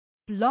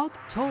Blog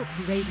Talk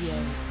Radio.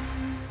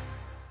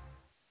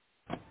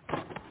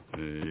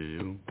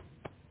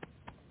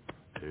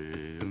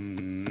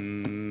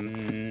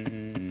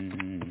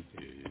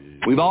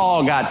 We've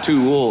all got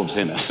two wolves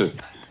in us,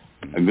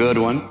 a good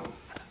one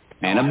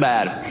and a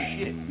bad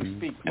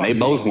one, and they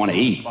both want to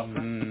eat.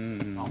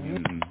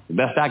 The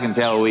best I can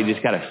tell, we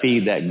just got to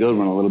feed that good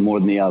one a little more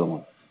than the other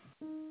one.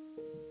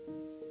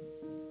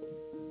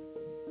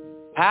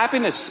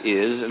 Happiness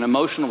is an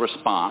emotional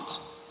response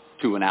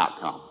to an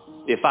outcome.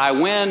 If I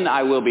win,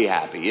 I will be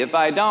happy. If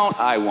I don't,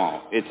 I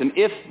won't. It's an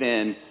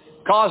if-then,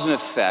 cause and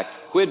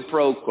effect, quid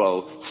pro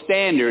quo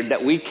standard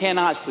that we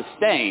cannot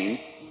sustain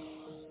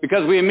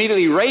because we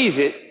immediately raise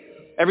it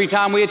every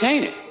time we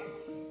attain it.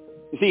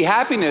 You see,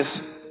 happiness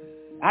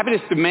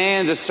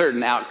demands a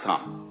certain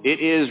outcome.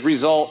 It is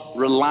result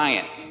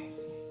reliant.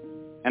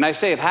 And I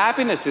say if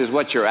happiness is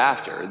what you're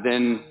after,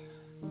 then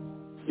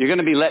you're going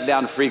to be let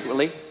down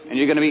frequently and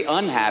you're going to be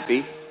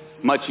unhappy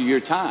much of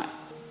your time.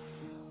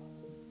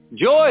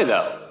 Joy,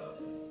 though,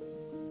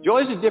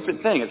 joy is a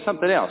different thing. It's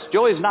something else.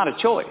 Joy is not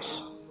a choice.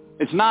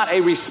 It's not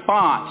a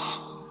response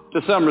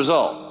to some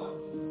result.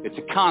 It's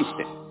a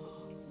constant.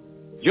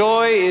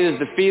 Joy is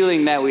the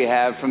feeling that we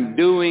have from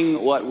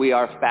doing what we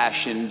are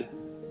fashioned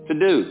to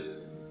do,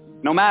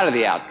 no matter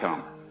the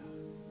outcome.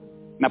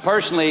 Now,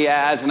 personally,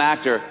 as an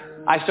actor,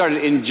 I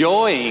started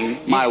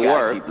enjoying my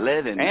work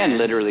and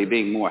literally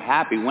being more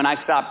happy when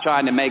I stopped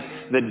trying to make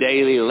the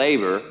daily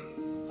labor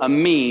a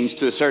means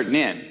to a certain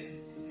end.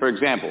 For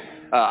example,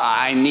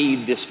 I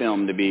need this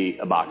film to be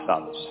a box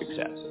office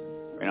success.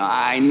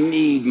 I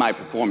need my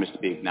performance to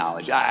be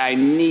acknowledged. I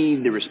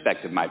need the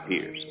respect of my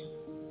peers.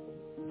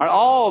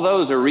 All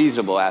those are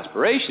reasonable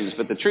aspirations,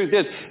 but the truth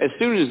is, as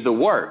soon as the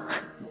work,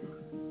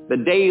 the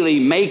daily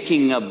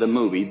making of the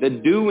movie, the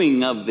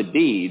doing of the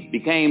deed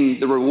became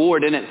the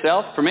reward in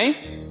itself for me,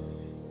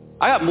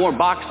 I got more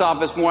box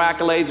office, more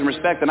accolades and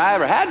respect than I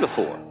ever had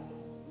before.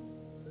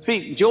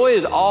 See, joy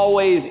is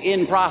always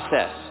in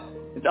process.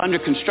 It's under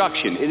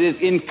construction. It is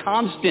in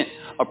constant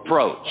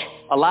approach,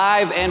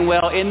 alive and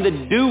well in the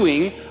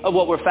doing of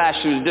what we're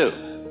fashioned to do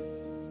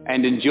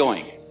and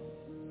enjoying it.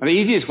 And the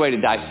easiest way to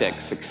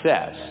dissect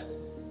success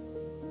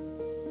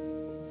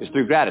is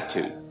through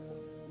gratitude.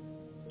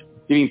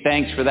 Giving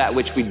thanks for that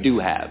which we do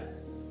have,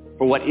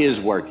 for what is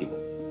working.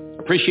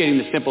 Appreciating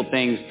the simple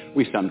things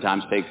we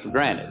sometimes take for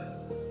granted.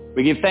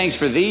 We give thanks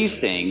for these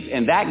things,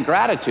 and that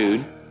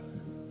gratitude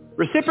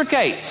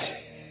reciprocates,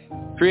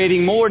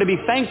 creating more to be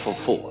thankful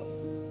for.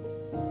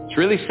 It's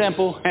really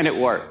simple, and it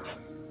works.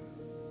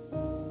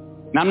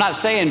 Now, I'm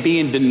not saying be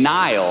in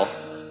denial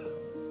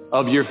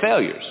of your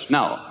failures.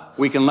 No,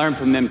 we can learn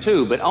from them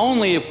too, but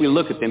only if we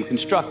look at them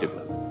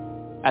constructively,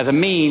 as a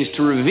means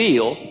to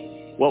reveal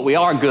what we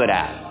are good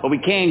at, what we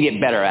can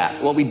get better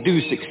at, what we do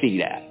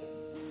succeed at.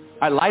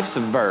 All right, life's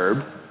a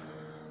verb.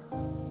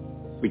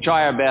 We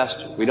try our best.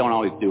 We don't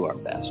always do our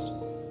best.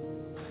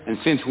 And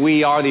since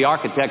we are the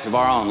architects of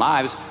our own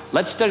lives,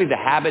 let's study the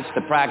habits,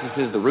 the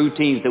practices, the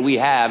routines that we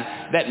have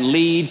that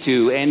lead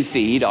to and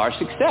feed our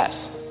success,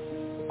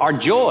 our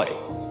joy,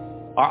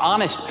 our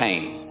honest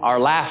pain, our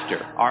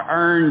laughter, our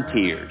earned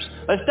tears.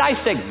 Let's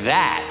dissect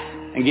that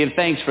and give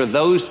thanks for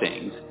those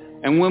things.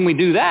 And when we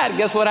do that,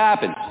 guess what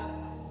happens?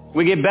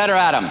 We get better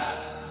at them,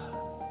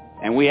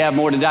 and we have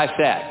more to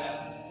dissect.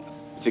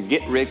 It's a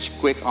get rich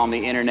quick on the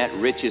internet,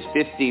 richest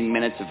 15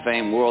 minutes of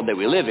fame world that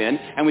we live in,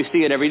 and we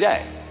see it every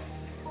day.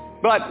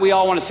 But we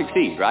all want to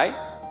succeed, right?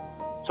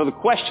 So the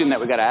question that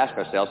we've got to ask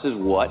ourselves is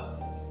what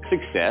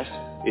success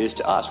is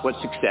to us, what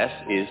success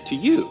is to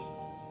you.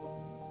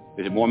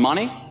 Is it more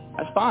money?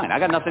 That's fine. I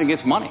got nothing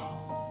against money.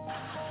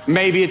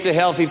 Maybe it's a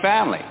healthy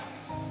family.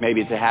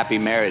 Maybe it's a happy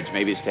marriage.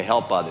 Maybe it's to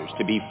help others,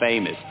 to be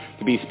famous,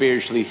 to be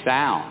spiritually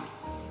sound,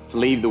 to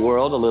leave the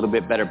world a little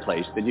bit better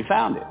place than you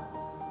found it.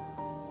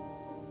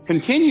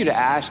 Continue to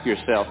ask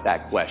yourself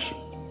that question.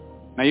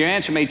 Now, your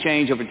answer may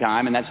change over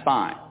time, and that's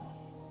fine.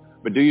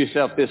 But do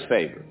yourself this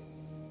favor.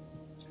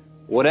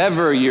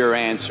 Whatever your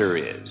answer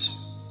is,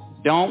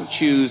 don't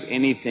choose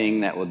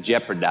anything that will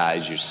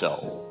jeopardize your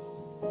soul.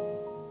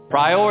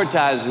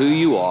 Prioritize who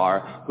you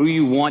are, who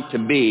you want to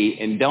be,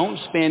 and don't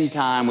spend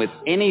time with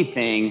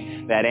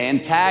anything that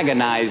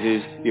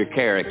antagonizes your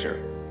character.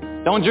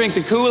 Don't drink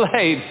the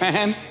Kool-Aid,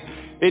 man.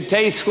 It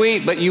tastes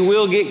sweet, but you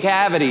will get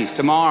cavities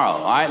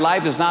tomorrow. All right?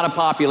 Life is not a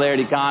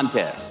popularity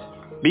contest.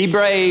 Be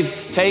brave,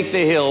 take the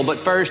hill,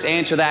 but first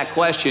answer that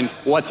question,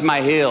 what's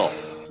my hill?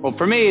 Well,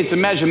 for me, it's a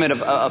measurement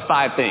of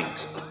 5 things.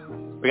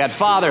 We got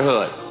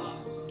fatherhood.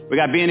 We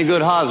got being a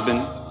good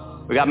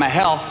husband. We got my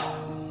health,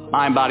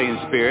 mind, body, and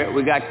spirit.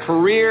 We got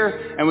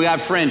career, and we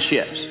got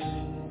friendships.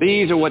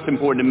 These are what's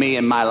important to me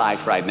in my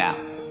life right now.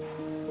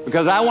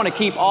 Because I want to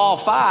keep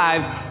all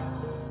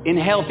 5 in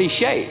healthy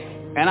shape.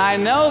 And I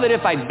know that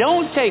if I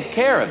don't take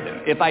care of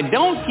them, if I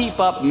don't keep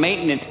up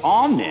maintenance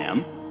on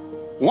them,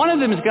 one of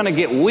them is going to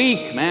get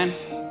weak, man.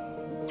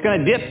 It's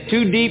going to dip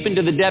too deep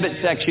into the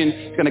debit section.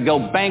 It's going to go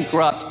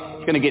bankrupt.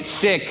 It's going to get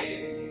sick,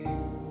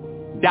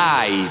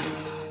 die even.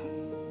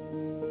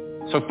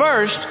 So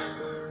first,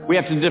 we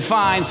have to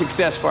define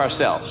success for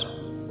ourselves.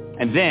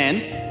 And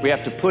then we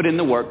have to put in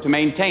the work to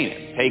maintain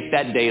it. Take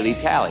that daily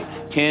tally.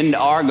 Tend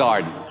our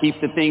garden.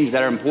 Keep the things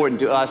that are important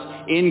to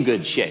us in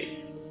good shape.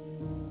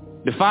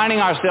 Defining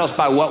ourselves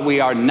by what we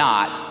are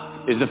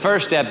not is the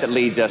first step that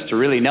leads us to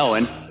really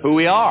knowing who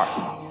we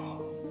are.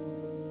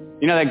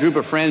 You know that group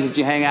of friends that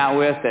you hang out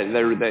with that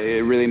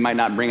they really might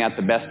not bring out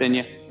the best in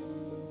you?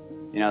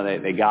 You know,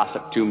 they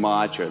gossip too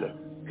much, or they're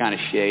kind of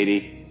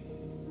shady.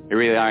 They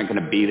really aren't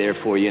going to be there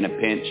for you in a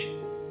pinch.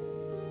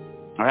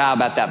 Or how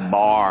about that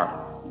bar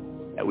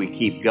that we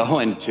keep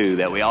going to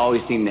that we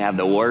always seem to have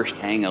the worst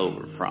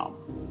hangover from?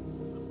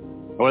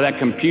 Or that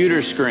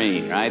computer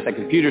screen, right? That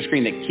computer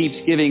screen that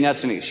keeps giving us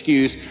an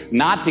excuse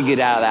not to get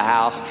out of the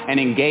house and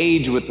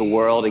engage with the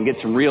world and get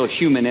some real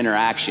human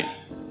interaction.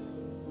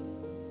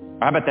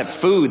 Or how about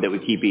that food that we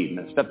keep eating,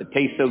 the stuff that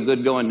tastes so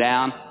good going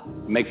down,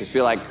 it makes us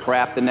feel like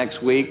crap the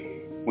next week,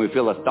 when we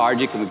feel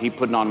lethargic and we keep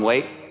putting on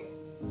weight?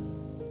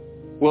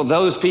 Well,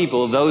 those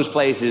people, those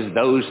places,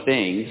 those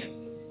things,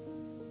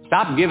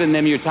 stop giving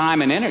them your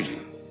time and energy.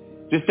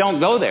 Just don't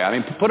go there. I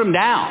mean, put them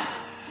down.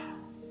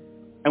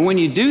 And when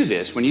you do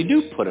this, when you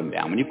do put them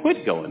down, when you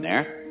quit going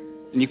there,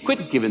 and you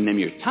quit giving them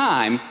your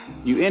time,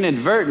 you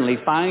inadvertently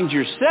find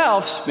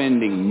yourself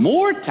spending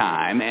more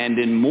time and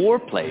in more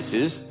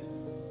places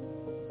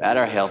that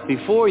are healthy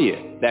for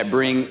you, that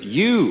bring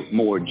you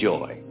more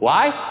joy.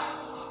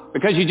 Why?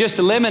 Because you just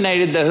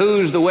eliminated the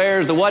who's, the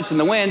where's, the what's, and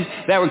the when's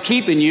that were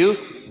keeping you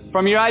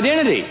from your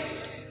identity.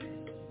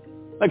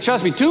 Like,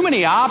 trust me, too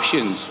many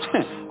options,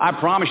 I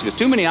promise you this,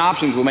 too many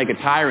options will make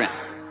a tyrant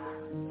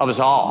of us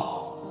all.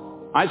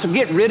 All right, so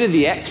get rid of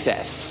the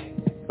excess,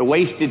 the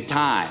wasted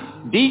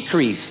time.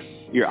 Decrease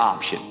your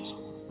options.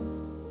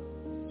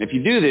 If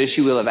you do this,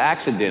 you will have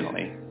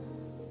accidentally,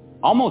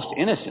 almost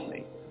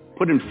innocently,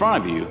 put in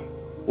front of you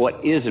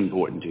what is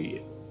important to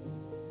you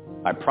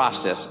by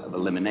process of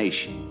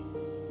elimination.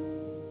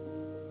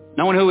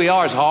 Knowing who we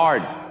are is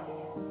hard.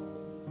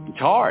 It's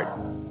hard.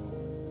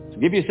 So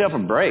give yourself a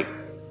break.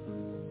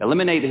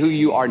 Eliminate who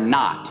you are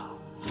not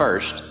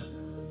first,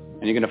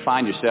 and you're going to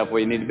find yourself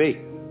where you need to be.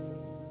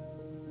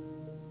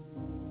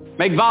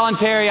 Make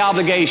voluntary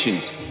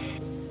obligations.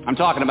 I'm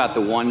talking about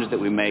the ones that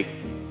we make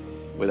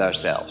with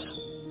ourselves,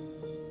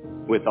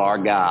 with our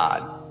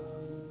God,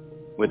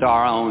 with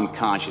our own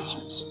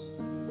consciousness.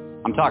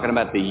 I'm talking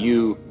about the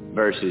you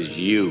versus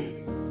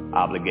you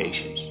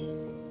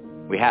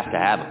obligations. We have to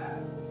have them.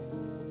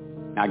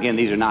 Now again,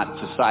 these are not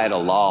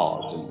societal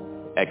laws and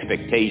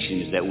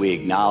expectations that we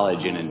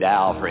acknowledge and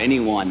endow for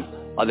anyone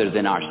other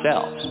than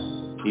ourselves.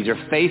 These are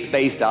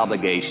faith-based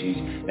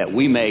obligations that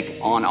we make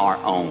on our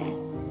own.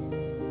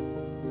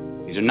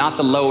 These are not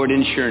the lowered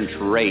insurance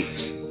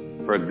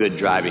rates for a good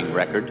driving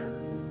record.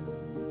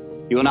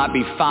 You will not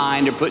be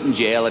fined or put in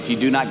jail if you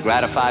do not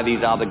gratify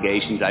these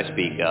obligations I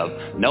speak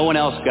of. No one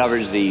else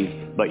governs these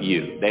but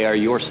you. They are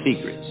your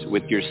secrets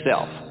with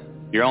yourself,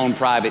 your own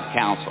private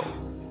counsel,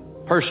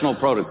 personal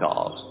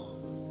protocols.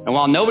 And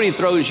while nobody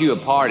throws you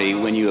a party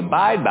when you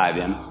abide by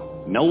them,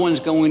 no one's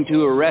going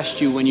to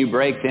arrest you when you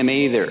break them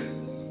either,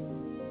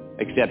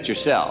 except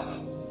yourself.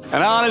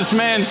 An honest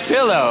man's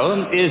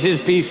pillow is his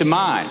peace of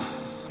mind.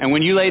 And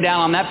when you lay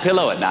down on that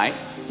pillow at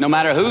night, no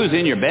matter who's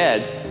in your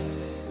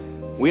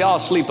bed, we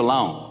all sleep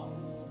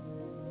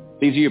alone.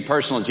 These are your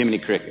personal Jiminy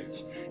Crickets.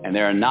 And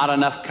there are not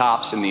enough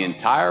cops in the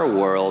entire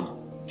world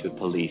to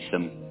police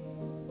them.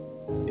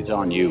 It's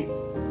on you.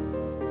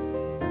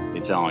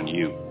 It's on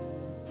you.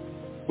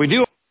 We do.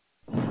 Looks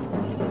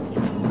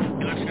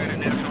good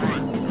and it's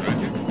on.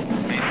 Roger.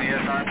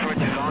 ACS arm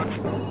switch is on.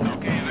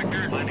 Okay,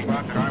 Victor. Landing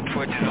rocket arm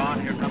switch is on.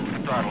 Here comes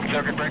the throttle.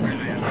 Circuit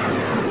breakers in.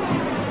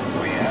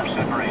 We have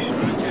separation.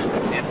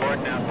 Inboard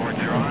and outboard,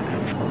 they're on.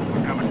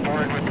 We're coming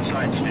forward with the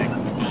side stick.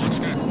 Looks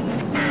good.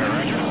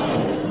 Roger.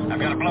 I've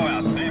got a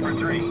blowout. Number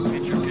 3.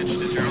 Pitch to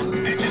 0.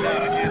 Engine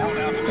out. I can't hold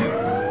altitude.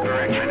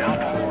 Correction.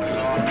 Altitude is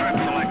on. Trip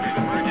selected.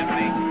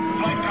 Emergency.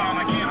 Flight calm.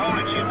 I can't hold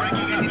it. She's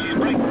breaking up. She's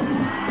breaking.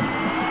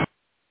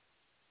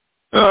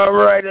 All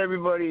right,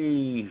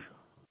 everybody.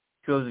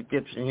 Joseph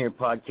Gibson here,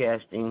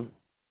 podcasting.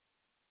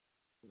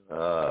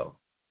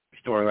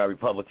 Storing our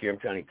Republic here. I'm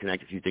trying to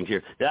connect a few things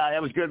here. Yeah,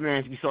 that was good,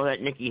 man. You saw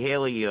that Nikki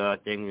Haley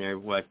thing there.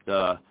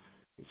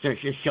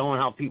 It's just showing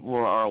how people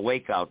are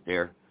awake out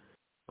there.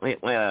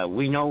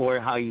 We know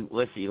how you.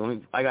 Let's see.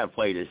 I gotta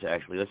play this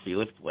actually. Let's see.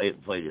 Let's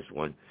play this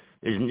one.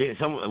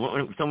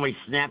 Somebody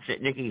snaps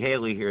at Nikki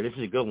Haley here. This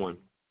is a good one.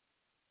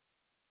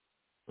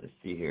 Let's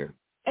see here.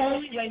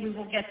 Only way we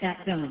will get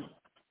that done.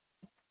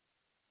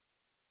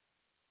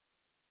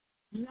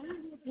 None of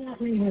us want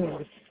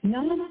rewards.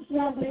 None of us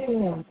want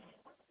rewards.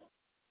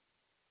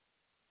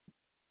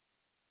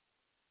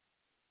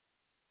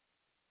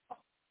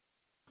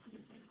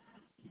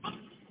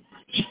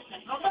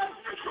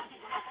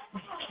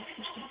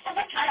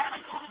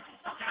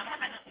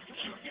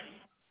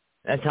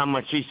 That's how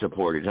much she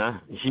supported, huh?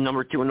 Is she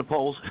number 2 in the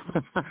polls?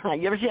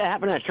 You ever see that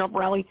happen at a Trump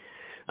rally?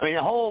 I mean,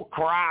 the whole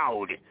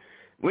crowd.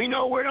 We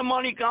know where the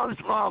money comes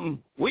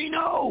from. We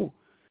know,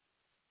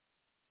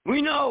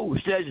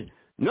 says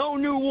No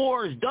new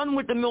wars. Done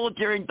with the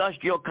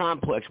military-industrial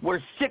complex. We're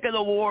sick of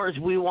the wars.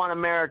 We want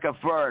America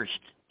first.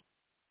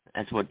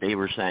 That's what they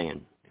were saying,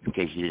 in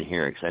case you didn't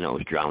hear it, because I know it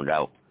was drowned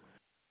out.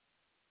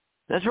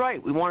 That's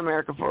right. We want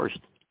America first.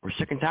 We're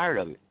sick and tired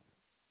of it.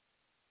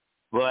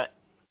 But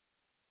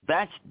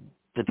that's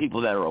the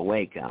people that are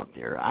awake out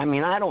there. I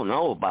mean, I don't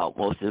know about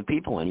most of the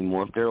people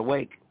anymore if they're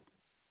awake.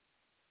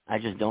 I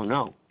just don't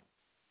know.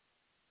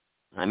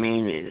 I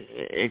mean,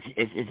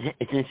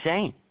 it's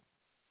insane.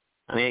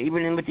 I mean,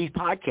 even with these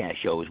podcast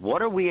shows,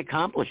 what are we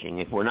accomplishing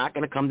if we're not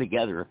going to come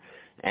together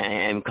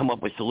and come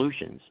up with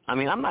solutions? I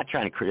mean, I'm not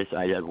trying to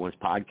criticize everyone's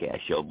podcast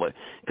show, but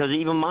because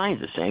even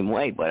mine's the same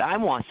way. But I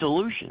want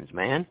solutions,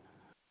 man.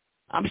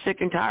 I'm sick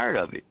and tired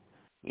of it.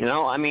 You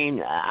know, I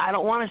mean, I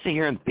don't want to sit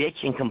here and bitch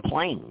and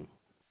complain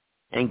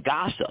and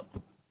gossip.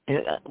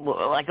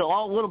 Like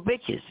all little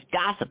bitches,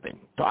 gossiping,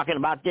 talking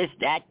about this,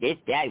 that,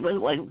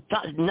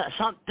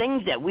 some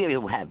things that we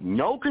have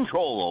no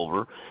control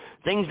over,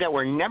 things that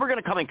we're never going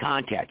to come in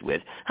contact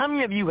with. How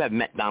many of you have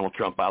met Donald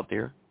Trump out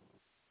there?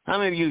 How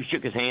many of you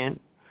shook his hand?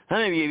 How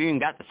many of you have even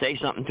got to say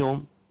something to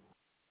him?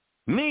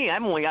 Me,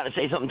 I've only got to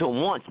say something to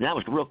him once, and that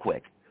was real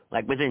quick,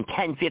 like within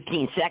 10,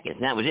 15 seconds,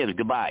 and that was it. It was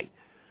goodbye.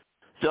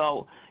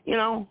 So, you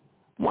know,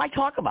 why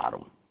talk about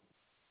him?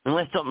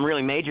 Unless something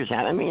really major is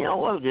happening. I mean, you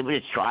know,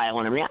 it's trial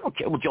and everything. I don't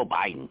care with Joe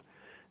Biden,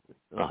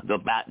 the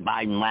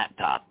Biden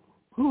laptop.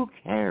 Who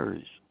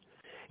cares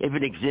if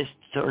it exists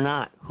or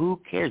not? Who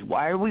cares?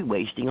 Why are we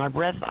wasting our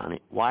breath on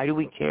it? Why do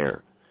we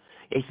care?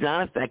 It's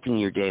not affecting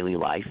your daily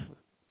life.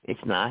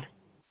 It's not.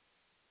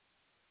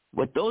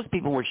 What those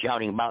people were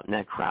shouting about in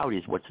that crowd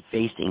is what's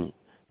facing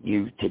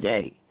you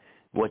today,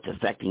 what's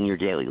affecting your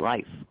daily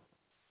life.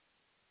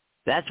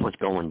 That's what's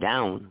going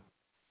down.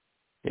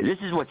 This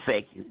is what's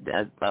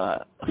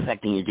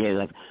affecting your daily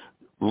life.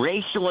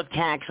 Racial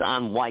attacks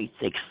on whites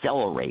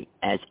accelerate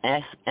as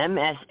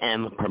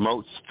MSM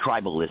promotes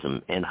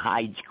tribalism and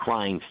hides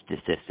crime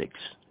statistics.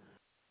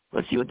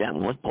 Let's see what that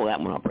one. Let's pull that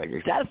one up right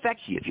here. That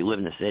affects you if you live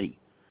in the city.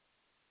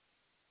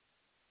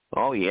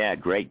 Oh, yeah,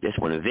 great. This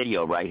one, a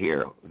video right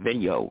here.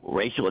 Video,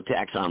 racial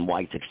attacks on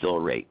whites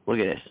accelerate. Look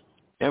at this.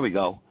 There we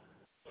go.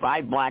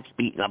 5 blacks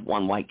beating up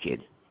 1 white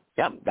kid.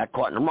 Yep, got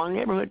caught in the wrong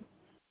neighborhood.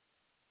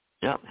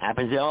 Yep,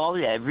 happens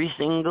every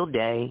single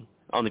day.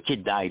 Oh, the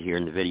kid died here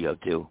in the video,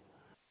 too.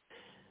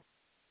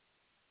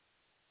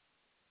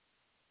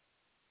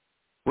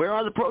 Where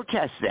are the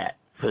protests at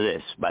for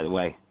this, by the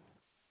way?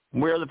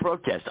 Where are the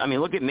protests? I mean,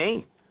 look at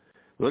me.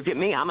 Look at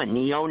me. I'm a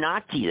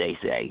neo-Nazi, they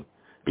say,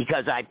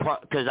 because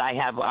I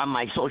have on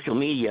my social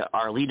media,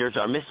 our leaders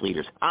are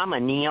misleaders. I'm a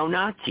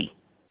neo-Nazi.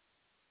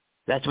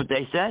 That's what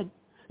they said.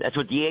 That's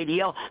what the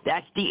ADL,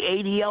 that's the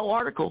ADL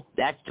article.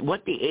 That's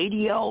what the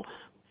ADL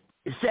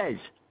says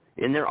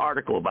in their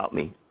article about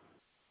me.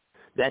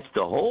 That's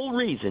the whole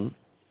reason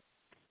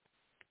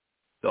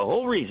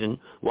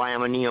why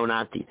I'm a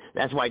neo-Nazi.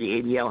 That's why the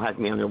ADL has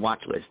me on their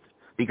watch list,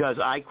 because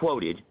I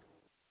quoted,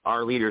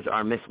 our leaders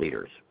are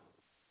misleaders.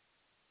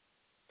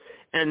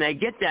 And they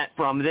get that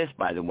from this,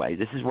 by the way.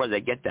 This is where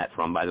they get that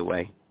from, by the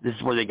way. This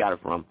is where they got it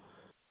from.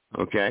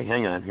 Okay,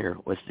 hang on here.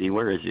 Let's see,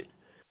 where is it?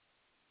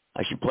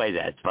 I should play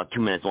that. It's about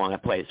 2 minutes long. I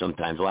play it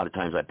sometimes. A lot of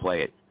times I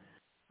play it.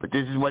 But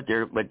this is what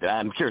but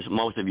I'm sure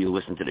most of you who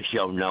listen to the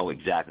show know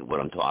exactly what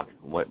I'm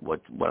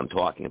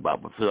talking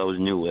about. But for those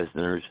new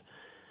listeners,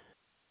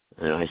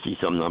 and I see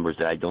some numbers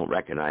that I don't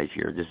recognize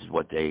here. This is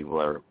what they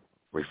were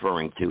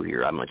referring to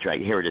here. I'm going to try.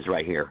 Here it is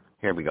right here.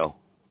 Here we go.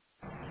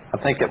 I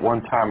think at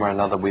one time or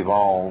another we've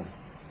all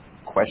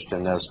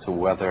questioned as to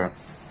whether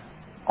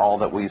all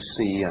that we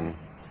see and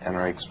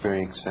are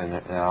experiencing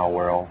in our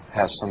world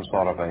has some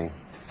sort of a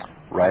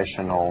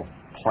rational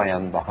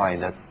plan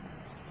behind it.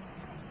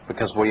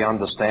 Because we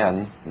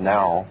understand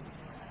now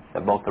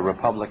that both the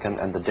Republican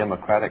and the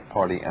Democratic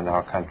Party in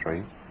our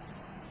country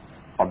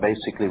are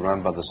basically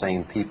run by the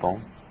same people.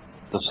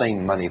 The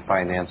same money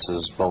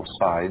finances both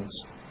sides.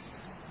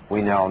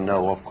 We now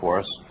know, of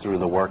course, through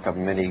the work of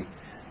many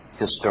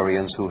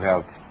historians who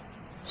have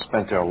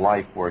spent their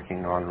life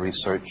working on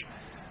research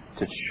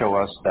to show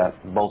us that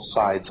both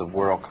sides of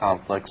world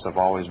conflicts have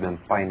always been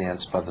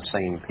financed by the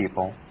same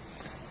people.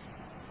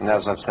 And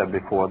as I've said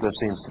before, there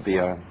seems to be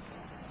a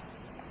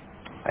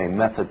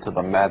method to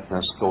the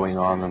madness going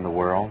on in the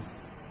world.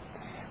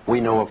 We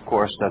know, of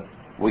course, that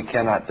we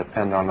cannot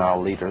depend on our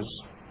leaders.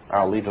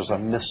 Our leaders are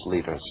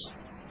misleaders.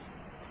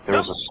 There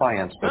is a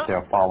science that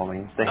they're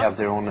following. They have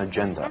their own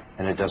agenda,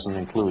 and it doesn't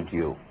include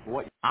you.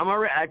 That's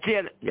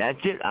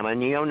it. I'm a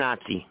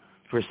neo-Nazi.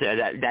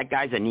 That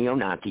guy's a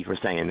neo-Nazi for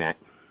saying that.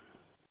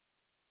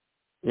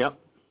 Yep.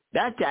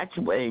 That's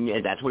what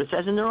it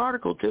says in their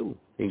article, too.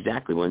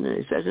 Exactly what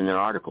it says in their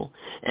article.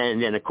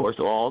 And then, of course,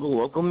 all the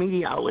local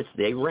media outlets,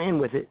 they ran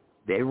with it.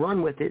 They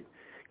run with it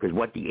because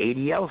what the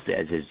ADL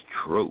says is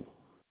true.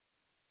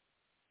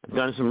 I've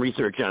done some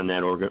research on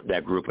that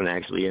group, and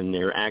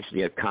they're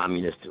actually a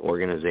communist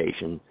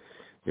organization.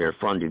 They're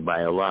funded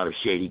by a lot of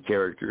shady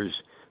characters.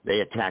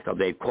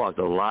 They've caused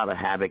a lot of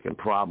havoc and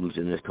problems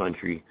in this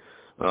country.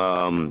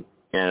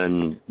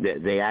 And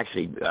they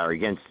actually are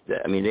against,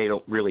 I mean, they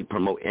don't really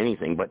promote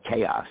anything but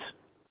chaos.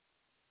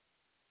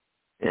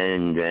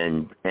 And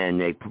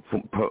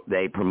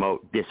they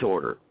promote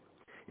disorder.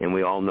 And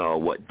we all know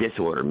what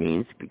disorder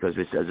means because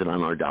it says it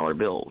on our dollar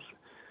bills.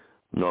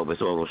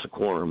 Novus Ordo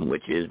Seclorum,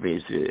 which is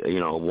basically,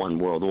 one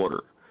world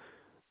order.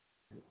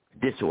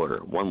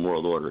 Disorder, one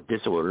world order.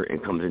 Disorder,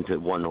 and comes into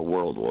one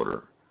world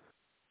order.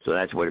 So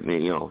that's what it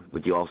means,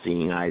 with the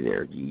all-seeing eye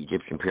there, the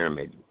Egyptian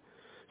pyramid.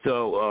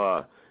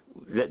 So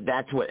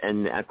that's what,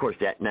 and of course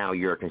that now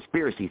you're a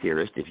conspiracy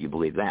theorist if you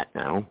believe that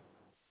now.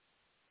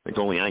 It's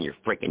only on your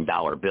freaking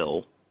dollar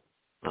bill.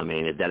 I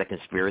mean, is that a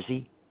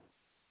conspiracy?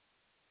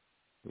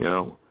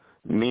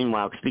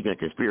 Meanwhile, speaking of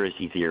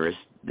conspiracy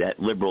theorists, that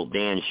Liberal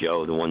Dan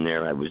show, the one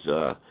there I was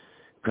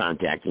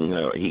contacting,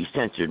 he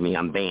censored me.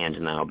 I'm banned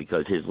now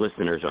because his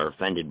listeners are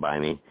offended by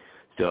me.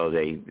 So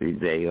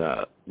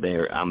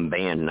I'm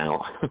banned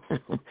now.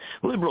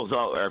 Liberals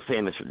are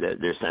famous for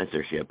their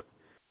censorship.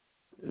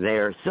 They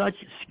are such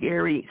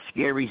scary,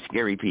 scary,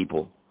 scary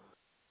people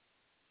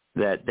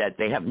that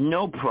they have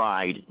no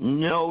pride,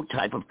 no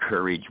type of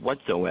courage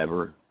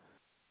whatsoever.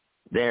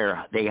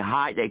 They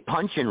hide, they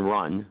punch and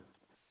run,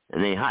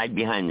 and they hide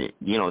behind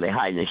they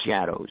hide in the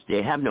shadows.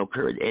 They have no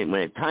courage. And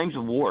when at times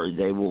of war,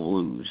 they will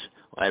lose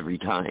every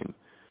time.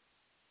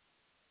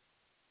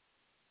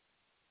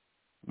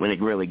 When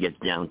it really gets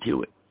down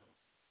to it.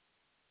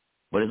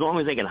 But as long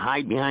as they can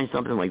hide behind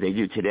something like they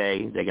do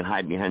today, they can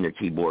hide behind their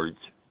keyboards,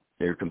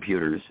 their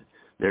computers,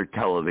 their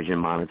television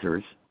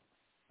monitors,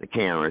 the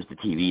cameras, the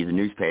TV, the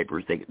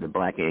newspapers, the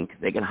black ink.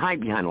 They can hide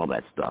behind all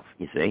that stuff,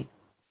 you see.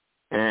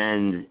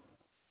 And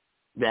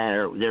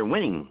they're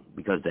winning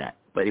because of that.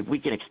 But if we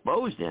can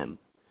expose them,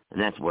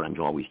 and that's what I'm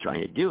always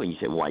trying to do, and you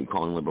say, well, why are you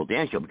calling Liberal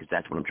Dan Show? Because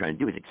that's what I'm trying to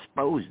do is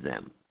expose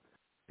them.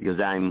 Because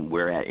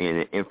we're in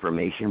an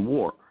information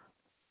war.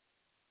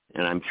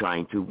 And I'm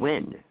trying to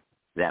win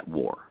that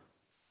war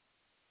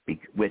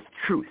with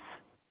truth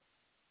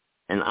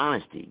and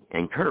honesty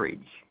and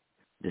courage,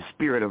 the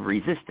spirit of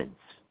resistance.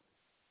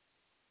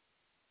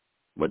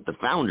 What the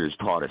founders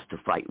taught us to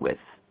fight with,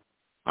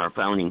 our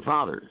founding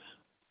fathers.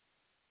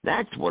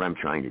 That's what I'm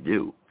trying to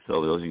do.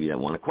 So those of you that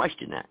want to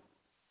question that,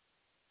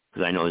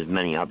 because I know there's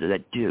many out there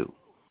that do.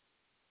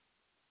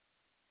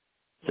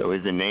 So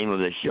is the name of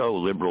the show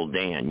Liberal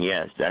Dan?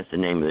 Yes, that's the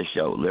name of the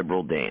show,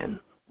 Liberal Dan.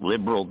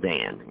 Liberal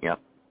Dan,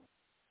 yep.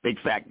 Big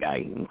fat guy.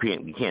 You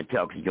can't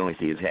tell because you can only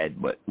see his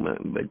head, but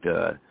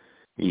I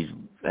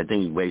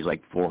think he weighs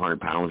like 400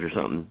 pounds or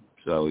something.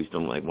 So he's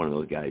still like one of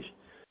those guys.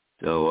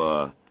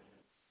 So,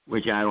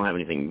 which I don't have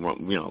anything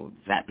wrong.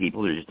 Fat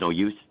people, they're just no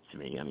use to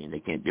me. I mean, they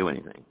can't do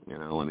anything.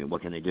 I mean,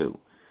 what can they do?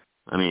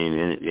 I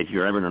mean, if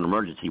you're ever in an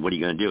emergency, what are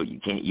you going to do? You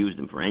can't use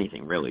them for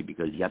anything really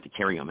because you have to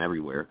carry them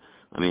everywhere.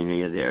 I mean,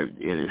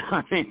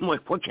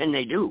 what can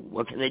they do?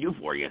 What can they do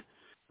for you?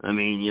 I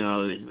mean,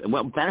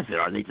 what benefit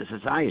are they to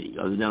society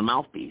other than a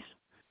mouthpiece?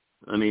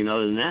 I mean,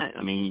 other than that,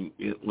 I mean,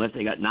 unless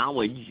they got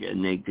knowledge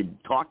and they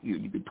could talk to you,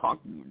 could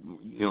talk,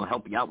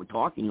 help you out with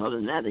talking. Other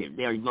than that,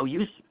 they are no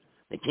use.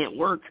 They can't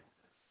work.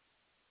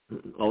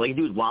 All they can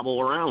do is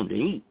wobble around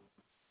and eat.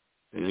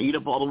 And eat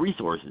up all the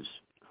resources.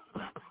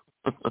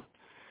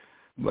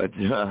 But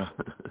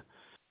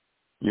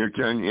your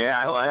turn.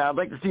 Yeah, I'd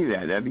like to see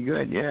that. That'd be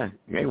good. Yeah.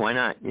 Hey, why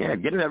not? Yeah,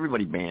 get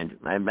everybody banned.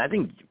 I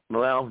think,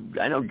 well,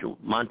 I know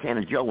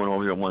Montana Joe went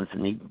over there once,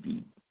 and he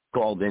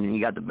called in, and he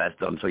got the best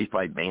of them, so he's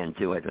probably banned,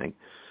 too, I think.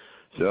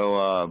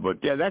 So,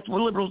 but, yeah, that's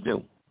what liberals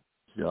do.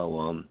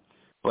 So,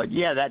 but,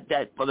 yeah,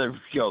 that other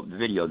show, the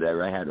video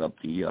there, I had up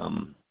the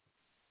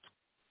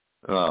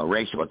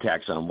racial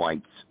attacks on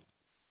whites.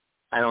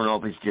 I don't know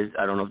if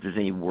there's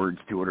any words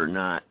to it or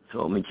not,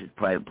 so let me just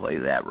probably play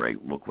that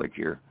real quick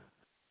here.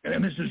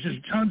 And this is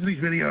just tons of these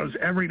videos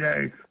every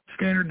day,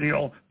 standard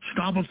deal,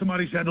 stomp on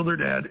somebody's head till they're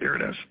dead. Here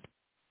it is.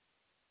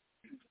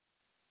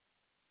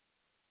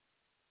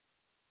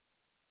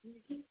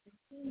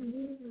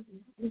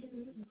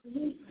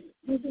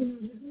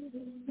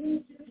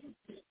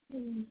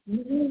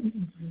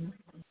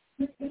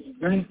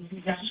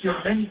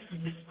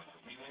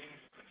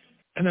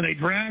 And then they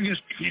drag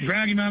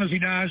him out as he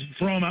dies and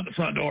throw him out the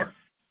front door.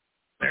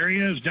 There he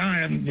is,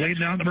 dying,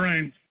 bleeding out the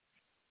brain.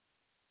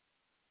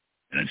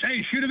 And it's,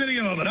 hey, shoot a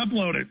video of it,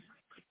 upload it.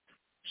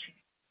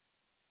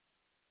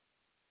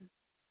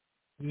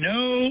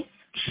 No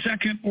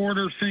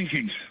second-order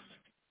thinking.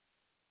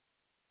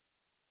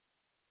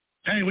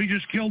 Hey, we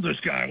just killed this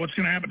guy. What's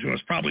going to happen to us?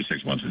 Probably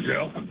 6 months in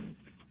jail. Lie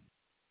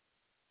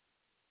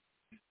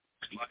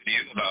to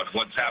you about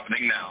what's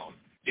happening now.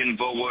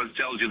 InfoWars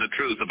tells you the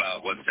truth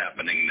about what's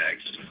happening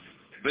next.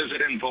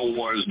 Visit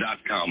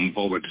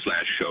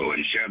Infowars.com/show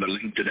and share the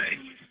link today.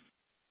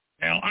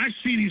 Now, I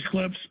see these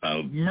clips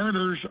of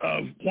murders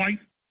of white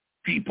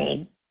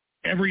people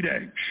every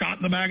day. Shot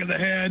in the back of the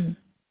head,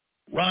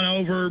 run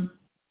over,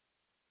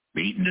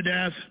 beaten to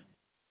death.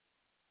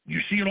 You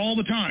see it all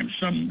the time.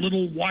 Some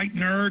little white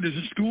nerd is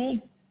at school.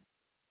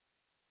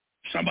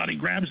 Somebody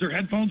grabs their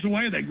headphones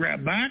away, they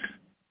grab back,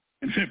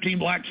 and 15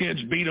 black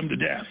kids beat them to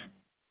death.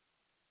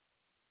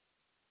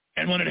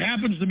 And when it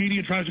happens, the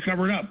media tries to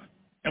cover it up.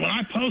 And when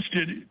I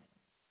posted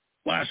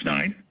last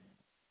night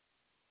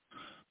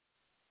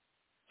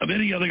a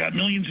video that got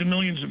millions and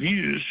millions of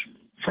views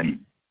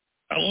from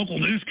a local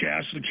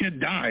newscast, the kid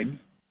died.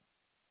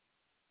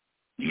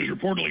 He was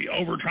reportedly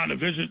over trying to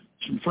visit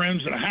some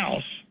friends at a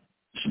house.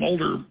 Some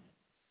older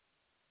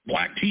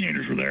black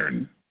teenagers were there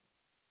and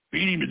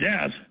beating him to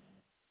death.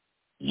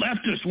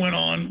 Leftists went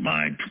on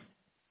my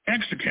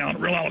X account,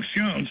 Real Alex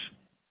Jones,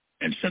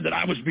 and said that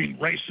I was being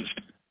racist.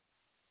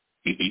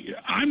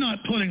 I'm not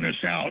putting this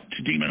out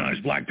to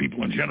demonize black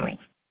people in general.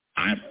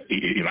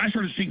 If I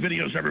started seeing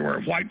videos everywhere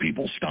of white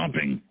people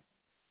stomping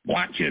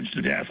black kids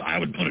to death, I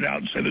would put it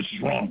out and say this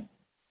is wrong.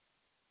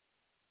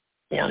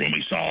 Or when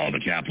we saw the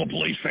Capitol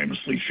Police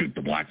famously shoot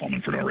the black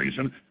woman for no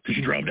reason because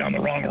she drove down the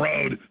wrong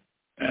road,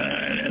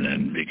 and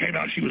then it came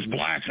out she was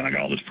black, and I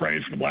got all this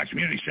praise from the black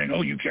community saying,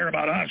 oh, you care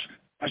about us.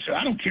 I said,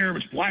 I don't care if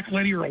it's a black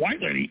lady or a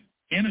white lady,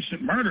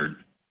 innocent murdered.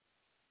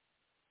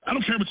 I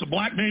don't care if it's a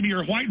black baby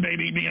or a white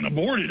baby being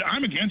aborted.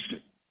 I'm against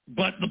it.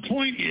 But the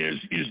point is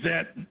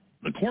that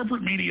the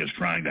corporate media is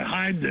trying to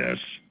hide this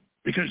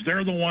because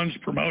they're the ones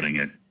promoting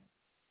it.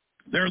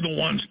 They're the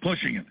ones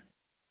pushing it.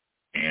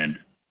 And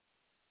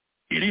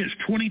it is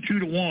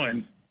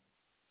 22-1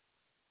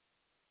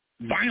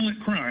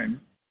 violent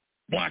crime,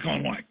 black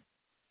on white.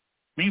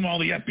 Meanwhile,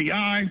 the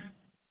FBI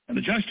and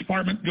the Justice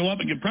Department go up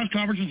and give press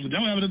conferences with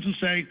no evidence and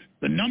say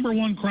the number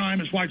one crime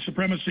is white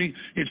supremacy.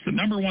 It's the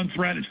number one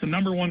threat. It's the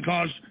number one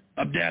cause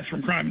of death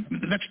from crime.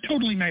 That's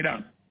totally made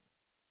up.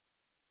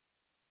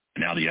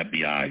 And now the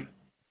FBI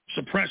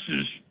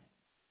suppresses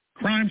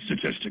crime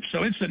statistics.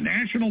 So it's a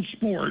national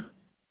sport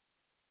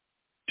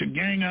to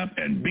gang up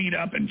and beat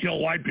up and kill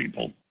white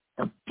people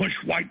or push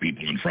white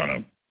people in front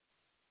of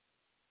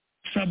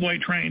subway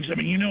trains. I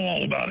mean, you know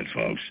all about it,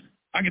 folks.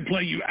 I could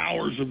play you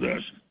hours of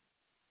this.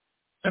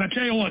 And I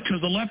tell you what,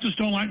 because the leftists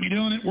don't like me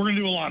doing it, we're going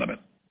to do a lot of it.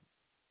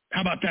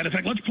 How about that? In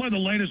fact, let's play the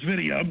latest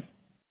video.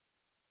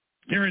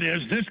 Here it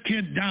is. This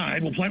kid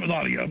died. We'll play it with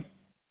audio.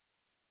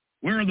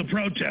 Where are the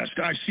protests?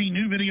 I see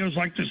new videos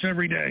like this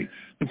every day.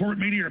 The corporate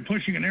media are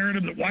pushing a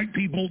narrative that white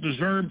people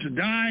deserve to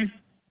die.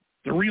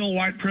 The real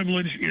white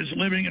privilege is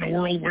living in a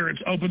world where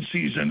it's open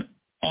season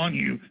on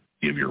you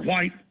if you're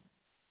white.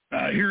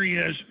 Here he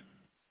is.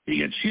 He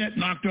gets hit,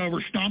 knocked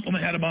over, stomped on the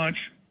head a bunch,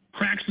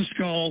 cracks the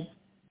skull,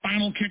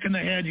 final kick in the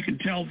head. You can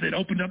tell that it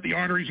opened up the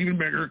arteries even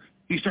bigger.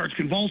 He starts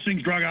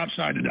convulsing, drug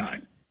outside to die.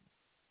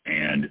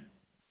 And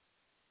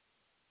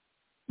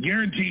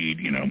guaranteed,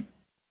 you know,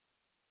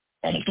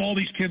 almost all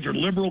these kids are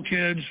liberal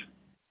kids.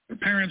 Their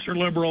parents are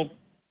liberal,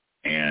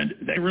 and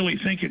they really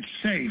think it's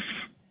safe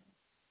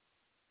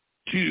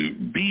to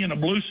be in a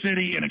blue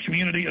city in a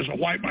community as a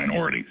white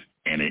minority.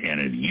 And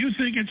if you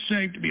think it's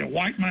safe to be a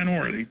white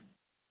minority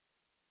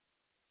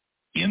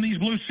in these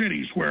blue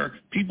cities where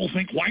people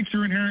think whites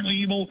are inherently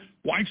evil,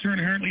 whites are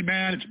inherently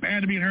bad, it's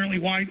bad to be inherently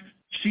white,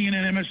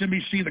 CNN,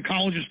 MSNBC, the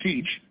colleges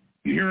teach.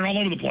 You hear it all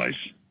over the place.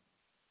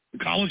 The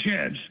college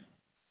heads.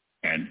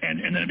 And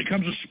then it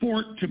becomes a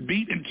sport to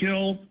beat and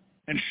kill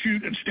and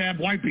shoot and stab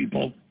white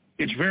people.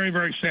 It's very,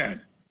 very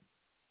sad.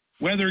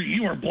 Whether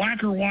you are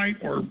black or white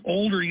or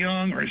old or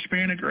young or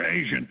Hispanic or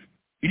Asian,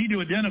 you need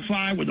to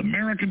identify with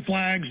American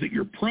flags that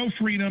you're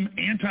pro-freedom,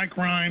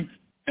 anti-crime,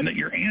 and that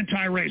you're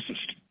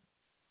anti-racist.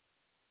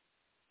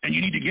 And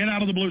you need to get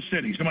out of the blue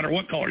cities, no matter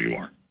what color you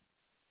are.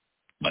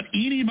 But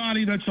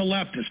anybody that's a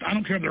leftist, I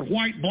don't care if they're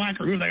white, black,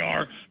 or who they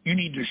are, you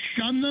need to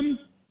shun them.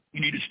 You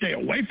need to stay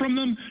away from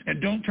them,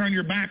 and don't turn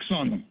your backs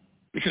on them,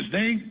 because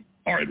they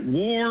are at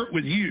war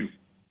with you.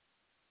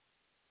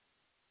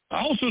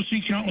 I also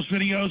see countless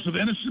videos of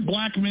innocent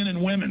black men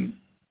and women.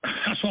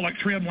 I saw like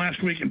 3 of them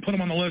last week and put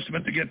them on the list of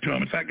it to get to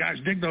them. In fact, guys,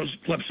 dig those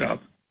clips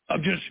out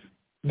of just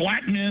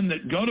black men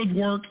that go to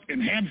work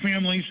and have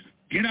families,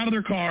 get out of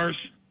their cars,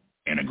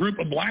 and a group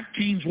of black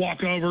teens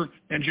walk over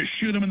and just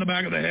shoot them in the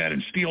back of the head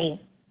and steal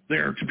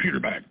their computer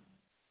bag.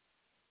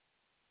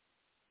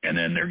 And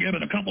then they're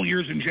given a couple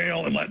years in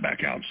jail and let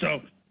back out.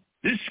 So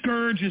this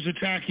scourge is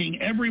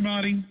attacking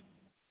everybody,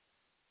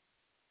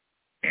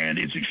 and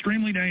it's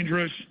extremely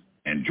dangerous,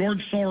 and George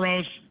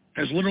Soros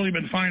has literally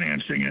been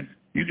financing it.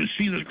 You can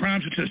see the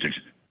crime statistics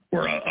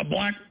where a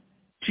black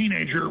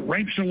teenager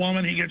rapes a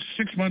woman, he gets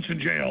 6 months in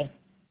jail,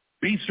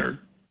 beats her,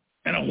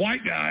 and a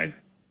white guy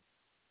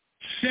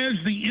says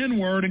the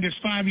N-word and gets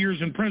 5 years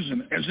in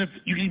prison, as if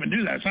you can even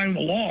do that. It's not even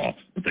the law,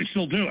 but they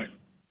still do it.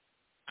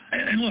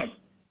 And look,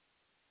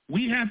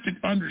 we have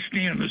to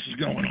understand this is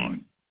going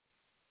on.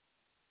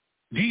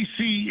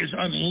 D.C. is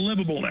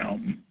unlivable now.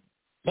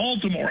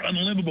 Baltimore,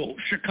 unlivable.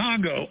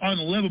 Chicago,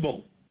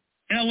 unlivable.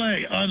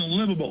 L.A.,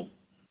 unlivable.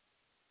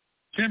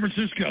 San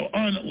Francisco,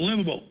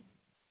 unlivable.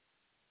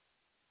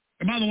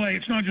 And by the way,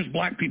 it's not just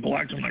black people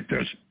acting like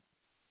this.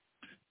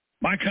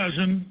 My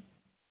cousin,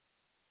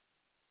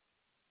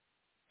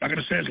 not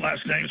going to say his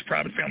last name, it's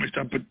private family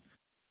stuff, but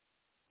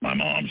my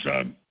mom's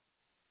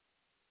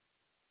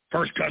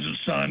first cousin's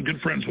son, good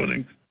friends with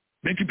him,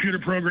 big computer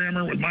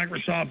programmer with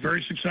Microsoft,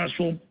 very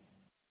successful,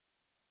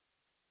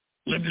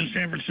 lived in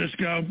San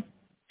Francisco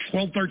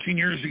 12, 13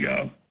 years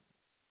ago.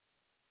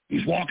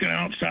 He's walking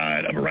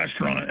outside of a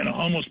restaurant, and a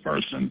homeless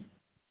person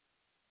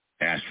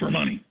asks for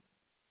money.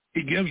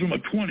 He gives him a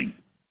 20.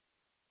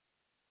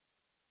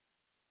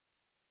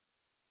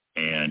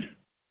 And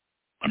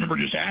I remember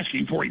just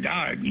asking before he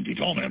died. He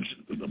told me,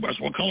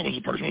 what color was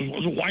the person? It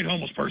was a white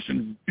homeless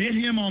person. Bit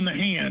him on the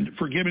hand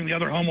for giving the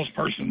other homeless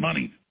person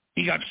money.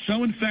 He got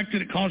so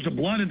infected it caused a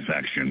blood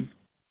infection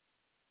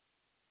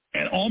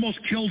and almost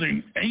killed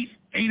him. Ate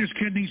his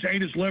kidneys,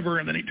 ate his liver,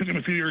 and then it took him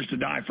a few years to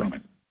die from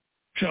it.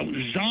 So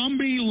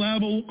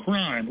zombie-level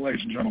crime,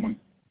 ladies and gentlemen.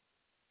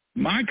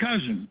 My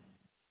cousin,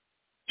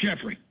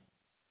 Jeffrey,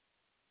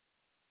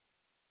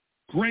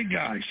 great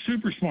guy,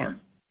 super smart.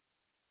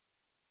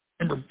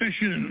 Remember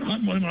fishing and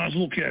hunting with him when I was a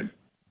little kid.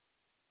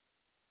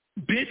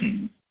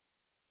 Bitten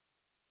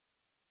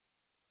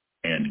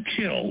and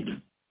killed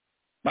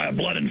by a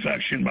blood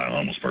infection by a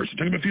homeless person. It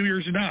took him a few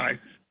years to die.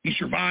 He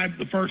survived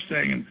the first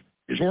thing, and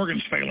his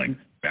organs failing,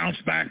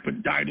 bounced back,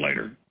 but died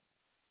later.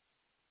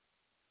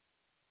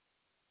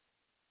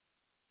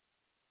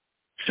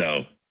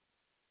 So,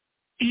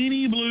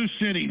 any blue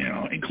city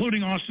now,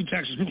 including Austin,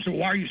 Texas, people say,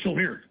 why are you still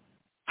here?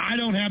 I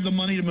don't have the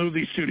money to move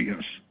these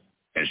studios.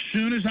 As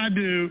soon as I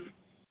do,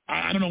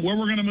 I don't know where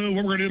we're going to move,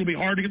 what we're going to do. It'll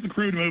be hard to get the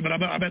crew to move, but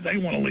I bet they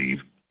want to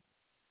leave.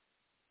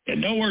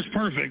 And nowhere's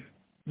perfect,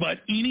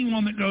 but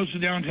anyone that goes to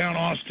downtown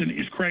Austin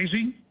is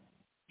crazy.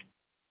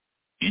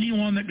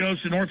 Anyone that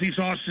goes to Northeast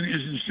Austin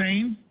is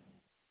insane.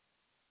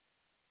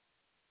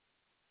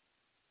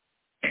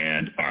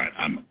 And, all right,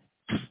 I'm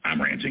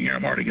ranting here.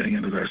 I'm already getting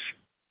into this.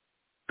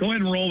 Go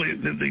ahead and roll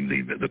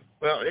the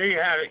Well, there you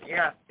have it.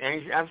 Yeah,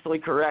 and he's absolutely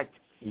correct.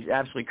 He's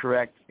absolutely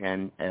correct.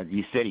 And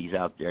these cities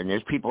out there, and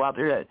there's people out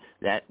there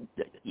that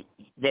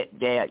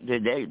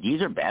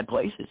these are bad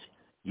places.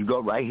 You go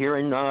right here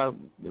in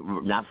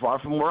not far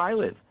from where I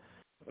live.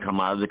 Come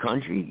out of the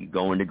country, you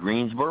go into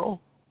Greensboro.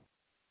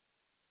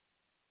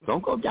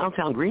 Don't go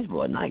downtown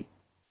Greensboro at night.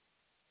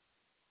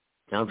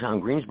 Downtown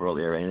Greensboro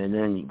there, and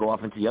then you go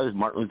off into the other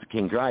Martin Luther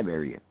King Drive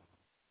area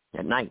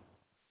at night.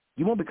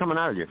 You won't be coming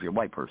out of there if you're a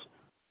white person.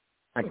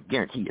 I can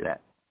guarantee you that.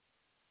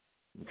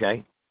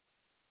 Okay?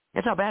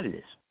 That's how bad it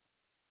is.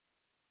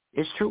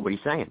 It's true what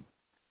he's saying.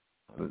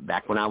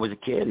 Back when I was a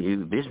kid,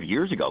 this was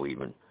years ago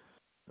even,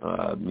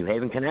 New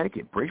Haven,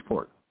 Connecticut,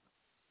 Bridgeport,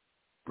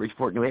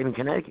 New Haven,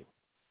 Connecticut.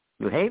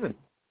 New Haven.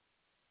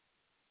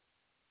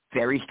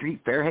 Ferry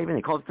Street, Fairhaven,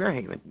 they call it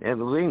Fairhaven. They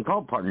didn't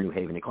call it part of New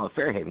Haven, they call it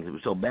Fairhaven because it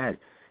was so bad.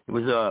 It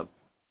was,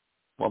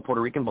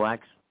 Puerto Rican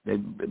blacks.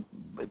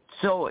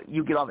 So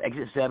you get off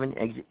exit 7,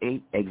 exit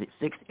 8, exit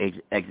 6,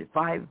 exit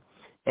 5,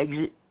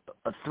 exit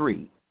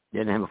 3. They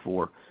didn't have a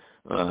 4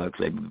 because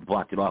they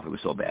blocked it off. It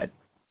was so bad.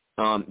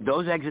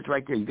 Those exits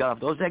right there, you got off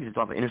those exits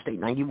off of Interstate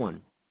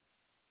 91.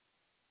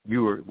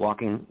 You were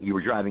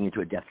driving into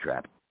a death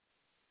trap.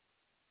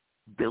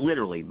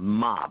 Literally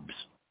mobs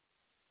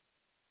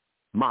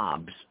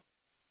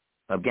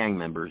of gang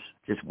members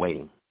just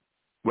waiting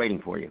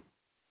for you.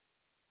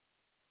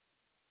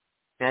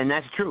 And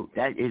that's true.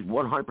 That is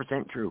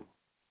 100% true.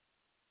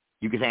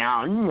 You can say,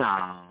 oh,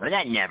 no,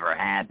 that never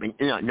happened.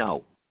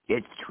 No,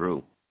 it's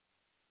true.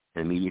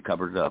 And the media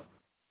covers it up.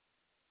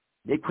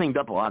 They've cleaned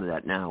up a lot of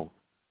that now,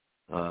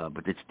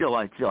 but it's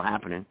still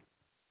happening.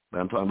 But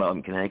I'm talking about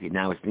in Connecticut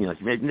now.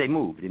 They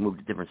moved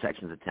to different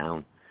sections of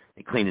town.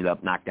 They clean it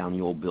up, knock down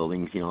the old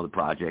buildings, the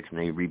projects, and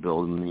they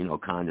rebuild them.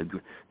 Kind of.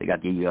 They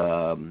got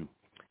the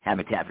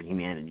Habitat for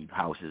Humanity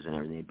houses and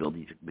everything.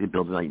 They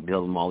build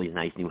them all these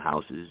nice new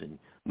houses and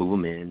move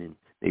them in, and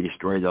they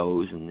destroy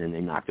those, and then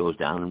they knock those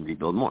down and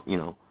rebuild more.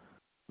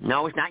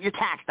 No, it's not your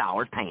tax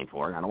dollars paying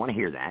for it. I don't want to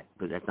hear that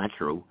because that's not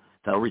true.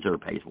 Federal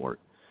Reserve pays for it.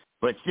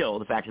 But still,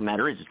 the fact of the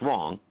matter is, it's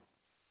wrong.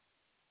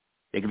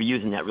 They could be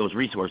using those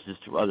resources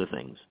to other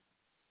things.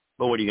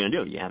 But what are you going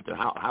to do? You have to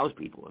house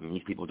people. I mean,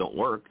 these people don't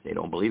work. They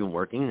don't believe in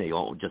working. They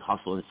all just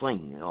hustle and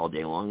sling all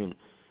day long. And,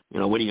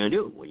 what are you going to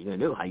do? What are you going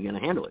to do? How are you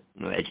going to handle it?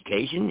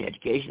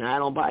 Education, I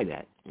don't buy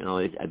that.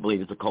 I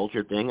believe it's a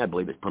culture thing. I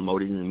believe it's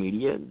promoted in the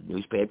media,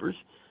 newspapers,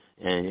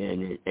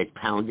 and it's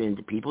pounded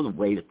into people the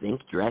way to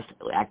think, dress,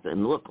 act,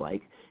 and look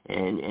like.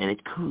 And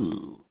it's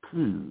cool,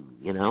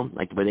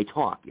 like the way they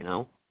talk,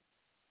 Yeah,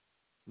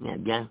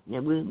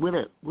 what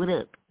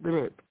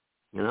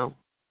up?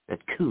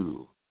 That's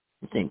cool.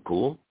 This ain't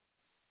cool.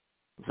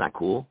 It's not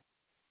cool.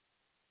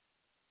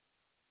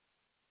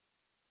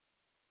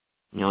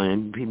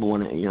 And people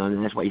want to,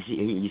 and that's why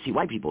you see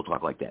white people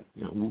talk like that.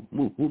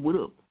 What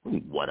up?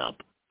 What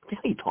up? What the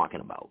hell are you talking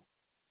about?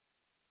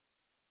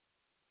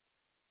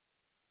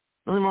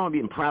 Nothing wrong with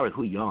being proud of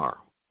who you are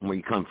and where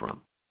you come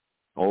from.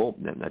 Oh,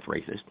 that's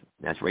racist.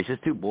 That's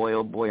racist too. Boy,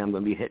 oh boy, I'm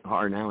going to be hit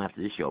hard now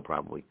after this show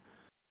probably.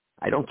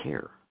 I don't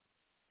care.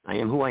 I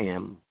am who I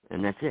am,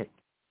 and that's it.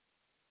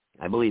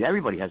 I believe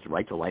everybody has the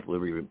right to life,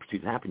 liberty, and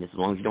pursuit of happiness as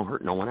long as you don't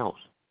hurt no one else.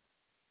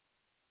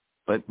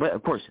 But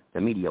of course,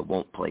 the media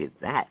won't play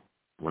that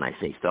when I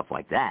say stuff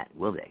like that,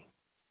 will they?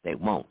 They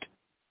won't.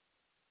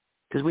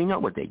 Because we know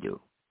what they do.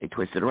 They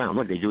twist it around.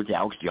 Look, they do it to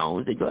Alex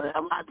Jones. They go,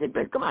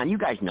 come on, you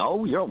guys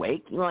know. You're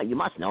awake. You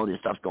must know this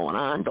stuff's going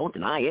on. Don't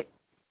deny it.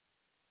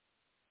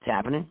 It's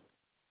happening.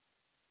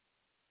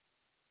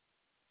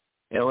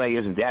 L.A.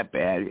 isn't that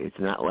bad. It's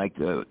not like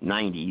the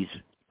 90s.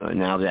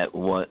 Now that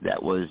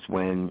was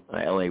when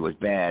L.A. was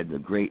bad. The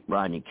great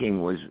Rodney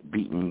King was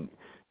beating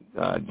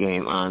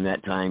game on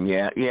that time.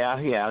 Yeah,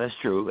 that's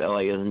true.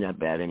 L.A. isn't that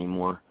bad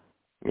anymore.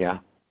 Yeah,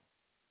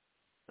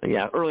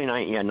 early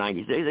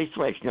 90s. They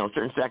switched,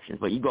 certain sections.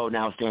 But you go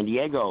now San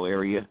Diego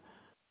area.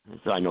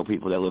 So I know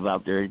people that live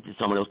out there.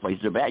 Some of those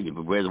places are bad. You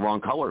wear the wrong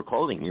color of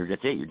clothing.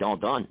 That's it. You're all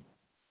done.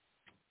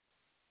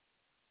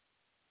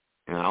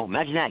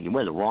 Imagine that. You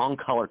wear the wrong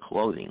color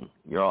clothing.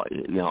 They'll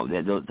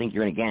think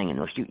you're in a gang and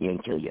they'll shoot you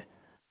and kill you.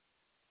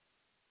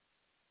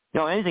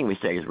 Anything we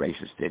say is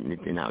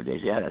racist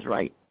nowadays. Yeah, that's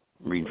right.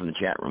 I'm reading from the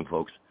chat room,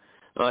 folks.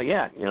 And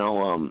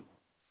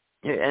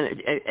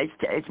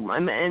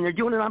they're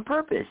doing it on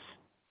purpose.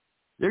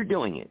 They're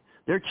doing it.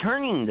 They're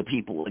turning the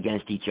people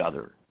against each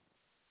other.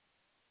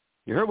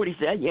 You heard what he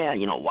said? Yeah,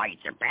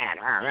 whites are bad.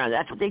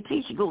 That's what they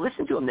teach you. Go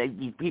listen to them.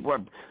 These people are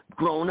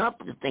grown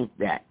up to think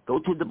that. Go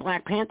to the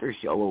Black Panther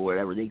show or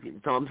whatever.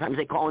 Sometimes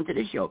they call into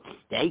this show.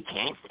 They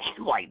can't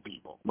stand white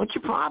people. What's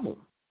your problem?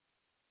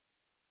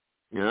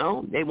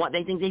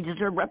 They think they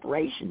deserve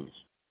reparations.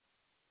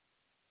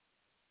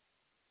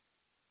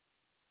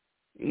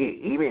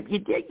 Even if you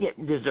did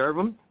deserve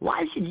them,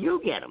 why should you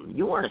get them?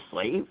 You weren't a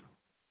slave,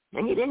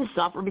 and you didn't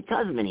suffer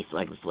because of any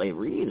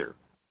slavery either.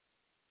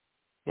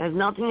 It has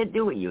nothing to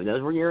do with you.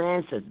 Those were your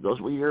ancestors.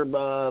 Those were your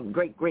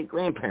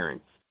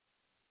great-great-grandparents,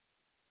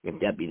 if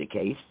that be the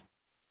case.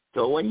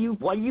 So what are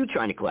you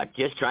trying to collect?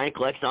 Just trying to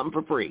collect something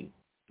for free.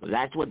 Well,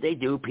 that's what they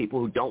do, people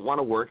who don't want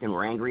to work and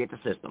were angry at the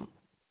system.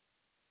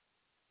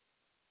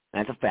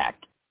 That's a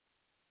fact.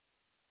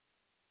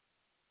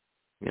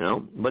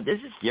 But this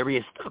is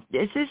serious stuff.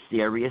 This is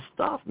serious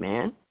stuff,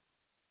 man.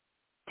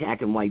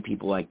 Attacking white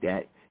people like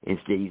that in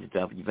cities and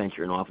stuff, you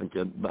venturing off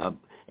into...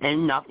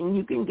 and nothing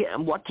you can get.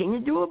 What can you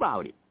do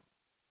about it?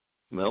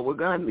 Well, we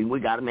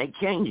got to make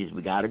changes.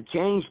 We got to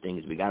change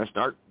things. We got to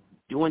start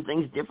doing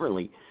things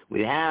differently.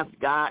 We have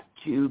got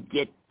to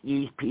get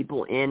these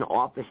people in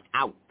office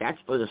out. That's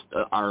for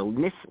our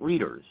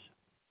misleaders,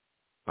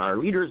 our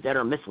leaders that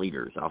are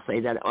misleaders. I'll say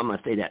that. I'm going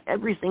to say that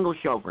every single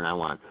show from now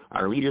on.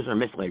 Our leaders are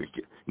misleaders.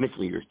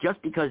 Just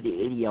because the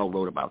ADL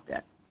wrote about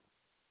that,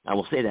 I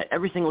will say that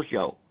every single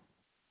show.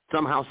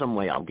 Somehow, some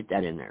way, I'll get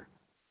that in there,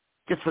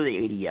 just for the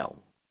ADL.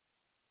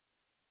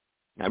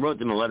 I wrote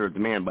them a letter of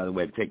demand, by the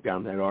way, to take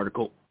down that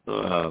article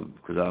because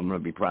I'm going to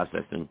be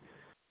processing,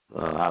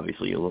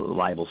 obviously, a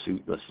libel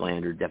suit, a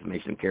slander,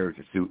 defamation of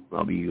character suit.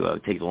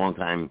 It takes a long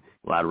time,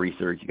 a lot of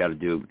research you got to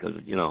do because,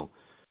 to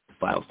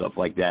file stuff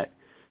like that.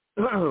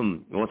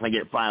 Once I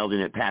get it filed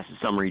and it passes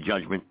summary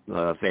judgment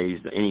phase,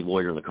 any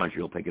lawyer in the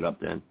country will pick it up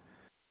then.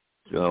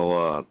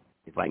 So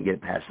if I can get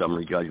it past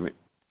summary judgment,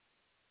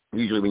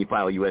 usually when you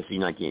file a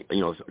USC,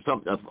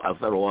 a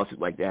federal lawsuit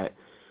like that,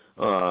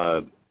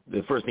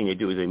 the first thing they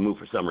do is they move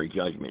for summary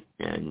judgment,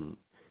 and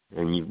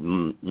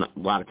a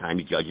lot of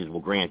times judges will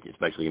grant it,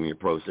 especially when you're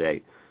pro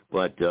se.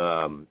 But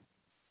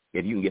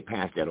if you can get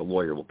past that, a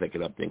lawyer will pick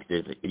it up then,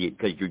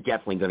 because you're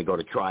definitely going to go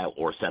to trial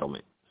or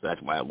settlement. So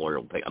that's why a lawyer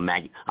will pick a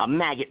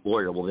maggot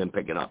lawyer will then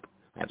pick it up.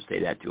 I have to say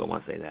that too. I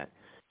want to say that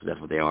because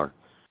that's what they are.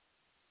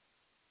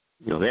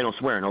 They don't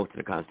swear an oath to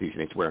the Constitution;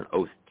 they swear an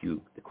oath to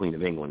the Queen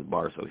of England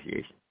Bar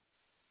Association.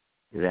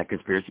 Is that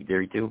conspiracy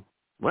theory too?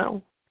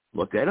 Well,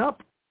 look that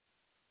up.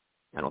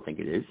 I don't think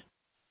it is.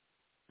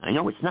 I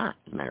know it's not,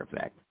 as a matter of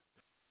fact.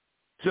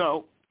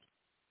 So,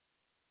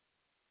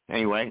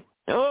 anyway.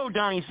 Hello,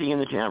 Donnie C. in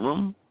the chat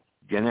room.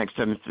 Gen X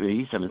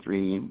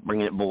 73,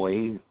 bringing it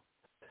boy.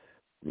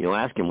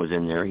 Alaskan was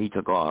in there. He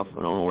took off.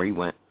 I don't know where he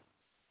went.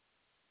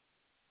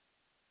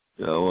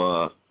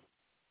 So,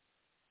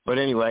 but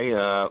anyway,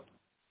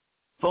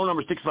 phone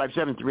number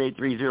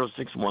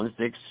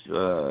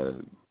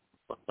 657-383-0616.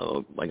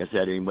 Like I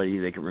said, anybody,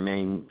 they can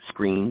remain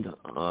screened.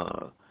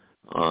 You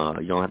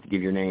don't have to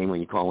give your name when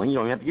you call in. You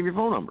don't have to give your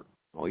phone number.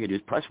 All you do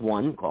is press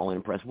 1, call in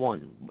and press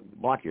 1.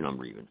 Block your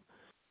number even.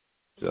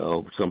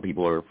 So some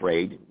people are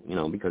afraid,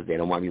 because they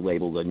don't want to be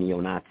labeled a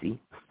neo-Nazi.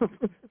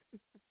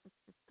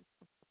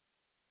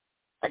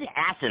 That's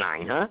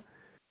asinine, huh?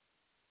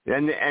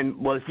 And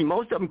well, see,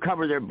 most of them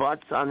cover their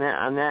butts on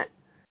that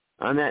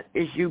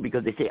issue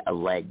because they say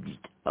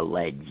alleged.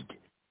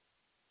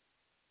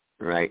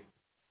 Right?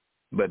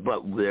 But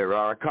there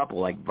are a couple,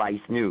 like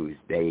Vice News.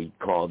 They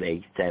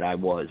said I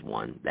was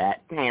one.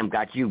 That, damn,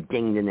 got you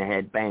dinged in the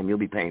head. Bam, you'll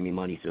be paying me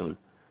money soon.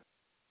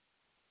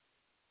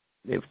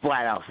 They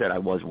flat out said I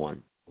was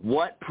one.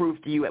 What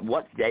proof do you have?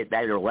 That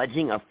are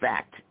alleging a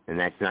fact, and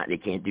that's not, they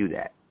can't do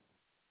that.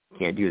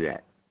 Can't do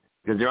that.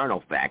 Because there are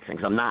no facts,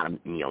 because I'm not a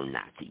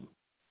neo-Nazi.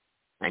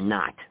 I'm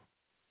not.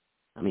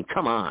 I mean,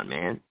 come on,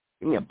 man.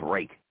 Give me a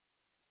break.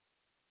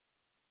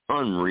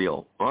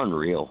 Unreal.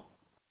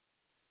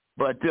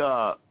 But,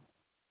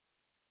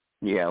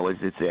 yeah, what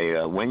does it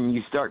say? When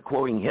you start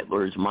quoting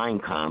Hitler's Mein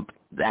Kampf,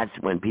 that's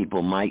when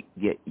people might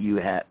get you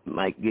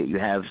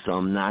have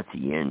some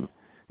Nazi in.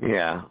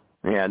 Yeah.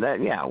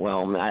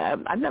 Well,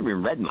 I've never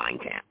even read Mein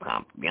Kampf.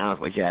 To be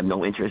honest with you, I have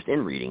no interest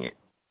in reading it.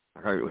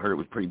 I heard it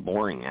was pretty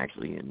boring,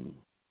 actually, and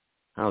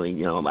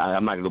I'm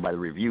not going to go by the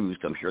reviews,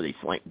 because I'm sure they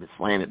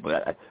slam it,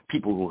 but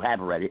people who have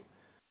read it,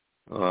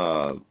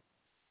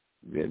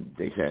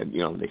 they said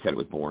it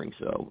was boring,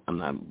 so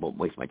won't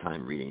waste my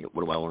time reading it.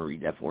 What do I want to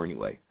read that for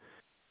anyway?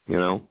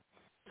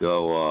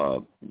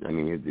 So,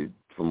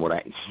 from what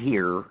I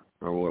hear,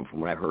 or from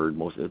what I've heard,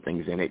 most of the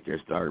things in it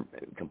just are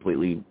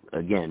completely,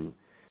 again,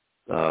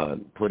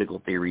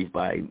 political theories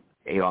by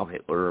Adolf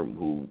Hitler,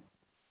 who,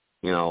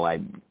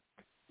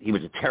 he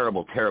was a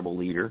terrible, terrible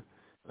leader.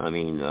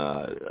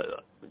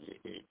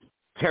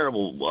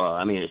 Terrible,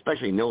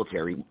 especially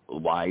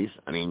military-wise.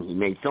 He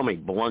made so many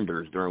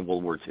blunders during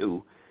World War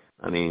II.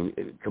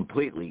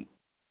 Completely.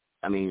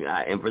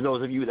 And for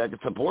those of you that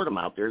support him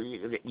out there,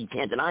 you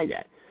can't deny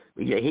that.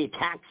 He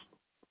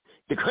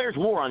declares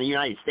war on the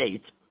United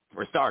States,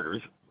 for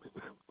starters.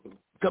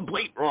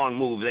 Complete wrong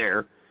move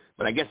there.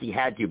 But I guess he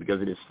had to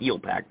because of the steel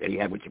pact that he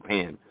had with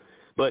Japan.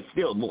 But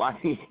still, why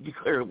he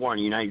declared war on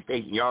the United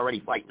States and you're already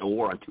fighting a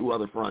war on 2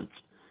 other fronts?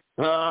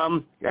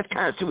 That's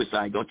kind of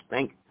suicide, don't you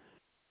think?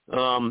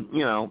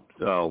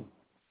 So.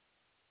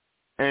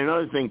 And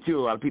another thing, too,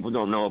 a lot of people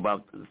don't know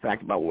about the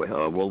fact about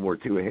World War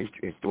II, a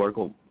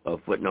historical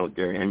footnote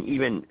there, and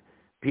even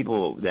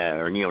people that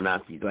are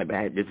neo-Nazis.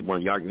 This is one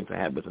of the arguments I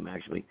had with him,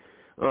 actually.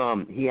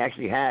 He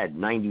actually had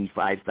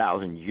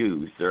 95,000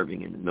 Jews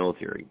serving in the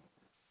military.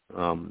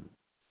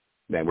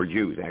 That were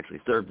Jews, actually,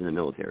 served in the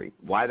military.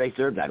 Why they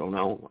served, I don't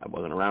know. I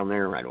wasn't around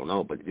there, I don't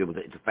know. But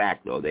it's a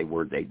fact, though.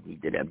 He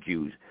did have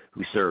Jews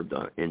who served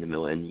in the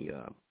military,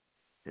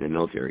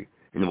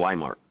 in the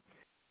Weimar.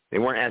 They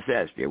weren't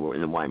SS, they were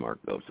in the Weimar,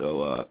 though.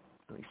 So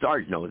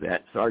Sarge knows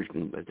that. I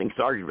think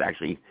Sarge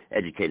actually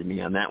educated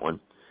me on that one.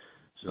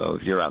 So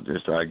if you're out there,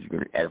 Sarge, you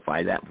can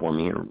edify that for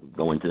me or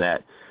go into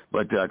that.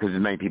 But because there's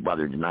many people out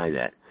there deny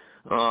that.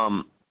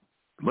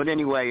 But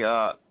anyway,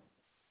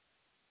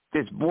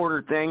 this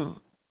border thing,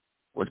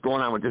 what's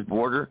going on with this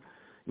border,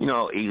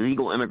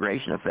 illegal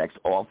immigration affects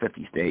all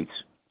 50 states.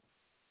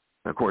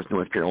 Of course,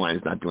 North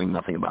Carolina's not doing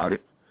nothing about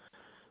it.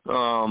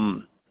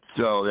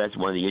 So that's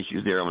one of the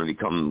issues there. I'm going to be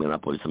coming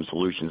up with some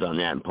solutions on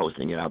that and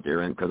posting it out there.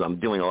 And because I'm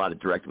doing a lot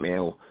of direct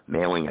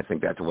mailing, I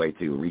think that's a way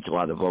to reach a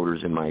lot of the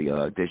voters in my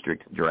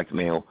district, direct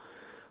mail.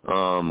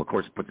 Of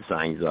course, put the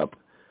signs up.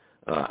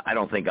 I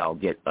don't think I'll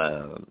get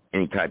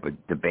any type of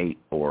debate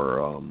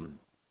or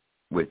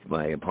with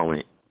my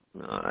opponent.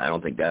 I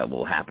don't think that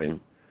will happen.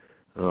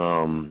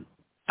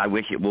 I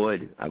wish it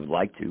would. I would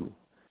like to.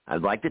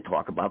 I'd like to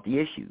talk about the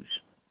issues.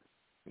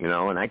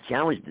 And I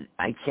challenged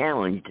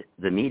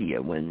the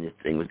media when this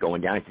thing was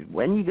going down. I said,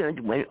 we going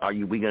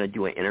to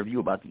do an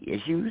interview about the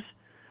issues,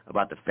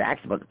 about the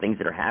facts, about the things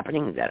that are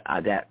happening, that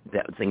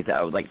things that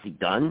I would like to see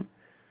done?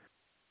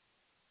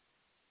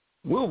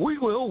 Well, we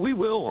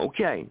will.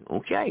 Okay.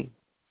 And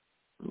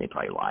they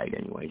probably lied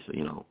anyway,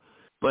 so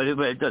but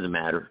it doesn't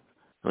matter.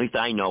 At least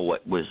I know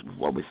what was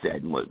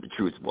said and what the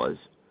truth was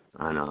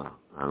on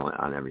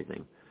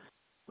everything.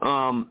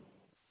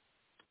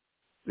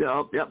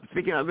 Yep.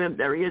 Speaking of him,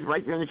 there he is,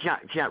 right there in the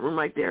chat room,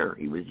 right there.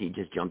 He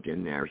just jumped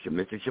in there. So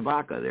Mr.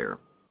 Shabaka there.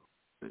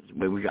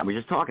 I was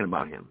just talking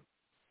about him,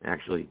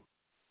 actually.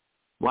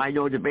 Why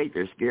no debate?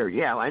 They're scared.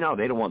 Yeah, I know.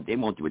 They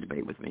won't do a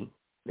debate with me.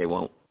 They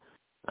won't.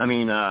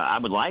 I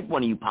would like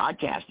one of you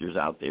podcasters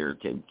out there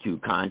to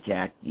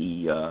contact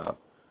the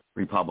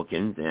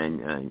Republicans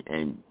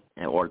and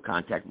or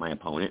contact my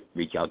opponent,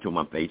 reach out to him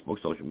on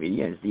Facebook, social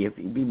media, and see if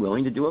he'd be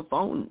willing to do a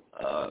phone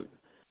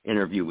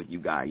interview with you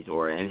guys,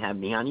 and have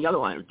me on the other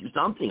line, or do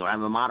something, or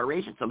have a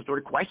moderation, some sort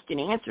of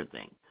question-answer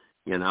thing,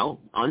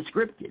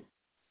 unscripted.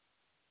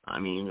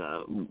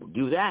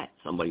 Do that.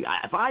 Somebody,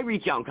 if I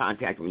reach out and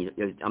contact me,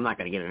 I'm not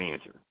going to get an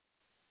answer.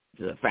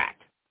 It's a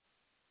fact.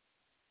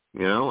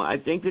 I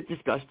think to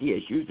discuss the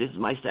issues. This is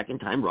my second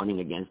time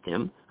running against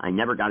him. I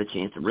never got a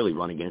chance to really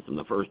run against him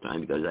the first time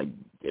because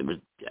there was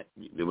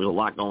a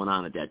lot going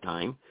on at that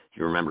time, if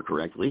you remember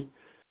correctly.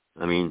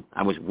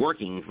 I was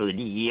working for the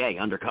DEA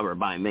undercover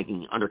by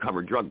making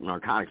undercover drug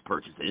narcotics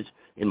purchases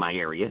in my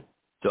area.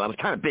 So I was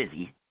kind of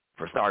busy,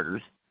 for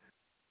starters.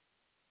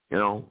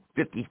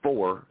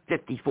 54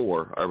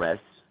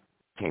 arrests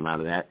came out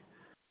of that.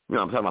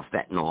 I'm talking about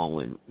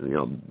fentanyl and,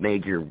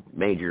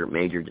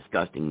 major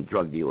disgusting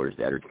drug dealers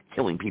that are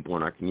killing people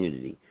in our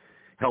community,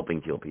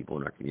 helping kill people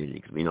in our community,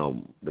 because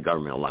the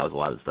government allows a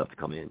lot of stuff to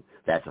come in.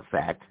 That's a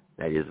fact.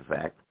 That is a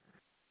fact.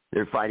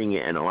 They're fighting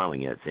it and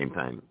allowing it at the same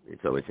time.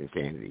 So it's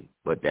insanity.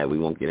 But we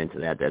won't get into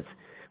that.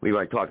 We've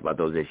already talked about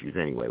those issues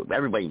anyway.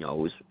 Everybody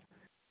knows.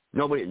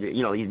 Nobody,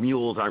 these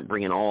mules aren't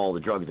bringing all the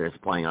drugs they're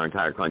supplying our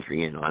entire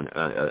country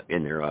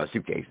in their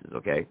suitcases,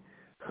 okay?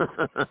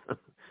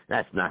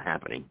 That's not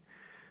happening.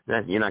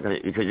 You're not going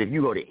to, because if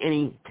you go to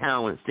any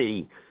town and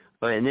city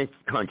in this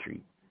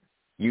country,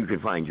 you can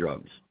find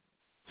drugs.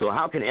 So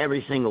how can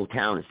every single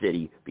town and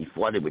city be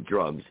flooded with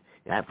drugs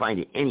and find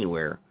it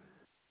anywhere,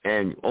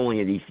 and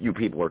only these few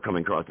people are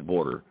coming across the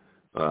border,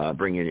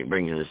 bringing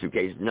in a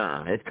suitcase?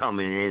 Nah, it's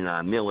coming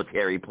in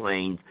military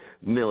planes,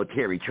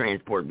 military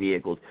transport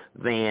vehicles,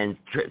 vans,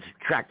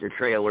 tractor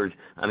trailers.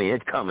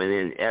 It's coming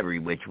in every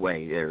which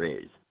way there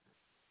is.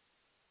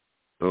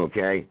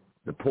 Okay?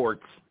 the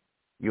ports,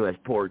 U.S.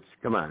 ports.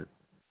 Come on.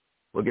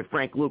 Look at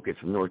Frank Lucas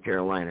from North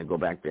Carolina. Go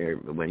back there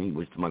when he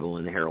was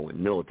smuggling the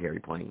heroin. Military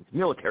planes,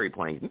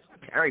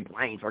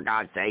 for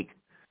God's sake.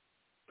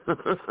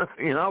 Come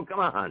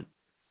on.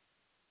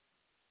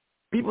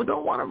 People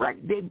don't want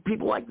to.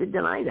 People like to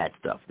deny that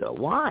stuff, though.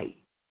 Why?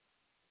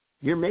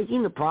 You're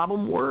making the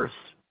problem worse.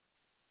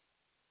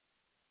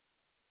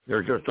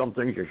 There's just some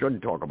things you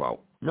shouldn't talk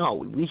about. No,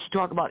 we should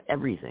talk about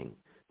everything.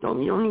 You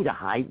don't need to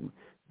hide.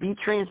 Be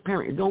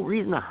transparent. There's no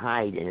reason to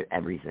hide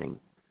everything.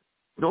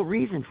 No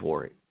reason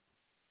for it.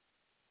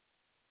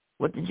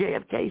 What did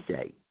JFK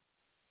say?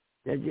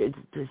 It's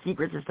a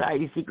secret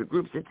society, secret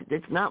groups.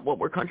 It's not what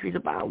our country's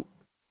about.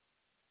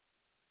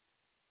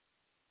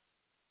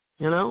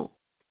 And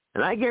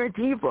I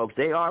guarantee you, folks,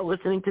 they are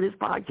listening to this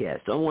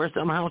podcast somewhere,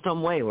 somehow,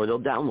 some way, or they'll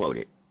download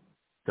it.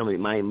 Somebody,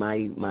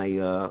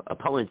 my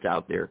opponents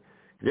out there,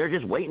 they're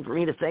just waiting for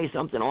me to say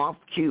something off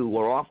cue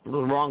or off the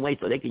wrong way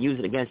so they can use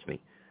it against me.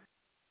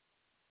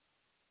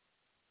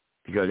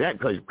 Because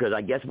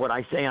I guess what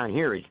I say on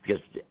here is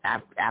just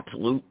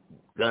absolute,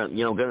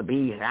 going to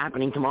be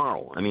happening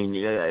tomorrow. I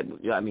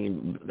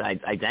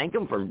thank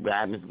them for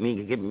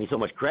giving me so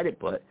much credit,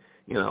 but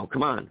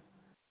come on,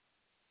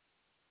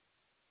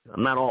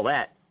 I'm not all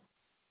that.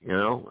 Come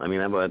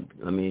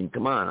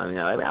on.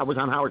 I was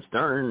on Howard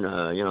Stern.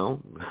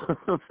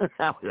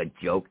 That was a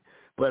joke,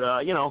 but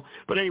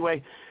But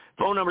anyway.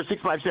 Phone number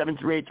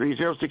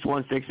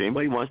 657-383-0616.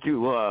 Anybody wants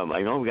to,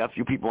 I know we got a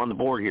few people on the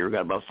board here. We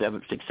got about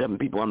 7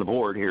 people on the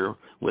board here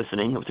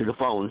listening through the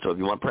phone. So if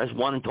you want to press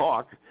 1 and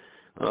talk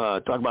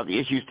about the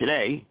issues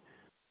today.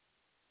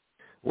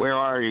 Where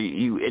are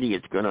you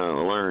idiots going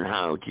to learn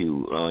how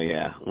to,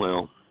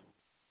 well,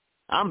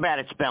 I'm bad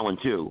at spelling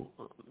too.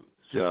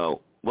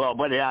 So,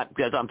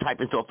 because I'm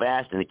typing so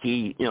fast and the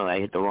key, I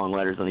hit the wrong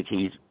letters on the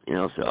keys,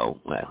 so,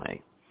 well,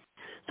 hey.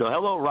 So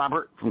hello,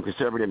 Robert from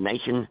Conservative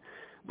Nation.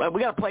 But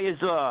we got to play his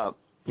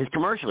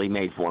commercial he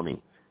made for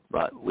me.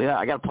 But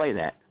I got to play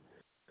that.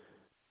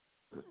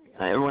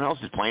 Everyone else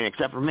is playing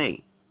except for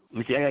me. Let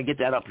me see. I got to get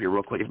that up here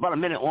real quick. It's about a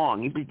minute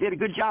long. He did a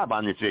good job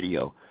on this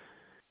video.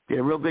 Did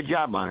a real good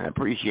job on it. I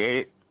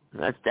appreciate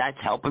it. That's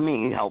helping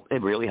me.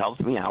 It really helps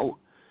me out,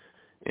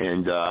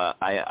 and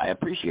I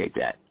appreciate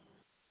that.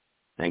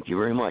 Thank you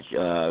very much.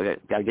 Got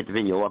to get the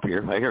video up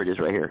here. Here it is,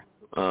 right here.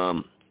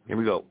 Here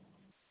we go.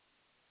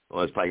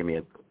 Well, it's probably gonna be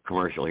a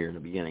commercial here in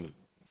the beginning.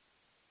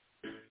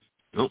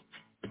 Nope.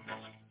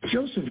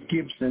 Joseph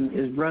Gibson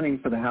is running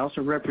for the House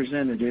of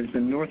Representatives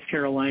in North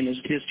Carolina's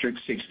District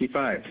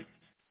 65.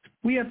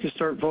 We have to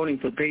start voting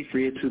for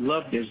patriots who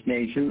love this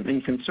nation,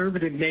 and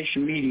Conservative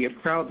Nation media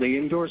proudly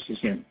endorses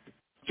him.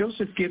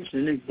 Joseph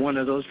Gibson is one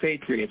of those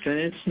patriots, and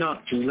it's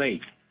not too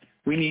late.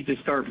 We need to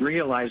start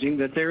realizing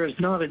that there is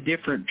not a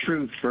different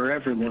truth for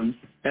everyone,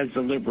 as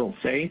the liberals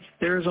say.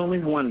 There is only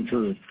one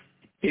truth.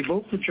 A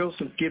vote for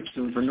Joseph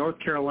Gibson for North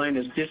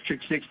Carolina's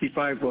District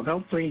 65 will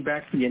help bring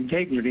back the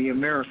integrity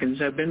Americans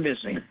have been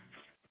missing.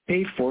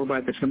 Paid for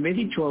by the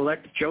Committee to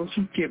elect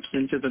Joseph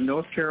Gibson to the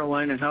North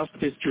Carolina House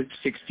District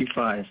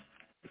 65.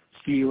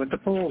 See you at the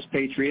polls,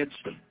 patriots.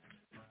 There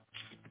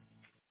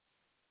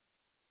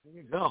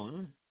you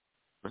go.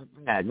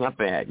 Huh? Not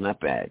bad.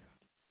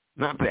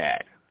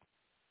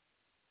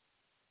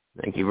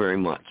 Thank you very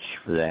much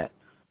for that.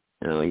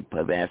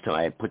 Last time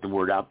I put the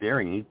word out there,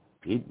 and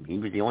he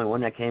was the only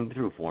one that came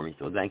through for me,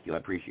 so thank you. I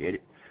appreciate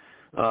it.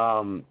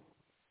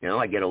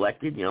 I get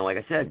elected, like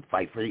I said,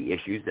 fight for the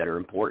issues that are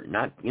important,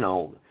 not,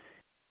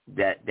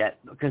 that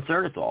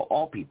concern us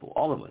all people,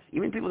 all of us,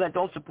 even people that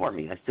don't support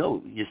me.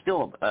 You're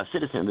still a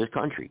citizen of this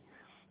country.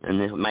 And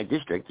in my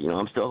district, you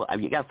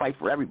got to fight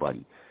for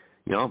everybody.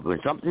 When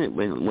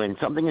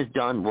something is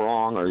done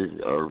wrong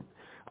or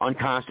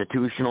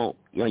unconstitutional,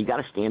 you got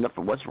to stand up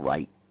for what's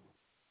right.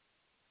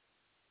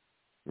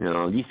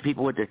 These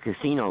people with the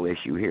casino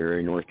issue here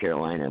in North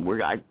Carolina,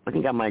 I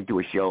think I might do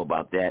a show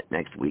about that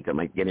next week. I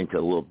might get into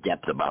a little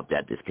depth about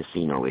this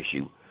casino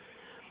issue.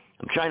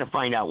 I'm trying to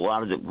find out a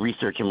lot of the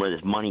research and where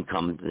this money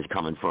is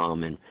coming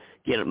from and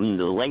get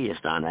the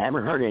latest on it. I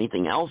haven't heard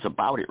anything else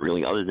about it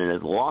really other than the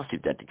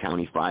lawsuit that the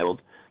county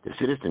filed, the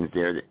citizens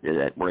there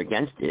that were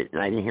against it,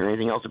 and I didn't hear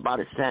anything else about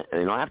it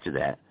after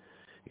that,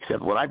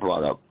 except what I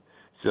brought up.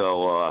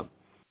 So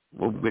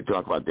we'll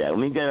talk about that. Let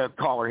me get a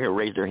caller here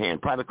raise their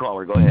hand. Private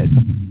caller, go ahead.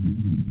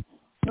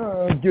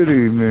 Good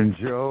evening,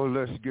 Joe.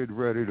 Let's get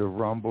ready to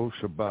rumble.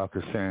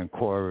 Shabaka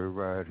Sanquari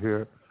right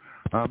here.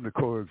 I'm the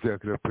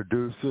co-executive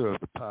producer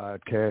of the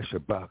podcast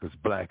Shabaka's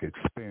Black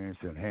Experience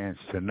Enhanced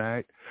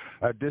Tonight.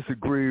 I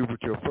disagree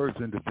with your first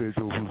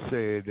individual who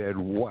said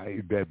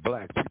that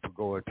black people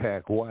go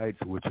attack whites,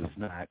 which is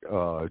not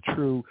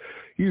true.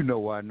 You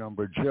know our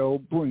number,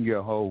 Joe. Bring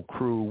your whole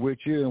crew with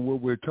you, and what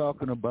we're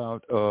talking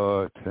about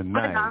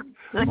tonight.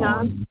 Hang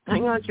on,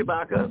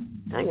 Shabaka.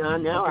 Hang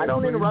on now. I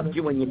don't interrupt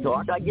you when you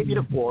talk. I give you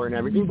the floor and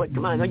everything, but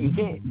come on, no, you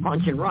can't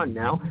punch and run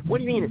now. What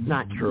do you mean it's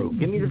not true?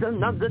 Give me the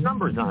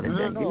numbers on it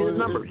then. Give me the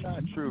numbers. It's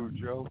not true,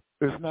 Joe.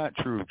 It's not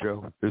true,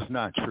 Joe. It's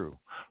not true.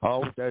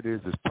 All that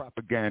is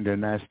propaganda and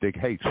nasty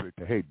hatred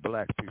to hate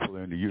black people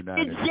in the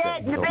United States.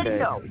 It's in the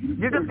video.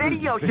 There's a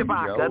video,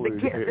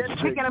 Shabaka. They're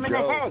kicking them in the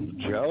head.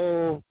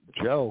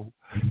 Joe,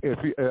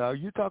 are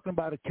you talking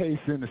about a case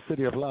in the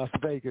city of Las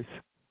Vegas?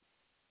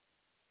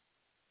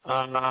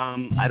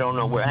 I don't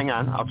know where. Hang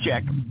on, I'll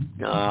check.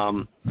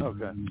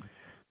 Okay.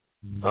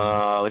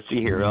 Let's see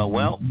here.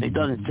 Well, it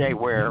doesn't say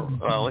where.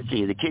 Let's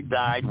see. The kid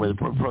died with a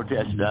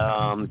protest.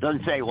 It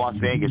doesn't say Las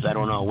Vegas. I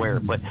don't know where.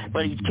 But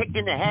he's kicked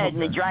in the head,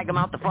 and they drag him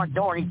out the front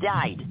door, and he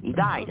died.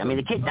 I mean,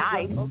 the kid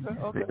died.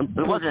 Okay.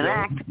 It wasn't an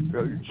act.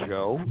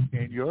 Joe,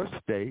 in your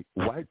state,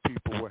 white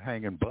people were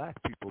hanging black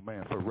people,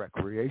 man, for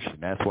recreation.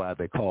 That's why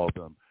they called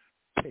them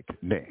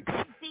picnics.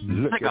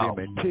 Look at him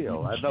and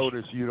Till. I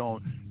noticed you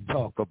don't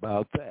talk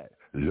about that.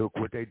 Look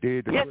what they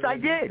did to I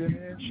did.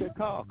 in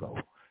Chicago.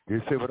 You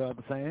see what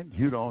I'm saying?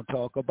 You don't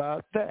talk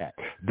about that.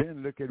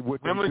 Then look at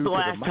what when they was do the to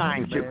last the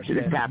time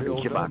this happened,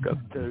 Shabaka?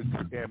 To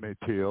Emmett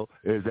Till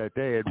is that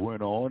they had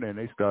went on and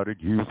they started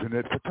using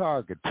it for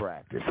target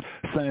practice.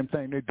 Same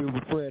thing they do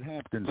with Fred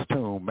Hampton's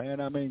tomb, man.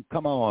 I mean,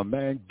 come on,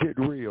 man, get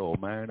real,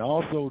 man.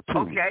 Also,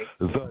 too,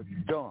 the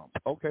dump.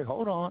 Okay,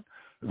 hold on.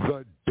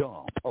 The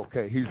dump.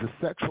 Okay, he's a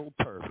sexual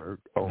pervert.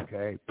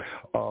 Okay,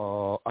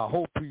 I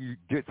hope he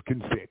gets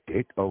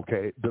convicted.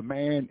 Okay, the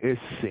man is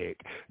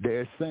sick.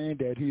 They're saying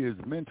that he is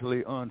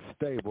mentally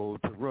unstable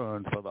to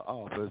run for the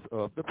office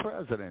of the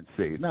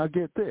presidency. Now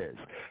get this,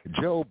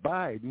 Joe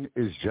Biden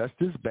is just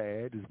as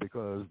bad as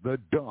because the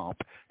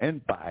dump and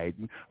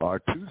Biden are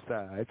two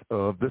sides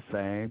of the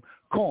same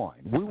coin.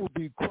 We will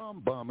be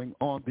crumb bumming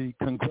on the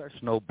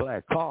Congressional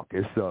Black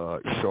Caucus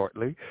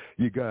shortly.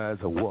 You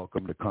guys are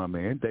welcome to come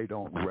in. They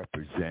don't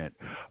represent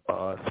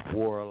us,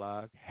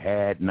 Warlock,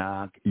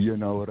 Hadnock, you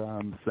know what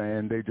I'm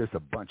saying? They just a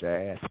bunch of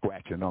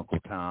ass-scratching Uncle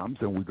Toms,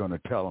 and we're going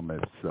to tell them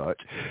as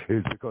such.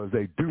 It's because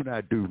they do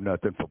not do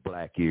nothing for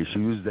black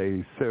issues.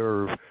 They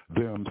serve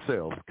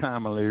themselves,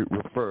 commonly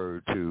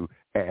referred to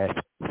as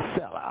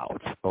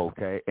sellouts,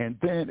 okay? And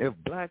then if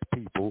black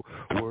people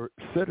were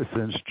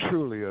citizens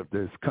truly of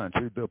this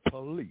country, the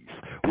police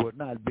would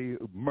not be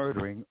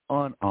murdering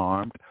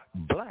unarmed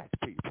black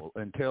people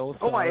until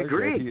Sarge I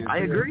agree.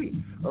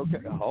 Okay,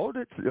 hold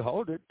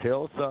it.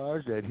 Tell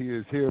Sarge that he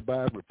is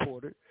hereby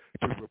reported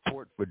to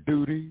report for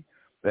duty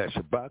that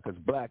Shabaka's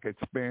black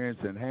experience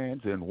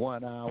enhanced in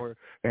 1 hour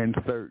and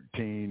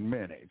 13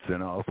 minutes.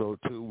 And also,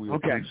 too, we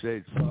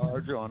appreciate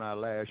Sarge on our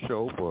last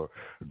show for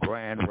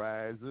Grand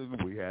Rising.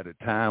 We had a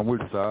time with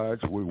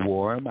Sarge. We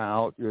wore him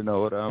out, you know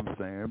what I'm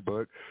saying?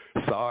 But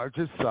Sarge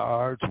is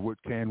Sarge.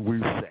 What can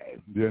we say?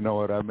 You know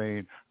what I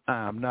mean?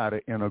 I'm not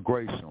an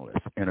integrationalist.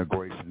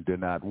 Integration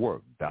did not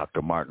work.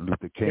 Dr. Martin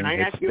Luther King Can I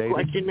ask you a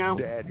question now?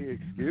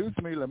 Excuse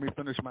me, let me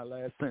finish my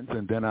last sentence,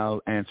 and then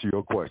I'll answer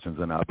your questions,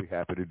 and I'll be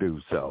happy to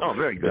do so. Oh,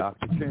 very good.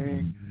 Dr.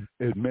 King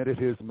admitted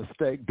his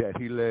mistake that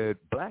he led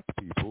black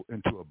people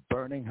into a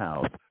burning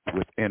house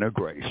with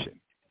integration.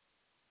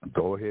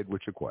 Go ahead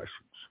with your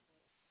questions.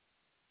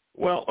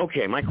 Well,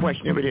 okay, my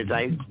question of it is,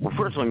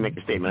 first let me make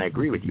a statement. I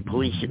agree with you.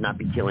 Police should not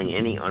be killing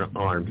any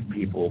unarmed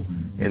people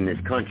in this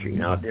country.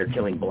 Now, if they're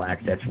killing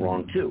blacks, that's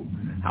wrong too.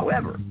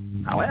 However,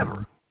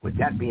 with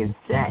that being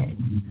said,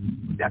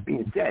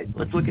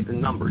 let's look at the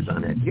numbers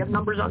on that. Do you have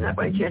numbers on that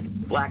by chance?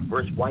 Black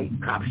versus white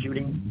cop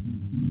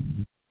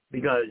shooting?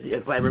 Because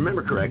if I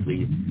remember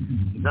correctly,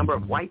 the number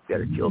of whites that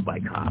are killed by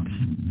cops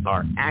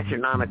are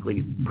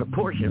astronomically,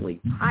 proportionally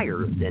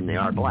higher than they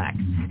are blacks.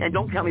 And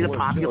don't tell me the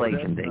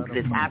population thing, because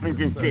it happens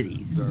in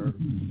cities.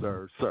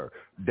 Sir,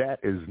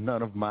 that is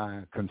none of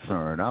my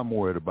concern. I'm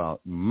worried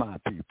about my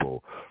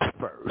people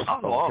first.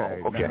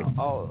 Okay.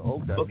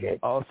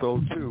 Also,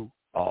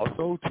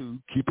 too,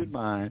 keep in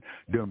mind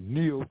them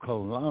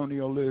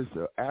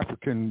neo-colonialist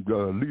African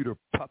leader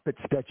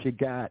puppets that you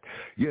got.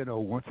 You know,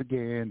 once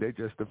again, they're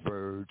just a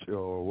verge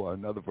or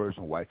another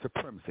version of white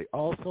supremacy.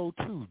 Also,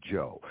 too,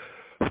 Joe,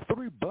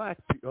 3 black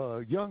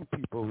young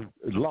people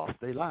lost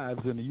their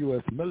lives in the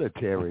U.S.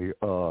 military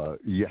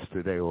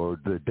yesterday or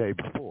the day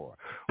before.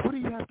 What do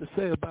you have to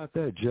say about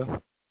that,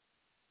 Joe?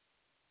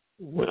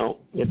 Well,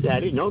 I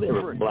didn't know they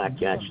were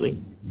black,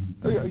 actually.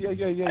 Yeah. I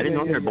didn't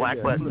know they were black,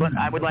 but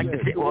I would like to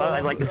say,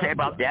 I'd like to say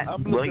about that.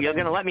 Well, you're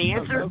going to let me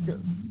answer?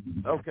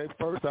 Okay,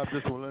 first I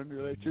just want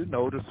to let you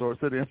know the source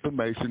of the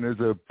information is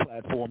a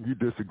platform you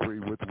disagree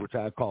with, which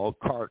I call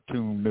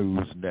Cartoon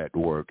News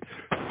Network.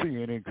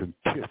 CNN can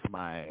kiss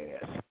my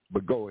ass.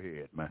 But go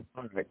ahead, man.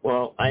 All right.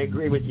 Well, I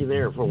agree with you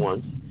there for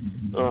once.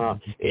 I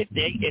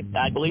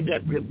believe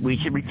that we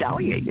should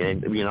retaliate.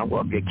 And,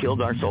 look, they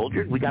killed our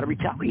soldiers. We got to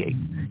retaliate.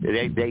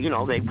 They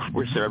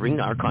were serving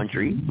our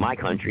country, my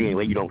country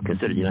anyway. You don't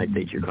consider the United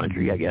States your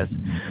country, I guess.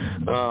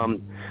 So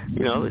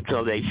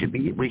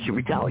we should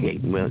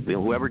retaliate.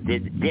 Whoever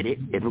did it,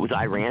 if it was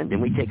Iran,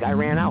 then we take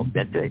Iran out.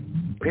 That's it.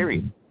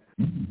 Period.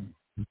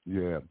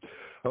 Yeah.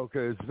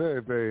 Okay, it's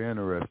very, very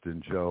interesting,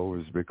 Joe,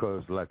 is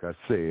because, like I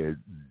said,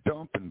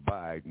 Trump and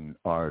Biden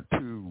are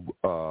two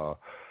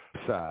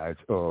sides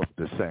of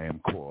the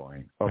same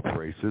coin of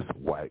racist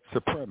white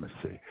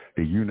supremacy.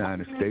 The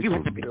United States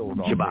was built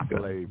on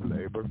slave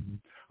labor.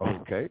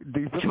 Okay.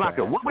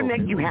 Chewbacca, what would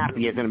make you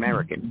happy as an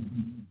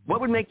American? What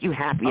would make you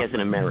happy as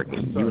an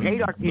American?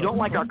 You don't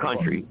like our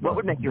country. What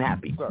would make you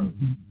happy? Sir.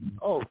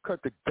 Oh,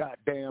 cut the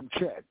goddamn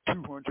check.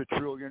 $200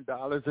 trillion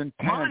in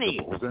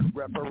tangibles and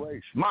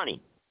reparations.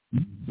 Money.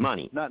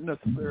 Not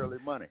necessarily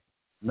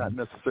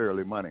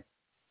money.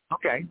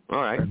 Okay,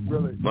 all right.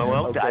 Really,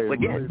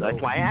 again, that's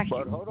why I asked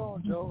you. But hold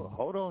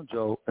on,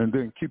 Joe. And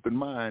then keep in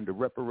mind the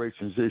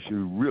reparations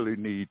issue really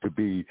need to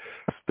be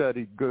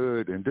studied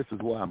good, and this is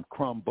why I'm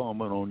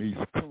crumb-bumming on these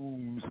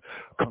coons,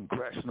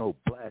 Congressional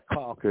Black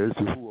Caucus,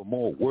 who are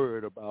more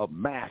worried about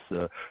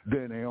massa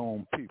than their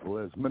own people,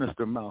 as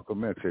Minister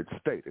Malcolm X had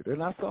stated.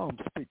 And I saw him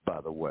speak,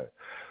 by the way.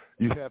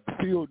 You have the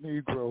field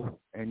Negro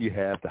and you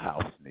have the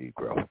house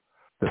Negro.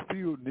 The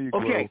field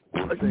Negro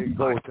will say,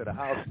 go to the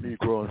house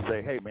Negro and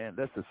say, hey, man,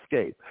 let's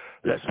escape.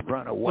 Let's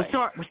run away.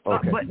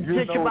 But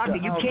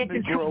Chewbacca, you can't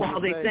control how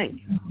they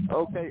think.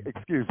 Okay,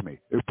 excuse me.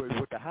 But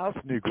what the house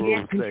Negro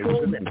will say,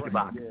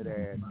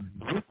 Chewbacca.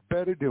 What's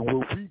better than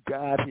what we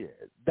got here?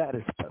 That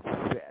is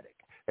pathetic.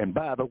 And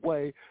by the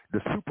way,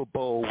 the Super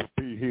Bowl will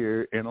be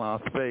here in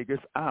Las Vegas.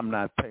 I'm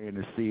not paying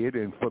to see it.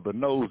 And for the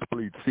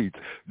nosebleed seats,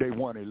 they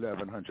won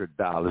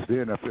 $1,100. The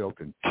NFL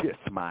can kiss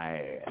my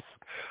ass.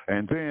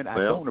 And then I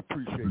don't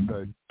appreciate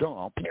the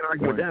dump when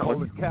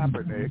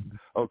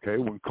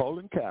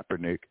Colin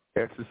Kaepernick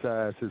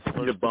exercised his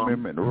First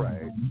Amendment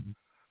right.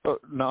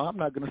 No, I'm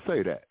not going to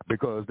say that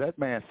because that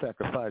man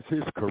sacrificed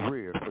his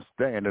career for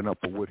standing up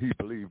for what he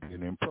believed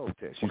in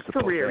protest. His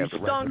career, he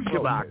stunk,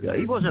 Chewbacca.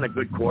 He wasn't a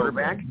good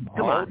quarterback.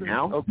 Come on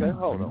now. Okay,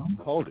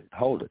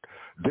 hold it.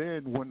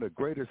 Then when the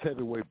greatest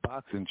heavyweight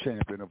boxing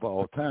champion of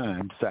all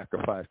time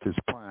sacrificed his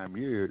prime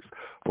years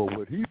for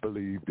what he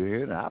believed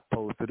in, I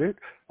posted it.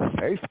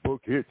 Facebook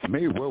hits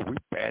me, well, we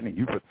banning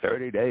you for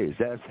 30 days.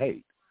 That's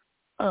hate.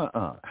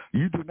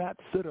 You do not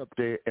sit up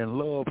there and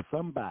love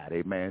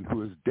somebody, man,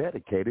 who is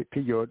dedicated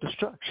to your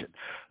destruction.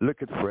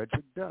 Look at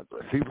Frederick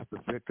Douglass. He was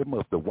the victim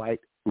of the white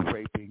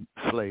raping,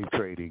 slave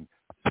trading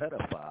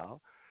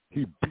pedophile.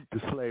 He beat the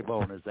slave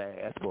owner's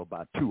ass for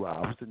about 2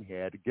 hours, and he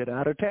had to get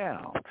out of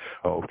town.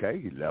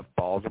 Okay, he left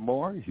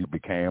Baltimore. He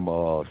became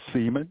a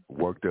seaman,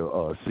 worked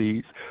the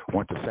seas,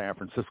 went to San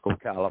Francisco,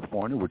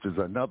 California, which is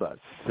another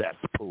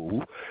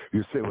cesspool.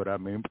 You see what I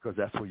mean? Because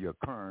that's where your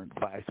current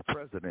vice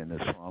president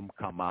is from,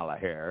 Kamala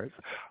Harris.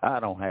 I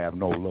don't have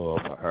no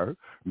love for her.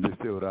 You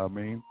see what I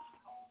mean?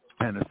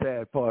 And the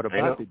sad part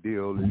about the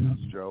deal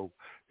is, Joe,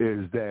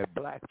 is that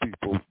black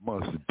people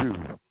must do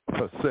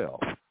for self,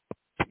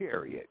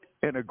 period.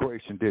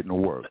 Integration didn't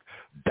work.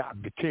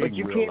 Dr. King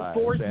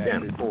realized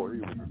that before he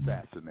was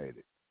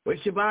assassinated. But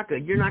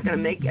Chewbacca, you're not going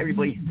to make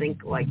everybody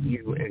think like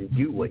you and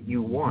do what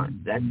you want.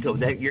 So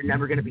that you're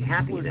never going to be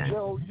happy then.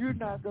 Joe, you're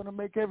not going to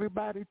make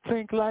everybody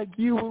think like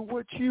you and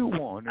what you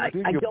want.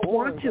 And I don't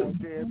want to.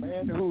 There,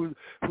 man, who's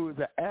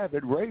an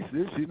avid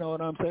racist, you know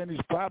what I'm saying? He's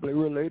probably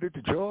related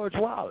to George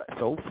Wallace.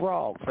 Old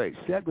frog face.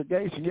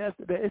 Segregation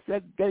yesterday,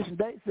 segregation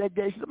day,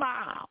 segregation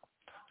tomorrow.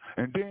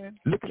 And then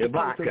look at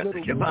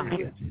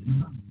Chewbacca.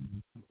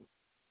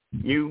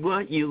 You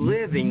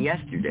live in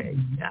yesterday.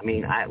 I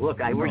mean, I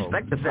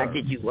respect the fact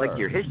that you like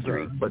your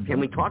history, but can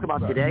we talk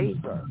about today?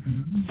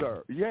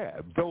 Sir, yeah,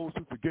 those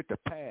who forget the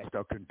past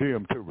are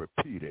condemned to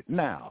repeat it.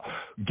 Now,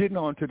 getting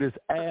on to this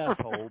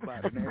asshole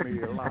by the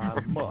name of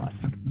Elon Musk,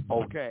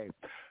 okay?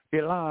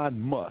 Elon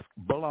Musk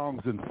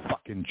belongs in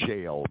fucking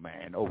jail,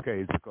 man,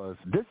 okay, because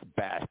this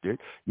bastard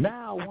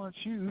now wants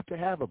you to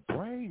have a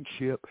brain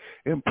chip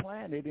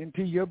implanted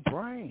into your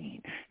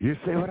brain. You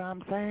see what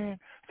I'm saying?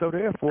 So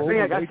therefore,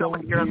 I got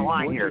somebody here on the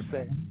line here.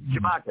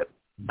 Chewbacca.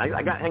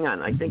 Hang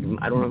on. I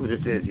don't know who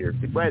this is here.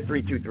 Go ahead,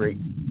 323.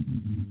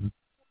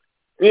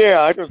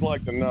 Yeah, I'd just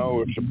like to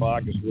know if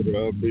Chewbacca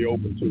would be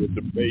open to a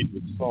debate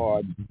with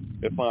Sarge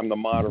if I'm the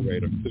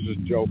moderator. This is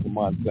Joe from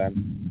Montana.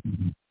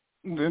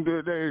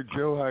 Hey,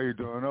 Joe, how you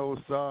doing? Oh,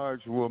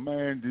 Sarge, well,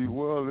 man,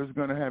 it's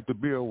going to have to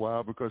be a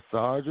while because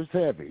Sarge is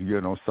heavy. You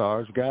know,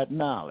 Sarge got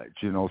knowledge.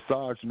 You know,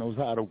 Sarge knows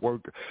how to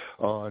work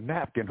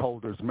napkin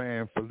holders,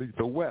 man, for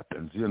lethal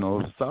weapons. You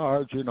know,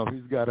 Sarge, you know,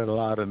 he's got a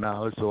lot of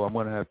knowledge, so I'm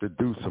going to have to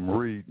do some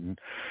reading.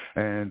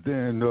 And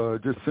then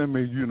just send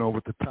me, you know,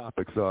 what the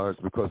topics are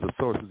because the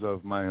sources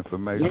of my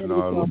information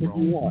are...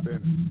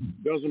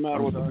 Doesn't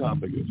matter what the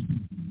topic is.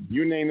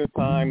 You name the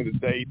time and the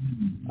date,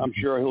 I'm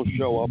sure he'll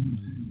show up.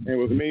 And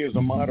with me as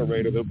a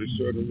moderator, there'll be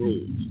certain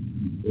rules.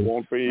 There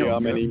won't be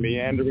any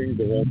meandering.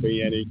 There won't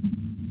be any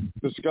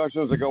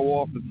discussions that go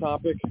off the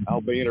topic. I'll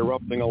be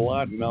interrupting a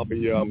lot, and I'll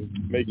be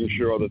making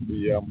sure that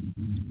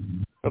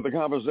the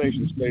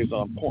conversation stays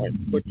on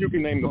point. But you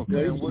can name the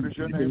place. What is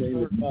your name,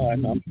 sir? The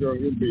time. I'm sure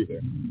he'll be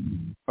there.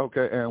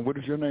 Okay, and what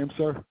is your name,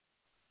 sir?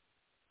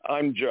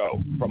 I'm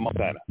Joe from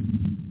Montana.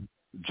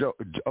 Joe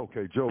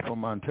from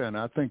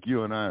Montana. I think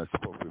you and I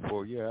spoke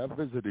before. Yeah, I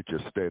visited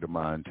your state of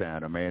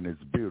Montana, man.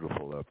 It's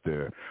beautiful up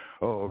there.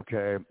 Oh,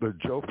 okay. But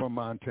Joe from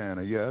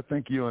Montana. Yeah, I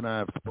think you and I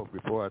have spoke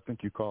before. I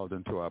think you called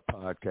into our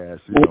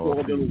podcast. We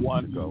called in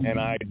once ago. And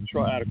I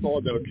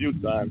called in a few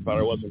times, but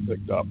I wasn't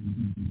picked up.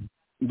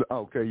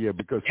 Okay, yeah,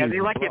 because... Yeah, they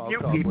like to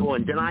mute people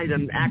and deny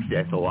them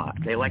access a lot.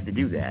 They like to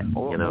do that,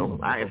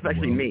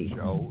 especially me.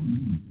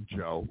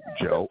 Joe,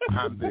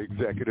 I'm the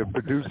executive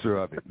producer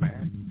of it,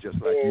 man. Just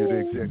like you're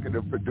the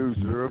executive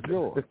producer of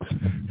yours.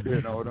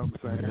 You know what I'm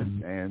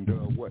saying?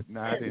 And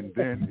whatnot. And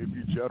then if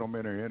you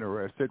gentlemen are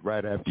interested,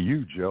 right after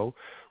you, Joe,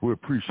 we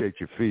appreciate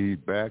your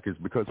feedback. Is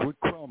because we're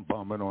crumb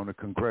bumming on the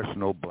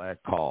Congressional Black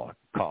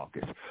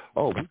Caucus.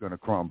 Oh, we're going to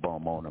crumb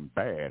bum on them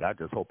bad. I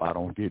just hope I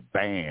don't get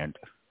banned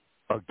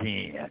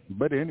again.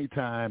 But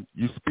anytime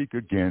you speak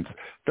against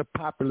the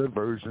popular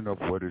version of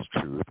what is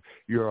truth,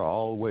 you're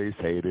always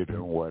hated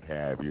and what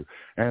have you.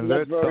 And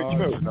that's very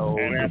true.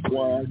 And that's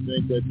why I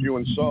think that you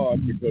and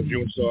Sarge, because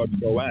you and Sarge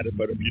go at it,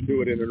 but if you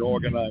do it in an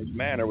organized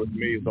manner with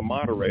me as the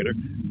moderator,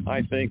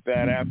 I think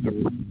that after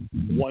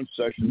one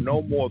session,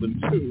 no more than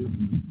two,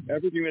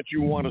 everything that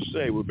you want to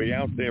say will be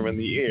out there in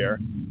the air,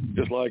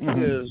 just like it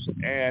is,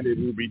 and it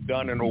will be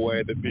done in a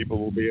way that people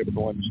will be able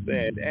to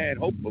understand and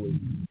hopefully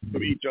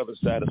to each other's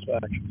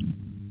satisfaction.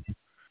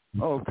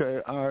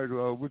 Okay, all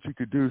right. What you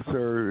could do,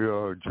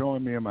 sir,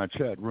 join me in my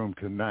chat room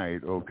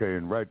tonight, okay,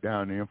 and write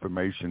down the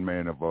information,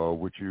 man, of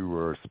what you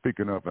were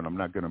speaking of, and I'm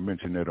not going to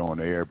mention it on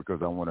air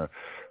because I want to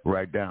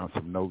write down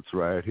some notes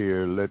right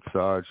here. Let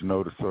Sarge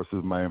know the source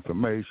of my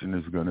information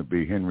is going to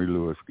be Henry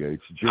Louis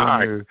Gates Jr. All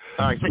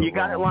right, so you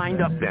got it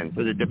lined up then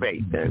for the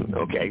debate then,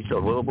 okay? So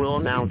we'll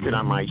announce it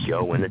on my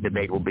show when the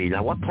debate will be.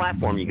 Now, what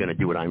platform are you going to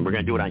do it on? We're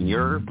going to do it on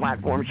your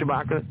platform,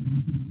 Shabaka?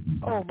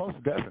 Oh,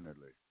 most definitely.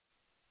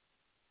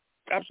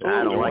 Absolutely.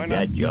 I don't like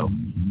that, Joe.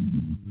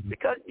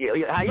 Because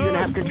how you going to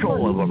have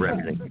control over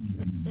everything?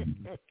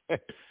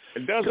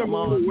 It doesn't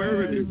matter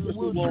where it is, just as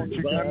long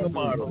as I'm the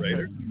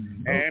moderator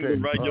and the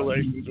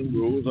regulations and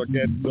rules are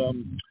get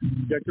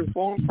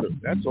conformed to.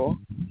 That's all.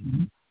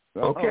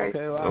 Okay.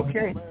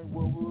 Man,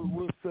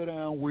 we'll sit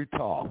down, we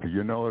talk.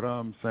 You know what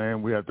I'm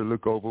saying? We have to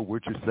look over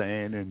what you're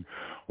saying and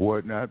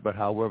whatnot. But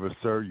however,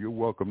 sir, you're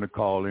welcome to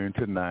call in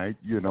tonight,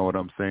 you know what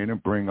I'm saying,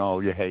 and bring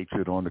all your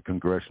hatred on the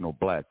Congressional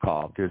Black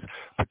Caucus,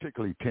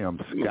 particularly Tim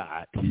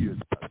Scott. He is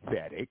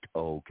pathetic,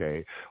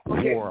 okay?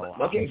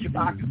 Okay,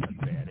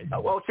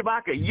 Shabaka. Well,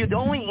 Shabaka, the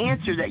only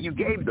answer that you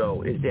gave,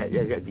 though, is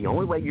that the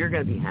only way you're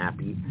going to be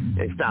happy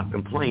and stop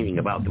complaining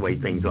about the way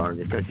things are in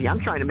this country. I'm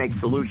trying to make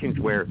solutions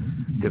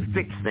to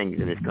fix things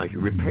in this country,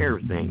 repair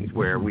things,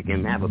 where we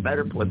can have a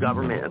better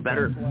government, a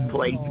better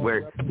place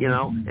where,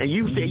 and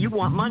you say you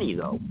want money,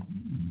 though.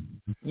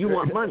 You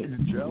want money.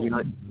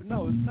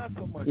 No, it's not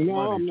so much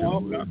money. No,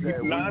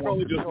 not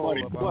only just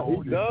money, but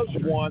he does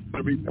want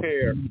to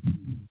repair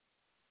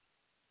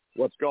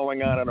what's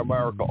going on in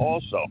America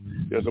also.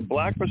 There's a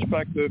black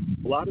perspective.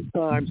 A lot of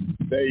times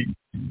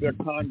they're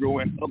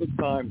congruent. Other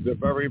times they're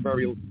very,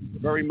 very,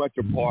 very much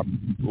apart,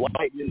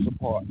 light years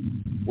apart.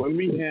 When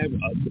we have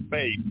a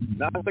debate,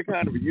 not the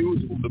kind of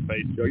usual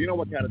debate, Joe, you know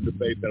what kind of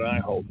debate that I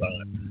hold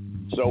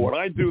on. So when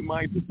I do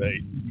my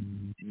debate,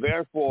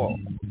 therefore,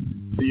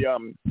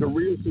 the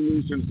real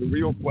solutions, the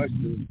real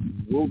questions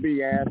will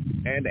be asked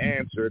and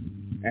answered,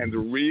 and the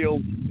real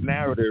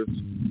narratives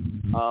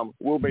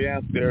will be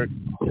out there,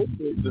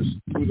 hopefully to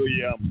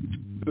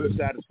the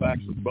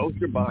satisfaction of both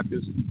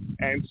Shabakis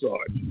and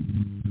Sarge.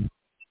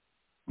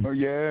 Oh,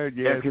 yeah.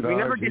 Because we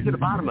never get to the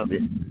bottom of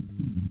it.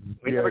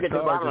 We never get to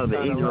the bottom of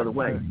it either other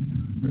way.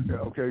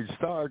 Okay,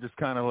 Sarge is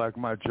kind of like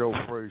my Joe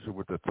Frazier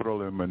with the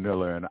Thriller in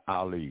Manila and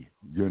Ali.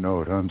 You know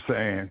what I'm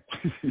saying?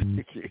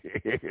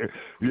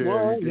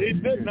 Well, he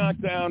did knock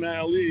down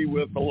Ali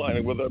with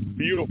a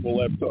beautiful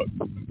left hook.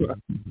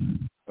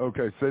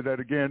 Okay, say that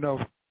again, though.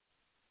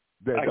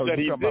 I said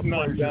he did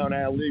knock down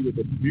Ali with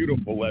a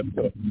beautiful left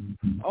hook.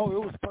 Oh, it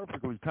was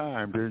perfectly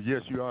timed.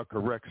 Yes, you are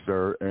correct,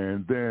 sir.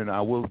 And then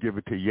I will give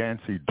it to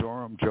Yancey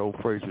Durham, Joe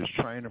Frazier's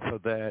trainer for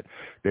that.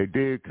 They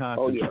did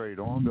concentrate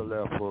on the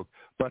left hook.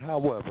 But,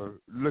 however,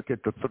 look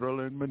at the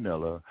Thriller in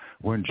Manila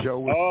when Joe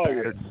was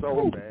battered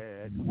so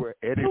bad where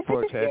Eddie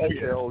Fuchs had to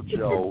tell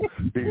Joe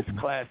these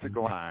classic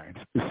lines.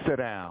 Sit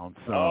down,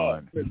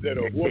 son. Instead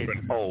of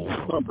whooping.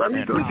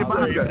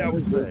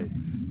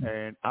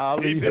 And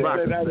Ali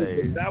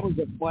that was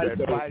a fight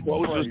that was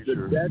closest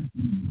to death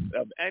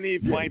of any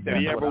fight that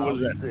he ever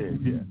was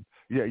in.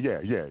 Yeah.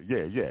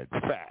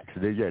 Facts.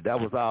 Yeah, that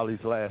was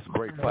Ali's last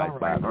great fight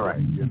by the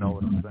way. You know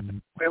what I'm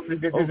saying? Well,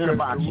 this isn't a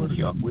boxing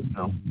show.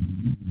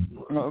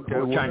 Okay,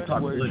 we're trying to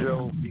talk to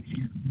Joe.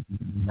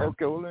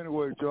 Okay, well,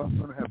 anyway, Joe, I'm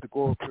going to have to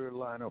go up here and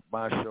line up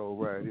my show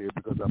right here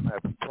because I'm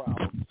having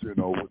problems,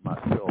 with my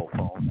cell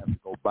phone. I have to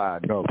go buy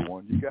another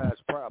one. You guys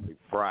probably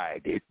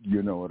fried it,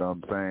 you know what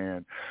I'm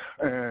saying?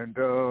 And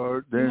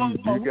then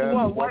you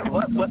guys...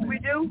 What did we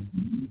do?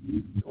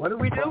 What did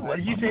we do? What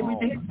did you say we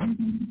did?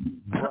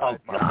 Oh,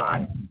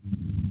 God.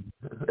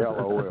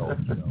 LOL,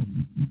 Joe.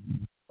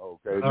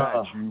 Okay,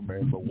 not you,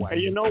 man, but white. Hey,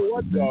 you know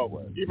what,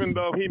 though? Even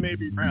though he may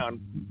be brown,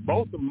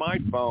 both of my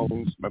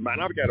phones,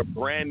 I've got a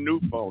brand new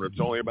phone. It's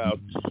only about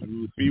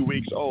 3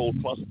 weeks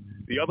old, plus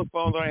the other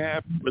phone that I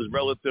have is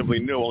relatively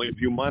new, only a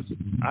few months.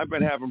 I've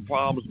been having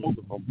problems with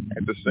them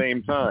at the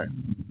same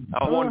time.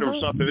 I wonder if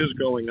something is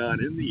going on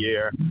in the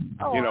air.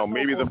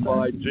 Maybe the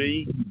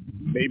 5G,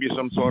 maybe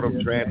some sort of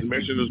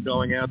transmission is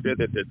going out there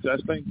that they're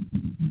testing?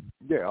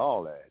 Yeah,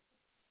 all that.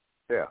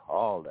 Yeah,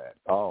 all that.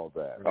 All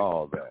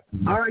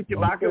right,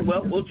 Chewbacca.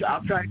 Well,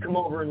 I'll try to come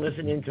over and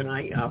listen in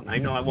tonight. I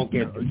know I won't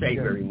get to say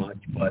very much,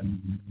 but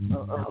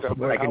I'll see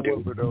what I can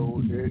do.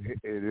 Though,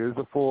 it is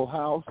a full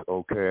house.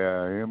 Okay,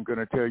 I am going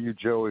to tell you,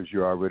 Joe, as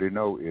you already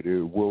know, it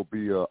will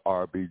be a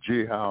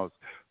RBG house,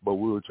 but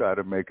we'll try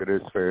to make it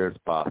as fair as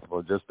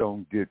possible. Just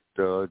don't get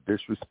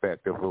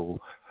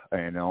disrespectful.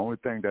 And the only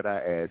thing that I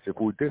ask, if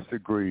we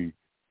disagree,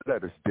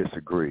 let us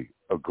disagree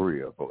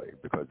agreeably,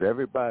 because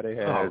everybody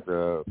has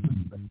a.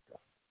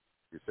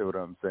 You see what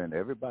I'm saying?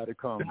 Everybody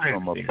comes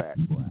from a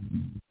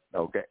background.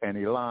 Okay, and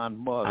Elon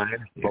Musk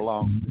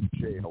belongs in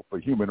jail for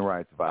human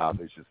rights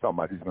violations.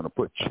 Somebody's going to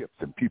put chips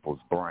in people's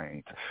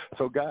brains.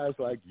 So guys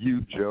like you,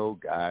 Joe,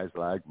 guys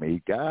like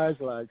me, guys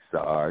like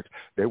Sarge,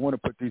 they want to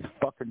put these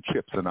fucking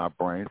chips in our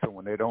brains. So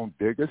when they don't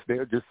dig us,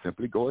 they'll just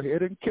simply go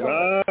ahead and kill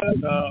us.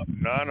 No,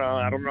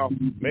 I don't know.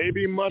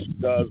 Maybe Musk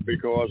does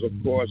because, of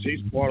course,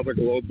 he's part of the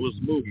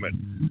globalist movement.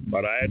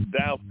 But I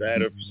doubt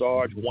that if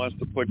Sarge wants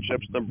to put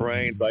chips in the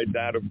brains, I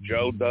doubt if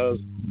Joe does.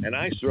 And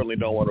I certainly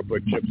don't want to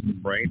put chips in the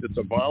brains. It's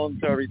a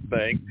voluntary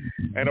thing.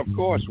 And, of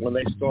course, when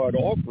they start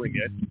offering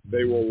it,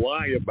 they will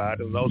lie about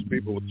it, and those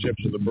people with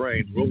chips in the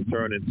brains will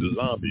turn into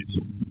zombies.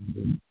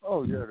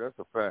 Oh, yeah, that's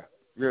a fact.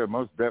 Yeah,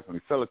 most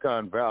definitely.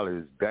 Silicon Valley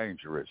is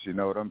dangerous, you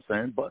know what I'm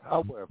saying? But,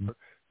 however,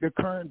 the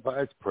current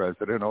vice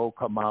president, old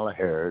Kamala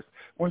Harris,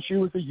 when she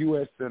was a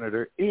U.S.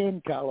 senator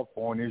in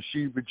California,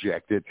 she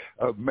rejected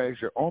a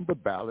measure on the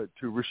ballot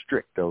to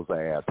restrict those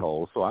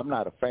assholes. So I'm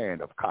not a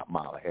fan of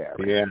Kamala Harris.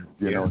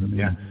 You know what I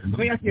mean? Let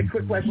me ask you a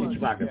quick question,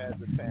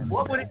 Chewbacca.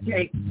 What would it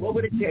take,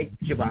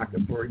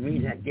 Chewbacca, for me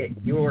to get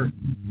your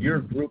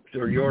groups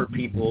or your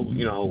people,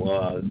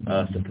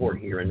 support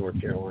here in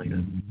North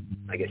Carolina?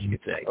 I guess you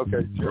could say.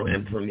 Okay, Joe.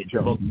 And for me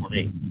to vote for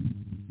me.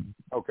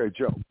 Okay,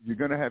 Joe, you're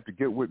going to have to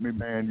get with me,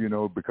 man,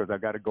 because I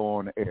got to go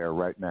on the air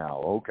right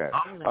now. Okay.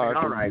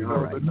 All right.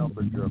 The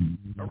number, Joe.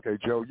 Okay,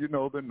 Joe, you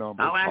know the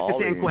number. I'll ask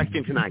the same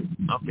question tonight.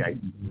 Okay.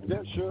 Yeah,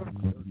 sure.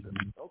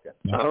 Okay.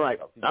 All right,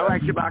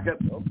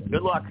 Chewbacca. Okay.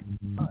 Good luck.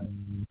 All right.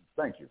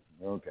 Thank you.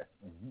 Okay.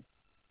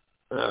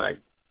 Mm-hmm.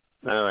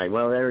 All right.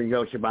 Well, there you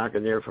go,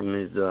 Chewbacca there from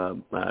his,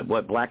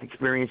 Black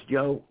Experience,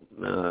 Joe?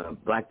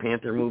 Black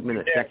Panther movement,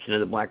 a section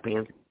of the Black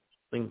Panther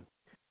thing?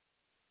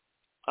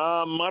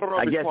 I don't know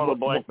if it's part of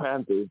the Black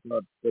Panthers,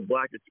 but the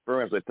Black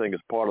Experience, I think,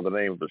 is part of the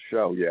name of the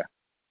show, yeah.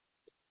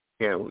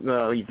 Yeah,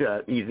 well, he's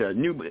a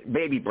new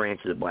baby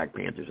branch of the Black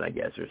Panthers, I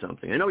guess, or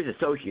something. I know he's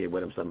associated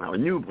with them somehow. A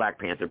new Black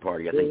Panther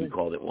Party, I think he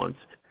called it once.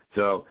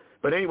 So,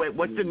 but anyway,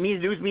 what's the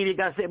news media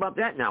got to say about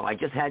that now? I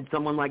just had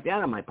someone like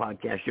that on my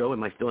podcast show.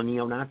 Am I still a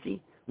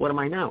neo-Nazi? What am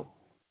I now?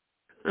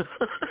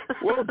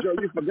 Well, Joe,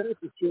 you forgot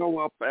to show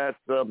up at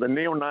the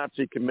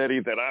neo-Nazi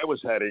committee that I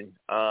was heading,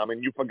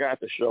 and you forgot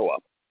to show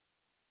up.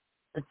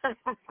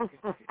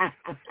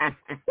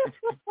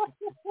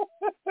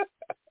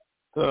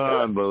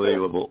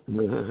 Unbelievable.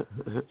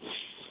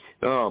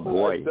 Oh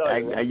boy,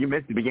 you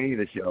missed the beginning of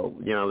the show.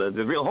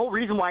 The whole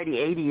reason why the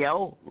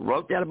ADL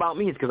wrote that about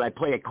me is because I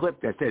play a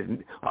clip that says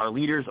our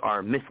leaders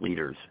are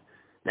misleaders.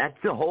 That's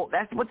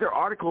what their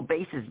article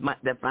bases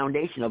the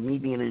foundation of me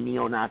being a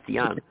neo-Nazi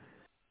on.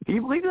 Do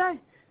you believe that?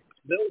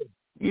 No.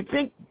 You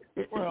think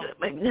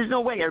there's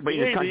no way everybody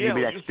in the country would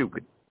be that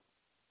stupid.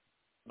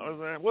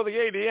 Well, the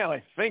ADL,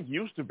 I think,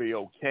 used to be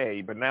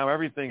okay, but now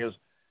everything is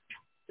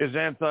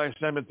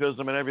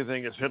anti-Semitism and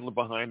everything is Hitler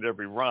behind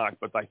every rock.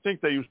 But I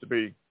think they used to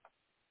be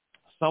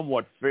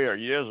somewhat fair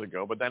years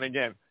ago. But then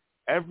again,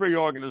 every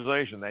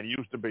organization that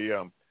used to be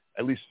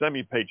at least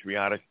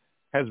semi-patriotic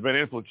has been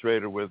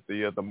infiltrated with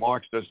the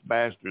Marxist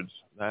bastards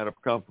that have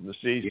come from the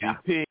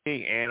CCP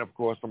and, of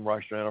course, from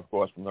Russia and, of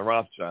course, from the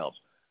Rothschilds.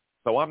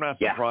 So I'm not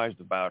surprised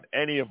about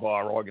any of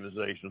our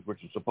organizations,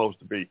 which are supposed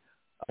to be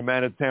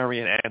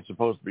humanitarian and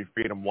supposed to be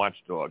freedom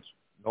watchdogs.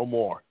 No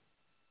more.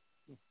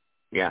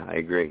 Yeah, I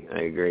agree.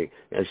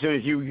 As soon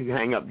as you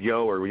hang up,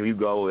 Joe, or you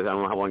go, I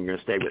don't know how long you're going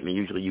to stay with me.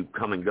 Usually you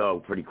come and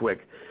go pretty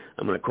quick.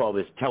 I'm going to call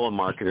this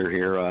telemarketer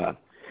here,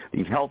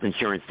 these health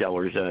insurance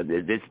sellers.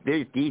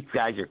 These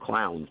guys are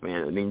clowns,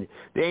 man. I mean,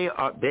 they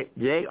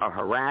are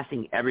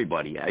harassing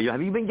everybody.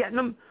 Have you been getting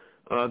them?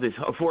 This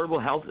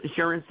affordable health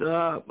insurance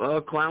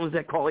clowns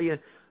that call you?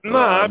 No,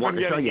 I've been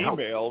getting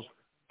emails.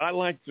 I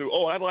want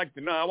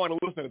to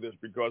listen to this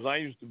because I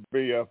used to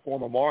be a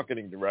former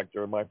marketing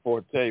director, and my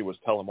forte was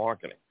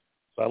telemarketing.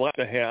 So I like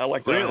to hear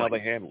how they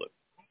handle it.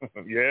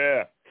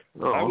 Yeah.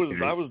 Oh, I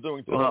was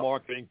doing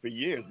telemarketing for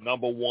years,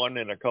 number one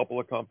in a couple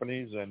of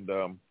companies, and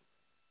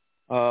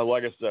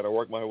like I said, I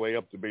worked my way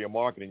up to be a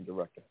marketing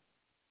director.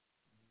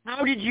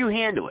 How did you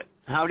handle it?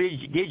 How did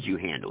you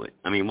handle it?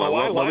 I mean, what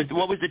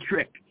was the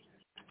trick?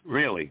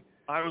 Really?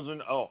 I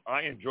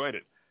enjoyed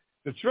it.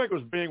 The trick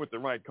was being with the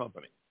right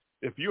company.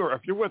 If you're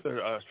with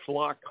a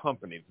schlock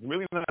company,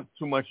 really not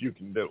too much you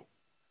can do.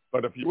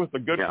 But if you're with a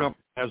good company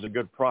that has a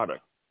good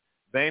product,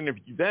 then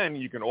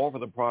you can offer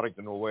the product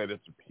in a way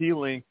that's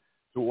appealing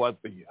to what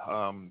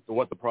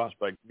the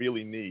prospect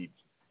really needs.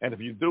 And if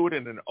you do it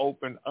in an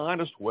open,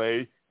 honest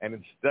way, and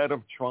instead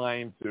of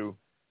trying to,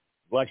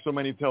 like so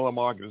many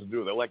telemarketers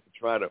do, they like to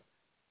try to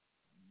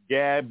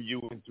gab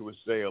you into a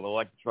sale. They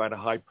like to try to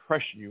high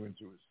pressure you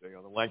into a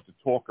sale. They like to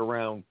talk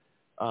around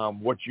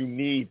what you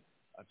need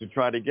to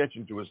try to get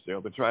you into a sale.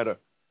 They try to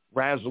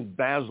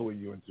razzle-dazzle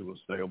you into a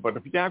sale. But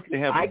if you actually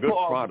have a good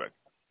product.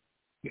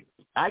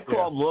 I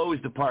called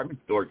Lowe's department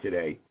store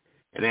today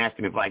and asked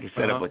them if I could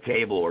set up a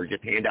table or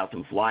just hand out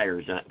some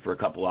flyers for a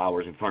couple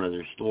hours in front of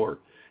their store,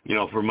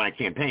 for my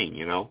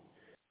campaign,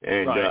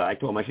 And I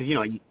told them, I said,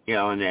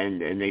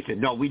 and they said,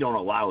 no, we don't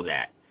allow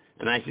that.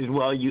 And I said,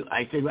 well,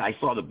 I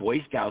saw the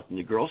Boy Scouts and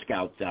the Girl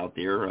Scouts out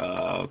there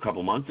a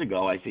couple months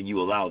ago. I said, you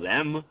allow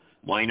them?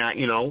 Why not?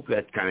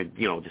 That's kind of,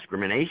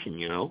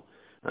 discrimination,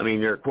 I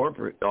mean, they're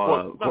corporate.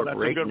 Well, no, that's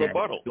a good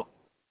rebuttal.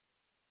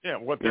 Yeah,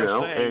 what they're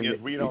saying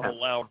is we don't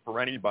allow it for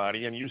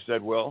anybody. And you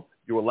said, well,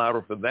 you allowed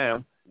it for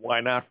them.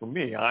 Why not for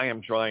me? I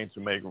am trying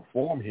to make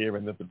reform here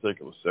in this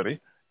particular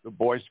city. The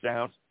Boy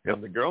Scouts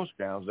and the Girl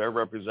Scouts, they're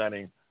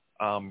representing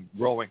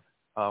growing,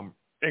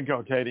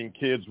 inculcating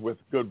kids with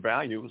good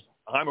values.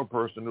 I'm a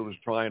person who is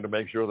trying to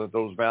make sure that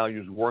those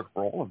values work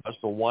for all of us.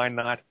 So why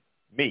not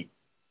me?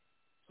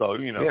 So,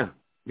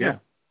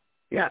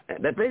 Yeah,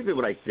 that's basically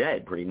what I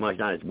said, pretty much.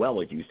 Not as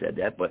well as you said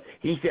that, but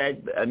he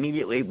said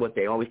immediately what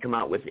they always come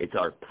out with, it's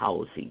our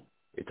policy.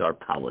 It's our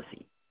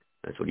policy.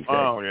 That's what he said.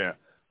 Oh, yeah.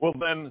 Well,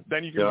 then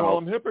you can call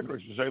them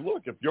hypocrites. You say,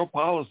 look, if your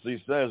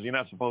policy says you're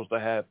not supposed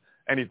to have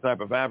any type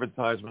of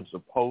advertisements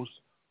or posts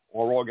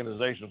or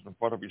organizations in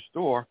front of your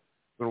store,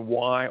 then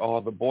why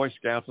are the Boy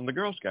Scouts and the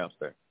Girl Scouts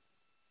there?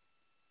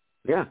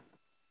 Yeah.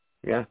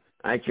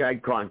 I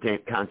tried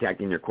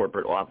contacting their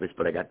corporate office,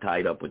 but I got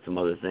tied up with some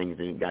other things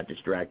and got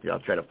distracted. I'll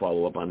try to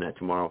follow up on that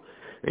tomorrow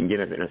and get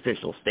an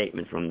official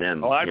statement from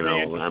them. Well, I'd be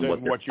interested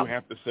in what you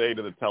have to say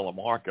to the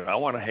telemarketer. I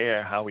want to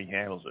hear how he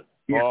handles it.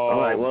 Yeah.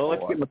 All right, well,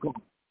 let's give him a call.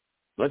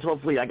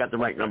 Hopefully I got the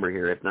right number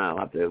here. If not, I'll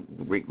have to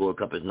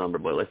look up his number.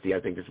 But let's see. I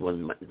think this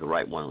wasn't the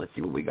right one. Let's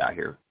see what we got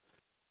here.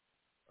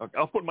 Okay,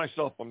 I'll put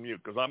myself on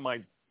mute because I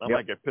might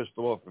get pissed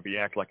off if he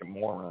acts like a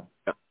moron.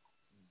 Yep.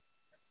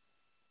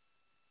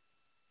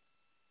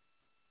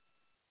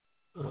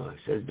 It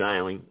says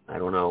dialing. I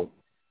don't know.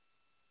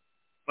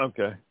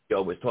 Okay.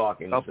 Joe was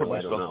talking, I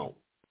don't know.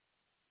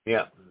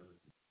 Yeah.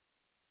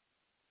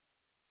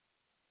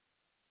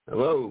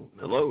 Hello.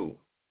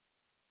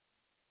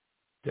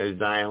 It says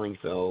dialing,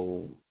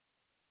 so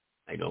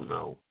I don't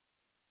know.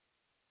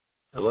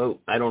 Hello.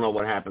 I don't know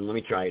what happened. Let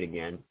me try it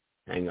again.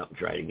 Hang up and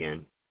try it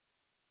again.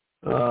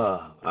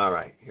 All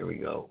right. Here we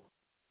go.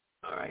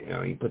 All right.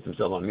 He puts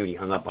himself on mute. He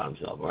hung up on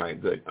himself. All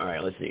right. Good. All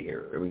right. Let's see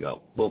here. Here we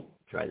go. Boom.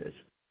 Try this.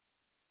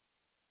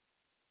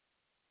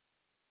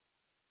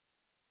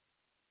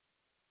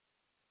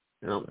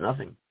 No,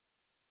 nothing.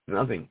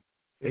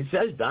 It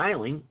says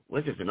dialing.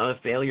 What's this? Another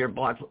failure?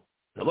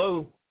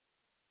 Hello?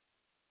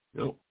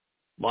 No.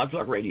 Blog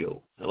Talk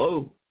Radio.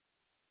 Hello?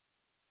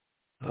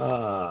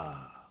 All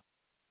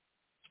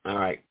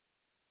right.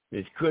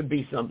 This could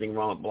be something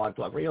wrong with Blog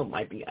Talk Radio. It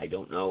might be. I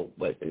don't know.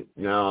 But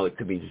no, it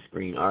could be the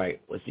screen. All right.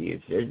 Let's see.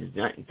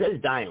 It says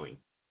dialing.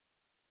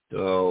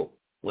 So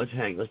let's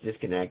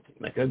disconnect.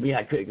 That could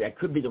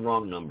be the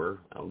wrong number.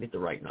 I'll get the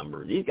right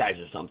number. These guys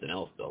are something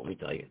else, though. Let me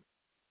tell you.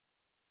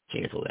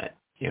 Cancel that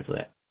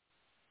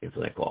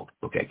call.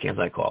 Okay,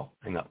 cancel that call.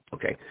 Hang up.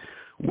 Okay.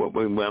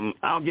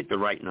 I'll get the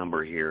right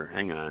number here.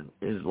 Hang on.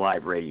 This is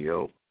live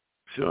radio.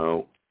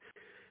 So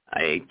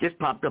I just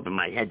popped up in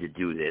my head to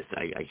do this.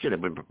 I should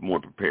have been more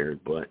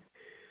prepared, but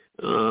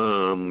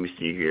let me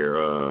see here.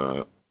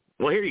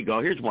 Well, here you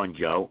go. Here's one,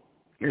 Joe.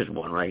 Here's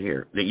one right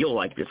here. You'll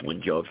like this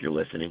one, Joe, if you're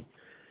listening.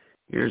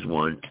 Here's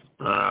one.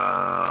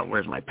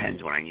 Where's my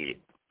pens when I need it?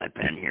 My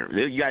pen here.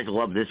 You guys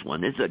love this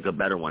one. This is a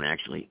better one,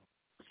 actually.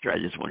 Try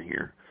this one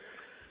here.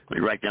 Let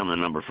me write down the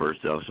number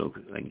first, though, so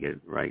I can get it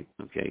right.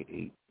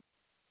 Okay.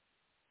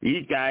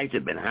 These guys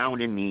have been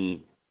hounding me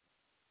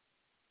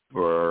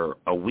for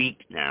a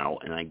week now,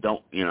 and I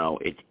don't,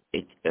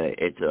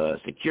 it's a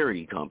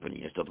security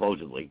company,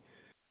 supposedly.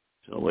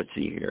 So let's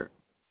see here.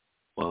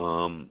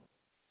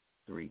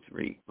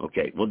 33.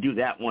 Okay, we'll do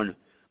that one.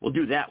 We'll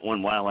do that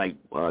one while I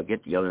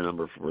get the other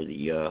number for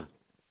the.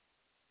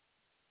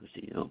 Let's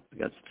see. Oh, I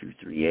got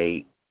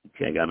 238.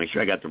 Okay, I got to make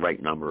sure I got the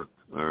right number.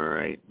 All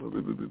right.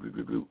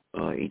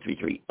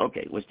 833.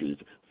 Okay, let's do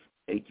this.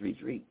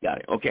 833. Got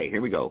it. Okay,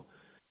 here we go.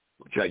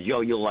 We'll try.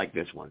 Joe, you'll like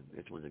this one.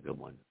 This one's a good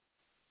one.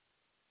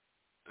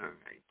 All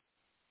right.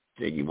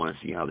 So you want to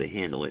see how they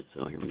handle it.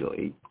 So here we go.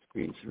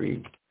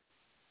 833.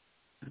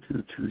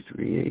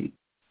 2238.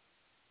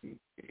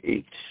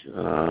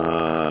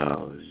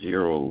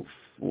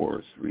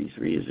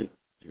 0433. Is it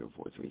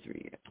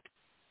 0433? Yeah.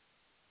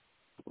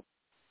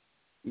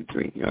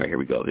 3. All right, here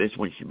we go. This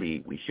one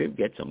we should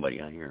get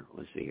somebody on here.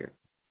 Let's see here.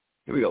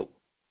 Here we go.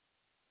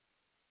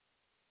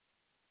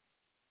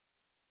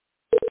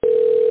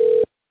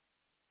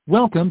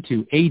 Welcome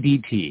to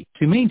ADT.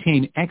 To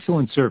maintain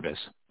excellent service,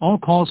 all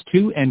calls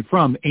to and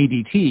from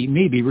ADT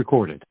may be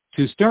recorded.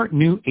 To start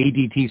new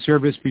ADT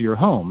service for your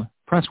home,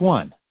 press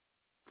 1.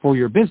 For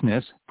your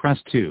business, press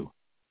 2.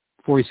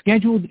 For a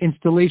scheduled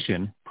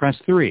installation, press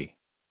 3.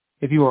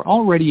 If you are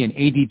already an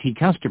ADT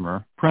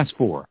customer, press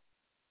 4.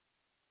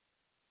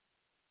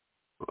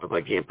 If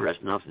I can't press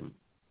nothing.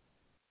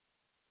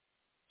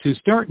 To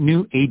start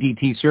new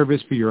ADT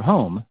service for your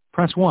home,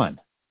 press 1.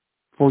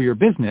 For your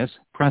business,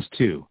 press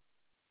 2.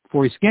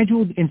 For a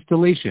scheduled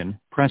installation,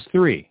 press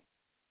 3.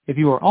 If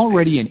you are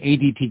already an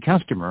ADT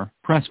customer,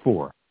 press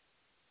 4.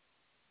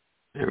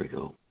 There we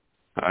go.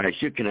 All right, I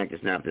should connect this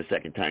now for the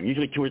second time.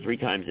 Usually 2 or 3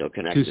 times they'll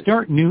connect To it.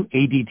 start new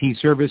ADT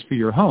service for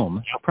your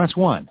home, press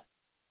 1.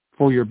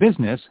 For your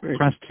business,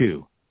 press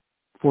 2.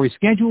 For a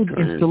scheduled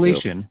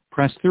installation,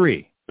 press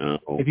 3.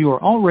 If you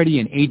are already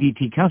an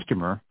ADT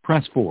customer,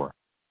 press 4.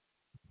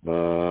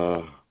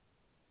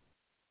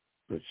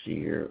 Let's see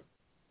here.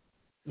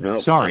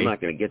 No, Sorry, I'm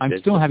not going to get I'm this.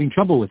 still having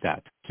trouble with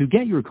that. To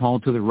get your call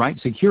to the right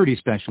security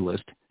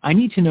specialist, I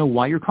need to know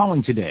why you're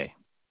calling today.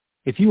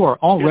 If you are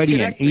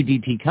already an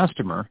ADT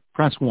customer,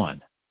 press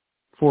 1.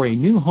 For a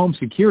new home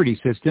security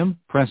system,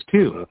 press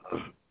 2.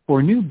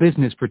 For new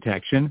business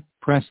protection,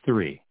 press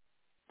 3.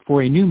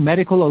 For a new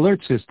medical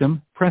alert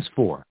system, press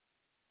 4.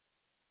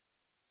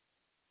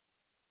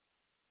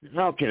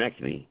 Now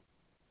connect me.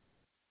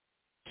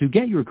 To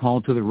get your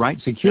call to the right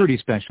security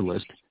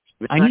specialist,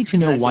 I need to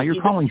know why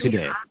you're calling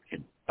today.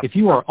 If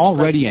you are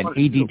already an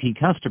ADT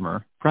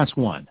customer, press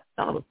 1.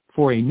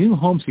 For a new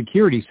home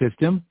security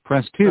system,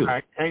 press 2. All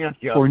right, hang on,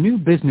 Joe. For new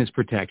business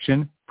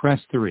protection, press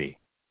 3.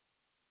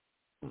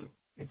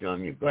 It's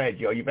on mute. Go ahead,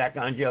 Joe. You back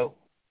on, Joe?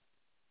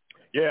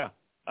 Yeah,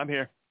 I'm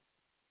here.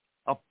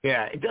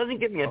 Yeah, it doesn't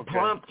give me a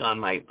prompt on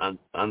my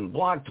on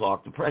Blog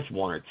Talk to press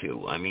 1 or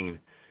 2. I mean,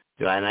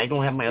 and I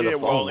don't have my other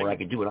phone where I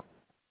could do it.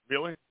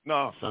 Really?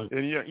 No.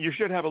 You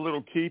should have a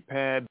little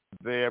keypad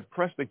there.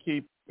 Press the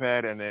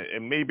keypad,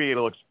 and maybe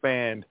it'll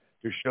expand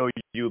to show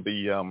you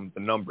the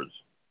numbers.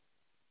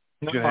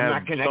 No, You I'm have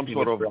not connected. some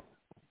sort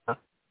of.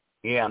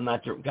 Yeah, I'm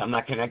not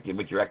connected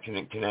with Direct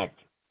Connect.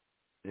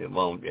 It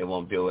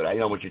won't do it. I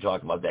know what you're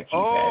talking about. That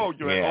keypad.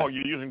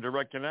 You're using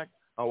Direct Connect?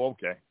 Oh,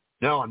 okay.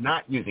 No, I'm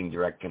not using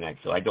Direct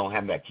Connect, so I don't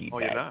have that keypad. Oh,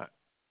 you're not.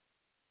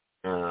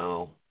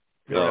 No,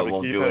 You don't have it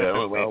won't a do it.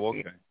 keypad? Oh,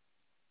 okay.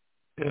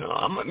 You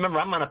know, remember,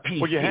 I'm on a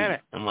PC. Well, you had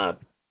it. I'm on a.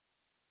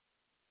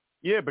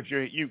 Yeah, but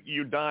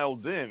you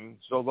dialed in,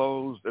 so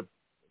those.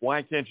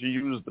 Why can't you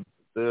use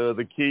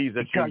the keys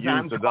that Because you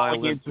use to dial in? I'm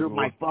calling in through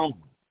my phone.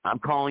 I'm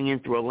calling in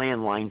through a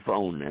landline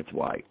phone. That's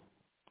why.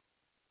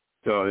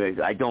 So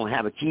I don't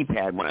have a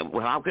keypad.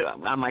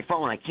 On my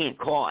phone, I can't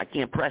call. I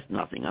can't press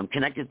nothing. I'm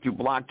connected through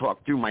Blog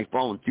Talk through my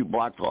phone through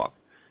Blog Talk.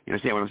 You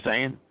understand what I'm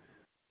saying?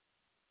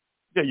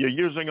 Yeah, you're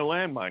using a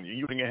landline. You're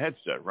using a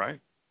headset, right?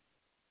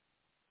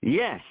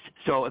 Yes.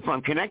 So if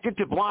I'm connected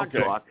to Blog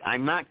Talk,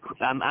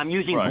 I'm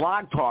using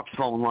Blog Talk's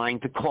phone line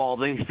to call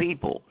these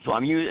people. So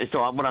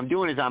what I'm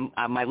doing is I'm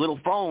on my little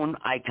phone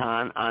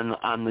icon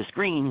on the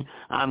screen.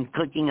 I'm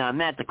clicking on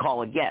that to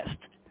call a guest.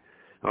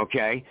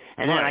 Okay,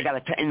 and then I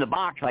got to in the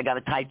box. I got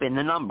to type in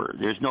the number.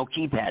 There's no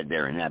keypad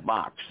there in that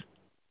box.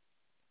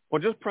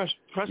 Well, just press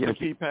the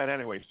keypad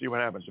anyway. See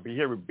what happens. If you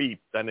hear a beep,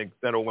 then it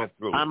went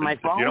through. On my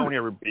phone. If you don't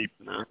hear a beep,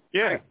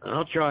 yeah.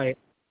 I'll try it.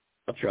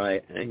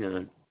 Hang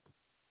on.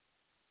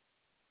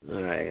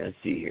 All right, let's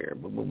see here.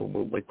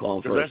 We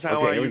call first. That's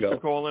how I used to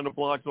call into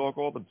Blog Talk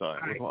all the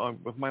time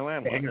with my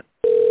landline.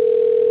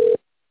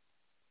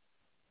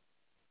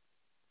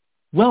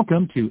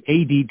 Welcome to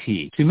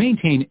ADT. To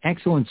maintain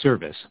excellent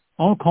service,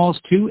 all calls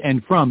to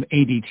and from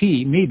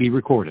ADT may be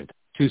recorded.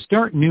 To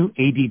start new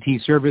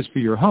ADT service for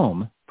your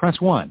home, press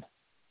 1.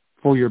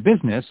 For your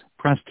business,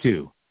 press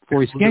 2.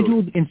 For a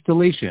scheduled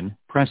installation,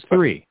 press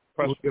 3.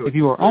 If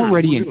you are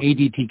already an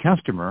ADT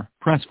customer,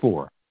 press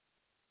 4.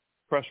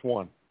 Press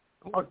 1.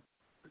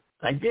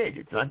 I did.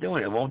 It's not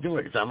doing it. It won't do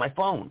it. It's on my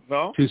phone.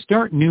 No? To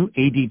start new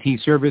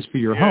ADT service for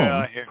your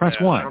home, press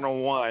 1. I don't know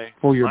why.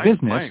 For your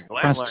business,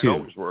 press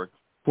 2.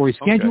 For a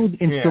scheduled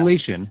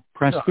installation,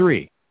 press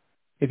 3.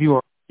 If you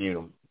are... Mute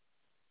him.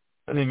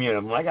 Let me mute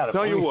him. I got to...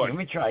 Tell you what. Let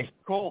me try.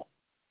 Call.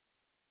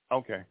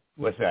 Okay.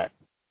 What's that?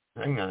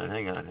 Hang on.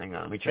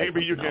 Let me try.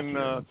 Maybe you can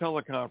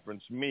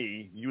teleconference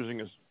me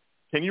using a...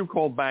 Can you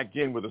call back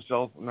in with a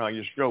cell phone? No,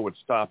 your show would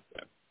stop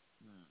then.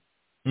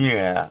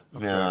 Yeah.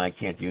 Okay. No, I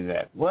can't do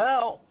that.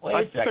 Well, wait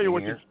a second. I'll tell you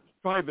what. Here.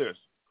 Try this.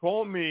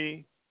 Call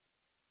me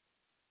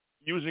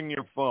using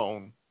your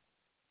phone.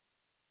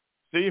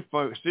 See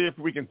if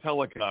we can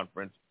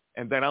teleconference,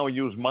 and then I'll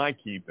use my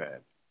keypad.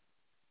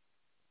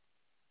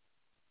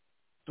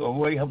 So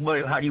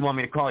how do you want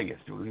me to call you?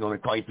 Do you want me to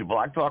call you through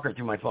Blog Talk or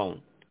through my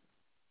phone?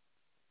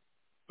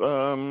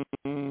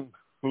 Through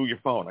your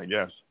phone, I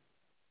guess.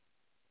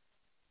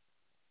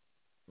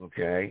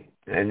 Okay.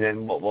 And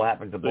then what will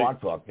happen to Blog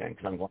Talk then?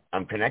 Because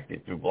I'm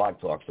connected through Blog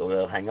Talk, so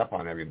they'll hang up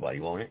on everybody,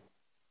 won't it?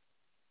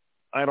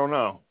 I don't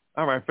know.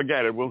 All right,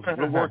 forget it. We'll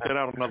work it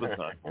out another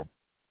time.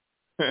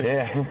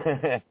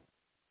 Yeah.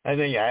 I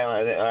think, all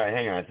right,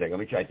 hang on a second. Let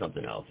me try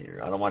something else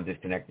here. I don't want to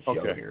disconnect the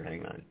show here.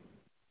 Hang on.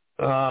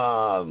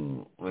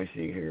 Let me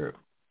see here.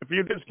 If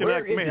you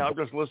disconnect me, I'll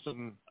just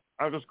listen.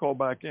 I'll just call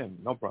back in.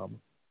 No problem.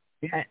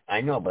 Yeah,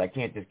 I know, but I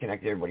can't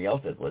disconnect everybody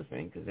else that's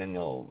listening because then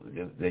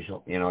they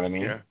you know what I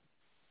mean? Yeah.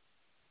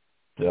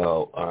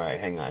 So, all right,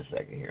 hang on a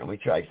second here. Let me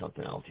try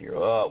something else here.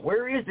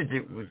 Where is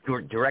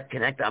the direct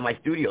connect on my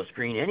studio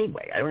screen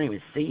anyway? I don't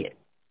even see it.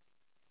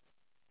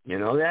 You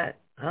know that?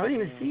 I don't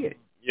even see it.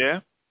 Yeah.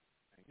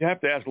 You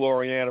have to ask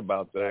Lorianne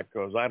about that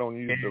because I don't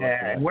use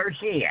direct connect. Where's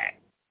she at?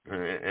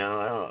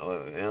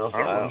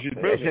 She's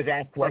busy. Just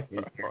ask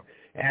questions.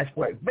 Ask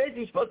questions.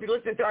 Busy, supposed to be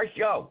listening to our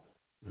show.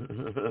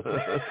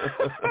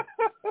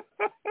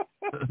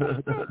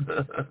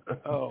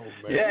 Oh,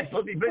 man. Yeah,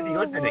 supposed to be busy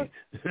listening.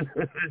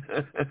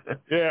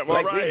 Yeah,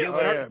 well, like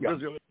right.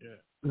 Busy.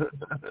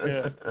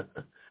 Yeah.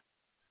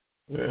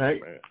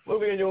 Right. What are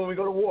we going to do when we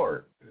go to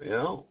war? You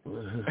know?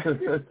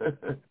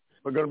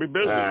 We're going to be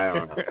busy.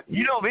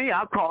 You know me,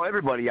 I'll call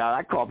everybody out.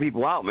 I call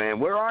people out, man.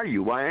 Where are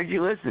you? Why aren't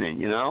you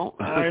listening, you know?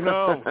 I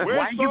know. Why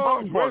aren't you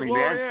voting for me,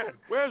 man?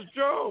 Where's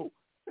Joe?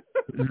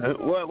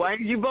 Why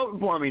aren't you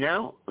voting for me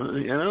now?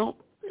 You know?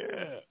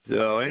 Yeah.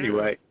 So,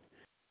 anyway.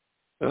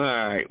 All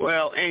right.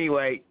 Well,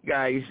 anyway,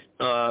 guys,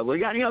 we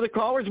got any other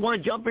callers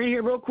want to jump in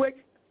here real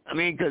quick? I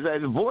mean, because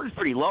the board is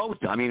pretty low.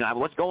 I mean,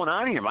 what's going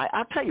on here?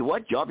 I'll tell you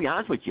what, Joe, I'll be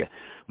honest with you.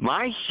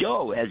 My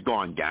show has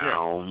gone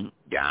down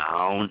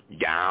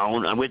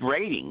with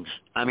ratings.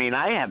 I mean,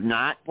 I have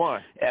not.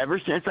 Why? Ever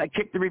since I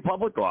kicked the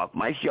Republic off,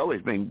 my show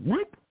has been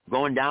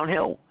going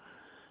downhill.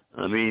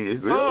 I mean,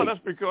 it really. Oh,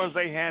 that's because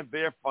they had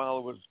their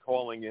followers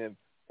calling in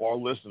or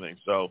listening.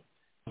 So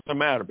it doesn't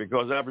matter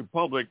because that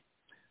Republic,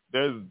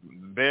 they're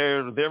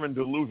in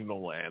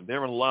delusional land.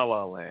 They're in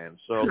la-la land.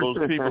 So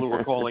those people who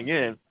were calling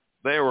in,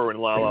 they were in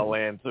la-la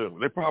land too.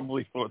 They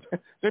probably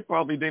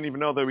didn't even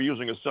know they were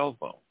using a cell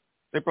phone.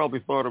 They probably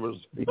thought it was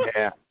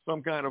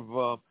some kind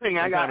of thing.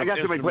 I got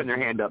somebody putting their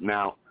hand up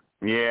now.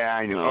 Yeah,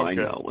 I know. Okay. I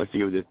know. Let's see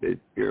who this is.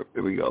 Here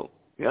we go.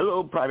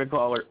 Hello, private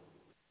caller.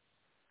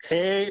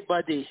 Hey,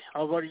 buddy.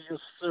 How are you,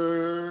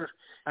 sir?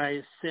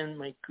 I send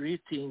my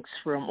greetings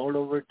from all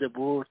over the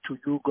world to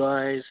you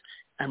guys.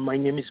 And my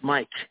name is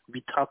Mike.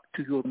 We talked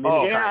to you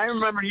many times. I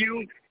remember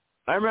you.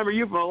 I remember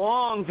you from a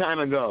long time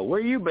ago. Where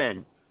you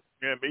been?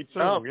 Yeah, me too.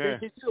 Oh, yeah.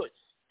 pretty good.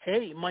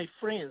 Hey, my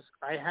friends,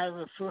 I have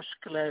a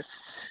first-class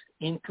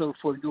intel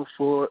for you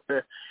for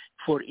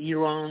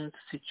Iran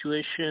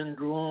situation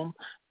room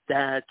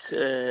that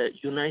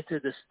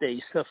United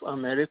States of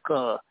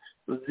America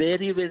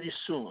very, very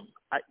soon,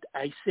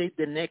 I say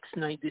the next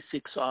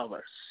 96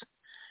 hours.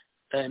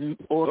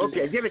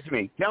 Okay, give it to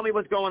me. Tell me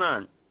what's going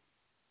on.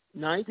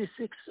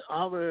 96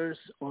 hours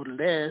or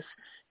less,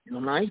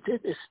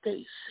 United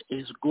States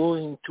is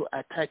going to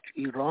attack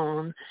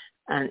Iran,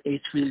 and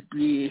it will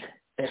be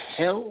a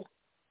hell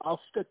of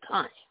the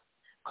time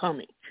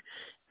coming.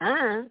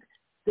 And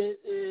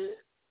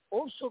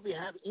also we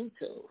have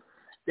intel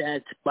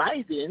that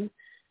Biden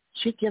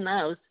chicken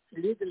out a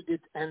little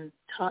bit and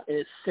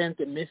sent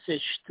a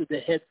message to the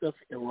heads of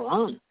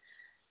Iran.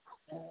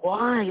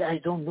 Why? I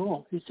don't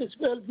know. He says,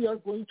 well, we are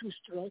going to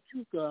strike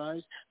you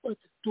guys, but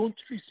don't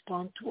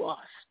respond to us.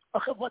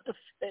 Okay, what the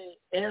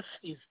F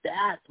is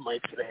that, my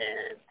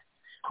friend?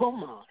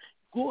 Come on.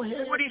 Go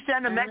ahead. Why would he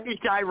send a message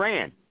to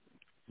Iran?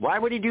 Why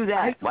would he do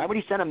that? Why would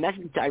he send a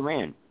message to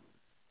Iran?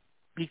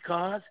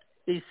 Because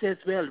he says,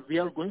 well, we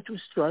are going to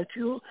strike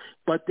you,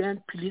 but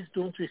then please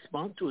don't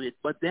respond to it.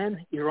 But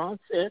then Iran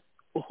said,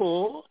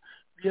 oh,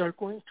 we are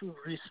going to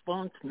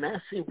respond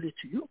massively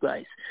to you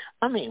guys.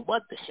 I mean,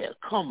 what the hell?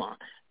 Come on.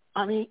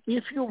 I mean,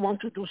 if you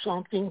want to do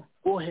something,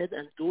 go ahead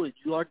and do it.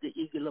 You are the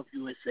eagle of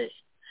USA.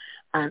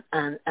 And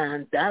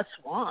that's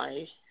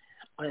why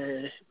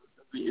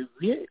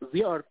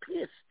we are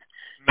pissed.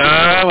 No,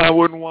 I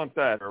wouldn't want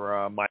that,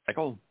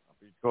 Michael,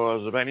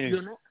 because of any...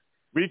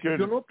 We could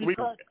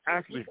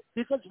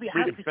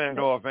fend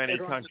off any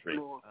country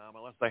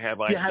unless they have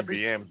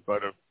ICBMs.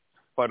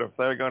 But if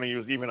they're going to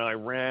use even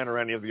Iran or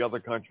any of the other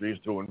countries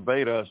to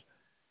invade us,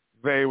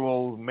 they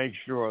will make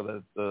sure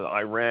that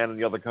Iran and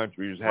the other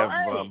countries have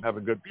a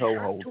good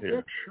toehold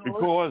here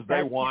because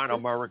they want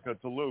America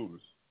to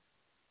lose.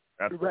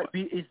 That's right.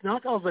 It's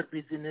not our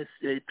business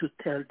to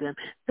tell them,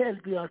 well,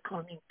 we are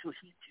coming to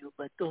hit you,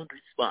 but don't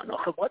respond.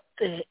 Okay, what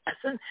the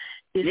essence?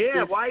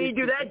 Why do you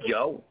do that,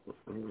 Joe?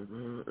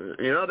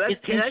 You know, that's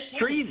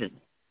treason.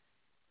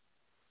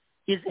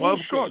 Well, of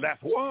course,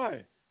 that's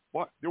why.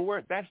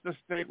 That's the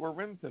state we're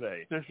in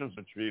today. Politicians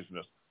are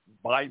treasonous.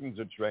 Biden's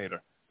a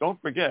traitor.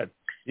 Don't forget,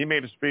 he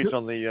made a speech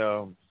on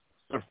the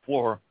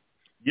floor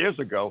years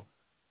ago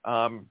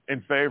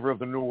in favor of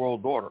the New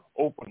World Order,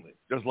 openly,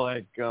 just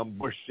like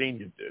Bush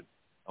Sr. did,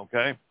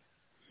 okay?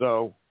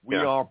 So we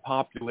are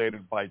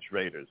populated by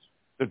traitors.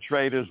 The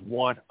traitors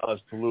want us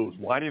to lose.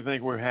 Why do you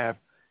think we have,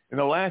 in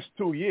the last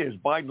 2 years,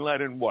 Biden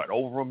let in what,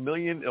 over 1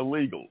 million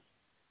illegals?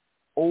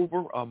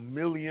 Over 1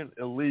 million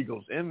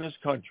illegals in this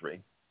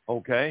country,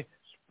 okay,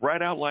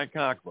 spread out like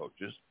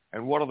cockroaches.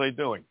 And what are they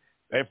doing?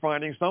 They're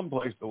finding some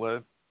place to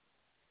live,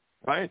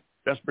 right?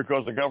 That's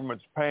because the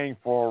government's paying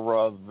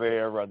for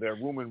their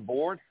room and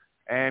board,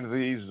 and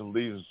these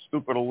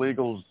stupid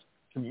illegals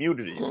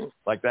communities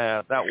like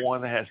that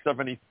one that has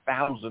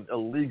 70,000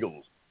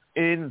 illegals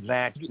in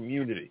that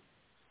community.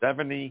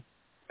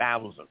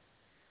 70,000.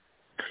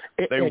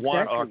 They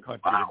want our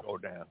country to go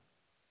down.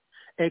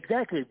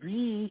 Exactly.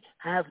 We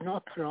have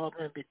no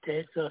problem with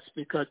Texas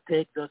because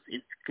Texas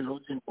is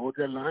closing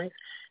borderlines,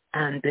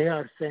 and they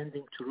are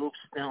sending troops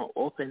now.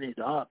 Open it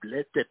up.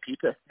 Let the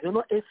people.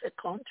 It's a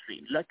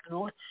country like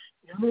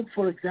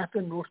for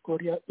example, North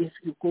Korea. If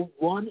you go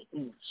 1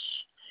 inch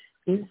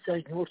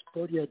inside North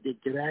Korea, they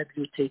grab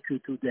you, take you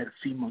to their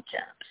FEMA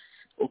camps.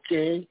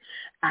 Okay,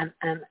 and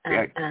Can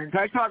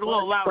I talk a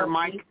little louder,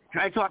 Mike?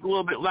 Can I talk a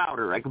little bit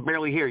louder? I can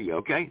barely hear you.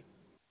 Okay.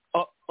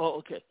 Oh,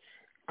 okay.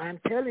 I'm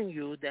telling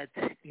you that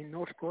in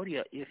North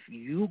Korea, if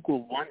you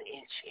go 1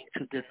 inch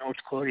into the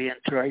North Korean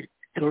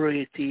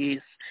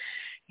authorities,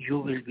 you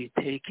will be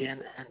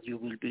taken and you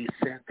will be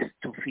sent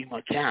to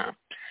FEMA camps.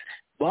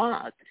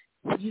 But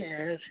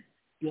here,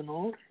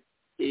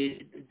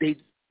 they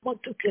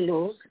want to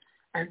kill us,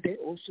 and they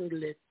also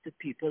let the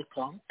people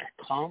come.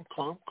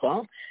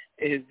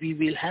 We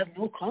will have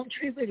no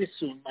country very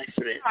soon, my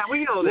friend. Yeah,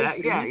 we know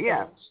that.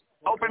 Yeah.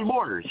 Open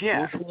borders,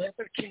 yeah.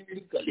 Whoever came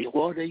legally,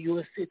 who are the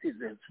U.S.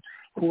 citizens,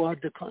 who are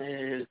the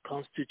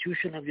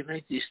Constitution of the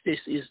United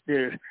States is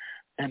their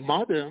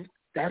mother,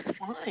 that's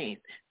fine.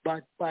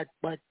 But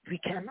we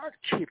cannot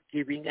keep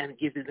giving them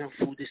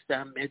food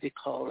stamp,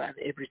 medical, and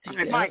everything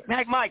else.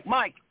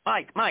 Mike,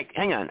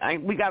 hang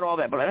on. We got all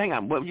that, but hang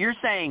on. What you're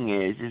saying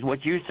is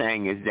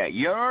that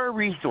your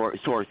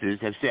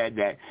resources have said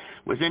that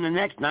within the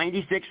next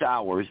 96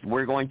 hours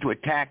we're going to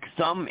attack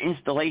some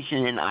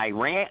installation in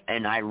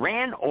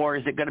Iran, or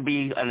is it going to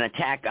be an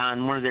attack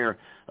on one of their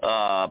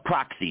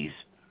proxies?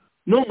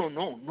 No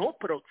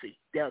proxy.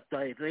 They are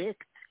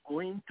direct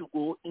going to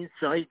go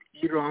inside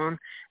Iran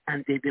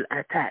and they will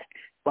attack.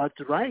 But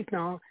right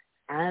now,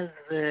 as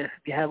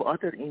we have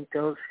other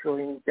intel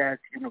showing that,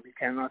 we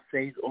cannot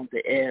say it on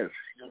the air,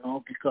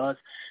 because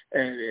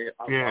of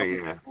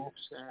other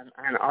groups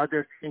and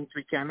other things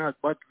we cannot.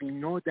 But we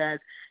know that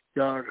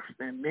there are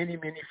many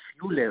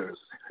refuelers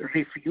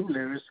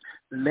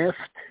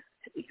left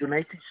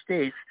United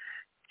States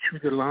to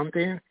the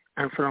London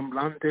and from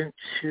London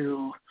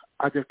to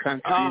other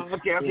countries. Oh,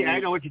 okay.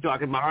 I know what you're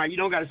talking about. All right, you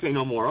don't got to say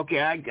no more.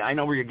 Okay, I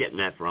know where you're getting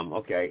that from.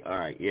 Okay, all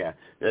right, yeah.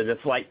 The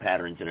flight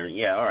patterns and everything.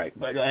 Yeah, all right.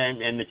 But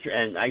and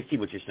I see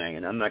what you're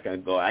saying. I'm not going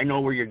to go. I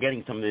know where you're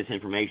getting some of this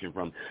information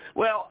from.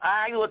 Well,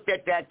 I looked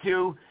at that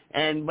too,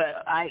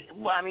 but I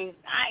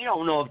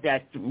don't know if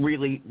that's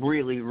really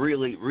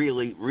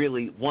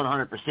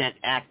 100%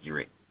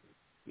 accurate.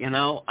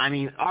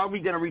 Are we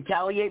going to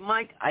retaliate,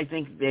 Mike? I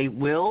think they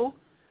will.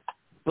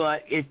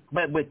 But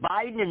with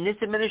Biden and this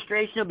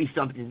administration, it'll be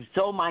something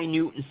so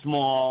minute and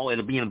small,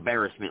 it'll be an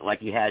embarrassment like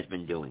he has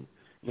been doing.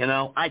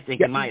 I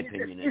think, in my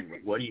opinion,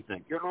 anyway. What do you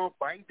think?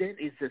 Biden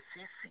is a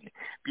sissy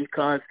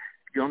because,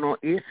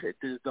 if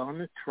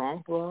Donald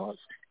Trump was,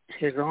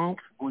 Trump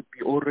would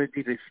be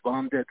already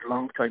responded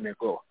long time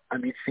ago.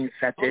 Since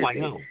Saturday. Oh, I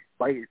know.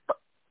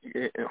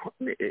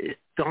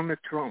 Donald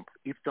Trump.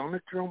 If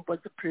Donald Trump was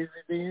the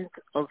president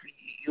of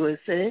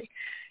USA,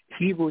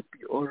 he would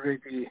be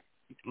already...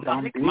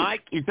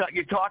 Mike,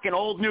 you're talking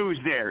old news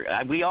there.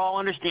 We all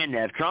understand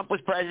that. If Trump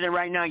was president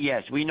right now,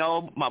 yes. We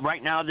know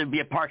right now there'd be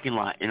a parking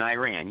lot in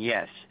Iran,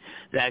 yes.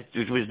 There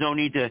was no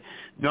need to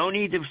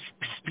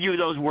spew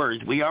those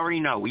words. We already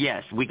know,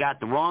 yes. We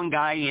got the wrong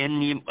guy in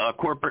the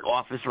corporate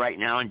office right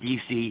now in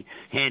D.C.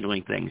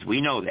 handling things.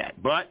 We know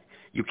that. But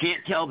you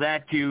can't tell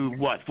that to,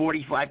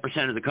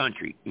 45% of the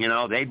country.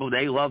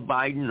 They love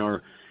Biden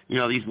or...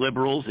 these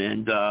liberals,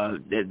 and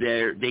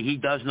he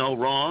does no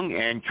wrong,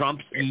 and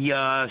Trump's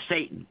the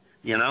Satan,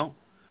 No,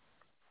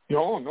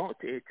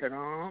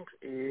 Trump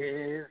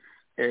is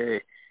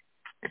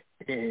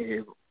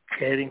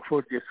caring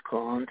for this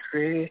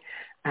country,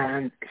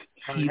 and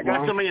he I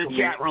got somebody in the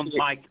chat room,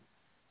 Mike.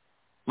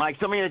 Mike,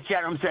 somebody in the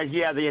chat room says,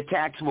 the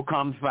attacks will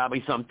come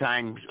probably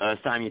sometime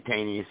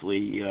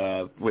simultaneously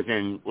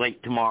within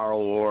late tomorrow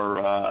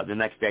or the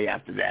next day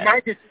after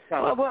that.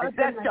 Well,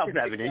 that's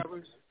self-evident.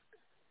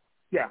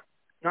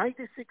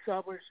 96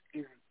 hours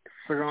is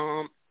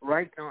from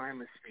right now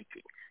I'm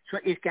speaking. So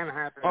it can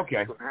happen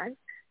tonight, it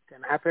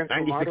can happen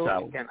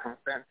tomorrow, it can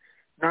happen.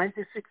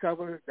 96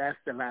 hours, that's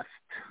the last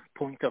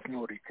point of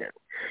no return.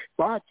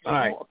 But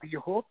we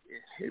hope,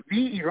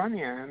 we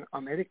Iranian,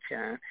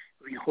 American,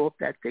 we hope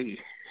that they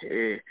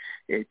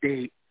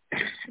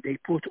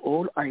put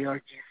all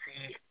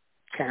IRGC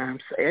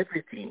camps,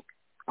 everything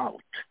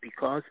out,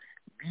 because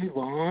we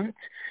want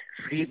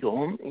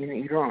freedom in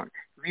Iran.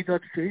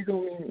 Without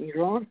freedom in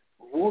Iran,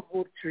 World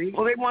War III.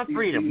 Well, they want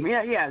freedom.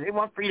 Yeah, they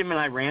want freedom in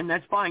Iran.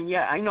 That's fine.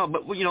 Yeah, I know.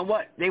 But you know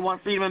what? They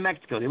want freedom in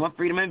Mexico. They want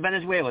freedom in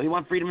Venezuela. They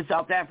want freedom in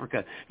South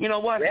Africa. You know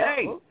what?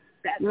 Hey,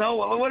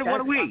 what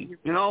are we?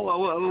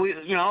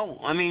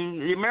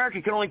 The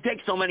America can only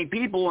take so many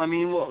people.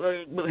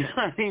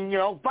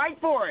 Fight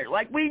for it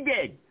like we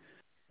did.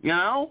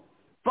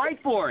 Fight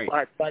for it.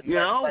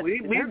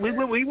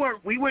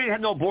 We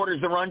had no borders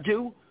to run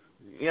to.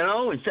 In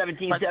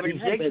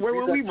 1776, where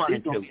were we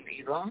running to? In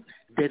Iran,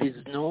 there is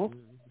no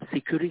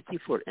security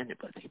for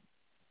anybody.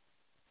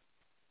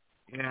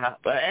 Yeah,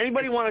 but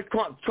anybody want to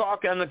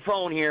talk on the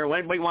phone here?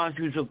 Anybody wants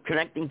to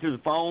connecting through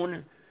the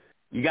phone?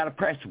 You got to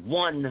press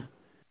 1.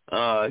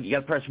 You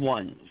got to press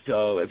 1.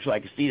 So if I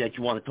can see that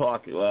you want to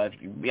talk, if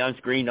you be on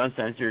screen,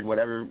 uncensored,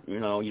 whatever, you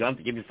don't have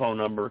to give your phone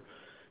number.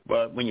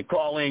 But when you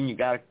call in, you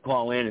got to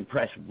call in and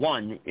press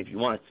 1 if you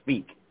want to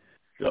speak.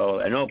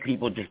 So I know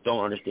people just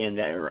don't understand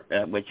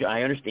that, which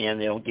I understand.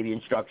 They don't give you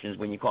instructions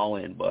when you call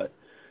in, but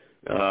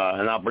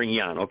and I'll bring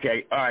you on.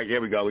 Okay. All right.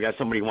 There we go. We got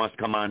somebody who wants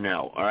to come on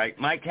now. All right,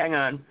 Mike, hang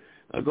on.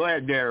 Go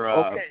ahead there.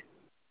 Okay.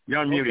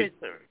 You're unmuted. Okay,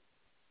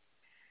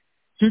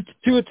 sir.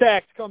 Two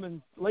attacks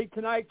coming late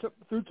tonight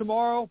through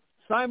tomorrow.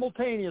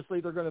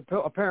 Simultaneously, they're going to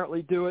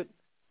apparently do it.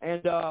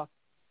 And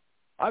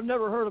I've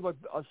never heard of a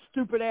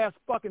stupid-ass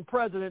fucking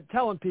president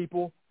telling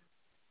people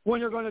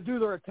when they're going to do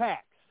their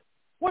attacks.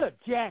 What a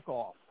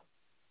jack-off.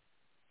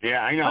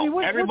 Yeah, I know. I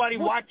mean, everybody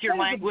watch your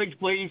language,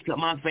 please.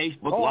 Come on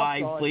Facebook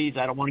Live, please.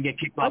 I don't want to get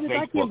kicked off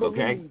Facebook,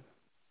 okay?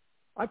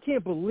 I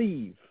can't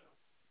believe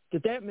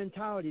that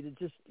mentality to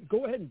just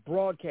go ahead and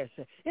broadcast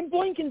it. And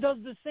Blinken does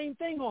the same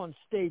thing on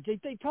stage.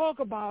 They talk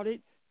about it.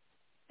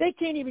 They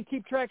can't even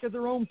keep track of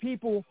their own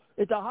people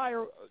at the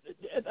higher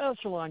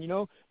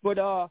echelon, But,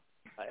 oh,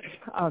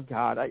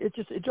 God,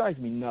 it drives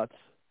me nuts.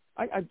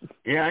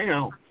 Yeah, I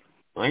know.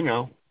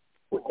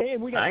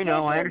 And we got I 12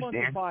 more understand.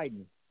 months of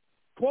Biden.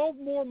 12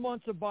 more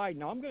months of Biden.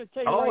 Now, I'm going to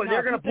tell you right now. Oh, and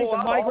they're going to pull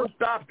out all the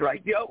stops,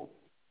 right, Joe?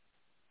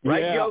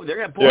 Right, yeah. Joe? They're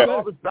going to pull out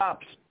all the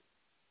stops.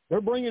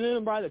 They're bringing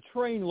in by the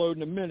trainload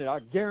in a minute, I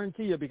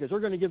guarantee you, because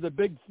they're going to give the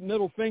big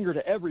middle finger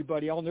to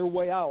everybody on their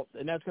way out,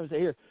 and that's going to say,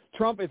 here,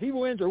 Trump, if he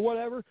wins or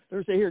whatever,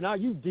 they're going to say, here, now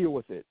you deal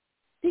with it.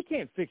 He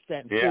can't fix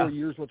that in 4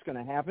 years, what's going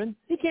to happen.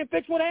 He can't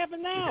fix what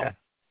happened now. Yeah.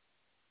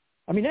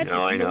 I mean, that's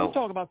I know. We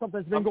talk about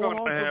something that's been going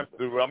on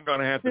for I'm going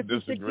to have to 50,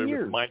 disagree 60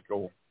 years. with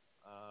Michael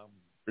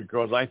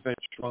because I think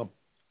Trump,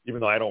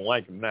 even though I don't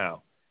like him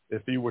now,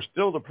 if he were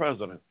still the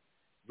president,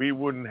 we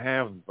wouldn't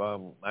have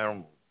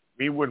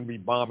we wouldn't be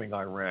bombing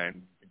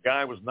Iran. The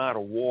guy was not a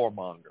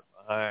warmonger,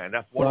 and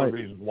that's one of the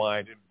reasons why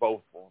I didn't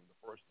vote for him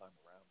the first time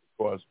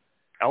around,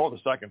 or the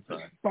second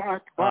time,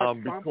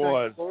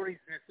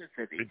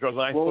 because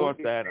I thought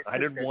that I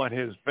didn't want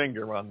his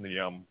finger on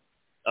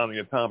the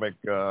atomic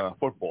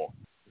football.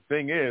 The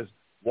thing is,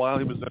 while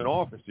he was in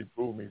office, he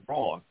proved me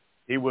wrong.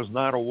 He was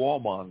not a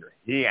warmonger.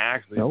 He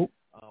actually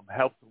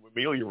helped to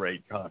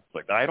ameliorate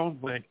conflict. I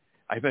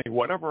think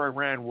whatever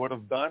Iran would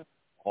have done,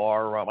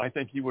 or I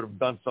think he would have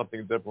done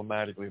something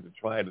diplomatically to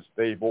try to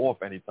stave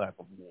off any type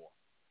of war.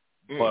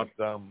 But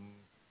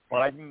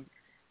Biden,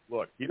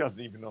 look, he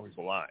doesn't even know he's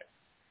alive.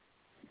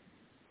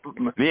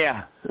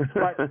 Yeah.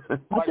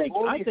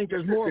 I think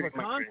there's more of a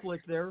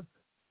conflict there.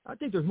 I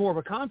think there's more of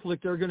a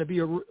conflict there. Going to be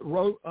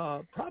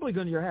probably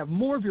going to have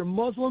more of your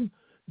Muslim,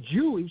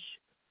 Jewish.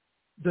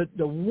 The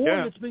war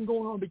that's been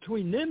going on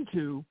between them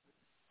two,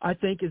 I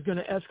think, is going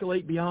to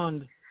escalate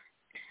beyond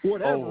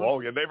whatever.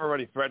 Oh, yeah, they've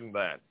already threatened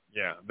that.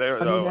 Yeah, they're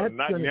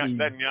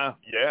Netanyahu.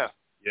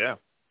 Yeah.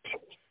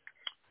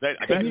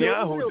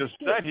 Netanyahu just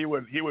said he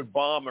would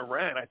bomb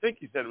Iran. I think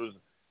he said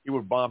he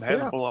would bomb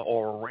Hezbollah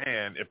or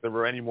Iran if there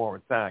were any more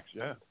attacks.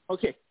 Yeah.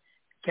 Okay.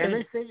 Can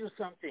I say you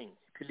something,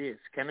 please?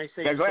 Can I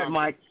say? Yeah, go ahead,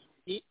 Mike.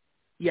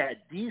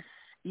 This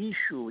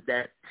issue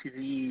that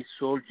 3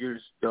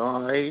 soldiers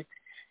died,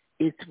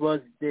 it was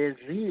the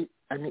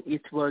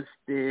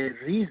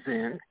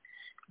reason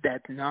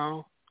that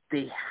now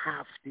they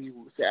have to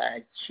use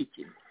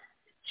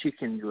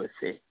chicken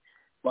USA.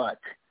 But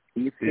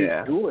if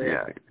they do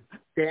it,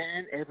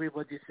 then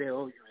everybody say,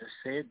 oh,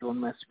 USA, don't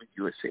mess with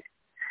USA.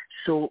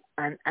 So,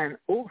 and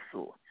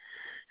also,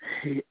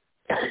 in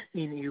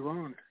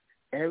Iran,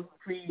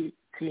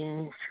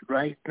 everything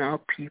right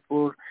now,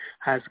 people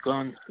has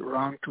gone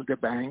run to the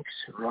banks,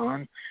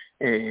 run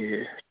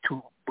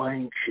to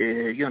bank,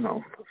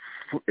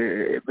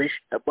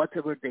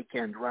 whatever they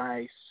can,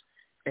 rice,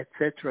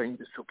 etc. in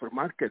the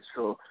supermarket.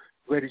 So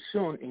very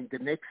soon, in the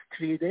next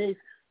 3 days,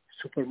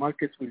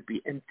 supermarkets will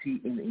be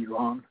empty in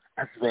Iran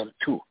as well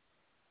too.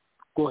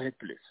 Go ahead,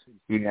 please.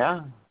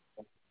 Yeah,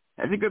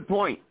 that's a good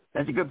point.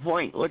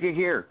 Look at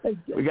here.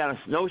 We got a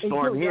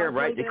snowstorm here,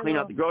 right? They clean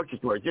out the grocery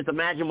stores. Just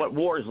imagine what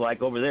war is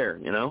like over there,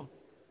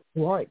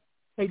 Right.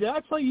 Hey, did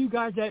I tell you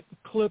guys that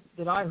clip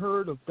that I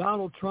heard of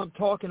Donald Trump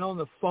talking on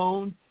the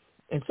phone?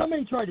 And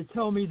somebody tried to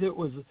tell me that it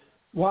was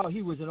while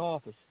he was in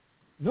office.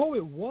 No,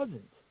 it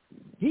wasn't.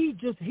 He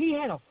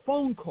had a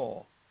phone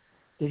call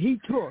that he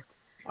took.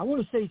 I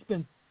want to say it's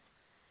been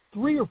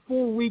 3 or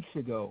 4 weeks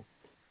ago.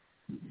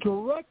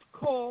 Direct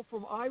call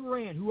from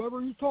Iran,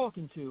 whoever he's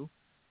talking to.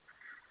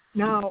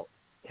 Now,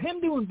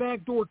 him doing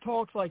backdoor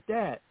talks like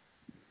that,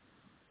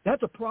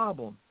 that's a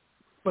problem.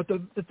 But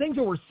the things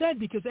that were said,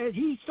 because as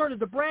he started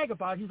to brag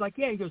about it, he's like,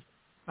 he goes,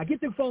 I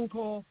get the phone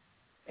call,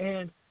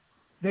 and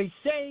they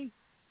say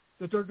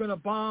that they're going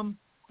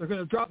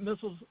to drop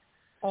missiles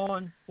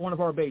on one of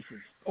our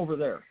bases over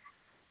there.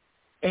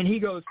 And he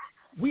goes,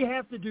 we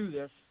have to do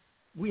this.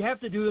 We have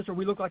to do this or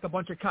we look like a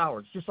bunch of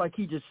cowards, just like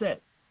he just said.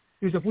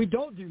 Because if we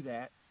don't do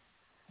that,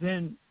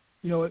 then,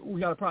 we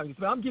got a problem. He goes,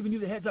 but I'm giving you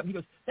the heads up. He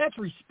goes, that's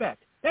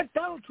respect.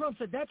 Donald Trump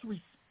said that's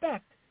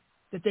respect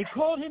that they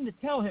called him to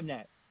tell him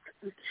that.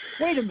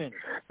 Wait a minute.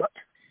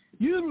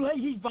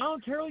 He's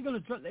voluntarily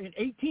going to,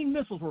 18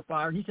 missiles were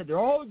fired. He said they're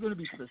all going to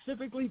be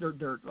specifically,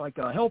 they're like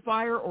a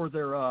Hellfire or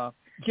they're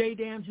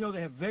J-dams. You know,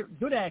 they have very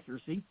good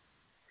accuracy,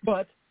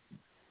 but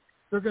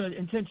they're going to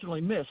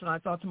intentionally miss. And I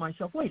thought to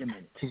myself, wait a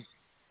minute.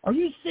 Are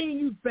you saying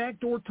you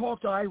backdoor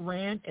talk to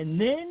Iran and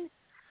then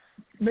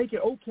make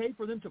it okay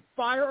for them to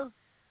fire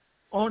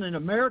on an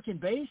American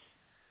base?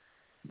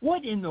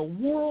 What in the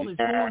world is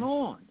going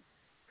on?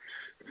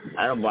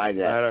 I don't buy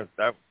that.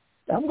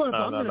 I'm going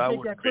to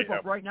take that clip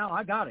up right now.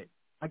 I got it.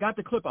 I got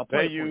the clip. I'll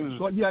play it for you.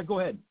 So, yeah, go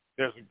ahead.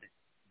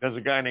 There's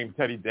a guy named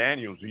Teddy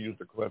Daniels who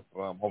used a clip,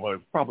 although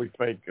it's probably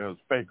fake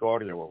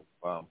audio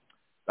of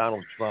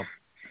Donald Trump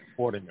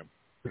supporting him.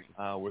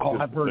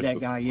 I've heard that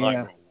guy,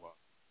 yeah.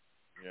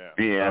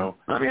 Yeah. So,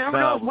 I mean, who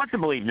knows what to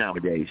believe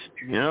nowadays,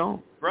 you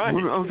know? Right.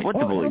 Who knows what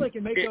to believe? They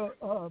can make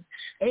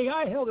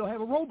AI, hell, they'll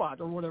have a robot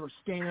or whatever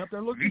standing up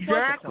there looking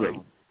exactly.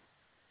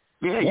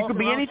 Yeah, you could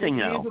be anything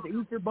now. Hands with the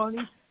Easter bunny.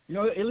 You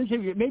know, at least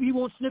maybe he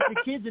won't sniff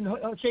the kids and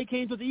shake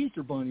hands with the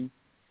Easter bunny.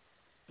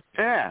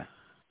 Yeah.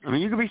 I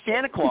mean, you could be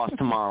Santa Claus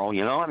tomorrow,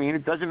 you know? I mean,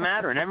 it doesn't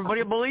matter, and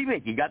everybody will believe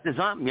it. You got this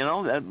on, you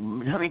know? I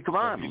mean, come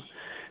on.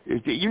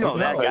 You know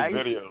that, guys.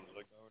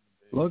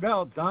 Look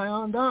out,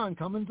 Zion Don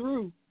coming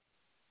through.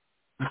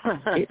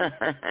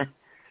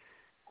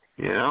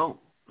 You know?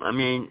 I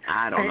mean,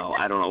 I don't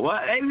know.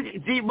 What?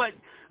 See, but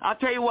I'll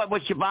tell you what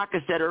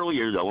Shabaka said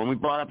earlier, though, when we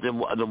brought up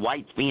the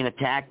whites being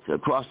attacked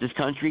across this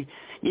country.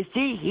 You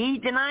see, he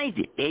denies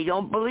it. They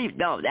don't believe.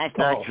 No, that's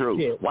not true.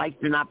 Shit. Whites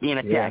are not being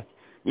attacked.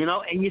 Yeah. You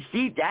know, and you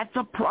see, that's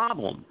a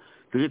problem.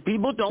 Because if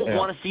people don't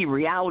want to see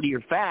reality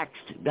or facts,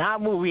 how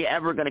are we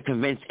ever going to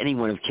convince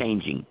anyone of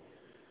changing?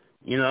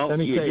 You know,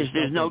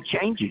 there's no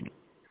changing.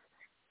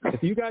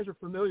 If you guys are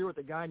familiar with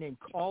a guy named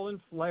Colin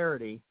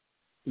Flaherty,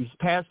 he's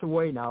passed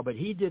away now, but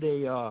he did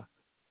a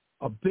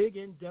big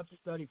in-depth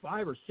study,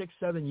 5 or 6,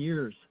 7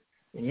 years,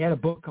 and he had a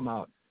book come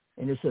out,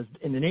 and it says,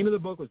 and the name of the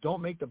book was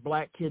 "Don't Make the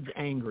Black Kids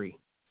Angry."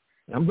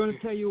 And I'm going to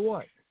tell you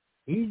what,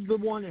 he's the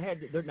one that had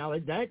now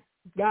that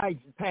guy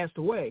passed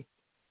away,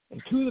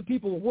 and 2 of the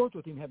people that worked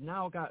with him have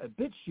now got a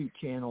BitChute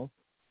channel,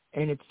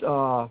 and it's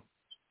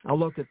I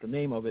looked at the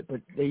name of it,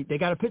 but they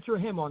got a picture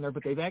of him on there,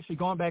 but they've actually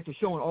gone back to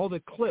showing all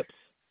the clips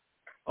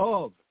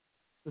of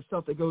the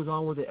stuff that goes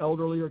on where the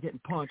elderly are getting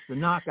punched, the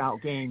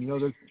knockout game, you know,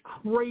 there's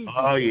crazy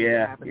things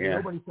happening.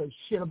 Nobody says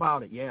shit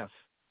about it, yes.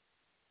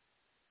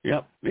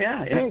 Yep.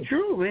 Yeah, it's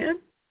true, man.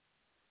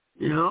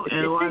 You know,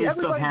 and a lot of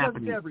stuff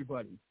happening.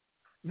 Everybody.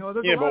 You know,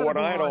 but what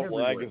I don't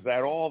like is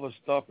that all the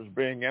stuff is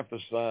being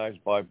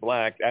emphasized by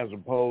black as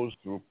opposed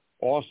to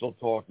also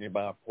talking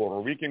about Puerto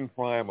Rican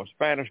crime or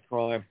Spanish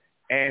crime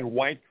and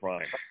white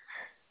crime.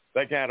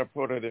 They got to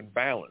put it in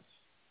balance,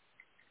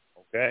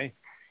 okay?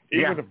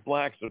 Even if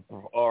blacks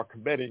are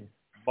committing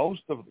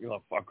most of,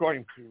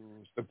 according to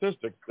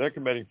statistics, they're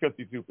committing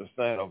 52%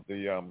 of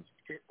the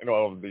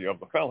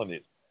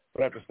felonies.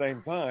 But at the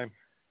same time,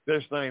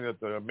 they're saying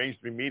that the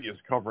mainstream media is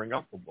covering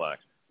up for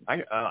blacks. I'll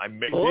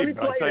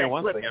tell you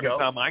one thing. Every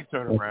time I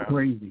turn around,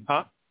 crazy.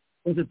 Huh?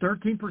 Was it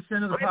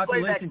 13% of the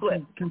population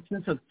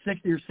consists of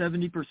 60 or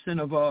 70%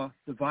 of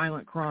the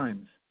violent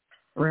crimes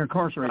or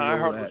incarcerated? I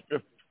heard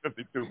it was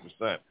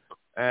 52%.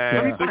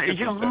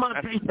 I'm on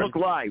Facebook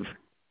Live.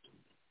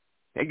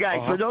 Hey guys,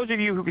 for those of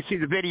you who can see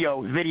the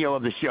video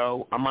of the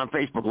show, I'm on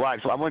Facebook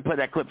Live, so I want to play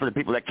that clip for the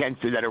people that can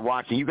see that are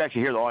watching. You guys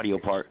can hear the audio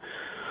part.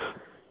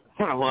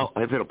 Well,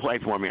 if it'll play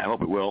for me, I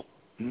hope it will.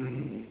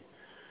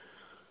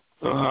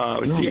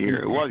 Let's see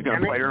here. It was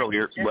going to play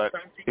earlier, but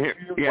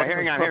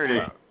hang on, here it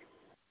is.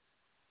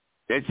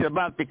 It's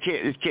about this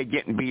kid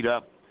getting beat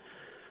up.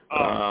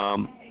 I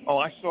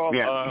saw.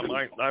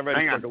 I'm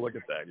ready to take a look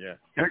at that. Yeah.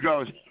 Here it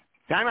goes.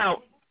 Time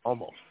out.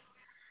 Almost.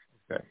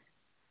 Okay.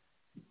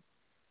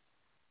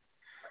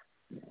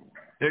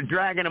 They're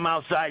dragging him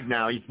outside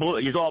now.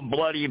 He's all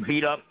bloody and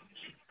beat up.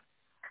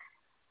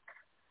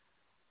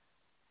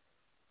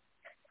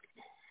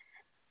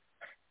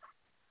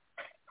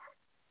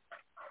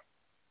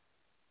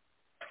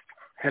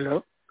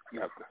 Hello.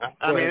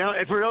 I mean,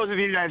 for those of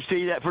you that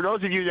see that, for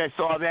those of you that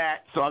saw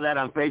that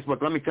on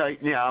Facebook, let me tell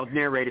you. I'll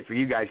narrate it for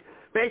you guys.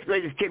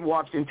 Basically, this kid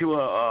walks into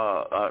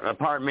an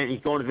apartment.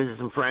 He's going to visit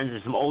some friends.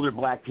 There's some older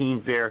black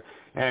teens there,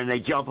 and they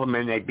jump him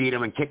and they beat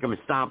him and kick him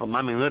and stomp him.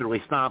 I mean,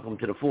 literally stomp him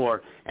to the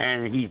floor.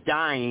 And he's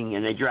dying,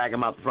 and they drag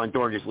him out the front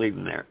door and just leave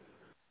him there.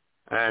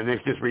 And this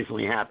just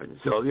recently happened.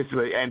 So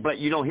but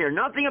you don't hear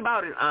nothing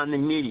about it on the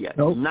media.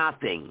 Nope.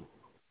 Nothing.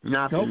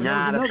 Not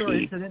another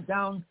incident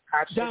down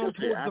towards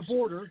the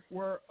border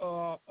where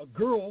a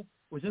girl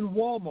was in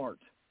Walmart.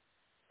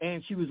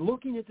 And she was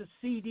looking at the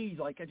CDs,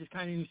 like I just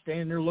kind of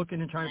standing there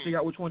looking and trying to figure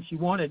out which one she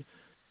wanted.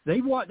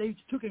 They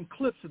took in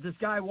clips of this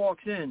guy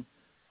walks in,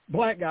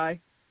 black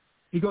guy.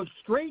 He goes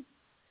straight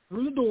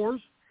through the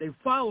doors. They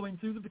follow him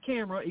through the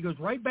camera. He goes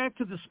right back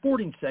to the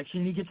sporting section,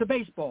 and he gets a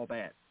baseball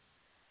bat.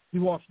 He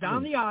walks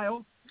down the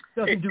aisle,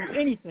 doesn't do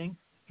anything.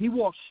 He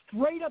walks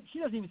straight up. She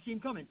doesn't even see him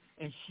coming.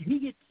 And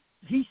he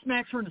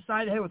smacks her in the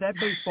side of the head with that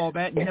baseball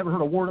bat, and you never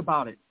heard a word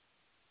about it.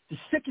 The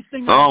sickest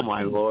thing. Oh,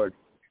 my Lord.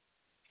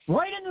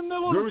 Right in the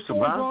middle of the Gruesome,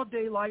 store, huh? broad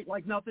daylight,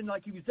 like nothing,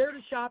 like he was there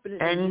to shop.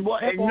 And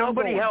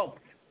nobody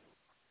helped.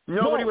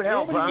 Nobody would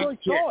help, nobody huh? really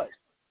saw it.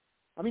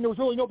 I mean, there was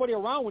really nobody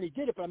around when he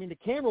did it, but I mean, the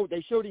camera,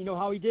 they showed,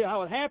 how he did,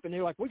 how it happened. They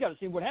were like, we got to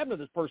see what happened to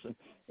this person.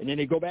 And then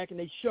they go back and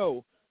they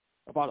show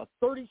about a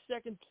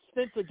 30-second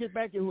stint to get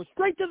back. It was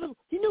straight to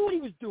he knew what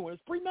he was doing. It was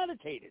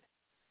premeditated.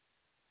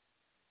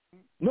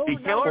 What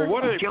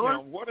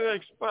do they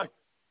expect?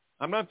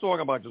 I'm not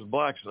talking about just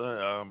blacks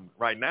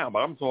right now, but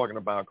I'm talking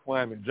about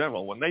crime in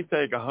general. When they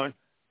take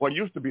what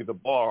used to be the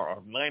bar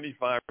of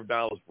 $95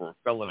 for a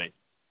felony,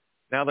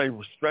 now they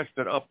stretched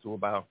it up to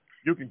about,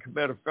 you can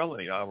commit a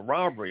felony, a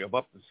robbery of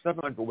up to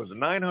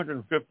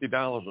 $950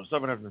 or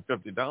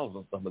 $750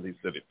 in some of these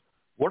cities.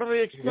 What do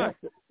they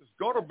expect? There's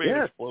going to be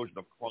an explosion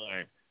of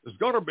crime. There's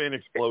going to be an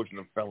explosion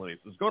of felonies.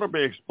 There's going to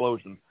be an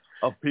explosion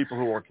of people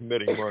who are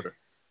committing murder.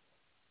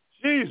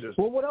 Jesus.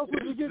 Well, what else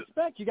would you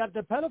expect? You got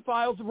the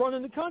pedophiles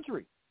running the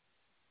country.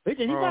 He's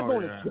not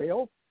going to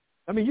jail.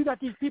 I mean, you got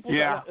these people,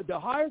 the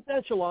highest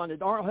echelon,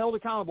 that aren't held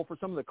accountable for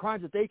some of the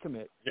crimes that they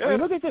commit. Yeah. I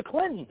mean, look at the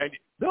Clinton.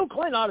 Bill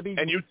Clinton ought to be.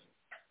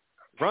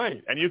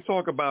 Right. And you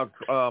talk about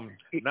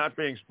not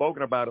being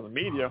spoken about in the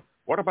media.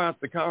 What about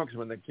the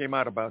congressman that came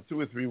out about 2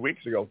 or 3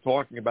 weeks ago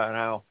talking about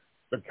how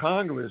the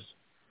Congress,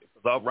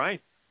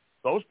 right,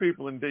 those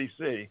people in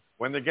D.C.,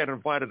 when they get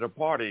invited to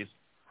parties,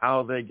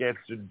 how they get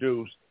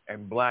seduced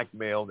and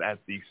blackmailed at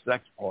these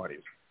sex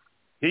parties.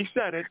 He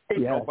said it, but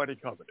nobody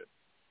covered it.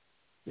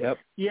 Yep.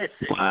 Yes.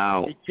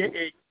 Wow.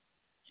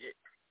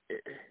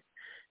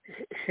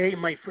 Hey,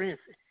 my friends,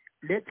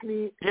 let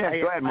me. Yeah,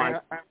 go ahead,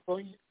 Mike.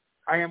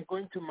 I am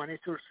going to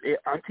monitor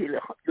until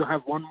you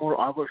have 1 more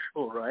hour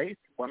show, right?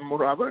 1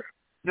 more hour?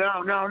 No.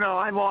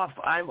 I'm off.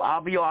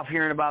 I'll be off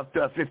here in about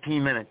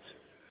 15 minutes.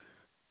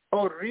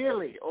 Oh,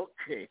 really?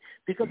 Okay.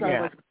 Because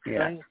I was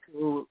trying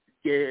to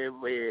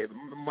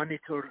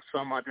monitor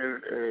some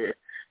other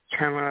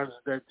cameras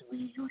that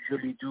we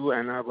usually do,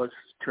 and I was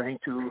trying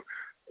to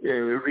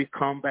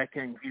come back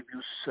and give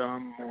you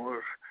some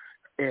more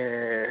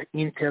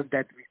intel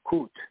that we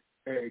could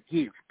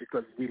give,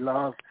 because we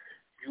love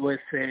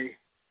USA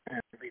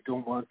and we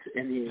don't want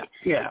any.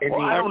 Yeah,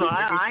 well, I don't know.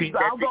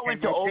 I'll go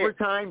into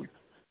overtime.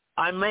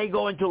 I may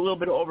go into a little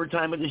bit of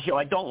overtime with the show.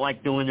 I don't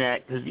like doing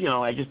that because,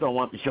 I just don't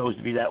want the shows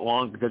to be that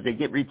long, because they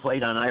get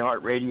replayed on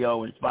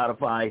iHeartRadio and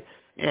Spotify.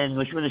 And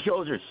when the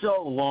shows are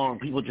so long,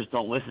 people just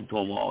don't listen to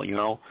them all,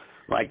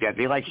 like that.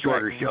 They like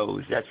shorter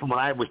shows. That's from what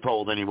I was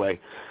told anyway.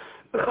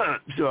 Guys,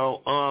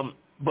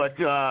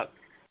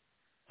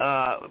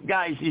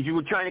 if you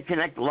were trying to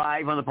connect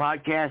live on the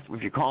podcast,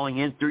 if you're calling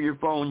in through your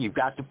phone, you've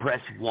got to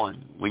press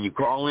 1. When you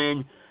call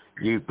in,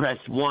 you press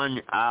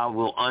 1, I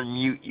will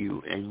unmute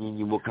you, and then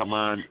you will come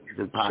on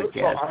the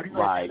podcast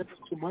live.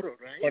 Tomorrow,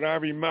 right? But I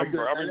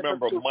remember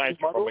Mike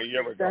from a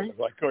year ago, because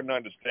I couldn't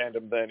understand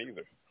him then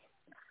either.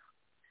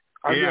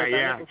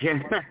 Yeah.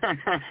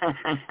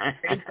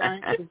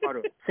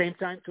 Same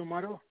time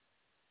tomorrow,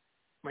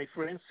 my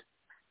friends.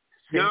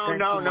 No,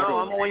 I'm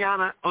only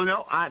on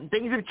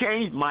things have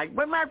changed, Mike.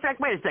 But matter of fact,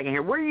 wait a second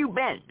here. Where you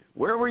been?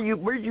 Where were you?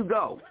 Where did you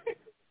go?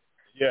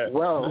 Yeah.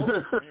 Well,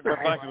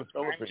 back to the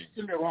Philippines.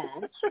 I'm still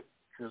around.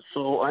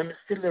 So I'm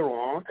still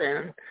around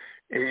and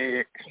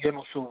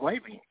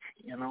surviving.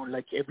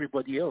 Like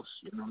everybody else.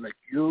 Like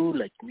you,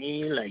 like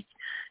me, like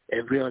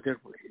every other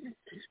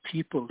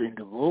people in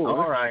the world.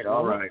 All right.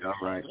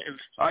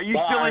 Are you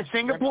still in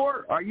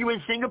Singapore? Are you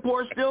in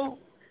Singapore still?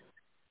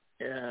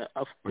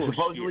 Of course.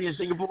 Supposedly in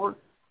Singapore?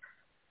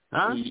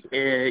 Huh?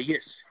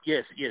 Yes.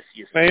 His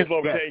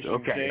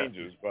location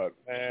changes, but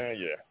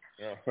yeah.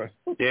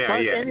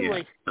 Yeah.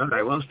 Anyway.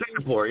 Okay, well,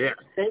 Singapore, yeah.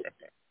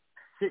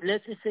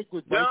 Let me say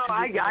goodbye. No,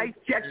 I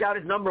checked out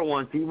his number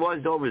once. He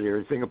was over there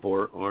in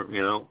Singapore, or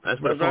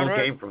that's where the phone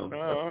came from.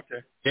 Oh,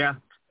 okay. Yeah.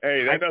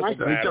 Hey, that doesn't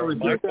matter.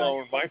 My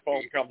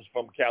phone comes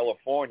from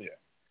California,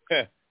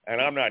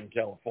 and I'm not in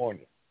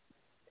California.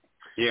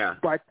 Yeah.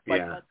 But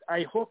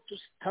I hope to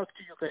talk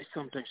to you guys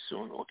sometime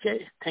soon.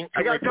 Okay. Thank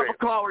you. I got a couple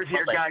callers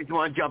here, guys, who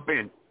want to jump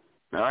in.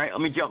 All right,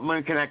 let me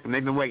connect them.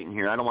 They've been waiting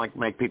here. I don't like to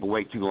make people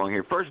wait too long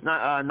here. First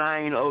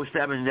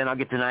 907, then I'll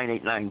get to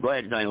 989. Go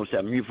ahead,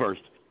 907. You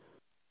first.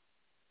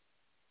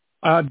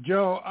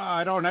 Joe,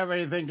 I don't have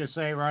anything to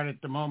say right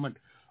at the moment.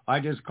 I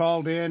just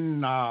called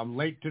in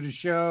late to the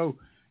show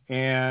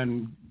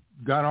and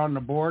got on the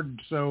board.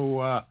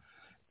 So,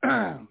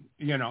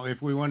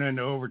 if we went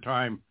into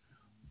overtime,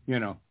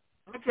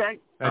 Okay.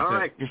 All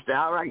right.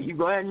 You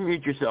go ahead and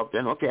mute yourself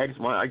then. Okay. I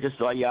just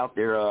saw you out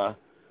there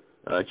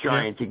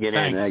trying to get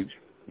in.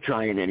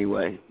 Trying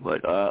anyway.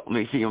 But let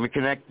me see. Let me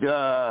connect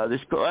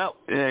this call. Oh,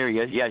 there he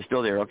is. Yeah, he's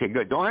still there. Okay,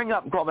 good. Don't hang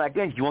up and call back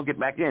in because you won't get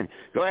back in.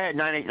 Go ahead,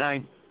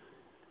 989.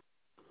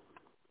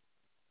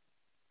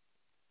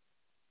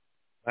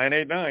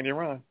 989,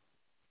 you're on.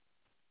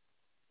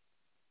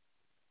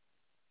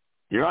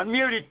 You're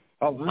unmuted.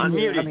 Oh,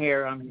 unmuted. I'm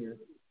here.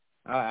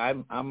 I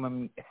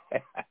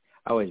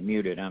was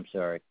muted. I'm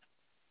sorry.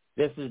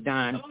 This is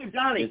Don. Oh,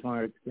 Johnny.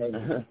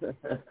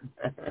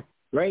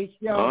 Great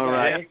show, All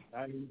guys. right.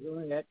 I'm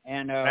enjoying it.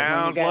 And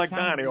Sounds like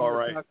Donnie, all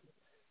right.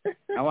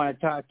 I want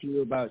to talk to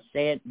you about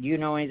Do you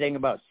know anything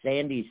about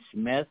Sandy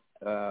Smith,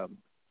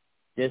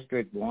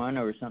 District 1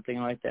 or something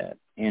like that,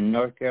 in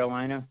North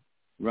Carolina,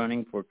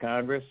 running for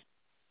Congress?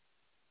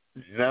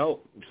 No,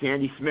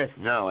 Sandy Smith.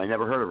 No, I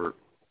never heard of her.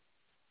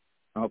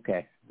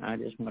 Okay. I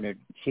just wondered.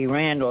 She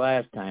ran the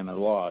last time and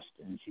lost,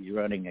 and she's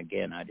running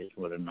again. I just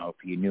want to know if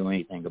you knew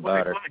anything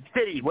about her.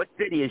 What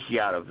city is she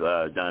out of,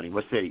 Donnie?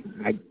 What city?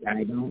 I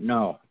don't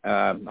know.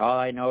 All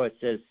I know, it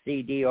says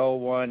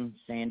CD01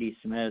 Sandy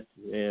Smith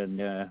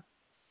in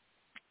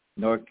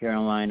North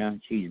Carolina.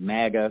 She's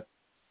MAGA,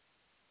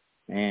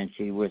 and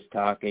she was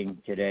talking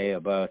today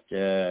about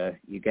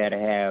you got to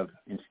have,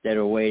 instead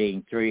of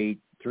waiting three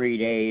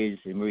days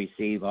and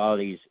receive all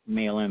these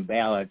mail-in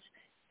ballots,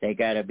 they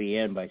got to be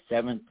in by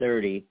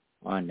 7:30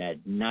 on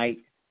that night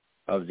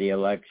of the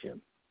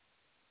election.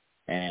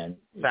 And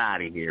it's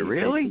out of here,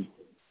 really?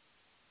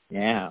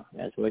 Yeah,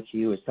 that's what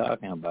she was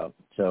talking about.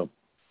 So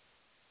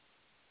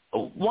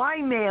why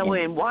mail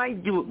in? Why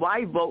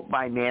vote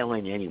by mail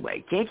in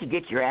anyway? Can't you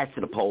get your ass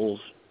to the polls?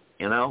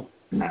 You know?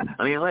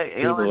 I mean, you know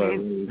what I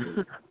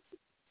mean?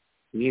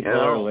 People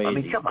are lazy. I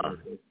mean, come on.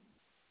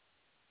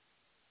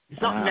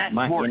 Something that's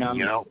important,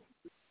 you know?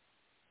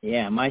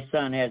 Yeah, my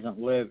son hasn't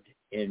lived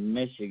in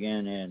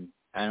Michigan in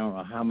I don't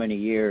know how many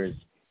years,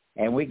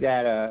 and we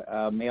got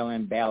a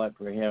mail-in ballot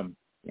for him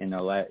in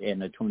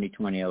the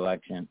 2020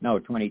 election. No,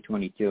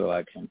 2022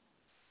 election.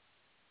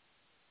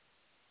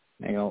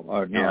 It's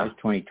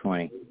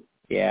 2020.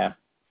 Yeah.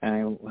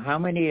 How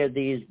many of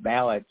these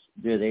ballots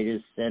do they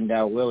just send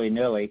out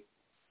willy-nilly,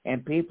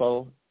 and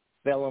people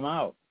fill them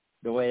out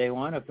the way they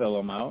want to fill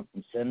them out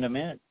and send them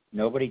in?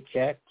 Nobody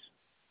checks.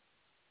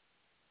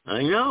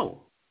 I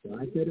know.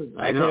 I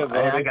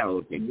got to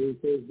look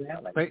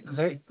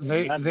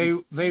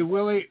They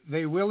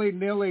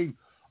willy-nilly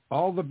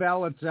all the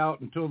ballots out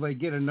until they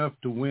get enough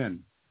to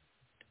win.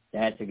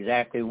 That's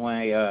exactly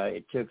why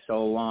it took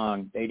so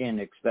long. They didn't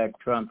expect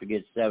Trump to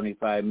get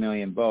 75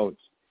 million votes,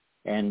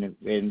 and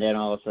then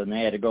all of a sudden they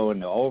had to go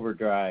into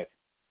overdrive,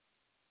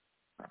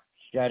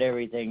 shut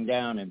everything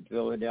down in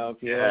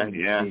Philadelphia,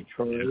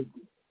 Detroit,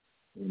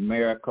 in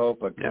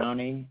Maricopa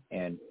County,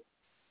 and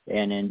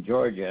in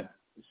Georgia.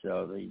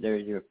 So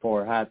there's your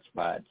 4 hot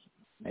spots.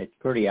 It's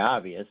pretty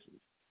obvious.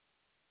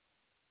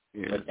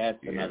 But that's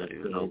another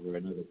story for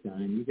another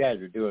time. You guys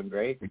are doing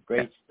great.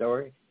 Great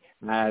story.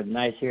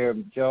 Nice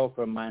hearing Joe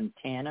from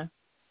Montana.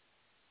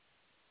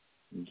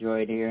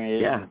 Enjoyed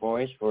hearing his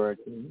voice for a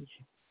change.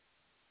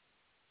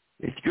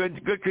 It's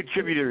good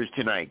contributors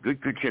tonight.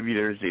 Good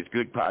contributors. It's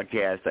good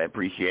podcast. I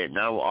appreciate it.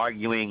 No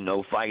arguing,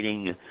 no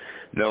fighting,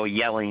 no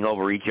yelling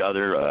over each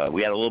other.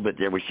 We had a little bit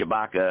there with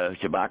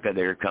Shabaka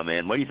there come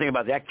in. What do you think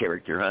about that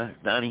character, huh,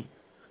 Donnie?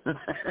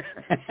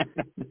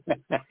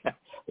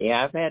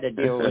 Yeah, I've had to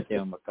deal with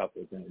him a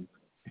couple of times.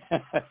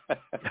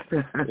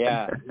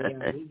 yeah,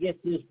 he gets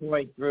his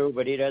point through,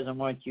 but he doesn't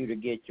want you to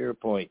get your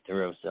point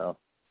through. So.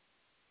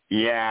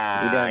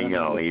 Yeah, I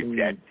know.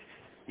 That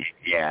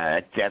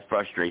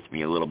frustrates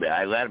me a little bit.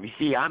 I let him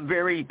see. I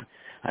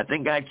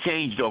think I've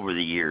changed over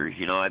the years.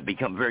 You know, I've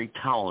become very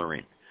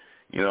tolerant.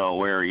 You know,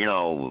 where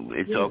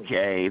it's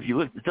okay. If you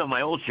listen to some of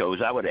my old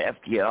shows, I would have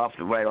effed you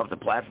right off the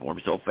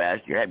platform so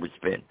fast your head would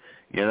spin.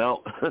 You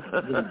know.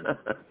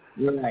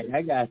 You're right.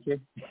 I got you.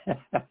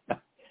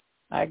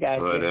 I got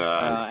you.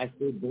 I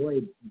see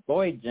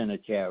Boyd's in the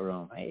chat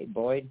room. Hey,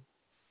 Boyd.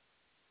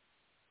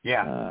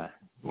 Yeah.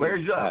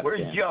 Where's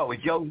Joe? Is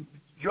Joe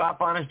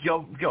drop on us?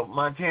 Joe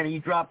Montana, you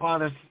drop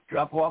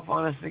off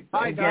on us again?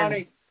 Hi,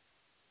 Donnie.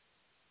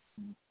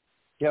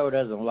 Joe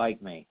doesn't like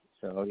me,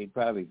 so he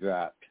probably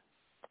dropped.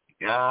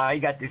 He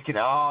got disconnected.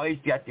 Oh, he's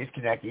got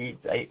disconnected.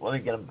 Let me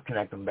get him,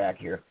 connect him back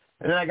here.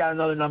 And then I got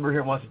another number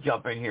here wants to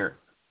jump in here.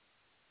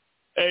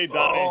 Hey,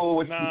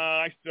 Donnie.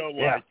 I still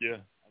like you.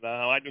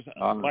 No, I just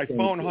my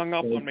phone hung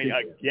up on me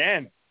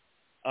again.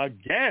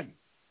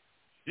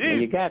 Yeah,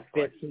 you got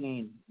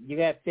 15. You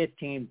got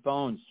 15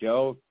 phones,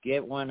 Joe.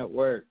 Get one that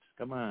works.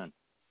 Come on.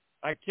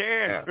 I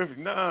can't. Yeah.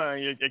 No,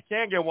 you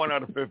can't get 1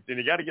 out of 15.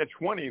 You got to get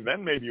 20.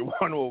 Then maybe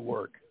one will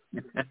work.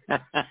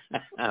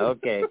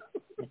 Okay.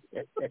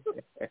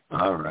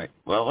 All right.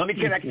 Well, let me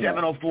connect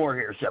 704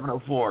 here.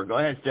 704. Go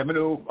ahead. 70.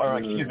 Or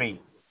excuse me.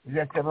 Is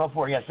that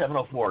 704? Yeah,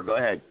 704. Go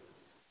ahead.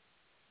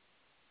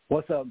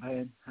 What's up,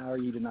 man? How are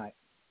you tonight?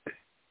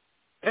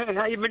 Hey,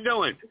 how you been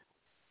doing?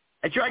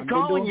 I tried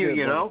calling you,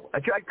 you know. I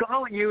tried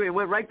calling you and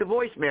went right to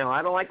voicemail.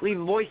 I don't like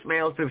leaving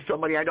voicemails to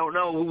somebody I don't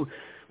know who,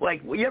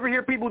 like, you ever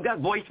hear people who got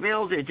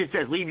voicemails and it just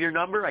says leave your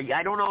number?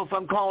 I don't know if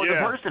I'm calling the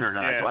person or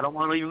not, so I don't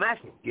want to leave a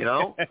message, you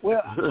know?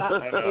 Well,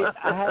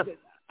 I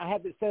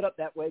have it set up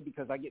that way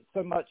because I get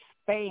so much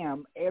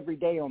spam every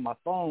day on my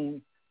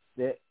phone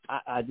that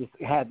I just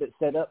have it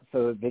set up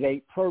so if it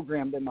ain't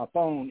programmed in my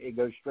phone, it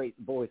goes straight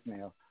to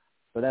voicemail.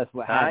 So that's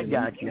what happens. I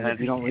got you.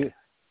 You don't really...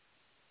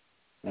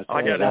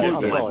 I got to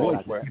use that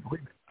software.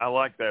 I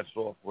like that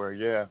software,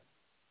 yeah.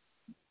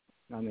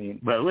 I mean,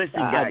 but listen,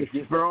 guys,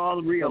 for all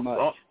the real,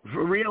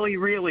 for really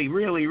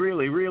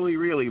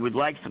would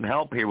like some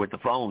help here with the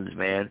phones,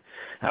 man.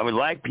 I would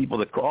like people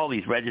to call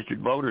these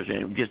registered voters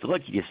and just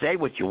look. You say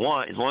what you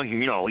want as long as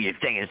you're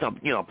saying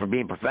something, for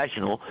being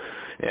professional,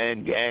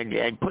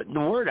 and putting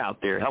the word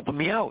out there, helping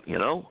me out.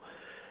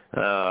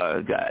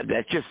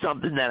 That's just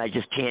something that I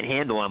just can't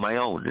handle on my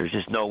own. There's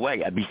just no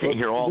way. I'd be sitting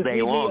here all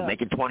day long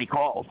making 20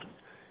 calls.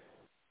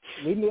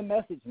 Leave me a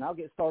message, and I'll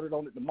get started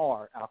on it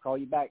tomorrow. I'll call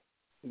you back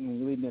when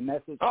you leave me a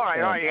message. All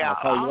right, yeah.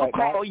 I'll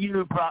call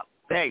you.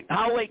 Hey,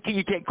 how late can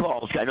you take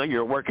calls? I know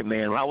you're a working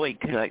man. How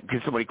late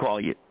can somebody call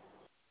you?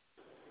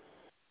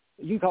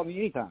 You can call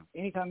me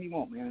anytime you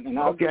want, man. And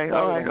I'll okay, get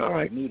all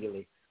right.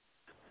 Immediately.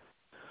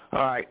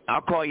 All right,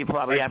 I'll call you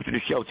probably after the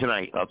show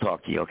tonight. I'll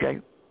talk to you, okay?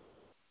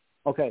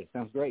 Okay,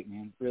 sounds great,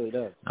 man. It really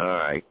does. All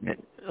right.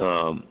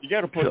 You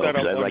got to put that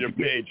up on your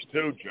page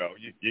too, Joe.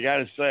 You got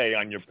to say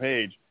on your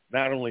page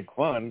not only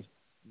funds,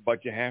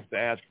 but you have to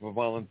ask for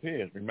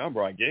volunteers.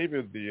 Remember, I gave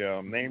you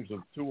the names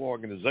of 2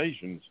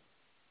 organizations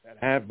that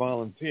have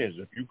volunteers.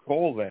 If you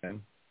call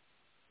them,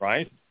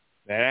 right,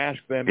 and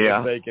ask them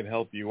if they can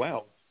help you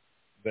out,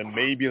 then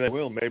maybe they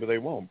will, maybe they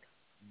won't.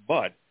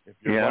 But if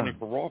you're running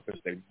for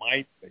office, they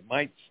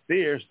might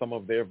steer some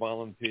of their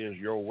volunteers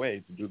your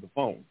way to do the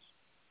phones.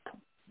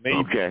 Maybe.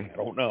 Okay. I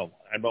don't know.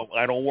 I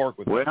don't work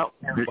with them,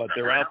 but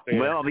they're out there.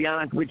 Well, I'll be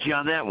honest with you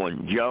on that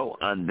one, Joe.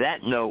 On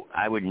that note,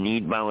 I would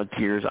need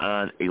volunteers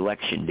on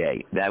Election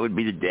Day. That would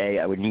be the day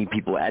I would need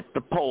people at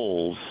the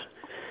polls.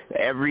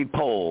 Every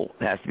poll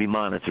has to be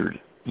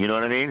monitored. You know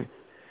what I mean?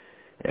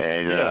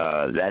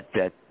 And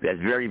that's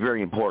very,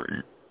 very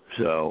important.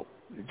 So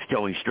it's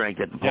showing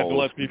strength at the polls. You have to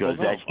let people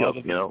know. That's just,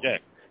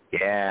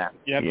 Yeah.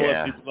 You have to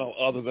let people know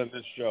other than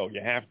this show.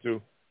 You have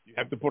to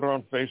put it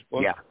on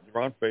Facebook. Yeah.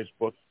 You're on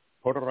Facebook.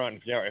 Put it on.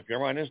 If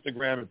you're on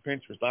Instagram and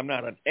Pinterest, I'm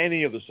not on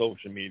any of the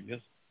social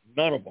medias,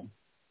 none of them.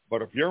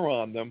 But if you're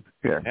on them,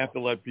 you have to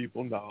let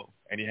people know,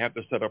 and you have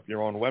to set up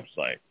your own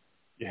website.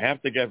 You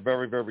have to get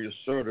very, very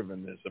assertive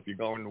in this if you're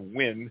going to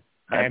win.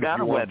 I've and got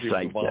if a you want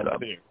website people to set up.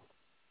 volunteer.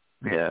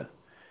 Yeah.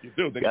 You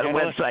do. Then got a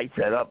website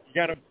set up. You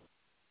got to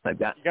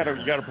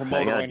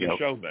promote it on your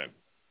show then.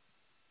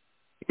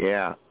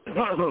 Yeah.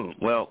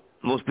 Well,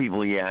 most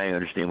people, I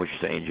understand what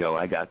you're saying, Joe.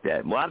 I got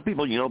that. A lot of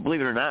people,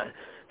 believe it or not,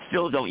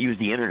 still don't use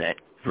the internet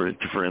for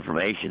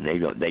information. They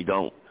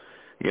don't.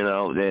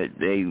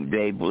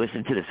 They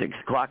listen to the 6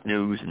 o'clock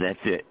news and that's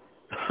it.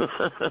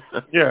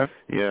 Yeah.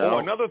 Yeah. Oh,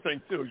 another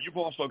thing too. You've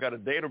also got a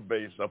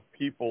database of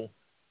people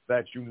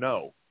that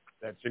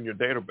that's in your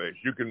database.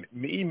 You can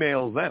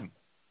email them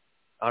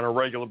on a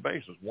regular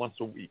basis, once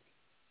a week.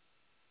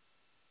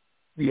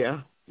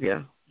 Yeah.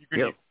 You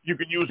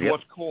can use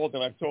what's called,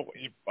 and I'm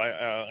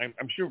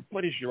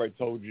pretty sure I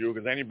told you,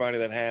 because anybody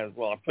that has,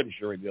 I'm pretty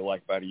sure I did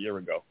like about a year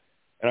ago,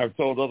 and I've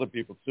told other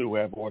people too who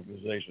have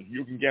organizations.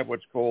 You can get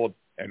what's called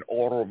an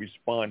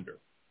autoresponder.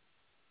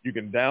 You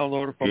can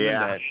download it from the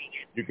net.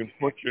 You can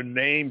put your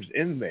names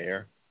in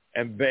there,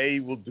 and they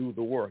will do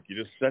the work. You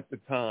just set the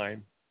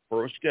time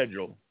for a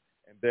schedule,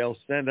 and they'll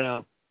send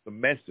out the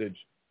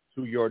message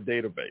to your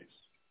database.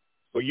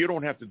 So you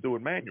don't have to do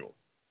it manually.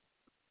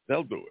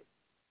 They'll do it.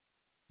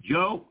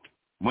 Joe,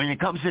 when it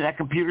comes to that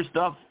computer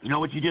stuff, you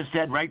know what you just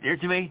said right there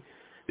to me?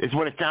 It's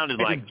what it sounded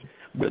like.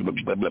 I know.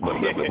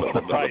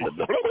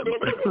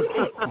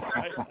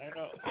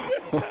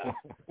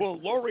 Well,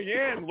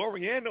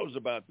 Lorianne knows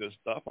about this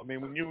stuff. I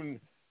mean, when you and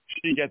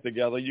she get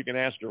together, you can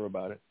ask her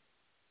about it.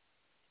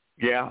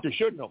 Yeah. She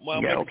should know.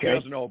 Well, maybe she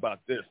doesn't know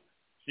about this.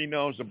 She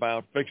knows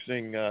about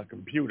fixing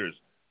computers.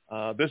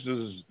 This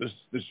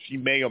she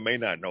may or may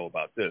not know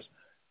about this.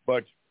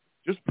 But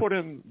just put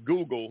in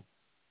Google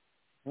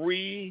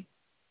free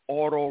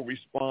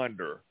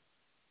autoresponder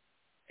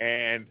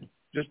and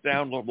just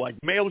download, like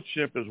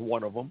MailChimp is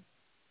one of them.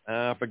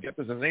 I forget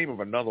there's the name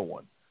of another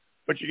one.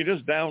 But you can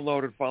just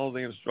download it, follow the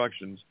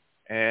instructions,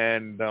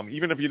 and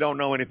even if you don't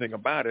know anything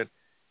about it,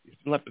 you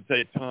still have to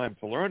take time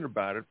to learn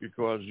about it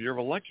because your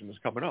election is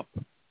coming up.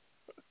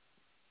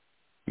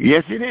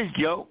 Yes, it is,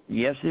 Joe.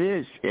 Yes, it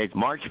is. It's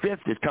March 5th.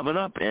 It's coming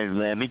up. And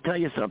let me tell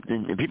you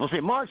something. And people say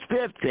March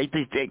 5th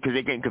because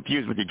they're getting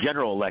confused with the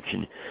general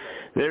election.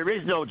 There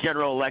is no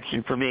general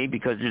election for me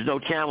because there's no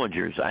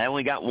challengers. I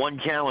only got one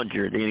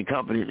challenger, the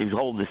company who's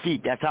holding the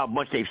seat. That's how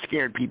much they've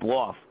scared people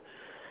off.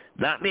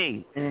 Not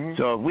me. Mm-hmm.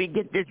 So if we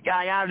get this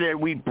guy out of there,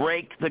 we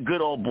break the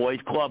good old boys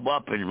club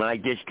up in my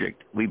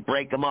district. We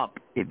break them up.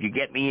 If you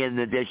get me in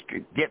the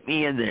district, get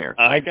me in there.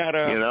 I got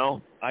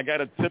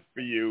a tip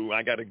for you.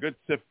 I got a good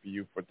tip for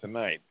you for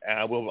tonight.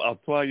 I'll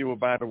tell you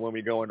about it when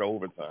we go into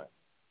overtime.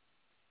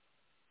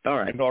 All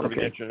right. In order to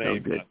get your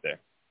name out there.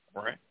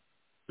 All right.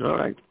 All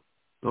right.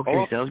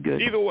 Okay, sounds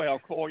good. Either way, I'll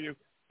call you.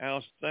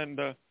 I'll send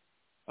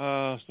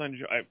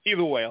you.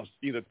 Either way, I'll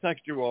either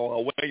text you or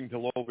I'll wait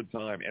until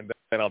overtime, and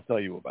then I'll tell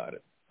you about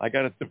it. I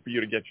got a tip for you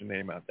to get your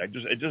name out there.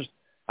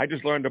 I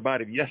just learned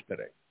about it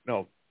yesterday.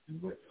 No,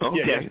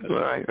 Okay.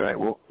 All right.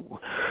 Well, all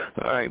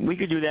right. We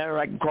could do that, or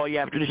I can call you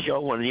after the show,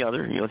 one or the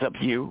other. It's up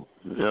to you.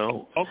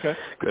 Okay.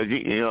 Because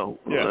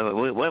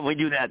when we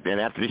do that, then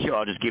after the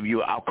show,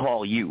 I'll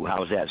call you.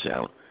 How's that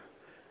sound?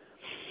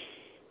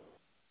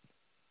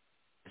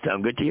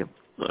 Sound good to you?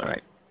 All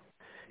right.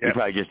 Yep. You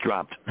probably just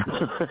dropped.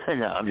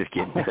 No, I'm just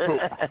kidding.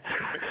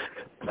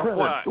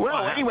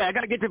 Well, anyway, I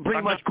got to get to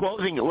pretty much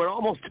closing. We're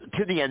almost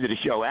to the end of the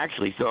show,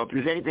 actually. So if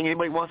there's anything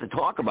anybody wants to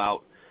talk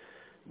about,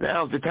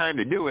 now's the time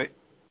to do it.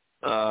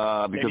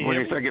 Because we're going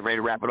to start getting ready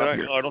to wrap it up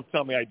here. Oh, don't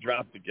tell me I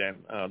dropped again.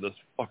 This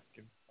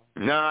fucking...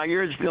 No,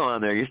 you're still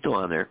on there. You're still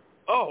on there.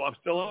 Oh, I'm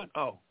still on?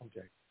 Oh,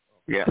 okay.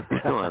 Yeah, you're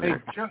still on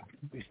there.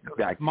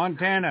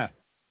 Montana.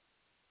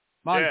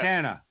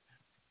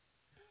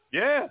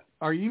 Yeah.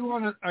 Are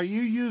you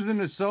using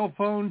a cell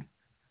phone?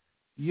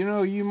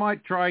 You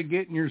might try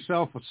getting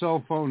yourself a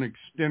cell phone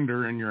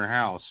extender in your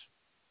house.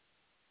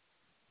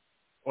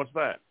 What's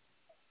that?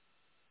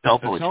 Cell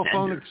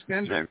phone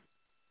extender.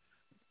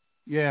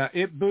 Yeah,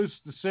 it boosts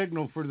the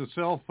signal for the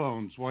cell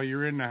phones while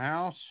you're in the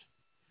house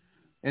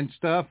and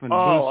stuff, and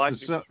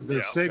boosts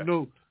the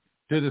signal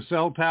to the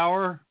cell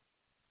tower.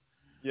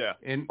 Yeah.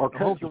 And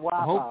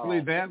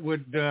hopefully that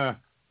would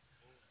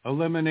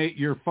eliminate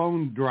your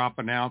phone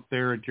dropping out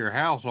there at your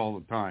house all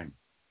the time.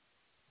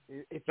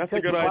 If That's a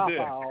good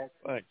idea.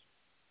 Thanks.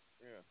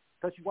 Yeah.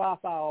 Cut your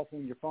Wi-Fi off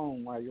on your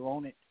phone while you're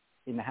on it,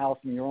 in the house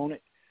when you're on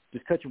it.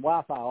 Just cut your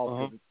Wi-Fi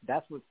off. 'Cause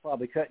that's what's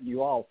probably cutting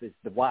you off is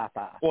the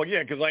Wi-Fi. Well,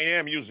 yeah, because I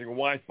am using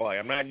Wi-Fi.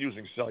 I'm not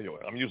using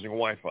cellular. I'm using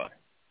Wi-Fi.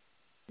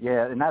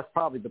 Yeah, and that's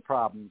probably the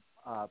problem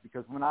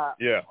because when I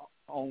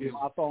on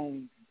my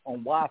phone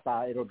on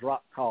Wi-Fi, it'll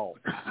drop calls.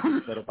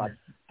 But if I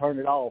turn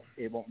it off,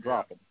 it won't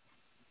drop them.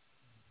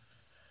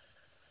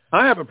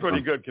 I have a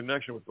pretty good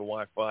connection with the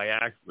Wi-Fi,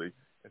 actually.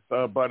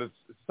 But it's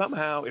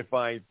somehow, if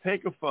I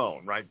take a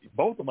phone, right,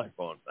 both of my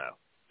phones now,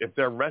 if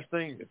they're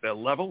resting, if they're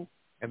level,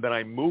 and then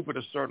I move it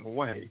a certain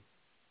way,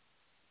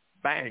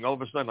 bang, all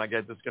of a sudden I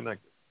get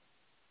disconnected.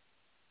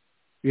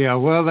 Yeah,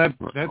 well, that's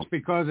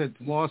because it's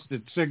lost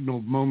its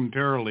signal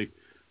momentarily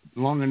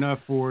long enough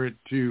for it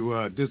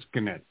to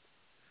disconnect.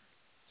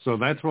 So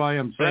that's why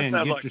I'm saying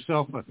get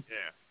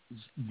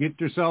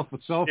yourself a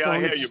cell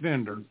phone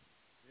extender.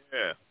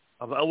 Yeah,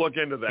 I'll look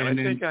into that. I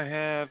think I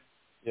have.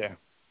 Yeah.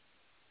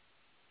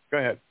 Go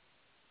ahead.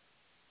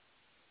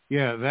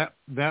 Yeah,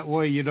 that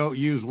way you don't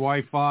use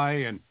Wi-Fi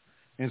and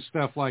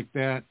stuff like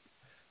that.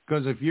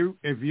 Because if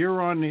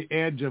you're on the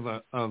edge of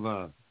a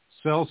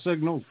cell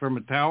signal from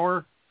a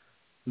tower,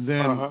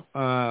 then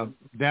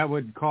that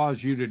would cause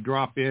you to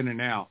drop in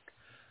and out.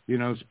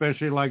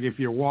 Especially like if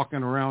you're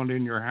walking around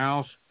in your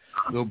house,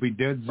 there'll be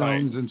dead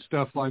zones and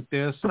stuff like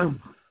this.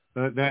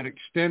 That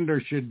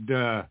extender should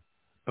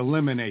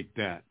eliminate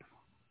that.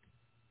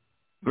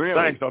 Really?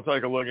 Thanks. I'll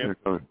take a look into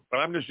it. But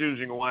I'm just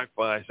using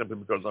Wi-Fi simply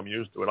because I'm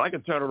used to it. I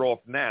can turn it off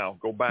now,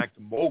 go back to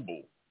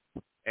mobile,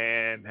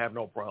 and have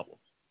no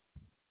problems.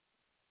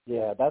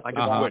 Yeah, that's I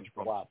can switch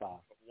from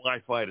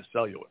Wi-Fi to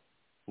cellular.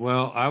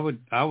 Well, I would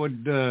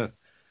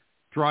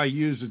try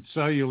using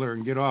cellular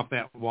and get off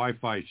that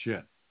Wi-Fi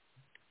shit.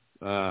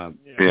 I've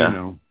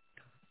got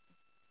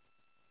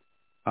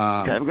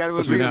to agree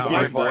with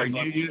Wi-Fi.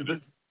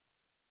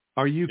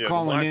 Are you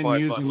calling in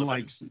using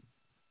like?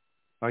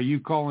 Are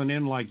you calling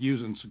in like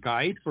using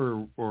Skype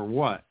or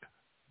what?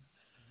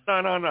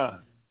 No.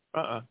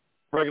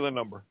 Regular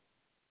number.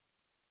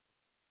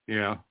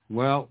 Yeah.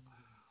 Well,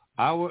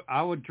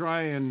 I would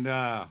try and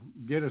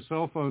get a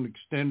cell phone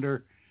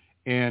extender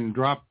and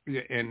drop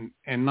and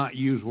not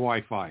use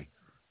Wi-Fi.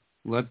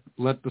 Let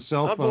the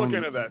cell phone. I'll look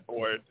into that,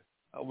 Boyd.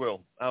 I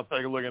will. I'll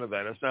take a look into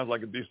that. It sounds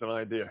like a decent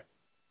idea.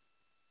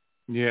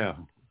 Yeah,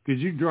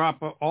 because you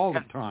drop all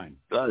the time.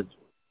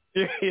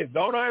 Yeah,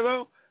 don't I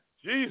though?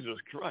 Jesus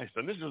Christ!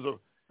 And this is a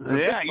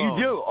you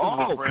do.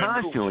 Oh,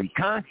 constantly.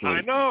 I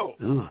know.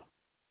 Ugh.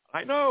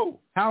 I know.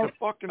 How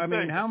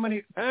thing. How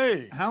many?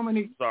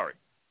 Sorry.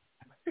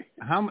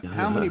 How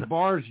many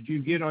bars do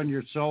you get on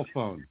your cell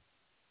phone?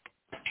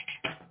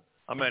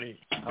 How many?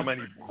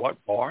 What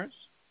bars?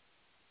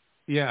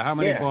 Yeah, how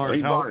many bars?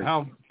 Bars.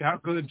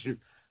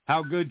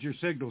 How good's your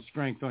signal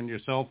strength on your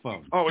cell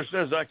phone? Oh, it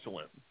says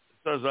excellent.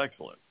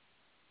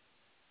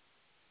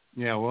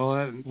 Yeah, well,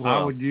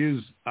 I'd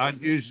use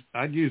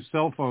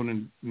cell phone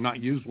and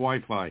not use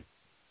Wi-Fi.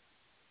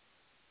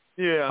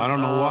 Yeah, I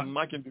don't know what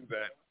I can do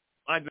that.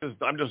 I'm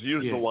just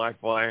used to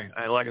Wi-Fi.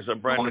 Like I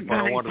said, Brandon,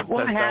 I wanted to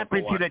what test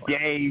happened out to the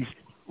days?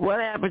 What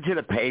happened to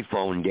the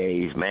payphone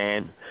days,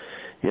 man?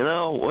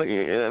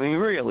 I mean,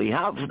 really,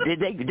 how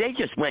did they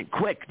just went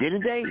quick,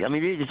 didn't they? I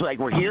mean, they just like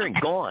were here and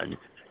gone.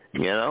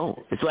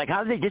 It's like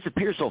how did they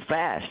disappear so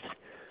fast?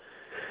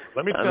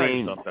 Let me tell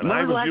you something.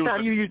 When was the last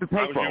time you used a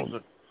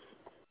payphone?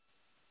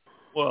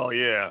 Well,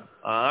 yeah,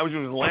 I was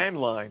using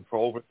landline for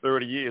over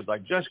 30 years. I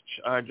just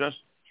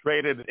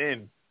traded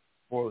in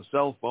for the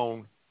cell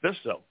phone. This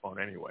cell phone,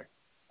 anyway.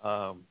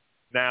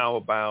 Now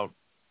about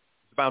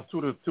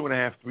 2 to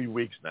 2.5, 3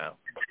 weeks now,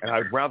 and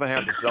I'd rather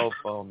have the cell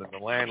phone than the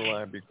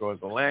landline because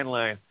the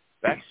landline,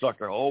 that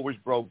sucker always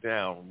broke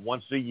down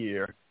once a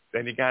year,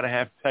 Then you got to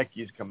have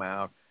techies come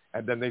out,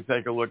 and then they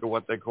take a look at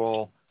what they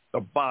call the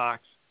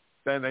box.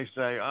 Then they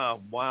say, oh,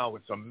 wow,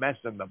 it's a mess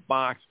in the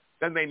box.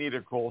 Then they need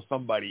to call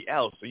somebody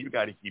else. So you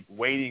got to keep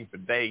waiting for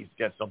days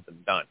to get something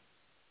done.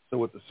 So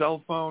with the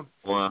cell phone,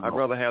 I'd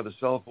rather have the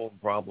cell phone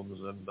problems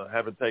and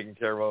have it taken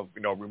care of,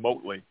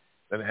 remotely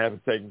than have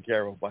it taken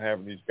care of by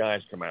having these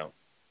guys come out.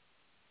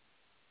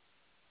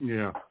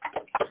 Yeah.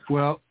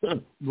 Well,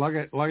 like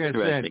I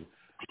said,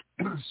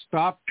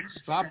 stop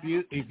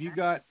you if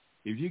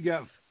you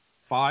got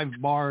 5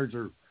 bars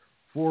or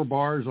 4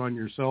 bars on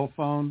your cell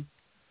phone,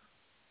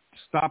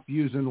 stop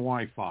using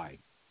Wi-Fi.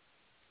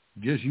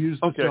 Just use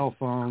the cell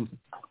phone.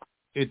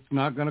 It's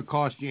not going to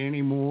cost you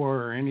any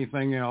more or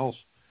anything else.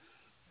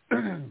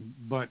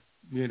 But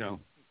yeah,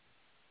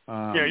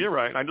 you're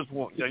right.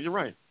 You're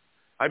right.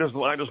 I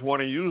just want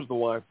to use the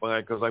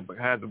Wi-Fi because I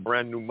had the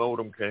brand new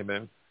modem came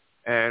in,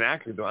 and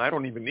actually I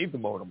don't even need the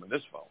modem in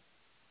this phone.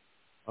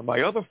 On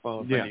my other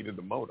phones, I needed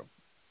the modem,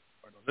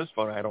 but on this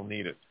phone I don't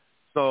need it.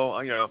 So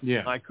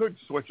I could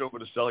switch over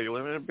to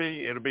cellular, and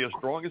it'd be a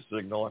stronger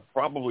signal. I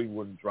probably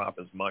wouldn't drop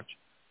as much,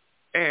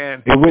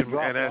 and as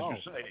you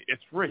say,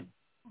 it's free.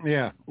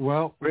 Yeah.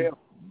 Well,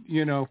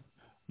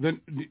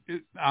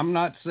 I'm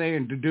not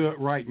saying to do it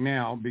right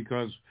now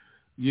because,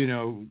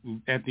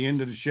 at the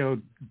end of the show,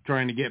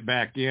 trying to get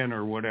back in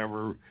or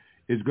whatever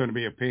is going to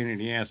be a pain in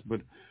the ass.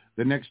 But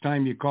the next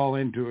time you call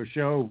into a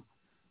show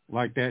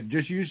like that,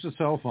 just use the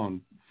cell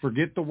phone.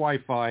 Forget the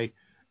Wi-Fi.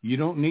 You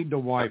don't need the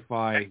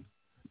Wi-Fi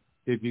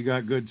if you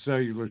got good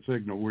cellular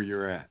signal where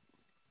you're at.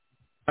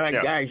 All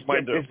right, guys,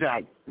 check this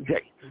out.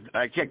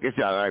 Check this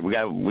out. All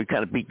right, we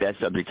kind of beat that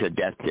subject to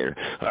death there.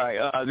 All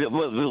right, the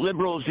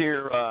liberals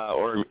here,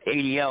 or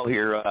ADL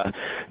here,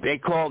 they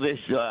call this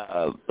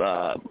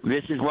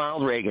this is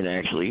Ronald Reagan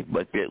actually,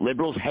 but the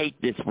liberals hate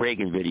this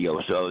Reagan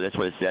video, so that's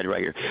what it said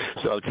right here.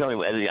 So tell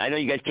me, I know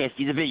you guys can't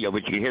see the video,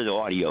 but you can hear the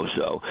audio.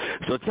 So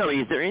tell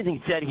me, is there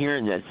anything said here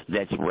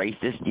that's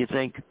racist? Do you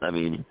think? I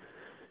mean,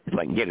 if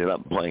I can get it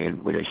up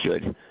playing, which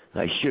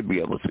I should be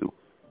able to.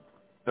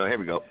 So here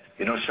we go.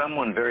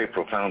 Someone very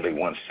profoundly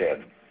once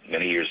said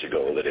many years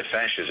ago that if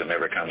fascism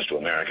ever comes to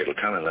America, it'll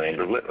come in the name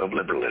of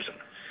liberalism.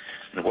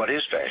 And what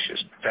is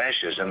fascism?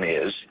 Fascism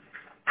is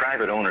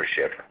private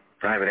ownership,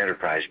 private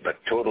enterprise, but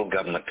total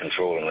government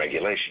control and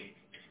regulation.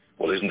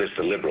 Well, isn't this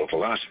the liberal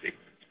philosophy?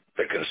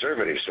 The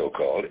conservative,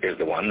 so-called, is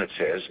the one that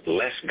says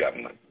less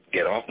government,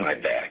 get off my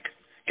back,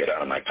 get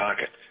out of my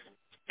pocket,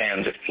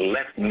 and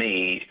let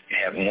me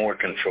have more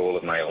control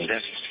of my own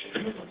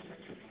destiny.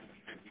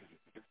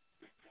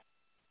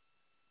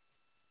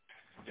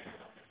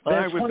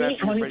 The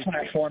 2020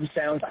 platform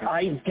sounds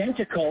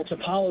identical to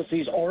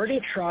policies already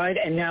tried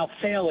and now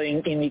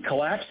failing in the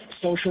collapsed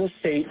socialist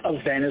state of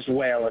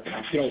Venezuela.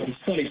 It's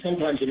funny,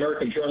 sometimes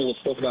American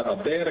journalists talk about how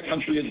bad a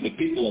country is, but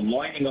people are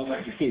lining up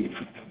to keep.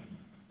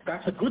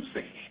 That's a good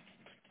thing.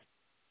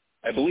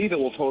 I believe it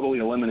will totally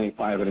eliminate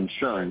private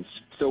insurance.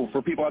 So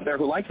for people out there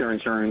who like their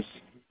insurance,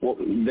 well,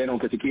 they don't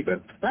get to keep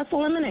it. Let's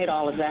eliminate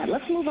all of that.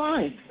 Let's move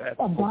on.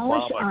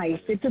 Abolish ICE.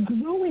 It's a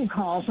growing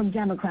call from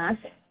Democrats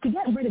to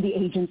get rid of the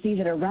agency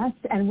that arrests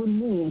and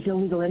removes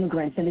illegal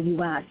immigrants in the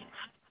U.S.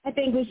 I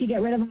think we should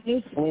get rid of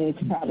ICE. We need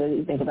to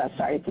probably think about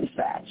starting from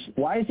scratch.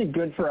 Why is it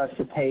good for us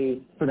to pay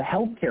for the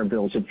health care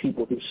bills of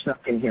people who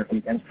snuck in here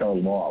against our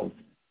laws?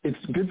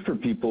 It's good for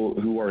people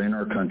who are in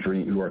our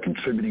country, who are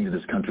contributing to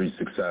this country's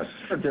success.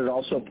 But does it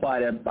also apply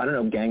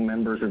to, gang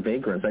members or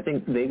vagrants? I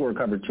think they were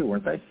covered too,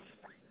 weren't they?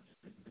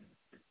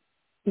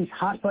 These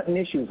hot-button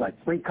issues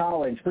like free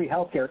college, free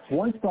health care,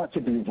 once thought to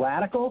be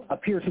radical,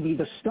 appear to be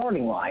the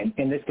starting line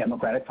in this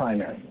Democratic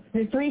primary.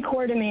 The 3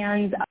 core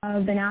demands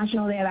of the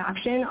National Day of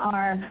Action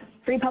are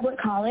free public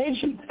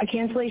college, a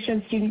cancellation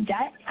of student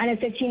debt, and a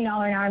 $15 an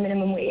hour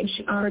minimum wage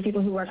for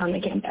people who work on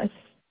the campus.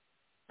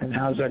 And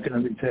how's that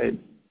going to be paid?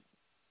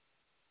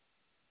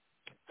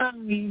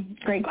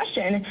 Great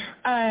question.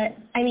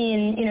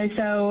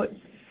 So...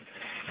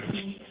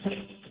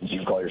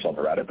 You call yourself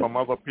a radical? From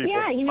other people's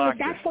if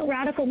that's what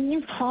radical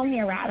means, call me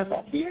a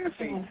radical.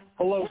 Nancy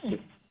Pelosi,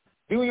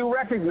 do you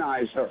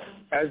recognize her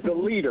as the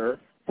leader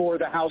for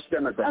the House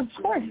Democrats?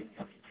 Of course.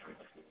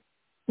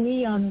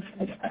 We,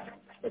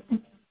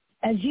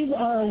 as you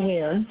are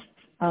aware,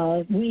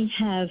 we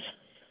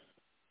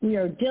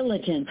are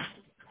diligent.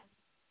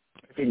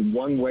 I think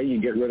one way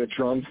you get rid of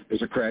Trump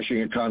is a crashing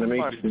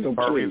economy. So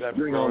please,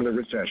 bring on the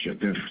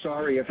recession.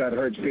 Sorry if that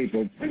hurts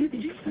people.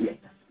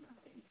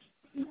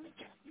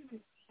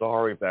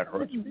 Sorry if that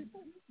hurts.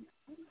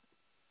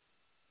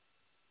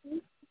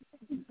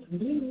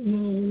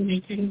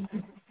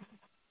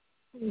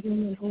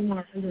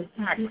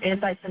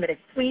 Anti-Semitic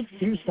tweets.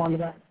 You respond to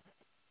that?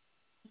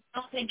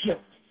 Oh, thank you.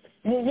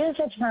 You use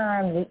the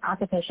term the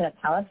occupation of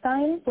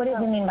Palestine. What does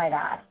it mean by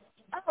that?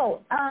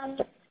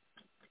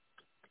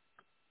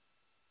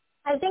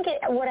 I think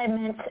what I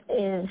meant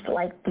is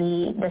like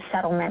the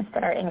settlements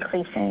that are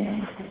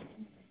increasing.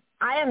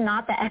 I am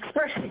not the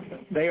expert.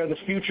 They are the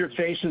future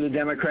face of the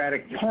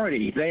Democratic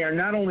Party. They are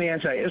not only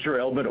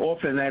anti-Israel, but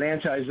often that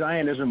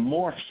anti-Zionism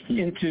morphs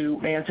into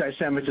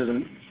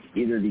anti-Semitism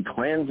either the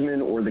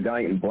Klansman or the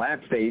guy in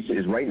blackface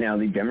is right now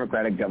the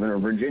Democratic governor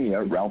of Virginia,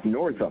 Ralph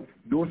Northam.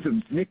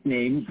 Northam's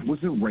nickname was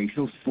a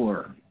racial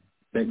slur.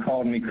 They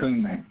called me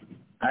Coon Man.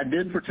 I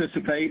did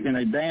participate in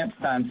a dance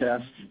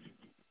contest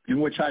in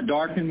which I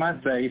darkened my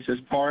face as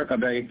part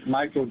of a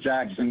Michael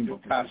Jackson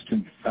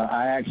costume.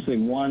 I actually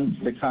won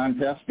the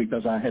contest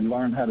because I had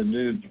learned how to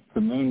do the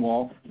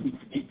moonwalk.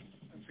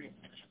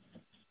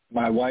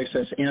 My wife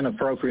says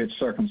inappropriate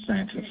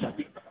circumstances.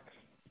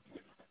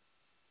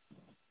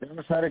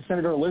 Democratic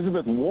Senator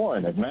Elizabeth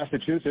Warren of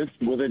Massachusetts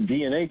with a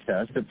DNA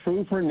test to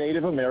prove her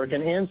Native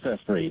American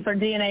ancestry. Her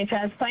DNA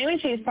test claiming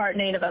she's part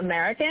Native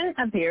American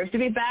appears to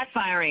be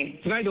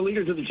backfiring. Tonight, the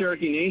leaders of the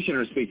Cherokee Nation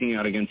are speaking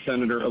out against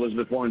Senator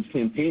Elizabeth Warren's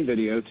campaign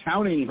video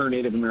touting her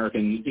Native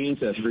American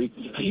ancestry.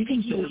 Do you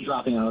think she's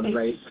dropping out of the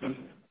race?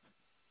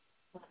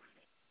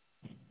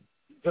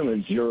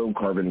 Some zero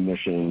carbon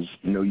emissions,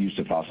 no use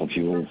of fossil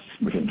fuels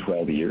within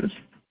 12 years.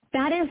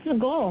 That is the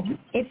goal.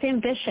 It's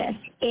ambitious.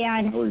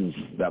 And How is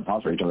that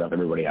possible? You talking about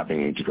everybody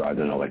having to drive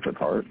an electric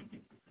car?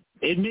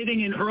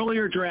 Admitting in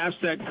earlier drafts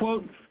that,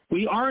 quote,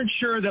 we aren't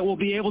sure that we'll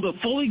be able to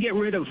fully get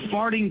rid of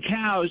farting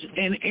cows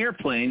and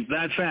airplanes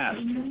that fast.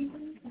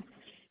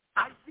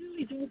 I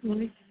really don't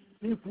like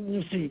the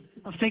policy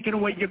of taking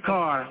away your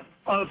car,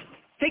 of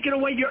taking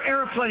away your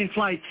airplane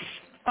flights,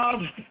 of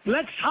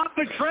let's hop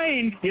a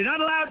train. You're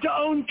not allowed to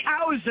own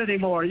cows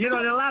anymore. You know,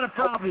 there are a lot of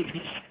problems.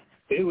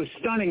 It was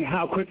stunning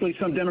how quickly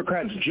some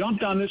Democrats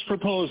jumped on this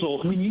proposal.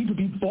 We need to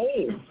be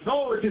bold.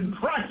 Oh, it's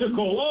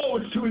impractical. Oh,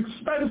 it's too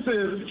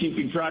expensive.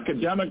 Keeping track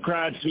of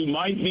Democrats who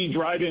might be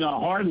driving a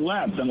hard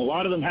left, and a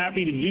lot of them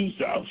happy to do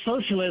so.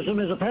 Socialism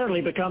is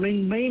apparently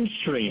becoming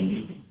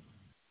mainstream.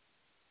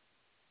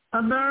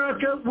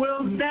 America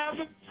will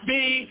never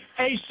be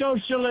a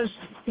socialist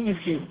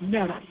country.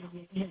 Never.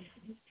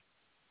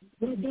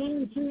 We're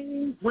dying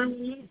free, we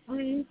will live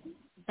free,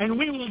 and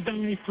we will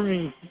die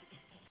free.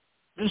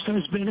 This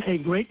has been a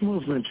great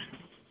movement.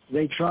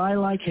 They try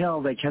like hell.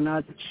 They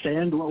cannot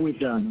stand what we've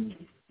done,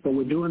 but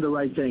we're doing the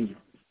right thing.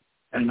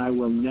 And I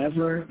will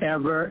never,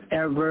 ever,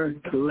 ever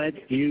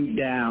let you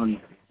down.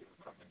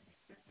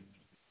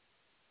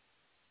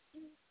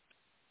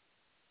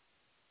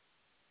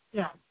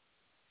 Yeah.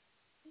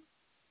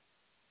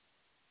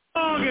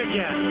 Oh, good,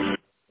 yeah.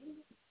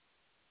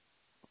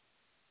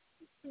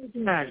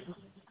 Nice.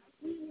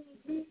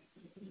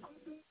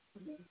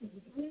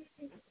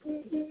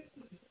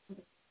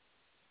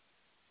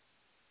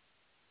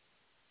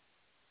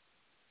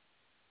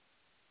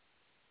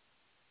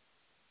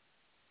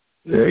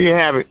 There you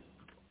have it.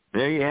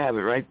 There you have it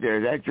right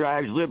there. That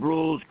drives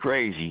liberals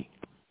crazy.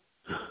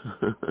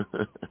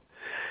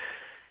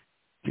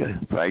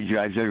 Probably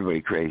drives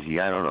everybody crazy.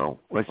 I don't know.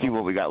 Let's see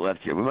what we got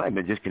left here. We might have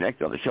been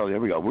disconnected on the show. There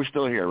we go. We're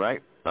still here,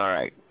 right? All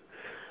right.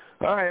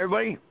 All right,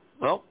 everybody.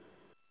 Well,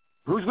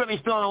 who's with me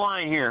still on the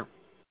line here?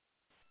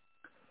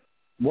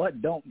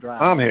 What don't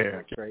drive? I'm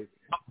here. Crazy.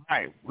 All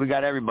right. We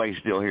got everybody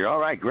still here. All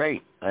right,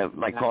 great.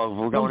 My call.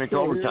 We're going into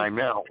overtime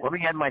now. Let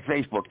me end my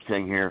Facebook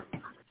thing here.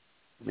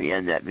 Let me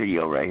end that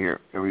video right here.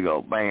 Here we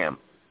go. Bam.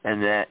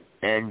 And that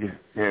end.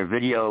 Their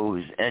video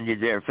is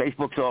ended there.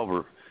 Facebook's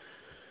over.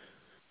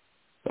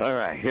 All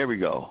right. Here we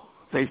go.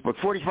 Facebook.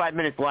 45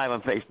 minutes live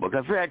on Facebook. I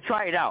figured I'd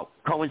try it out.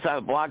 Coincide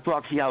with Blog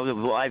Talk. See how the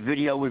live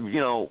video would,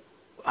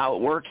 how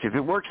it works. If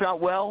it works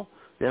out well,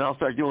 then I'll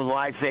start doing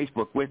live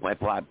Facebook with my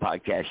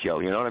podcast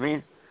show. You know what I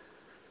mean?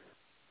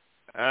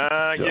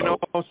 You know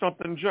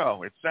something,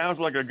 Joe? It sounds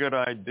like a good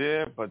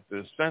idea, but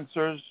the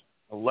censors,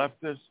 the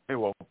leftists, they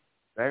will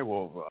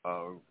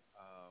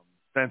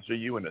censor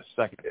you in a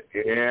second.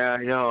 Yeah,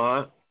 I know,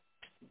 huh?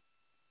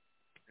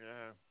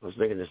 Yeah. I was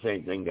thinking the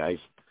same thing, guys.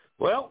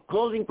 Well,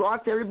 closing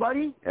thoughts,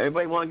 everybody?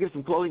 Everybody want to give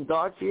some closing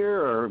thoughts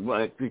here, or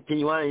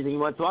continue on anything you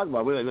want to talk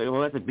about? We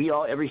don't have to beat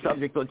every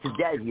subject to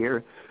death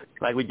here,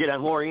 like we did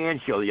on Lori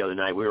Ann's show the other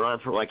night. We were on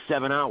for like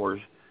 7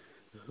 hours.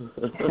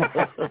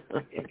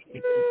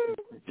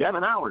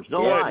 7 hours,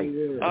 no lie.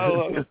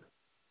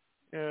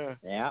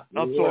 Yeah.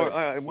 I'll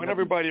talk, when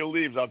everybody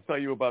leaves, I'll tell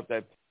you about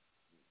that.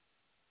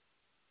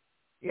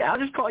 Yeah, I'll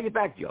just call you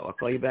back, Joe. I'll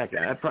call you back.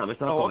 I promise.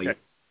 I'll call you.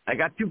 I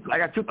got two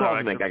calls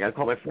to make. I got to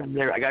call my friend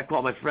there. I got to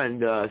call my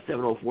friend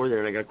 704 there,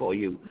 and I got to call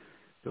you.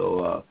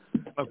 So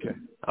okay,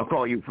 I'll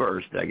call you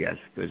first, I guess,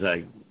 because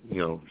I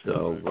know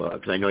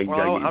you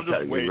got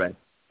to get ready.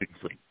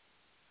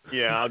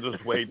 Yeah, I'll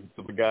just wait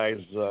until the guys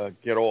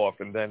get off,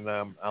 and then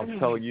I'll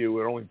tell you.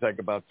 It'll only take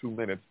about 2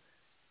 minutes.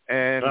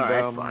 And all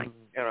right, fine.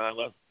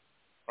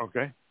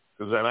 Okay,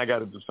 because then I got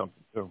to do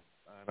something too.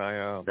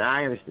 And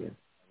I understand.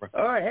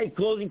 All right, hey,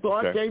 closing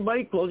thoughts,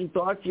 everybody. Closing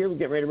thoughts here. We're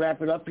getting ready to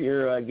wrap it up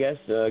here, I guess.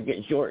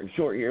 Getting short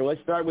here. Let's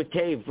start with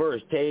Tave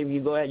first. Tave,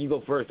 you go ahead. You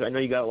go first. I know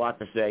you got a lot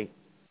to say.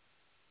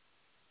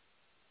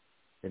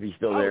 If he's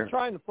still there. I was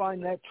trying to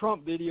find that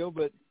Trump video,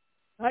 but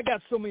I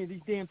got so many of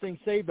these damn things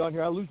saved on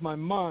here, I lose my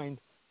mind.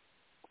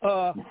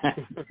 I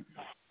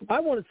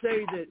want to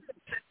say that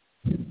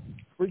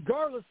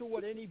regardless of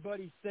what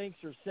anybody thinks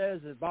or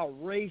says about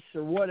race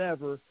or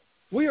whatever,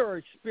 we are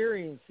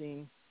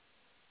experiencing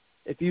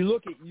if you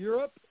look at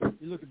Europe,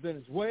 you look at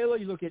Venezuela,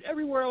 you look at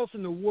everywhere else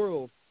in the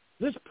world,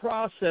 this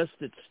process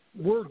that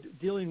we're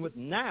dealing with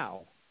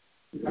now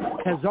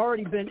has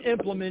already been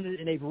implemented,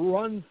 and they've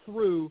run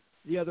through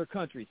the other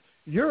countries.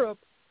 Europe,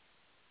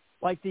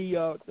 like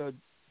the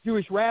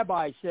Jewish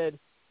rabbi said,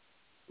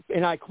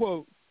 and I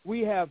quote,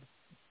 "We have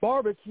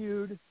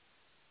barbecued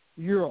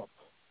Europe."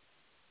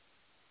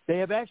 They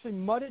have actually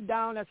mudded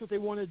down. That's what they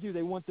want to do.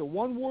 They want the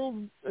one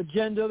world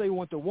agenda. They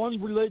want the one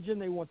religion.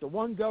 They want the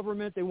one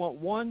government. They want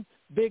one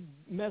big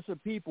mess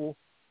of people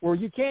where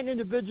you can't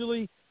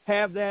individually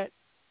have that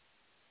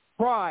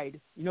pride.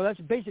 You know,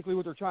 that's basically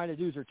what they're trying to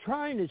do, is they're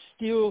trying to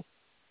steal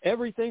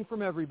everything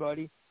from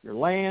everybody, your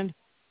land,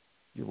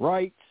 your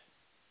rights,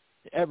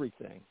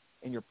 everything,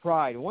 and your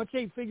pride. And once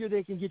they figure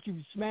they can get you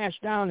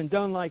smashed down and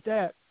done like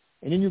that,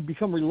 and then you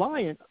become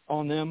reliant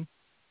on them,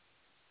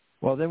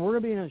 well, then we're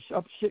going to be in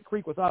up shit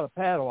creek without a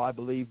paddle, I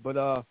believe. But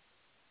I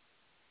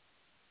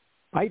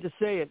hate to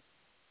say it,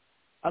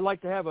 I'd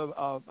like to have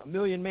a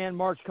million-man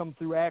march come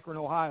through Akron,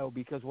 Ohio,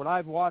 because what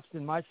I've watched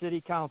in my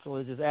city council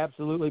is just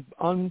absolutely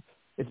I'm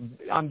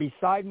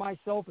beside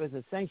myself as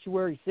a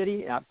sanctuary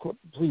city. And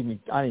believe me,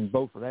 I didn't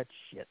vote for that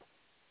shit.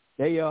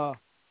 They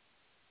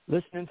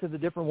listening to the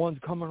different ones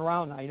coming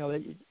around. Now, you know,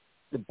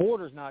 the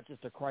border's not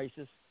just a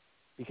crisis,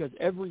 because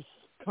every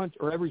country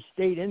or every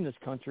state in this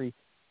country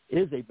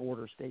is a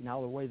border state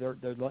now. The way they're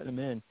letting them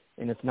in,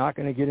 and it's not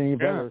going to get any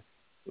better.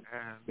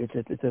 It's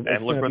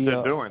look what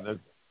they're doing. They're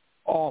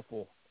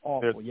awful.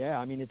 Yeah,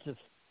 I mean, it's just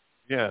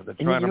they're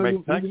trying to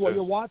make Texas.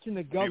 You're watching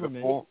the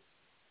government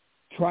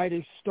try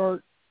to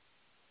start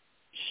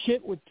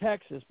shit with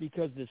Texas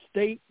because the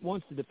state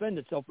wants to defend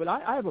itself. But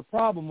I have a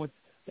problem with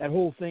that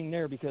whole thing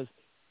there, because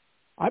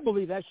I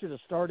believe that should have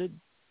started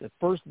the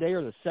first day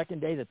or the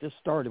second day that this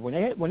started. When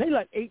they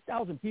let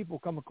 8,000 people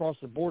come across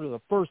the border the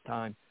first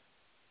time,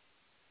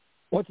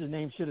 what's his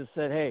name should have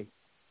said, "Hey,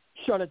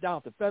 shut it down.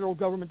 If the federal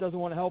government doesn't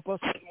want to help us,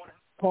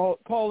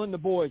 call in the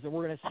boys, and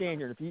we're going to stand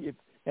here.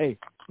 If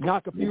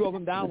knock a few of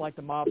them down, like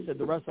the mob said,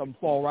 the rest of them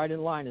fall right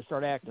in line and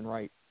start acting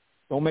right.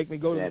 Don't make me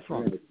go to the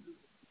trunk."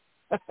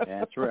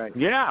 That's right.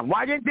 Yeah,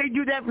 why didn't they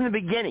do that from the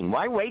beginning?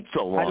 Why wait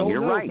so long? I don't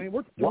You're know, right. man.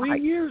 We're 3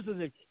 years of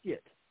this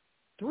shit.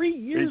 3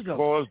 years of it.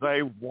 Because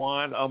they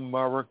want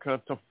America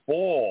to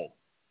fall.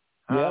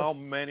 Yep. How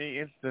many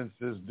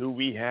instances do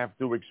we have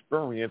to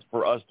experience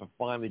for us to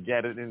finally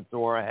get it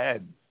into our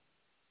heads?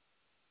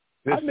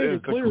 I've made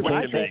it clear that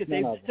I think that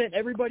they've sent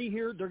everybody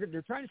here.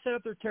 They're trying to set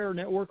up their terror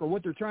network, or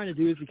what they're trying to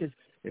do is, because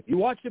if you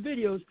watch the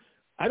videos,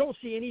 I don't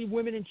see any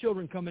women and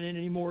children coming in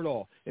anymore at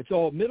all. It's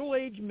all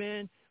middle-aged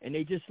men, and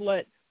they just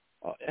let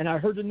and I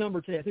heard the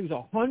number today. I think it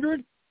was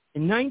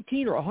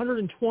 119 or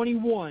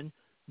 121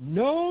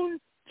 known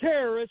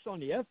terrorists on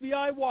the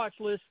FBI watch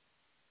list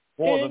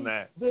in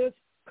this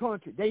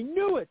country. They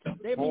knew it.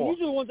 These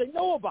are the ones they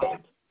know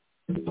about.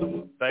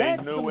 They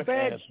knew it,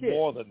 and it's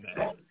more than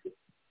that.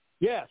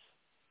 Yes.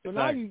 So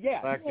now you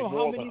know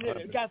how many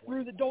that got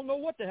through that don't know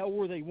what the hell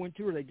where they went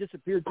to or they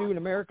disappeared to in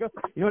America.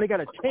 You know, they got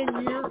a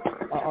 10-year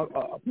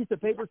a piece of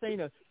paper saying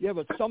you have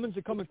a summons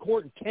to come in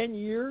court in 10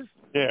 years.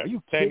 Yeah, are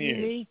you 10 kidding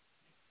years. me?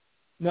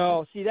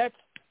 No, see, that's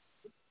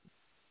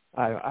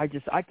I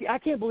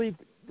can't believe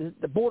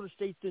the border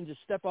states didn't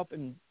just step up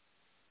and,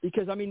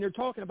 because I mean they're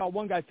talking about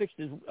one guy fixed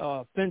his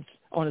fence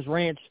on his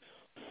ranch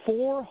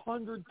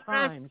 400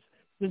 times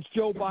since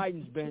Joe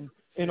Biden's been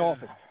in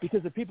office,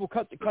 because the people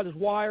cut his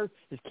wire,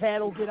 his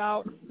cattle get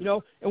out, you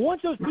know. And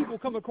once those people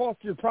come across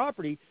your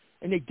property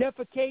and they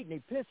defecate and they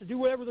piss and do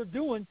whatever they're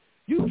doing,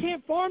 you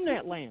can't farm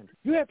that land.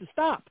 You have to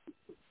stop.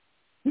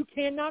 You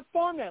cannot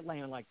farm that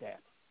land like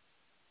that.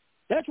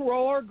 That's where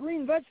all our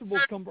green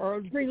vegetables come, or our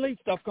green leaf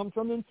stuff comes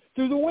from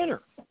through the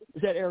winter.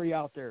 Is that area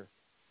out there,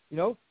 you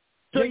know?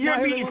 So when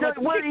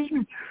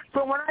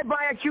I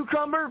buy a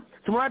cucumber,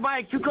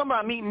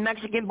 I'm eating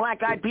Mexican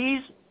black-eyed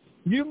peas.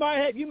 You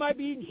might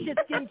be eating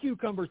shit-skin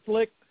cucumbers,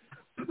 Flick.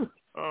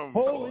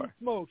 Holy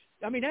smokes!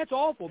 I mean, that's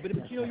awful. But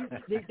you know,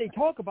 they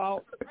talk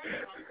about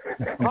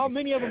how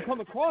many of them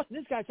come across. And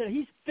this guy said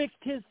he's fixed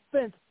his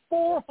fence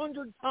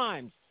 400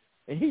 times,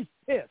 and he's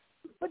pissed.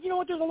 But you know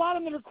what? There's a lot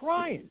of them that are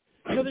crying.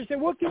 You know, they say,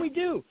 "What can we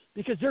do?"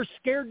 Because they're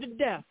scared to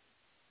death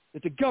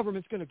that the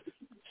government's going to, as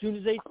soon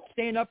as they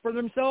stand up for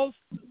themselves,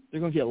 they're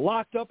going to get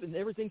locked up and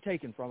everything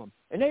taken from them.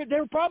 And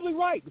they're probably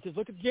right, because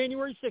look at the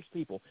January 6th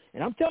people.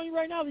 And I'm telling you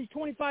right now, these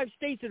 25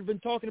 states that have been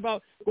talking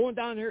about going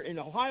down here, and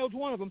Ohio's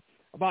one of them,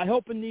 about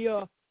helping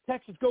the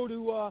Texas go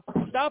to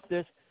stop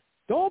this,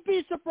 don't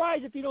be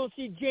surprised if you don't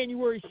see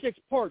January 6th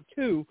Part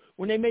 2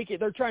 when they make it.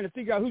 They're trying to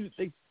figure out who's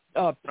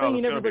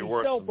pinging everybody's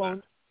cell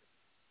phones.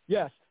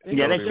 Yes.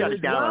 Yeah, they shut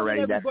it down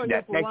already. They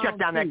shut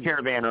down that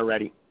caravan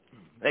already.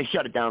 They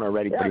shut it down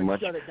already, pretty much.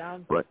 Shut it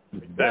down. But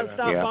gotta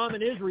stop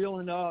bombing Israel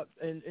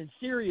and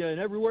Syria and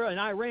everywhere, and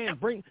Iran.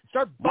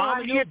 Start bombing.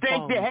 Why do you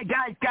think hey,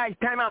 guys,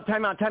 time out.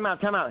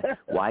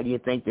 Why do you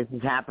think this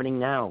is happening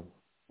now?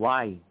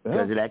 Why?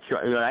 Because of that,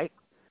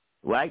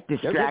 right?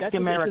 Distract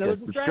America.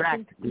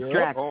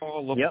 Distract.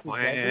 All the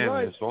plan.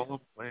 Right. It's all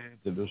a plan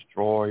to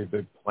destroy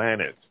the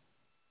planet.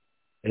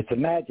 It's a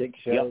magic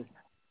show.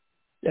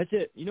 That's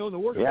it. You know, the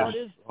worst part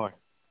is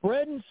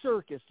bread and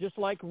circus, just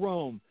like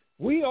Rome.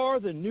 We are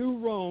the new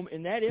Rome,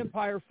 and that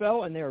empire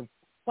fell, and they're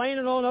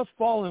planning on us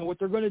falling. What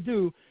they're going to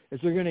do is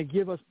they're going to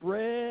give us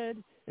bread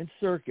and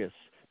circus.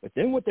 But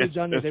then what they've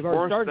done is they've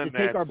already started to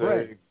take our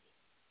bread.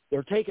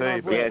 They're taking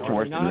our bread. Yeah, it's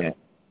worse than that.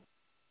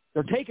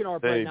 They're taking our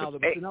bread now.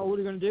 But you know what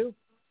we're going to do?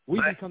 We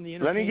become the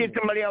entertainment. Let me get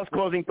somebody else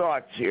closing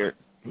thoughts here.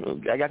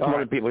 I got some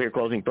other people here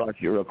closing thoughts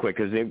here real quick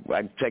because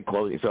I said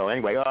closing. So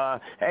anyway,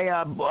 hey,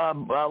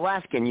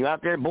 Laskin, you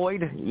out there,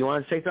 Boyd? You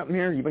want to say something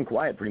here? You've been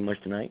quiet pretty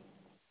much tonight.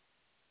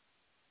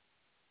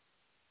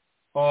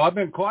 Oh, I've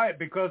been quiet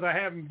because I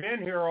haven't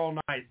been here all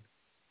night.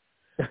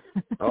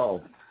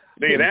 Oh.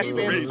 See, that's the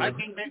reason.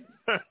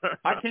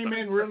 I came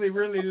in really,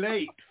 really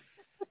late.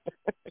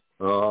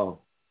 Oh.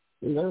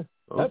 Yeah.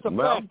 That's a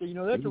fact. You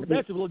know,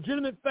 that's a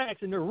legitimate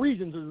facts, and there are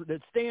reasons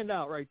that stand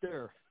out right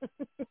there.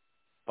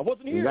 I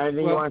wasn't here. You got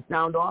anything you want to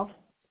sound off?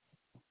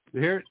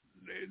 Here,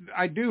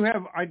 I do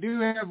have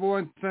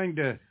one thing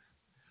to,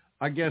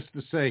 I guess,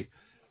 to say.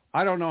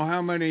 I don't know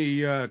how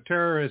many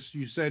terrorists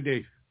you said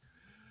they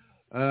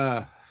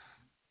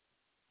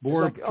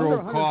Border Patrol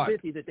under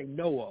 150 caught. that they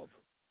know of.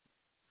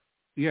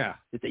 Yeah.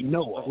 That they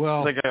know of.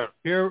 Well,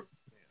 here's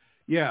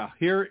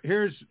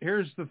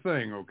the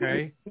thing,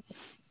 okay?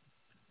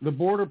 The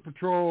Border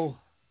Patrol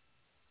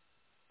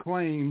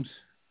claims,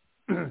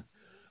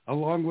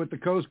 along with the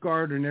Coast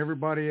Guard and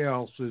everybody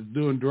else is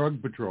doing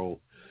drug patrol,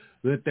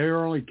 that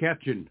they're only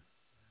catching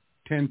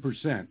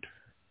 10%.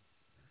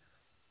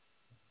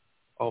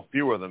 Oh,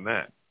 fewer than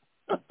that.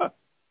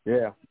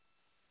 Yeah.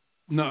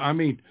 No, I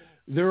mean,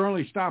 they're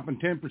only stopping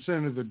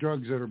 10% of the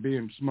drugs that are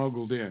being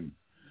smuggled in.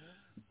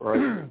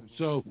 Right.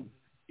 So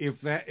if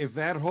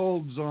that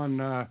holds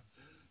on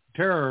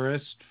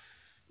terrorists,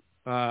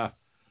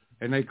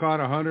 and they caught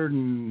 100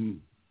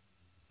 and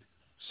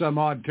some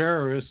odd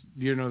terrorists,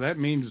 you know, that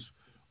means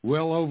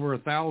well over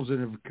 1,000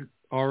 have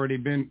already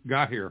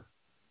got here.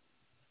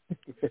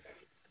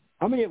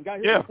 How many have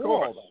got here? Yeah,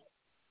 before of course. all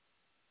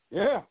that?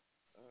 Yeah.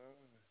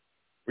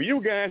 Will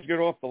you guys get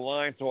off the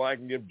line so I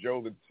can give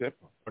Joe the tip?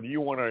 Or do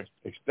you want to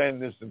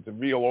extend this into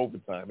real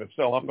overtime? If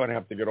so, I'm going to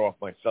have to get off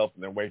myself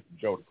and then wait for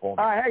Joe to call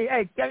me. All right,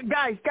 hey,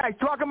 guys,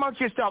 talk amongst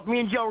yourself.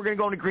 Me and Joe are going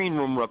to go in the green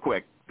room real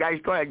quick. Guys,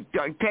 go ahead.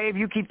 Dave,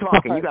 you keep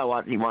talking. You got a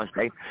lot you want to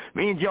say.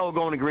 Me and Joe will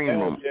go in the green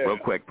room real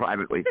quick,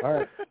 privately. All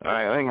right. All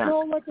right, hang on. No,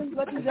 let these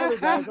other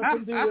guys, let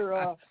them do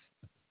their,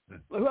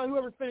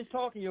 whoever's finished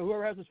talking,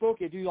 whoever hasn't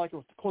spoken, do like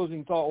a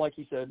closing thought, like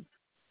he said.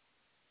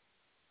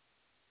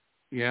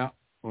 Yeah,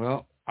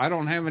 well, I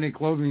don't have any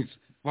closing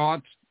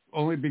thoughts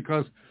only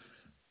because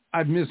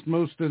I've missed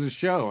most of the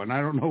show, and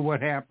I don't know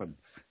what happened.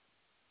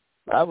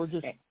 I was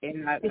just...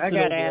 And I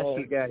got to ask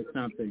you guys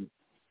something.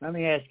 Let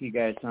me ask you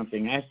guys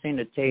something. I seen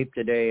a tape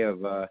today of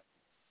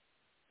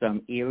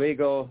some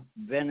illegal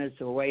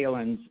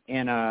Venezuelans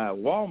in a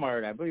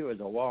Walmart. I believe it was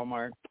a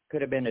Walmart.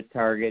 Could have been a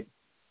Target.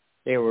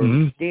 They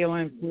were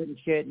stealing, putting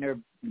shit in their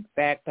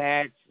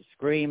backpacks,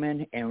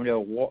 screaming, and there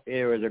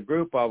was a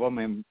group of them,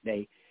 and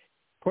they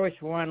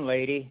pushed one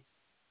lady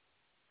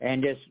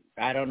and just,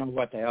 I don't know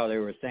what the hell they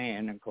were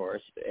saying, of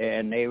course,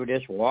 and they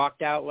just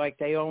walked out like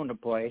they owned the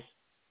place.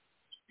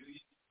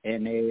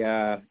 And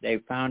they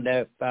found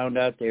out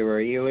they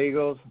were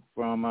illegals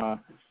from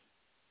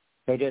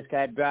they just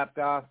got dropped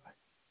off.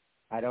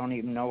 I don't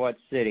even know what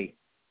city.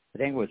 I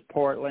think it was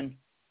Portland.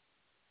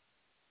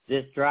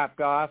 Just dropped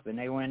off, and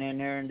they went in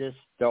there and just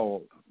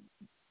stole.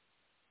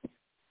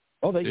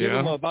 Oh, they give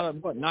them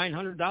about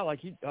 $900,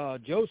 like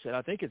Joe said.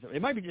 I think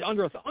it might be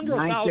under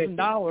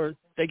 $1,000.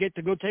 They get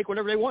to go take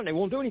whatever they want. They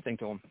won't do anything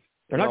to them.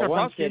 They're not going to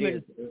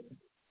prosecute them.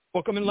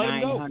 Book them and let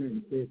them go.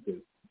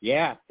 $950.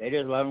 Yeah, they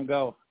just let them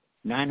go.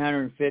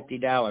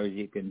 $950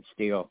 you can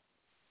steal.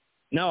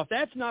 Now, if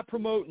that's not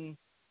promoting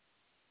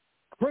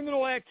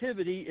criminal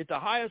activity at the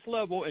highest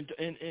level,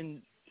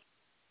 and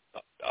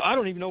I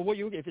don't even know what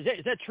is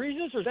that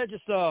treasonous, or is that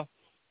just God?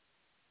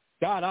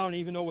 I don't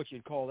even know what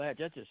you'd call that.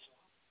 That's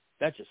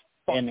just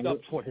fucked up.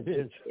 What it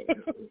is.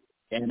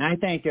 And I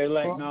think they're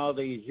letting all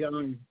these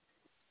young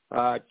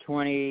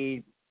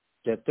 20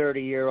 to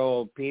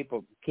 30-year-old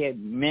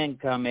men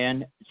come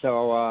in.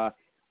 So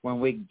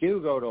when we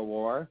do go to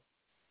war,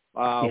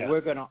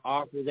 we're going to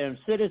offer them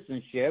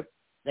citizenship.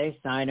 They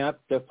sign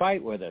up to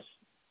fight with us.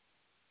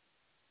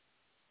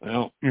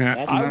 Well,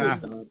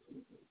 I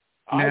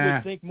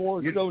would think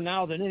more so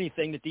now than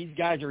anything that these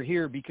guys are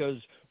here because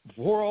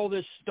before all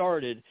this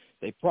started,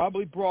 they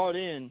probably brought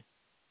in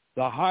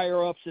the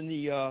higher-ups in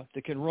the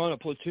that can run a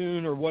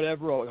platoon or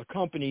whatever, a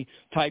company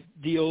type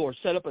deal, or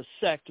set up a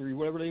sect or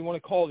whatever they want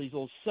to call these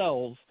little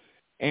cells.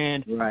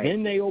 And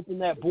then they open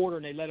that border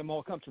and they let them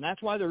all come. So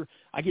that's why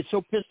I get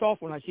so pissed off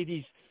when I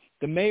see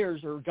the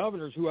mayors or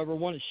governors, whoever,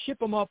 want to ship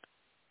them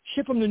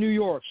to New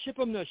York, ship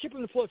them to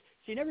Florida.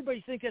 See, and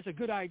everybody thinks that's a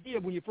good idea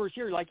when you first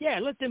hear it. Like, yeah,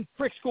 let them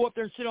pricks go up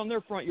there and sit on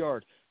their front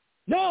yard.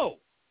 No,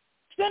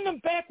 send them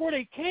back where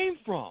they came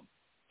from.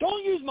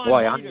 Don't use my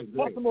money to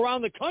fuck them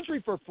around the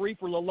country for free,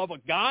 for the love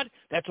of God.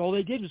 That's all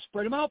they did was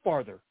spread them out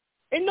farther.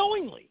 And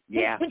knowingly.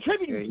 Yeah.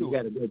 Contributing to it. You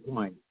got a good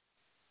point.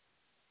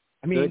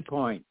 I mean, good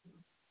point.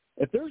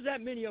 If there's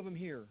that many of them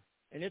here,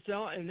 and it's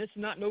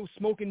not no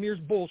smoke and mirrors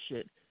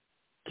bullshit,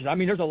 because, I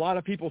mean, there's a lot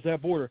of people at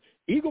that border.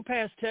 Eagle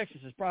Pass,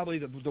 Texas is probably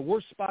the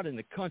worst spot in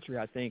the country,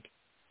 I think.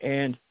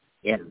 And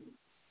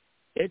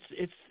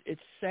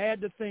it's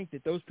sad to think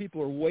that those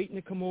people are waiting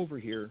to come over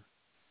here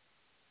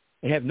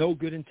and have no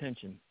good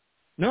intention.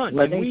 None.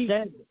 Well,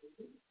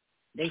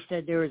 they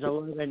said there was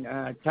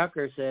 11,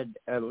 Tucker said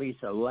at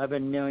least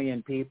 11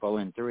 million people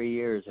in 3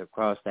 years have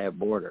crossed that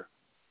border.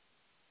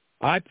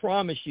 I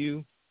promise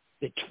you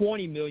that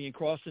 20 million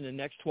cross in the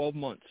next 12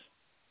 months.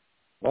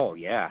 Oh,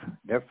 yeah.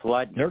 They're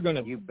flooding. They're going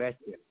to. You betcha.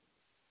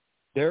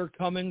 They're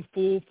coming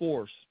full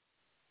force.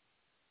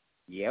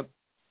 Yep.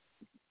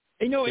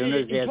 You know,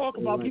 and you talk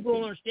about people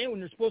don't understand when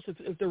they're supposed to,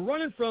 if they're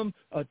running from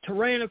a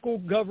tyrannical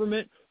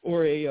government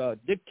or a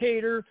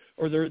dictator,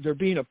 or they're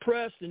being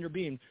oppressed and they're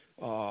being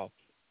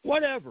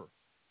whatever,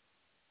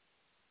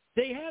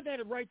 they have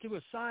that right to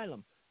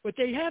asylum, but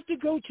they have to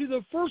go to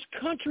the first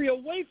country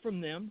away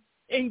from them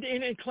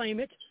and claim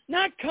it,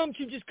 not come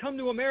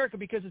to America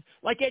because it's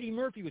like Eddie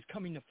Murphy was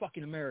coming to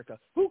fucking America.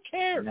 Who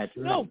cares? That's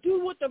right. No,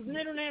 do what the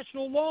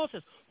international law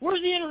says.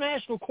 Where's the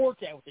international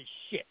courts at with this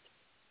shit?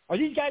 Are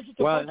these guys just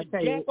a bunch of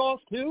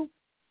jack-offs too?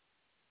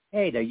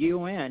 Hey, the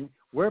UN,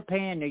 we're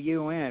paying the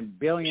UN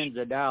billions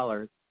of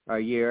dollars a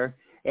year,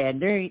 and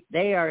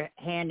they are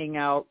handing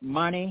out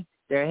money.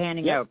 They're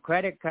handing out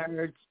credit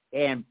cards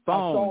and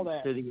phones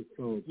to these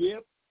fools.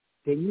 Yep.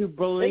 Can you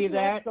believe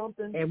that?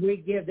 And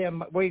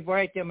we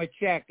write them a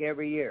check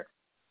every year.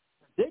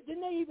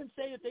 Didn't they even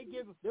say that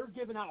they're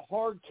giving out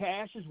hard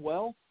cash as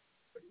well?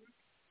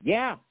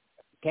 Yeah.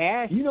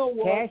 Cash, you know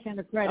what? Cash and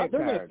a credit card.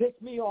 They're going to pick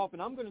me off,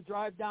 and I'm going to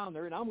drive down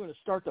there, and I'm going to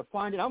start to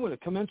find it. I'm going to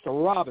commence to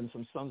robbing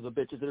some sons of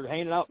bitches that are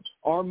handing out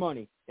our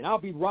money, and I'll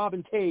be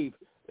robbing Tave.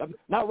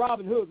 Not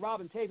Robin Hood,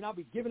 Robin Tave, and I'll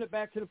be giving it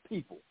back to the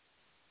people.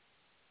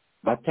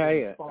 I'll tell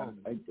you,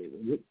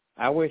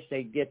 I wish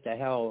they'd get the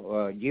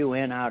hell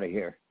UN out of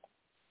here.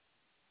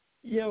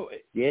 You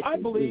know, I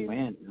believe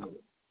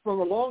for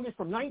the longest,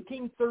 from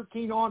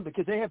 1913 on,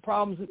 because they had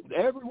problems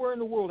everywhere in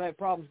the world, had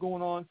problems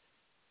going on.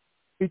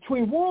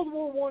 Between World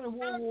War I and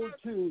World War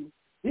II,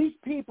 these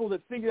people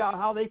that figured out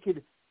how they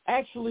could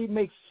actually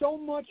make so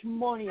much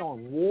money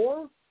on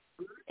war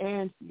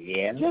and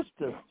just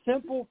the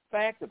simple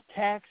fact of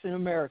tax in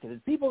America,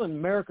 that people in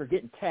America are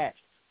getting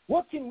taxed.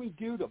 What can we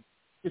do to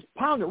just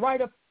pound it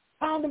right up,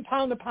 pound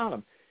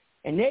them?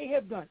 And they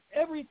have done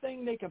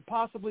everything they can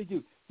possibly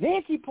do.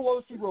 Nancy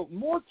Pelosi wrote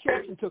more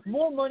checks and took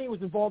more money,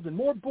 was involved in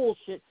more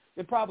bullshit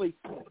than probably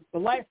the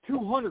last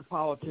 200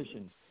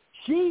 politicians.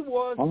 She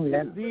was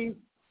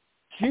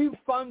She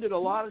funded a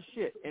lot of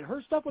shit, and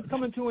her stuff was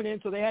coming to an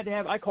end, so they had to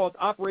have, I call it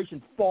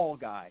Operation Fall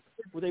Guy,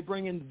 where they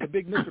bring in the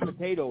big Mr.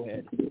 Potato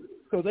Head.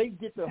 So they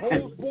get the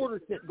whole border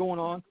shit going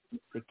on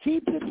to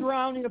keep the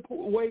drowning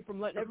away from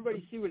letting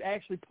everybody see what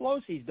actually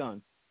Pelosi's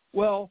done.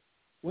 Well,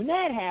 when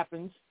that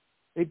happens,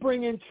 they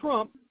bring in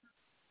Trump.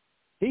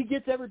 He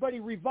gets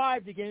everybody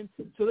revived again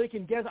so they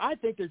can guess. I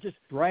think they're just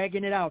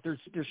dragging it out. They're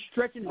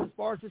stretching it as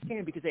far as they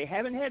can because they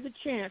haven't had the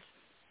chance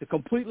to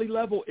completely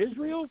level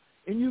Israel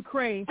in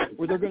Ukraine,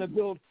 where they're going to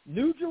build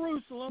New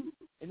Jerusalem,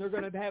 and they're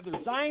going to have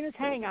their Zionist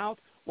hangout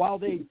while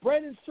they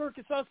bread and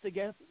circus us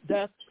to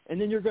death,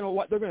 and then they're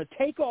going to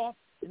take off,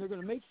 and they're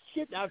going to make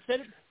shit. Now, I've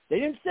said it. They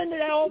didn't send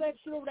all that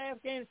shit over to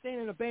Afghanistan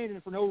and abandon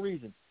it for no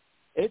reason.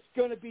 It's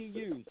going to be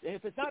used. And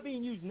if it's not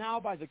being used now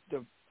by the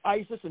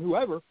ISIS and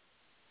whoever,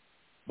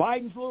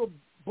 Biden's little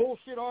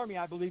bullshit army,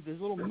 I believe, his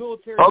little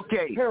military.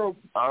 Okay.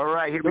 All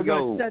right, here we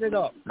go. They're going to set it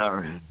up. All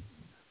right.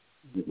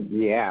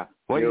 Yeah.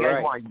 What do you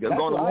guys want? You guys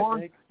going to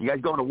war? You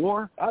guys going to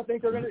war? I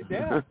think they're going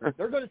to,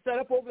 they're going to set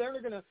up over there.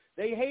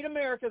 They hate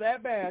America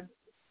that bad,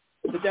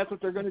 but that's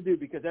what they're going to do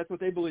because that's what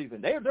they believe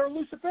in. They're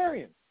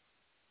Luciferian.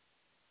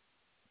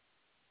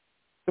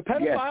 The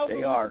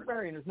pedophiles are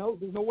Luciferian.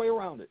 There's no way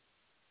around it.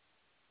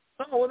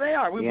 Oh, well, they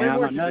are. We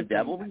worship the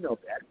devil. We know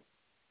that.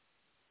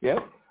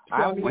 Yep.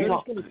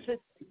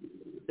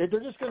 They're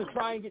just going to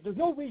try and get. There's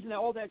no reason that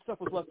all that stuff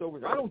was left over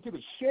there. I don't give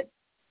a shit.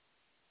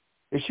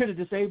 They should have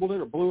disabled it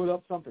or blew it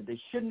up, something. They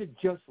shouldn't have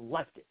just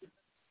left it.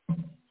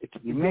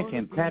 You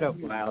mentioned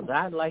pedophiles.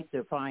 I'd like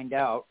to find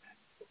out,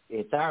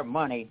 it's our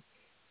money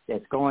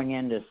that's going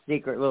into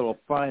secret little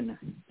fund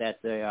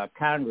that the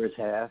Congress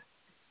have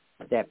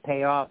that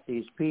pay off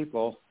these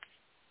people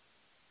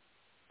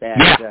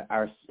that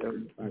are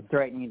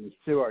threatening to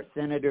sue our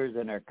senators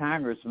and our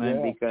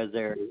congressmen because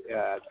they're,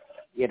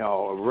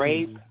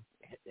 rape.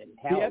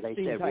 Hell, they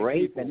said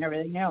rape and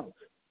everything else.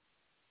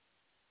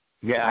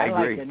 Yeah, I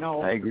agree.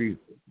 I agree.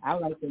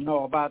 I'd like to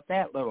know about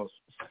that little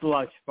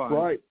slush fund.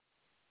 Right.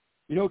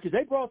 Because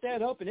they brought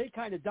that up and it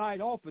kind of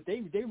died off, but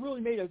they really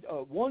made a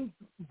one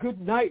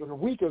good night or a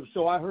week or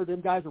so. I heard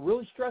them guys are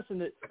really stressing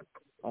that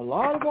a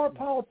lot of our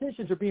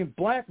politicians are being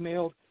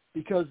blackmailed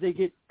because they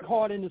get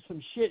caught into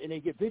some shit and they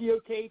get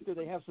videotaped or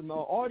they have some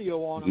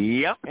audio on them.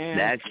 Yep, and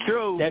that's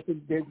true.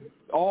 They're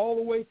all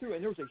the way through.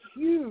 And there was a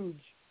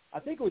huge, I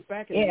think it was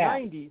back in the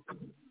 90s,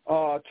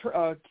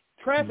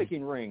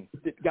 trafficking ring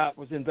that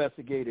was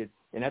investigated,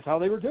 and that's how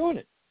they were doing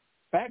it.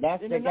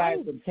 That's in the guy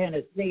 90s. from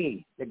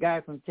Tennessee. The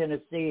guy from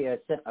Tennessee,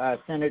 a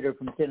senator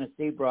from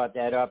Tennessee, brought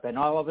that up, and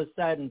all of a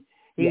sudden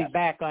he's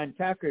back on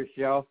Tucker's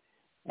show,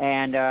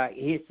 and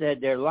he said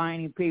they're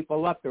lining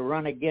people up to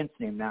run against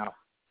him now.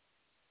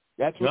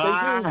 That's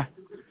what they do.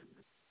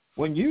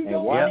 When you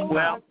don't,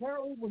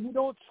 apparently, when you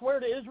don't swear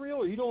to Israel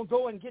or you don't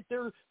go and get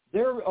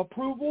their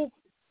approval,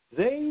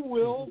 they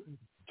will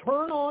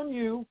turn on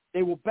you.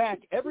 They will back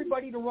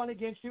everybody to run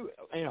against you,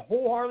 and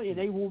wholeheartedly,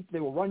 and they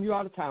will run you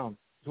out of town.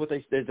 That's what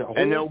they said.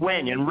 And they'll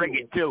win and rig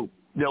it too.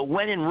 They'll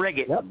win and rig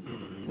it. Yep.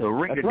 They'll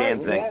rig the damn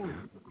thing. Yeah.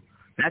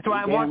 That's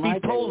why I want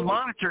these polls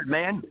monitored,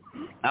 man.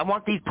 I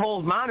want these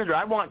polls monitored.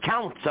 I want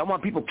counts. I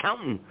want people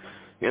counting.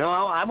 You know,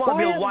 I want to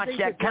be able to watch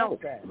that count.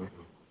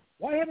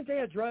 Why haven't they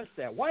addressed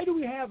that? Why do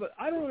we have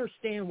I don't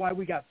understand why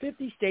we got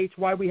 50 states,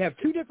 why we have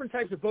 2 different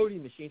types of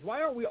voting machines.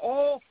 Why aren't we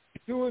all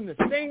doing the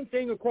same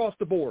thing across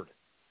the board?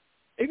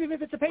 Even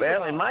if it's a paper ballot.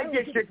 Well, in my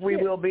district, we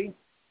will be.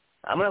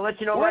 I'm going to let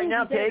you know right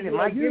now, Dave, in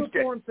my district.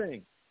 Uniform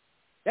thing.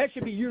 That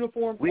should be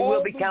uniform. We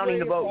will be counting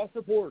the votes across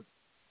the board,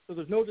 so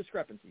there's no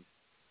discrepancies.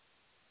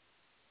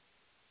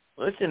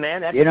 Listen,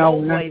 man, at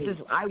all places,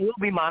 I will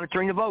be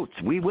monitoring the votes.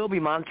 We will be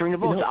monitoring the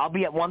votes. I'll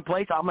be at one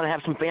place. I'm going to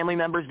have some family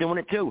members doing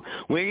it too.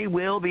 We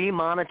will be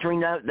monitoring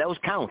those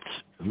counts,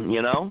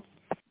 you know?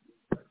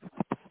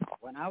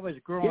 When I was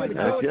growing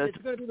up, it's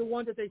going to be the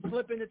one that they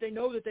slip in that they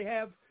know that they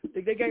have,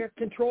 they got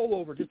control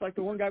over. Just like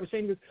the one guy was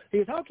saying, he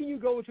goes, how can you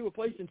go to a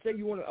place and say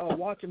you want to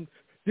watch them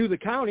do the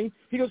counting?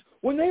 He goes,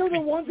 when they are the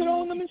ones that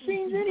own the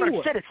machines anyway.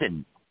 You're a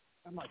citizen.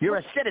 You're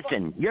a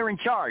citizen. You're in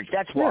charge.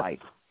 That's why.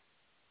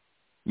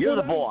 You're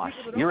the boss.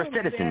 You're a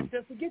citizen.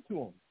 Access to get to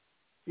them.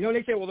 You know,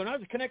 they say, well, they're not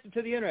just connected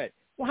to the internet.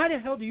 Well, how the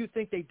hell do you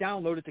think they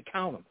download it to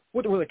count them?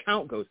 Where the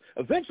count goes?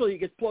 Eventually, it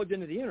gets plugged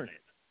into the internet.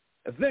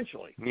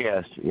 Eventually.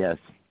 Yes,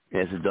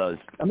 it does.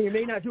 I mean, it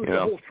may not do it the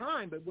whole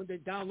time, but when they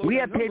download, we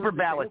have paper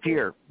ballots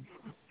here.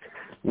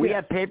 We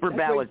have paper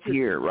ballots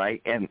here,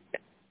 right? And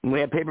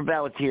we have paper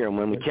ballots here, and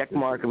when we check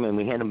mark them and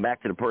we hand them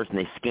back to the person,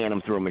 they scan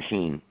them through a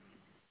machine.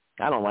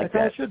 I don't like that.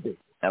 That's how it should be.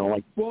 I don't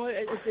like. Well,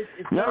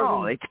 it's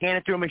no, they scan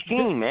it through a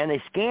machine, man.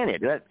 They scan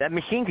it. That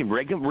machine can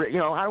rig it. You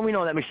know, how do we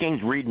know that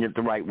machine's reading it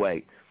the right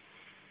way?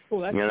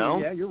 Well, that's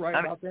true. Yeah, you're right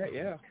about that.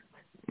 Yeah.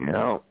 You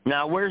know,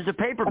 now where's the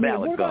paper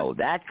ballot go?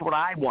 That's what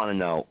I want to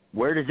know.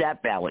 Where does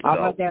that ballot How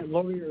go? about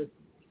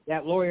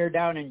that lawyer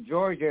down in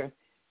Georgia?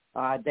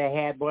 They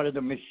had one of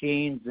the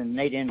machines, and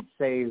they didn't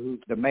say who's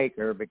the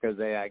maker because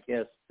I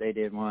guess they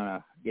didn't want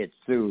to get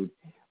sued.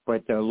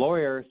 But the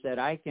lawyer said,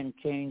 I can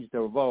change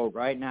the vote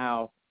right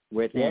now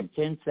within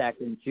 10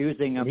 seconds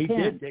using a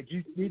pen. Did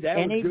you see that?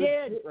 And he good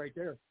did. Right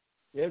there.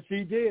 Yes,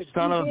 he did.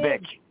 Son of a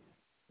bitch.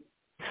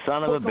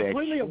 Son of a bitch.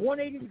 Completely a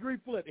 180-degree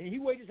flip. And he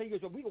waited. He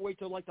goes, well, we can wait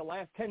till like the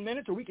last 10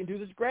 minutes, or we can do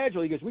this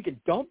gradually. He goes, we can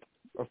dump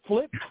or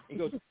flip. He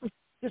goes,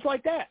 just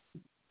like that.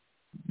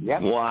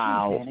 Yep.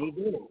 Wow. And he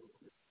did it.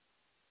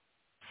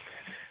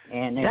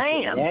 And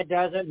damn, that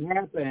doesn't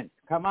happen.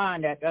 Come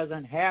on, that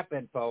doesn't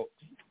happen, folks.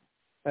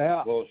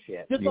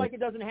 Bullshit. Just like it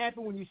doesn't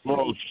happen when you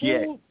see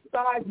a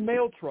full-size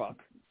mail truck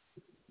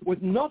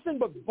with nothing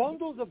but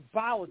bundles of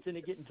ballots in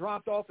it getting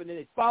dropped off, and then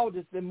they follow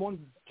this. Then one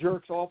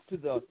jerks off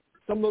to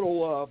some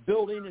little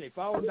building, and they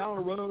follow down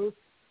the road.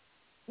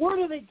 Where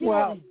do they get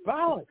all these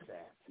ballots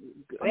at?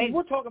 I mean,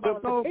 we're talking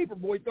about the paper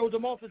boy throws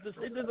them off into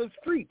the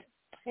street.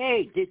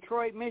 Hey,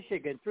 Detroit,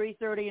 Michigan,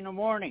 3:30 in the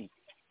morning.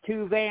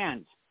 2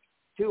 vans,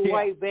 2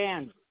 white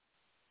vans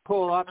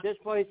pull up. This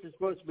place is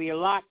supposed to be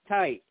locked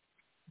tight.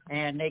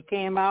 And they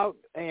came out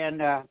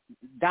and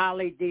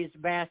dollied these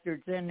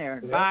bastards in there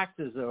in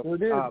boxes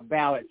of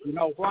ballots. You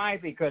know why?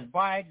 Because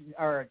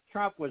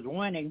Trump was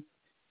winning,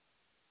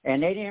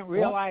 and they didn't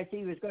realize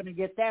he was going to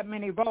get that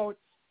many votes.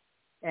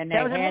 And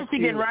that was in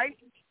Michigan, right?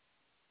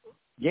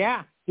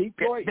 Yeah,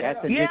 Detroit.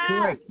 That's in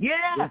Detroit.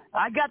 Yeah.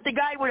 I got the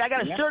guy. I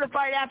got a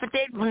certified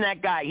affidavit from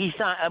that guy. He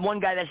signed one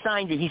guy that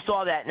signed it. He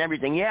saw that and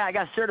everything. Yeah, I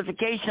got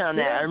certification on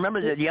that. I remember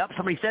that. Yep,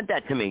 somebody sent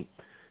that to me.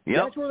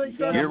 Yep. That's where they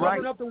started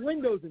covering up the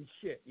windows and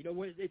shit. You know,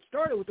 when it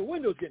started with the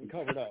windows getting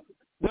covered up.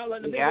 Not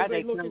letting they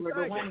covered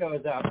the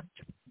windows up.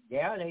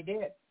 Yeah, they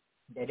did.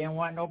 They didn't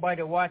want nobody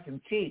to watch them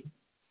cheat.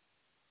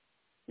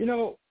 You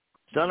know,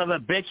 son of a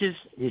bitches,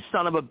 you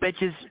son of a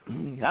bitches.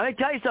 Let me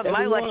tell you something.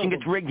 My election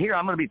gets rigged here.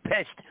 I'm going to be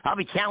pissed. I'll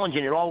be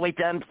challenging it all the way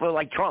down for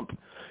like Trump.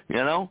 You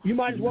know? You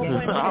might as well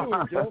plan on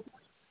doing it, Joe.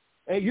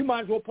 Hey, you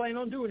might as well plan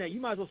on doing that.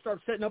 You might as well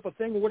start setting up a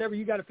thing or whatever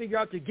you got to figure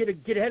out to get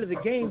ahead of the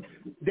game.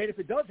 That if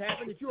it does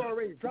happen, that you're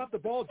already dropped the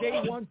ball,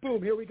 day one,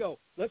 boom, here we go.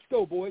 Let's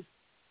go, boys.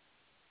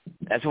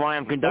 That's why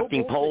I'm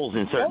conducting polls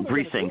in certain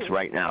precincts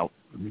right now.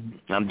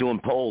 I'm doing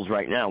polls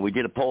right now. We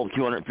did a poll of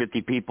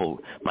 250 people.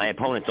 My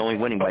opponent's only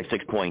winning by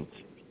 6 points.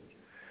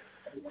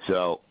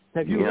 So,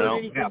 have you heard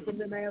anything from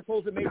them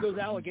assholes that made those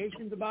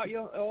allegations about you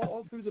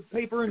all through the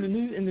paper and the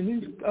news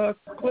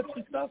clips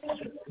and stuff?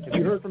 Have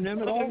you heard from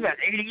them at all? That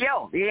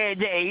ADL. Yeah,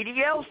 the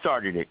ADL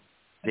started it.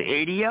 The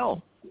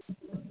ADL.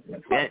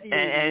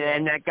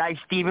 And that guy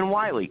Stephen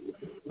Wiley.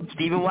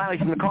 Stephen Wiley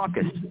from the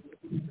caucus.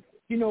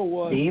 You know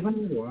what?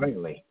 Stephen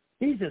Wiley.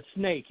 He's a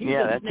snake. He's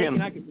Yeah, a that's snake, him.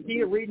 and I can see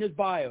it reading his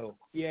bio.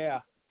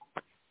 Yeah.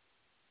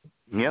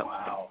 Yep.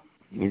 Wow.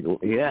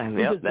 Yeah,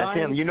 that's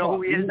him. You know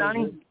who he is,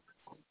 Donnie?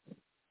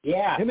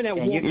 Yeah. Him and that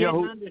and you're you know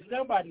getting who- under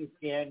somebody's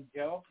skin,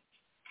 Joe.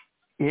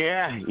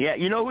 Yeah.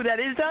 You know who that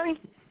is, Donnie?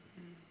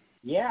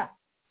 Yeah.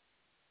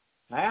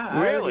 I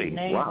heard Really? his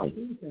name Wow. a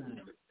few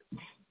times.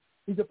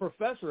 He's a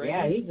professor.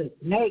 Yeah, ain't he? he's a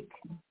snake.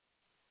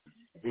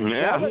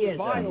 Yeah. I read he the is,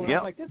 bio, and yep.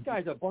 I'm like, this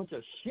guy's a bunch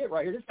of shit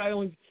right here. This guy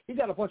he's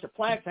got a bunch of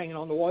plaques hanging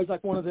on the wall. He's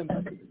like one of them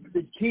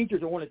the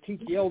teachers that want to teach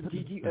the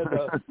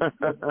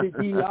the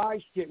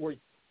DEI shit where,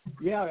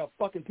 a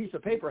fucking piece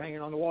of paper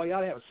hanging on the wall. You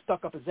ought to have it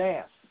stuck up his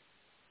ass.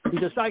 He's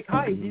he's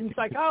in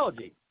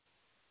psychology.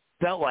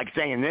 Felt like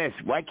saying this.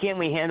 Why can't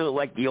we handle it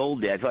like the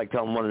old days? Like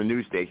telling one of the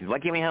news stations. Why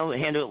can't we handle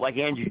it like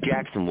Andrew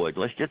Jackson would?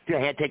 Let's just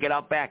take it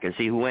out back and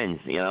see who wins.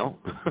 You know.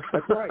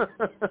 That's right.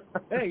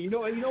 Hey, you know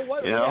what? You know?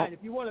 Yeah, if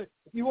you want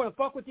to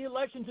fuck with the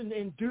elections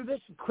and do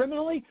this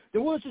criminally,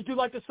 then we'll just do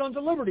like the Sons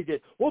of Liberty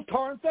did. We'll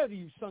tar and feather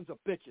you sons of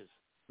bitches.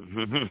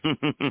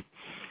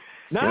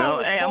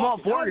 Hey, I'm all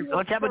for it.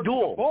 Let's have a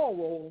duel. Ball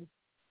rolling.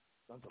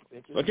 Sons of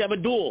bitches. Let's have a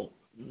duel.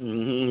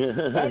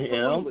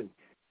 Absolutely.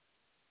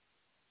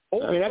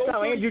 I mean, that's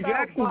how Andrew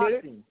Jackson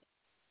did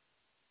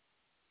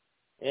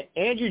it.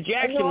 Andrew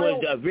Jackson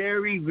was a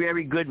very,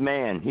 very good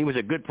man. He was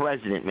a good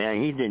president,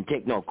 man. He didn't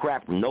take no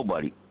crap from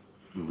nobody.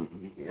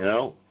 You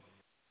know?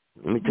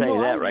 Let me tell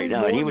you that right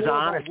now. And he was an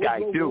honest guy,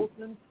 too.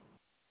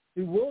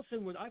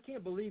 Wilson was, I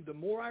can't believe, the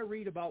more I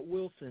read about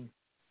Wilson,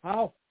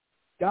 how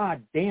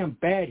goddamn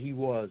bad he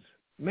was.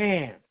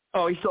 Man.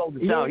 Oh, he sold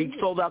us out. He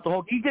sold out the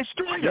whole, he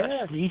destroyed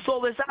us. He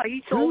sold us out.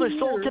 He sold his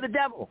soul to the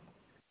devil.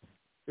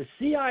 The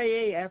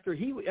CIA, after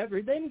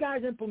them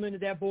guys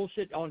implemented that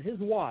bullshit on his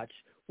watch,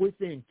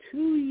 within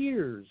 2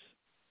 years,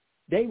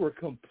 they were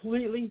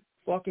completely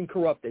fucking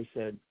corrupt, they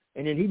said.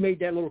 And then he made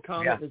that little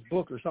comment in his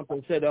book or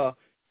something, said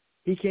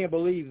he can't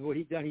believe what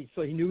he done.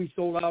 He knew he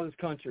sold out his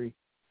country.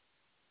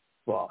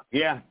 Well,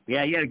 yeah, he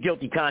had a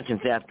guilty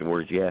conscience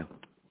afterwards, Yeah.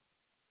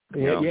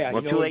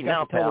 Well, too late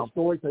now, pal. Tell a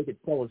story so he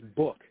could tell his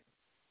book.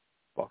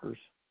 Fuckers.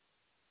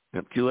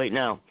 Yep, too late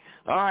now.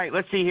 All right,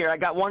 let's see here. I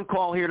got one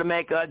call here to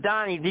make.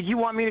 Donnie, did you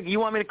want me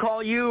to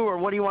call you, or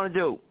what do you want to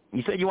do?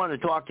 You said you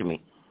wanted to talk to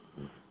me.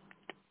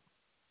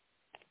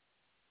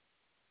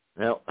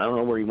 Well, I don't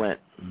know where he went.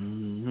 I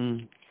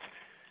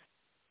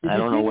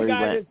don't know where he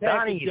went.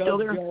 Donnie, you still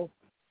there? Joe?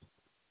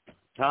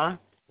 Huh?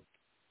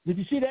 Did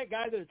you see that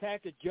guy that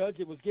attacked a judge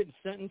that was getting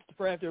sentenced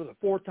for after the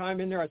fourth time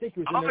in there? I think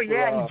he was in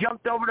there for, he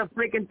jumped over the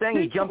freaking thing.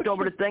 He jumped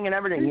over the thing and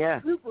everything,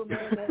 yeah.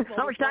 Superman,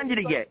 How much time did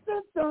he get?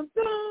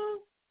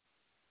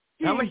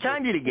 How much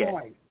time did he get?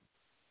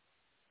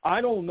 I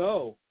don't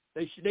know.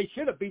 They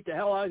should have beat the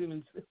hell out of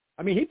him.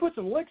 I mean, he put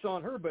some licks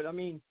on her, but I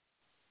mean,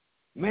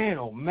 man,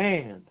 oh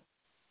man.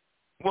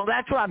 Well,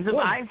 that's what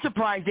I'm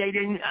surprised they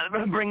didn't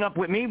bring up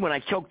with me when I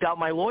choked out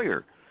my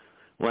lawyer.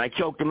 When I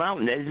choked him out,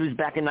 and this was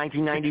back in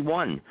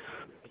 1991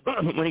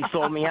 when he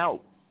sold me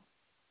out.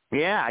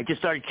 Yeah, I just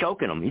started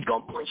choking him. He's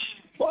going, push.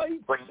 Well,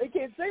 they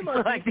can't say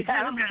much like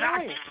that. I'm just,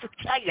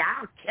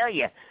 I'll kill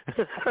you.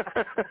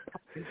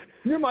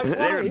 You're my client.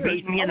 They're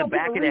beating me in the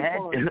back of the head.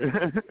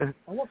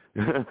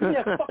 Give me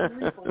that fucking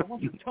refund. I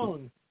want your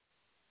tongue.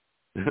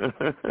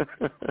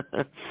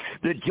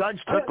 The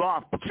judge took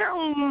off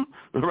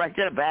right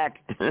to the back.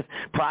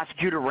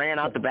 Prosecutor ran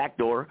out the back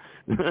door.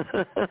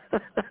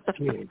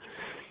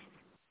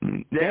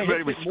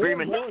 Everybody was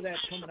screaming. More of that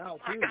coming out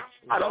too.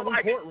 I don't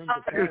like it.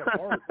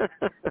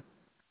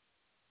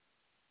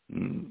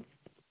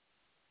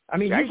 I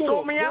mean, you go to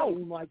a me out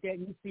courtroom like that,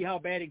 and you see how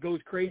bad it goes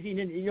crazy. And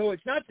then,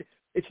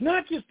 it's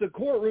not just the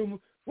courtroom.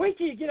 Wait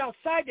till you get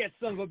outside that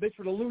son of a bitch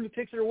for the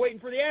lunatics that are waiting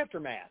for the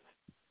aftermath.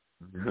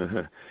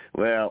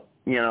 Well,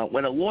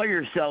 when a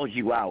lawyer sells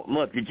you out,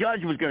 look, the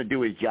judge was going to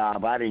do his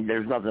job.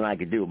 There's nothing I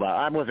could do about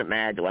it. I wasn't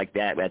mad like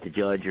that at the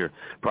judge or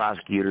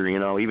prosecutor,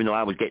 even though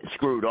I was getting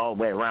screwed all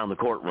the way around the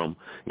courtroom,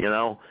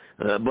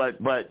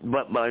 but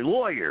my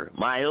lawyer,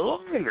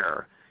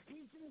 he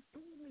just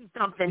told me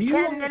something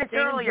 10 minutes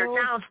earlier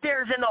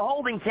downstairs in the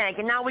holding tank,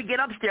 and now we get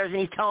upstairs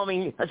and he's telling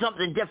me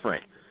something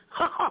different.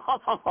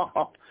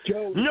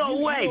 Joe, no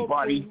way,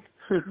 buddy.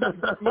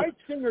 Mike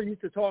Singer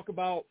used to talk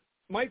about,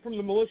 Mike from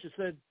the militia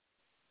said,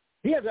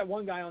 he has that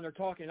one guy on there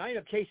talking. I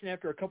ended up chasing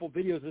after a couple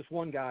videos of this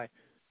one guy.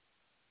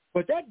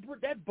 But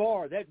that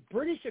bar, that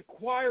British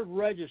acquired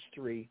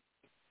registry,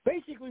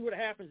 basically what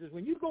happens is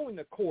when you go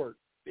into court,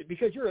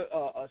 because you're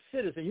a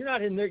citizen, you're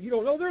not in there, you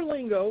don't know their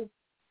lingo.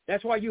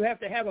 That's why you have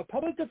to have a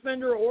public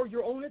defender or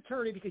your own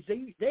attorney, because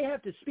they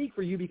have to speak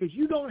for you because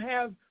you don't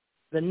have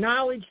the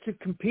knowledge to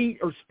compete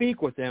or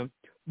speak with them.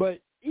 But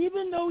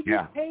even though you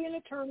pay an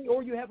attorney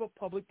or you have a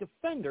public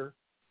defender,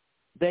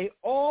 they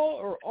all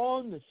are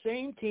on the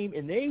same team,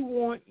 and they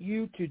want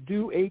you to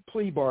do a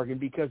plea bargain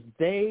because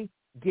they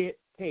get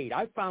paid.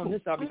 I found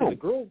this out because the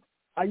girl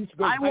I used to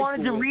go to high school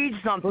wanted to read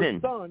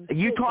something.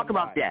 You talk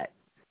about that.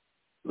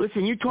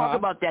 Listen, you talk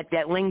about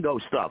that lingo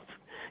stuff.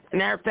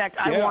 Matter of fact,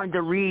 I wanted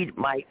to read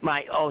my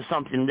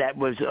something that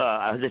was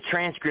the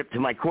transcript to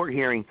my court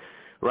hearing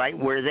right,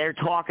 where they're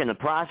talking, the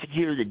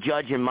prosecutor, the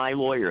judge, and my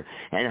lawyer,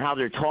 and how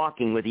they're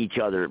talking with each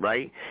other,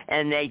 right?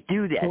 And they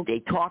do that. They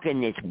talk in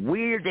this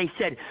weird, they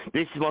said,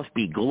 this must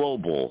be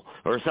global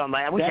or something.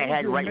 I wish I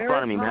had it right in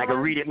front of me, man. I could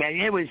read it, man.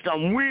 It was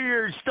some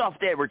weird stuff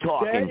they were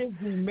talking. That is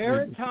the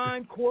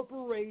Maritime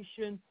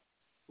Corporation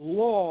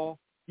law.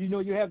 You know,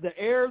 you have the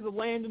air, the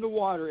land, and the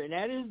water, and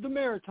that is the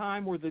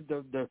maritime, where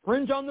the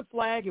fringe on the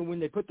flag, and when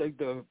they put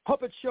the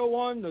puppet show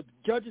on, the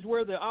judges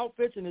wear the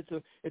outfits, and it's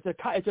a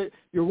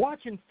you're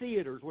watching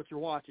theaters, what you're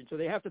watching. So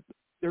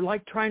they're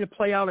like trying to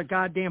play out a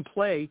goddamn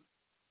play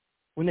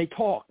when they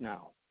talk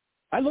now.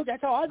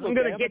 That's how I look at it. I'm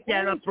going to get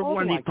that up for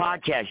one of these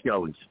podcast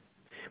shows.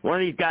 One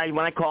of these guys,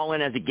 when I call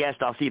in as a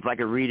guest, I'll see if I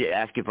can read it,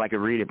 ask if I can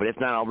read it. But if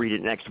not, I'll read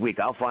it next week.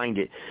 I'll find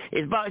it.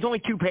 It's only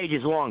 2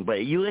 pages long,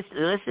 but you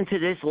listen to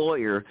this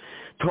lawyer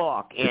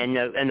talk and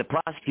the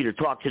prosecutor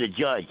talk to the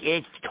judge.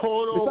 It's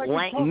total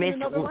language.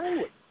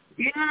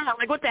 Yeah,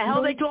 like what the hell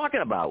are they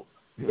talking about?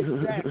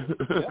 Exactly.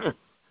 Yeah.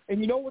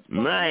 And you know what's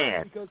funny?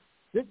 Man. Because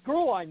this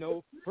girl I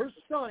know, her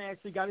son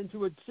actually got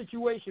into a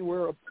situation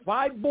where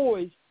 5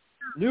 boys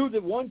knew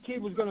that one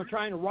kid was going to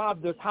try and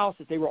rob this house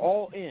that they were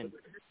all in.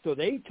 So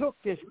they took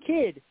this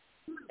kid,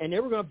 and they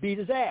were going to beat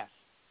his ass.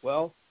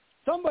 Well,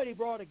 somebody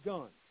brought a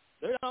gun.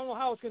 I don't know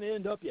how it's going to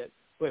end up yet.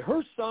 But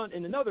her son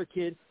and another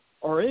kid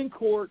are in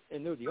court,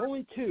 and they're the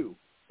only 2.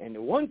 And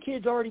the one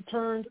kid's already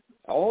turned,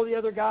 all the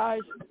other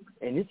guys,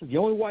 and this is the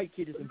only white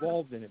kid that's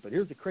involved in it. But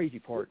here's the crazy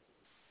part.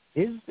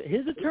 His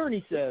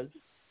attorney says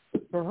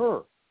for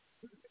her,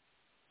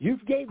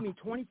 you've gave me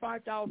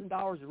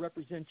 $25,000 to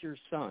represent your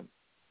son.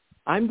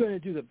 I'm going to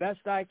do the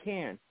best I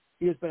can.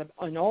 He goes, but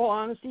in all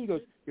honesty, he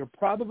goes, you're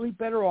probably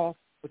better off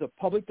with a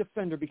public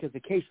defender because the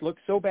case looks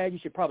so bad you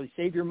should probably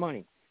save your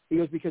money. He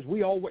goes, because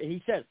we all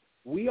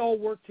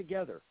work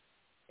together.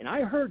 And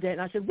I heard that,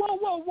 and I said, whoa.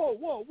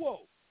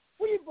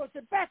 What are you supposed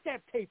to back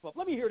that tape up?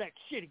 Let me hear that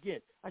shit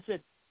again. I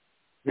said,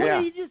 what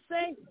did he just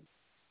say?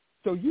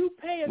 So you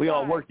pay we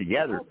all work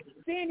together. An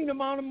outstanding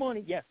amount of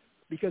money. Yes,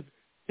 because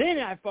then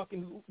I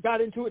fucking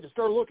got into it and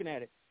started looking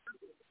at it.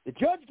 The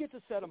judge gets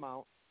a set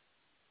amount.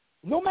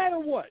 No matter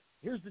what,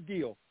 here's the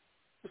deal.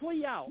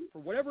 Plea out for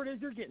whatever it is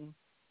you're getting,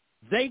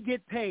 they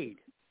get paid.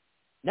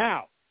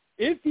 Now,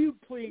 if you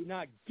plead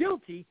not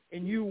guilty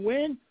and you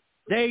win,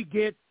 they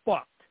get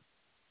fucked.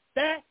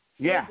 That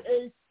is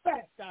a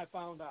fact I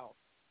found out.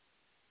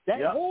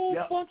 That whole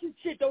bunch of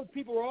shit, those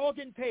people are all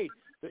getting paid.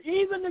 But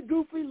even the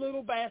goofy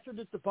little bastard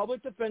that's the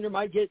public defender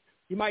might get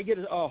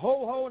a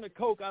ho-ho and a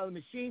Coke out of the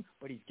machine,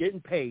 but he's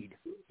getting paid.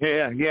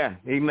 Yeah.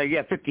 He may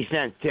get 50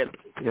 cents tip,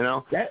 you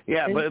know.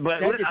 Matter of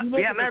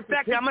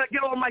fact, I'm going to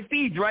get over my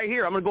fees right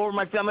here. I'm going to go over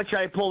I'm going to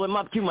try to pull them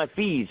up to my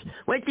fees.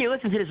 Wait till you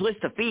listen to this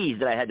list of fees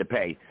that I had to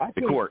pay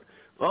the court.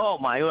 Oh,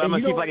 my, I'm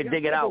going to see if I can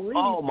dig it out.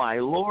 Oh, my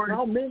Lord.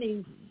 How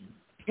many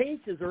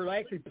cases are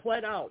actually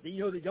pled out? You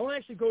know, they don't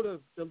actually go to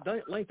the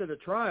length of the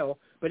trial,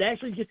 but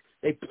actually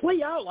they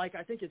plea out like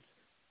I think it's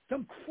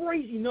some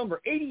crazy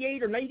number.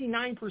 88 or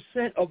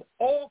 99% of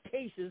all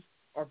cases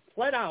are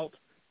pled out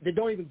that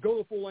don't even go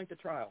the full length of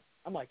trial.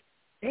 I'm like,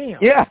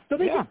 damn. Yeah. So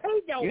they get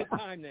paid all the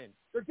time then.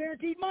 They're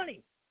guaranteed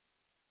money.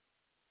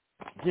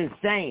 It's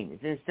insane.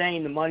 It's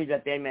insane the money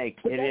that they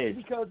make. But it that's is.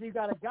 Because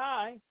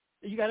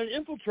you got an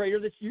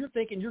infiltrator that you're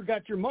thinking you've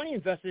got your money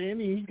invested in him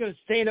and he's going to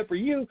stand up for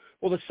you.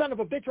 Well, the son of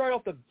a bitch right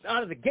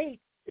out of the gate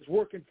is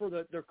working for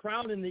the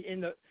crown in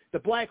the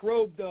black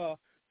robed the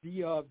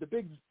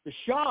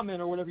shaman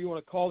or whatever you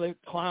want to call the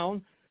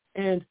clown,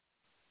 and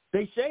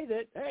they say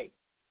that, hey,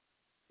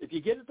 if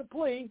you get it to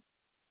plea,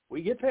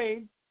 we get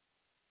paid.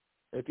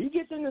 If he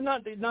gets into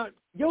not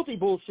guilty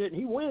bullshit and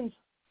he wins,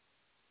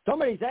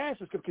 somebody's ass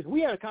is because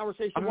we had a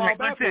conversation a while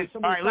back. All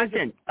right,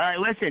 listen.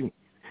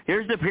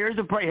 Here it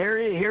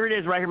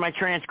is right here, my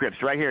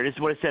transcripts right here. This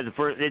is what it says.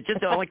 It's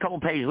just only a couple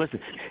pages. Listen,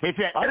 it's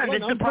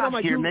the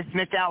prosecutor, Miss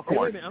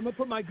Alcorn. I'm gonna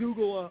put my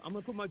Google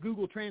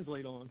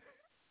Translate on.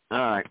 All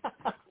right.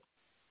 Let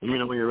me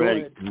know when you're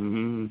ready.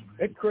 Mm-hmm.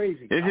 It's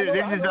crazy. This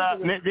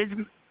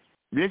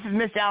is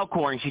Miss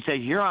Alcorn. She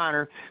says, Your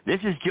Honor, this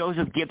is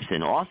Joseph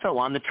Gibson, also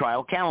on the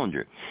trial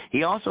calendar.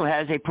 He also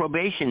has a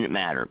probation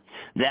matter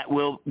that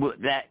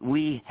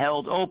we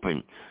held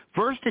open.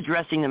 First,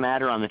 addressing the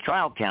matter on the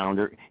trial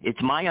calendar, it's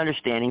my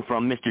understanding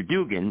from Mr.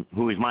 Dugan,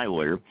 who is my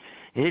lawyer,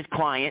 his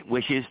client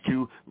wishes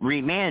to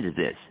remand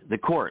this. The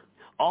court.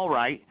 All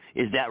right.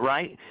 Is that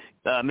right?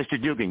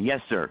 Mr. Dugan, yes,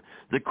 sir.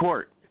 The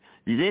court.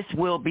 This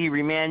will be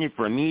remanded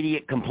for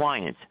immediate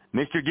compliance.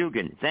 Mr.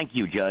 Dugan, thank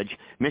you, Judge.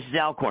 Mrs.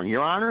 Alcorn,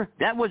 Your Honor,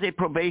 that was a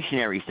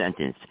probationary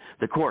sentence.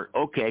 The court,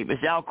 okay,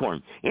 Ms.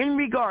 Alcorn, in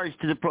regards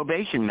to the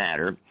probation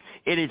matter,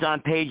 it is on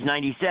page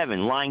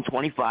 97, line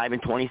 25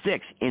 and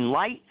 26. In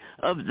light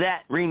of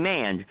that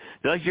remand,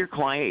 does your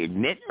client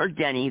admit or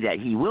deny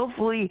that he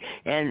willfully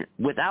and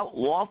without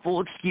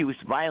lawful excuse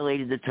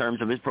violated the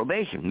terms of his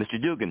probation? Mr.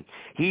 Dugan,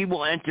 he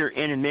will enter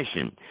in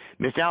admission.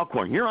 Ms.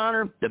 Alcorn, Your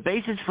Honor, the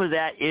basis for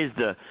that is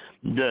the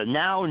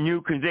now new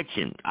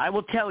conviction. I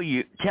will tell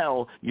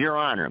tell Your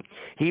Honor,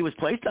 he was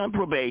placed on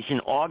probation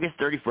August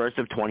 31st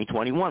of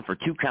 2021 for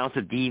 2 counts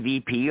of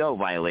DVPO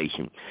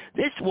violation.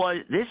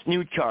 This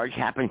new charge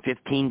happened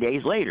 15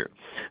 days later.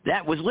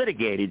 That was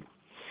litigated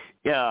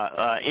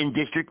in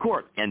district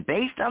court, and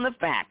based on the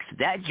facts,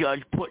 that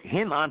judge put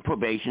him on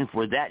probation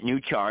for that new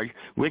charge,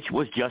 which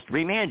was just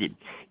remanded.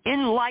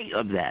 In light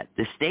of that,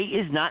 the state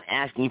is not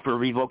asking for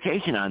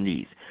revocation on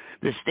these.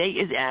 The state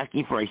is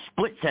asking for a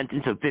split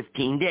sentence of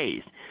 15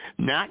 days,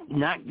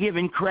 not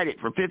given credit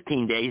for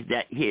 15 days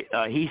that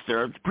he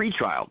served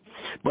pretrial,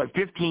 but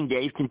 15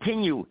 days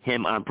continue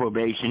him on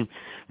probation.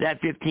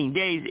 That 15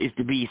 days is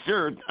to be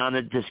served on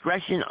the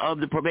discretion of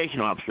the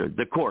probation officer,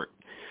 the court.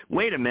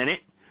 Wait a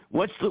minute.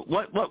 What's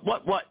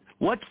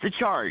the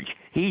charge?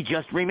 He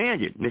just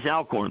remanded, Ms.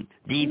 Alcorn,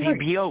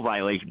 DVPO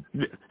violation.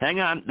 Hang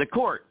on, the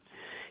court.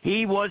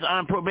 He was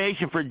on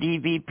probation for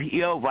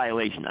DVPO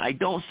violation. I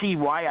don't see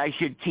why I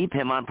should keep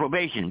him on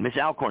probation. Ms.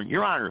 Alcorn,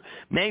 Your Honor,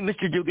 may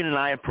Mr. Dugan and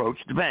I approach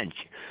the bench?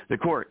 The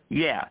court,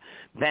 yeah.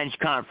 Bench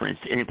conference,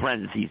 in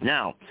parentheses.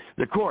 Now,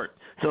 the court.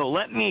 So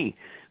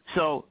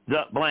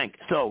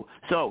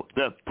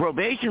the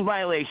probation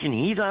violation,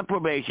 he's on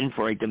probation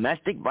for a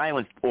domestic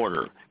violence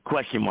order, ?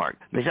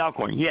 Ms.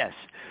 Alcorn, yes.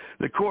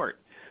 The court.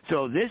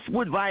 So this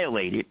would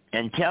violate it,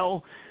 and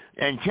tell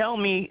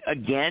me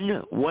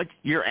again what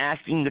you're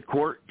asking the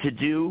court to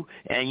do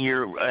and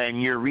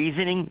your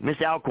reasoning. Ms.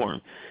 Alcorn,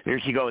 here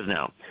she goes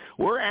now.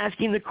 We're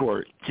asking the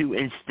court to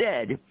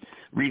instead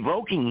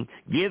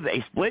give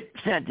a split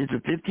sentence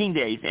of 15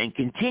 days and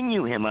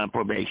continue him on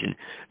probation.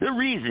 The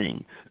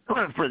reasoning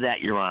for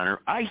that, Your Honor,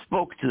 I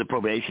spoke to the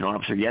probation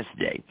officer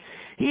yesterday.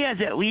 He has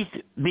at least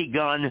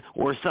begun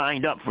or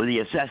signed up for the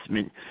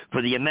assessment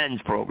for the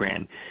amends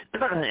program.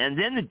 And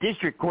then the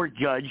district court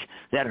judge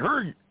that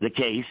heard the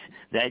case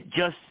that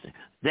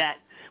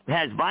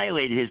has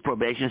violated his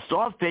probation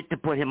saw fit to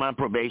put him on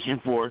probation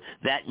for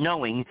that,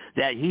 knowing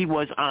that he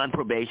was on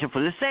probation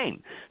for the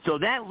same. So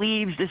that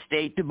leaves the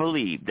state to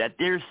believe that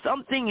there's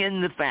something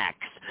in the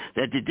facts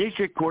that the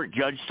district court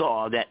judge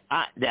saw that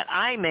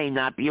I may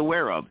not be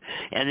aware of,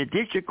 and the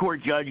district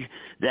court judge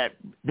that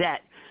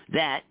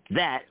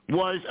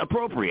was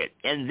appropriate.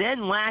 And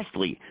then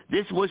lastly,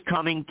 this was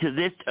coming to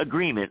this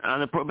agreement on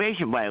the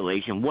probation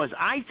violation was,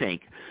 I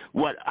think,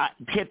 what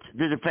tipped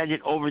the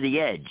defendant over the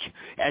edge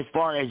as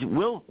far as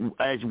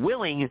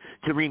willing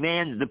to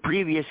remand the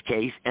previous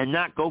case and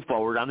not go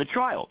forward on the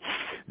trial.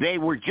 They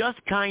were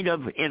just kind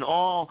of in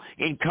all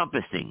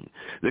encompassing,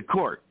 the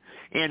court.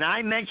 And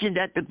I mentioned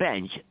at the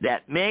bench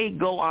that may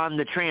go on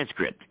the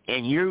transcript,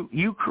 and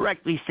you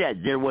correctly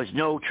said there was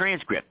no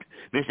transcript.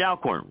 Ms.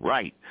 Alcorn,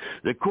 right.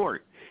 The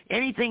court.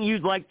 Anything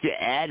you'd like to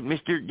add,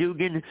 Mr.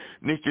 Dugan?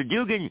 Mr.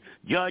 Dugan,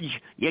 Judge,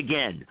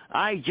 again,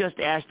 I just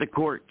asked the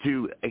court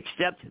to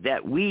accept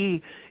that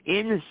we,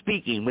 in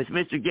speaking with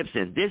Mr.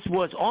 Gibson, this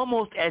was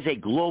almost as a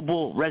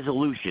global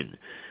resolution.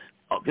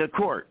 The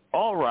court,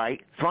 all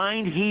right,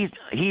 find he's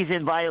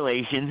in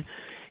violation.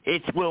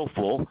 It's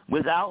willful,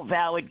 without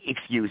valid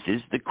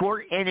excuses. The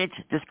court, in its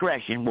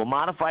discretion, will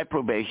modify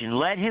probation,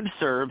 let him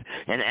serve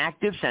an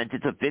active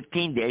sentence of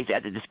 15 days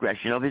at the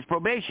discretion of his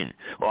probation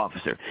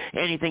officer.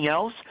 Anything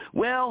else?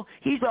 Well,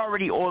 he's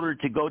already ordered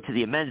to go to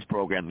the amends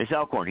program. Ms.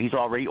 Alcorn, he's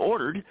already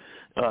ordered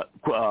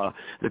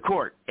the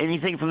court.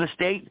 Anything from the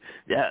state?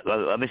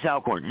 Ms.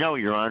 Alcorn, no,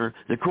 Your Honor.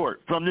 The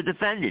court. From the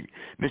defendant?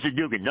 Mr.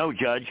 Dugan, no,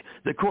 Judge.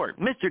 The court.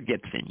 Mr.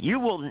 Gibson, you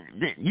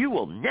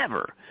will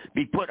never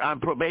be put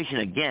on probation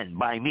again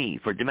by me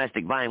for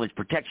domestic violence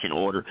protection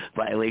order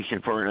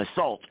violation for an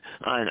assault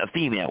on a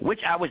female,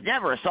 which I was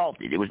never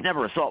assaulted. It was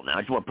never assault now.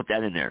 I just want to put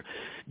that in there.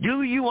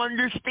 Do you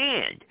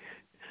understand?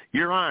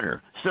 Your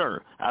Honor,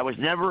 sir, I was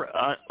never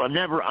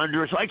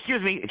under assault.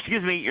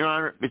 Excuse me, Your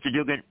Honor, Mr.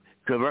 Dugan,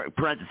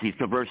 parentheses,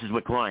 converses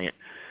with client.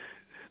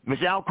 Ms.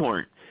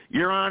 Alcorn,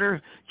 Your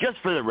Honor, just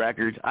for the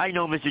record, I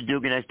know Mr.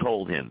 Dugan has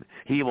told him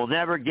he will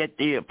never get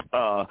the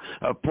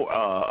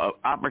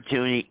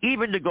opportunity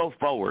even to go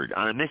forward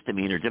on a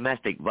misdemeanor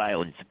domestic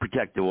violence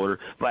protective order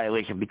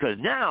violation, because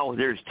now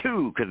there's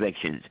 2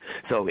 convictions.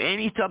 So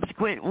any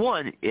subsequent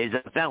one is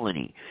a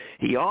felony.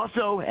 He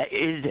also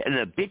is an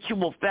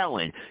habitual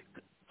felon.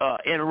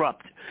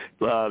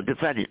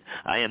 Defendant,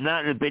 I am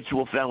not an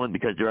habitual felon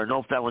because there are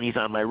no felonies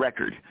on my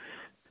record.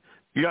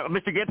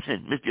 Mr.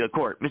 Gibson,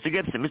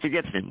 Mr.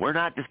 Gibson, we're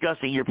not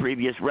discussing your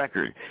previous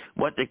record.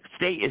 What the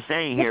state is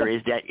saying here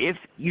is that if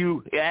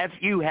you have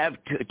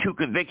 2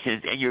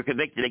 convictions and you're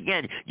convicted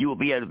again, you will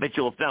be an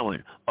habitual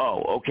felon.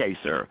 Oh, okay,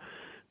 sir.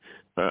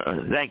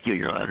 Thank you,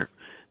 Your Honor.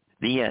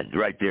 The end,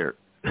 right there.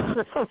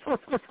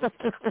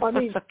 I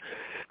mean,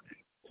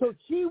 so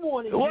she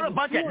wanted... What a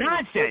bunch of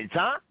nonsense,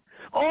 huh?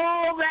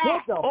 All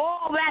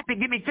that to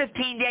give me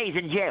 15 days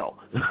in jail.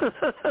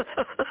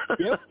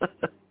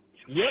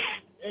 Yep.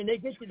 And they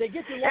get you.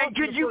 And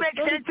could you make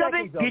sense of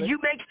it? Did you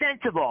make sense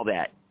of all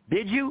that?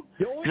 Did you?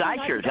 Because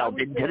I sure as hell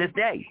didn't to this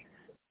day.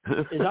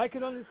 As I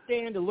could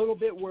understand a little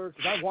bit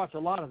because I watch a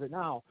lot of it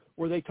now,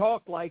 where they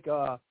talk like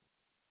the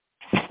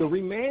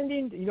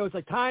remanding, it's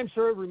like time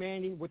served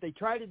remanding. What they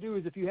try to do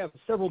is if you have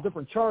several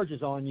different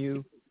charges on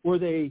you, where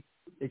they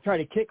They try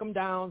to kick them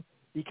down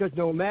because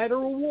no matter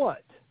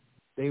what,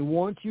 they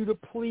want you to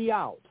plea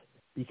out.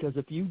 Because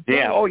if you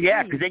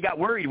because they got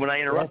worried when I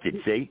interrupted.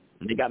 See,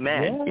 they got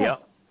mad. Yeah.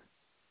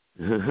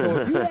 So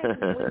if you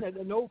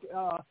actually win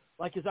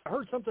like, as I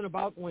heard something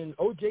about when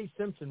O.J.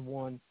 Simpson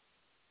won,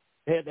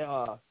 had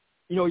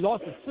he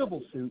lost a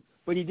civil suit,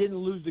 but he didn't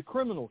lose the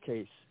criminal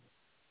case.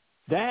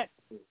 That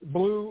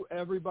blew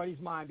everybody's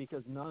mind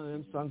because none of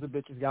them sons of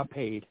bitches got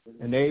paid,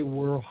 and they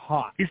were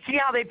hot. You see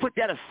how they put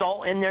that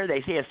assault in there?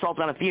 They say assault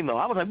on a female.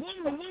 I was like,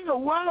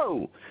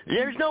 whoa.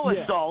 There's no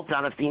assault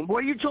on a female.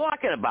 What are you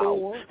talking about?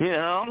 Or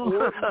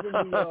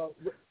even the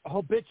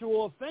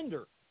habitual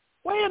offender.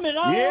 Wait a minute.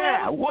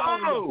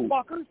 Whoa.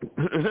 Fuckers.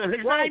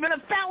 It's not even a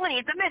felony.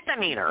 It's a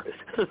misdemeanor.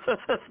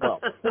 Well,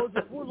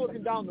 we're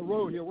looking down the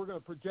road here. We're going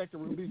to project it.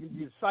 We're going to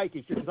be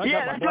psychic.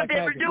 That's what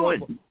they were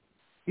doing.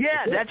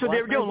 Yeah, that's what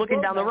they were doing, looking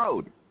down the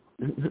road.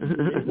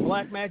 It's the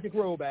Black Magic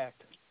Robe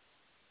Act.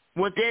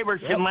 What they were,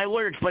 my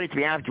lawyer explained to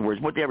me afterwards,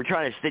 what they were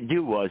trying to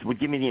do would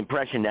give me the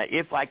impression that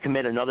if I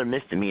commit another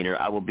misdemeanor,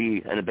 I will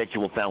be an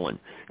habitual felon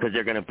because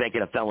they're going to make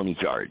it a felony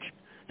charge.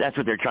 That's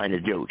what they're trying to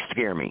do,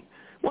 scare me.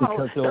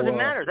 Well, it doesn't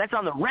matter. That's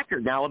on the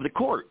record now of the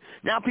court.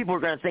 Now people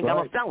are going to think I'm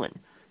a felon,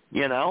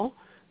 No.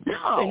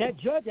 And that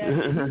judge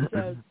actually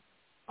says,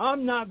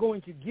 I'm not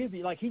going to give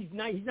you, like, he's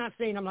not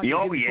saying I'm not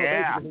going to give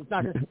you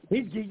probation.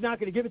 He's not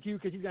going to give it to you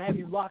because he's going to have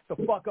you locked the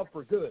fuck up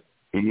for good.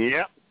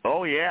 Yep.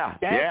 Oh, yeah.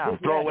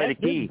 Throw away the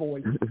key.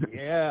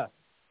 Yeah.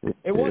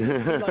 It wasn't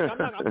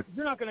like,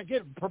 you're not going to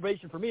get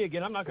probation for me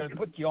again. I'm not going to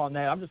put you on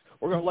that.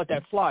 We're going to let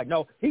that slide.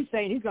 No, he's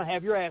saying he's going to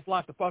have your ass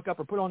locked the fuck up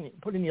or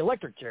put in the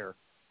electric chair.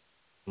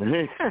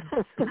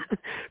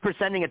 For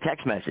sending a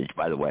text message,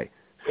 by the way.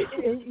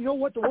 And you know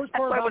what the worst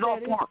part about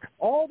that is?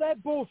 All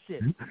that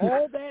bullshit,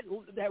 all that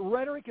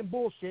rhetoric and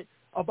bullshit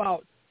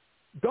about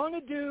gonna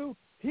do,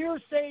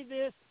 hearsay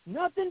this,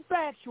 nothing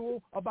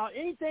factual about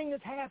anything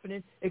that's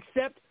happening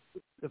except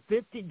the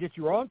 50 that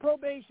you're on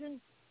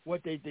probation,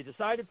 what they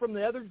decided from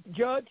the other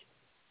judge.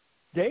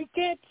 They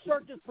can't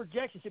start this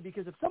projection shit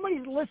because if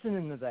somebody's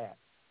listening to that,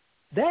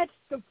 that's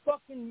the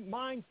fucking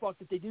mind fuck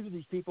that they do to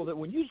these people, that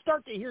when you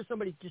start to hear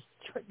somebody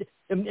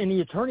and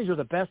the attorneys are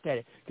the best at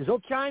it, because they'll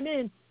chime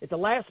in at the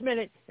last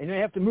minute and they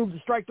have to move to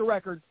strike the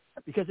record,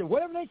 because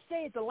whatever they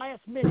say at the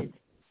last minute,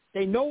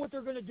 they know what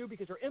they're going to do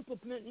because they're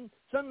implementing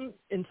something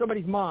in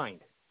somebody's mind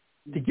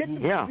to get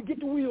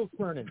the wheels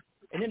turning.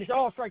 And then they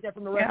say, strike that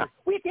from the record. Yeah.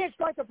 We can't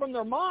strike it from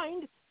their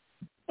mind.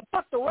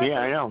 Fuck the record.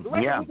 Yeah, I know.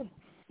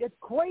 It's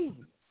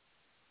crazy.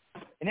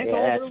 And that's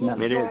all their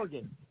little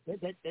jargon.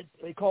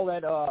 They call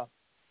that,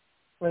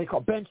 what they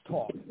call bench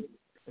talk.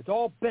 It's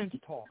all bench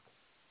talk.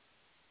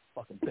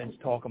 Fucking bench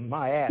talk on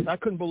my ass. I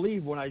couldn't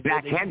believe when I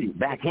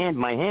backhand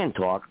my hand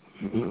talk.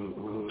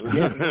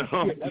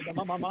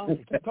 My mom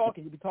said, keep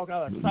talking. You'll be talking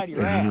out of the side of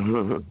your ass.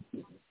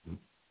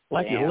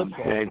 Like your lips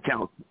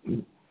off.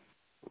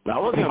 I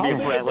wasn't going to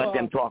be afraid to let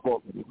them talk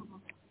over.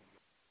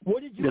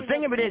 What did you the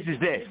thing of it is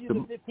this.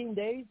 The 15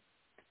 days?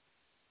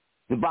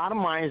 The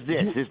bottom line is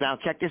this. Now,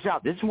 check this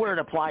out. This is where it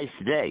applies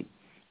today.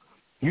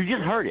 You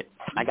just heard it.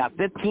 I got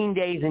 15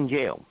 days in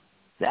jail.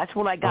 That's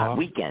what I got,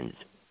 weekends.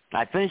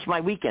 I finished my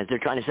weekends. They're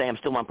trying to say I'm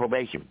still on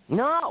probation.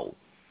 No.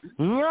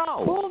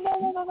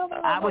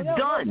 I was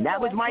done.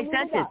 That was my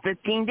sentence,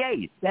 15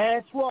 days.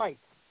 That's right.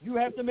 You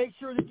have to make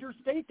sure that you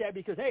state that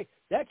because, hey,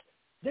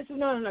 this is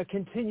not a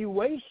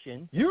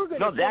continuation. You're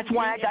going to. No, that's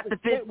why I got the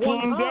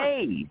 15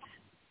 days.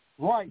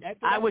 Right.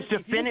 I was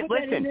to finish.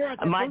 Listen,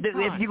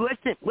 if you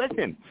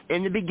listen.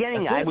 In the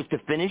beginning, I was to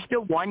finish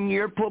the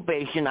 1-year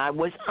probation I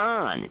was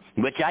on,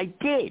 which I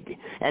did,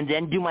 and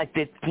then do my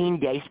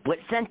 15-day split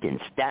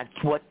sentence. That's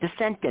what the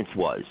sentence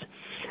was.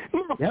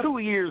 No, 2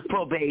 years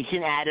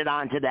probation added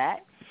on to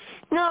that.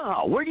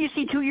 No, where do you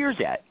see 2 years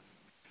at?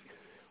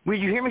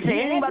 Did you hear me say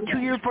anything about 2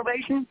 years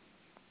probation?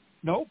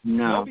 Nope.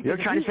 No. They're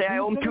trying to say I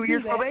owe him 2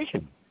 years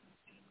probation.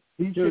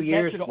 That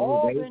should have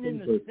all been in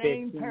the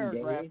same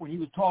paragraph when he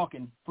was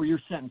talking for your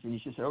sentencing. He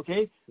should say,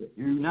 okay,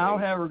 you now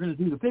are going to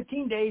do the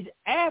 15 days.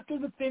 After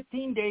the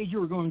 15 days,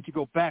 you're going to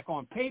go back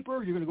on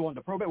paper. You're going to go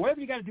into probate.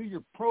 Whatever you got to do,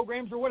 your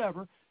programs or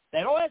whatever,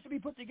 that all has to be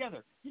put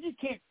together. You just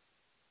can't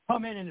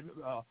come in and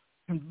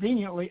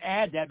conveniently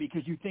add that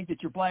because you think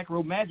that your Black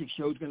Robe Magic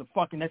show is going to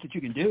fucking, that's what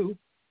you can do.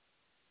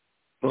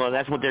 Well,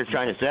 that's what they're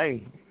trying to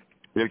say.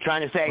 They're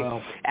trying to say,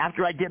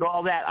 after I did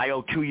all that, I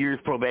owe 2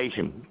 years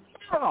probation.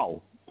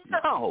 No.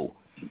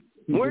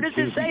 Where does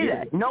it say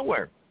that?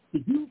 Nowhere.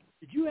 Did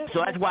you have so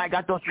that's why I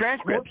got those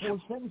transcripts.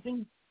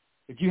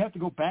 Did you have to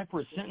go back for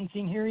a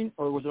sentencing hearing,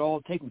 or was it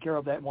all taken care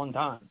of that one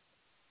time?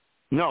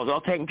 No, it was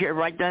all taken care of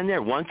right then and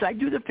there. Once I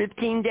do the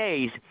 15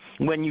 days,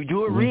 when you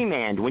do a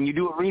remand,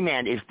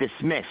 it's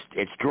dismissed.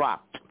 It's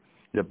dropped.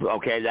 That's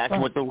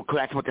what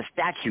the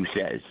statute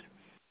says.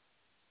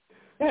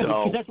 Yeah,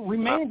 because that's what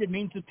remanded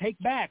means, to take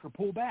back or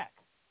pull back.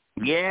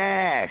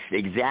 Yes,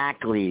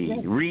 exactly. Yes.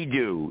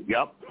 Redo.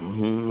 Yep.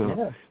 Mm-hmm.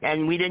 Yeah.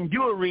 And we didn't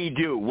do a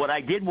redo. What I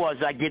did was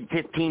I did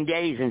 15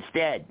 days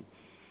instead.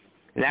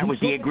 And that was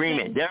the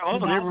agreement. They're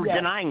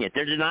denying it.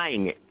 They're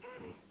denying it.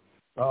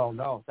 Oh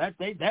no, that's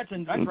right there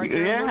in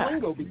the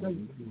lingo, because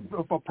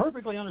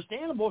perfectly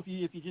understandable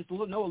if you just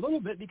know a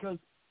little bit, because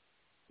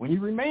when you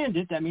remand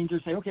it, that means they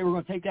say, okay, we're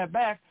going to take that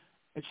back,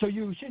 and so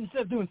you should,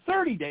 instead of doing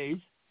 30 days,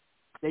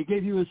 they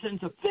gave you a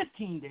sentence of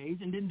 15 days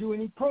and didn't do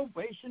any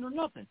probation or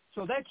nothing.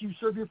 So that you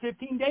serve your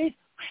 15 days,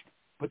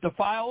 put the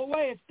file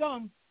away, it's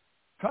done.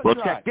 Well,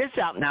 check this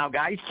out now,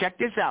 guys. Check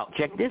this out,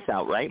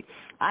 right?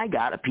 I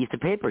got a piece of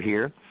paper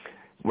here,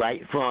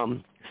 right,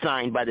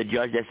 signed by the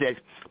judge that says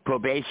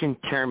probation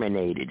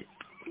terminated.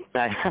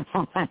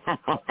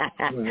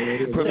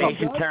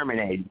 Probation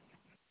terminated.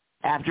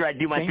 After I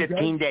do my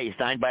 15 days,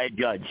 signed by a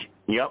judge.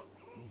 Yep.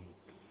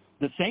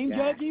 The same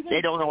judge even? They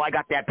don't know I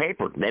got that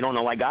paper. They don't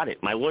know I got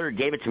it. My lawyer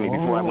gave it to me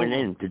before I went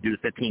in to do the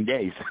 15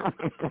 days.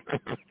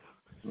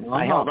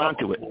 I held on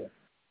to it.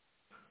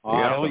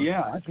 Oh,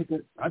 yeah.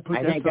 I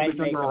put that subject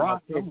under a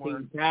rock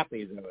 15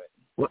 copies of it.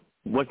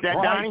 What's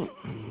that, Donnie?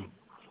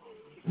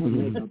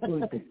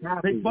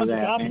 Big bunch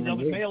of copies of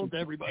it mailed to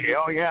everybody.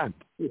 Oh, yeah.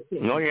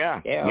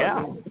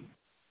 Yeah.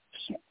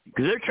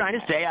 Because they're trying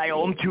to say I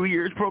owe them 2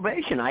 years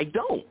probation. I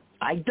don't.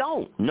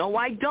 No,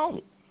 I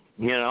don't.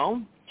 You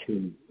know?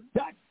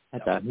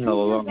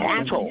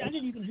 Asshole. I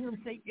didn't even hear him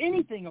say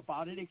anything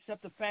about it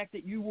except the fact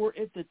that you were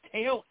at the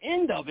tail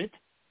end of it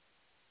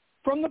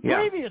from the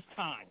previous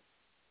time.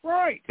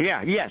 Right.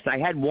 Yeah, yes. I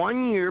had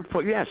 1 year.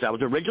 Yes, I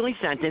was originally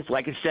sentenced,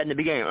 like I said in the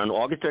beginning, on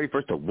August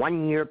 31st to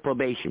 1 year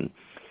probation.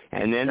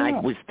 And then I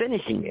was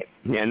finishing it,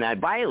 and I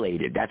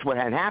violated. That's what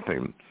had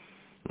happened.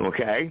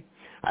 Okay?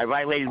 I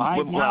violated. Now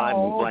I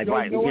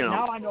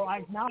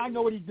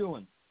know what he's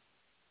doing.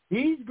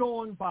 He's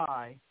going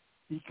by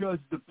because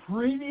the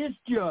previous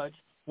judge,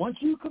 once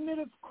you commit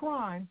a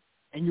crime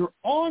and you're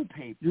on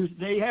paper,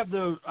 they have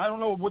I don't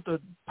know what the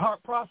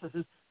process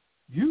is,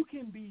 you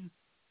can be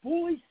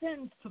fully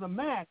sentenced to the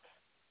max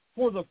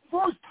for the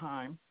first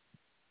time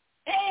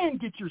and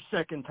get your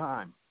second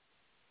time.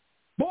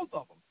 Both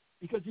of them.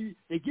 Because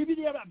they give you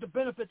the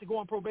benefit to go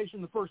on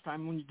probation the first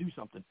time when you do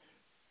something.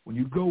 When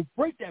you go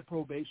break that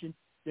probation,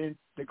 then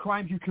the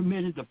crimes you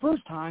committed the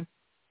first time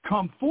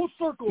come full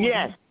circle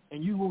again,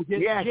 and you will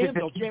get jammed.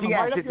 They'll jam them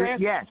right up your ass.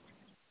 Yes.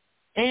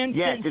 And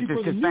it's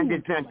a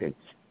suspended sentence.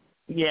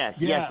 Yes,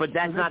 but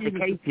that's not the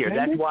case here.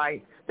 That's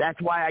why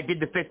I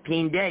did the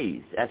 15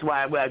 days. That's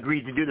why I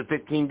agreed to do the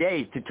 15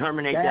 days to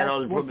terminate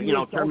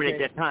terminate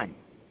that time.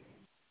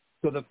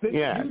 So to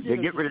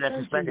get rid of that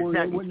suspended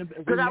sentence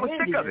because I was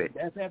sick of it.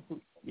 That's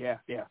absolutely, yeah.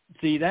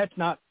 See, that's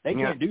not. They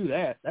can't do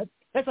that.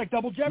 That's like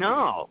double jeopardy.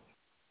 No.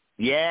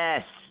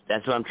 Yes,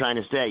 that's what I'm trying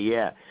to say.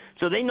 Yeah.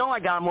 So they know I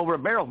got them over a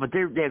barrel, but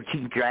they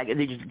keep dragging.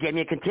 They just gave me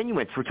a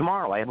continuance for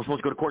tomorrow. I was supposed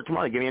to go to court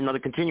tomorrow. They gave me another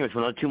continuance for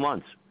another 2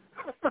 months.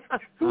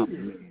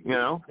 You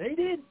know. They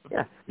did.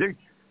 Yeah. They're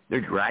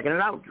dragging it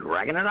out. You know.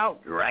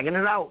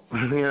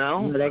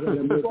 No, that's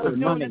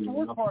the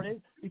worst part is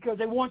because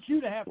they want you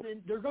to have to.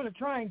 They're going to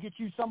try and get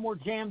you somewhere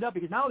jammed up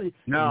because now they.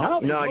 No.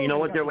 You know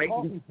what they're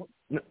waiting?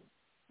 No.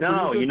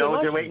 You know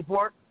what they're waiting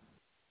for?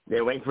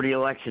 They're waiting for the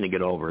election to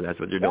get over. That's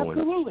what they're doing.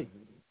 Absolutely.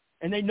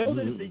 And they know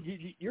that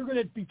you're going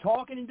to be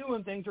talking and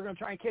doing things. They're going to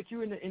try and catch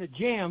you in a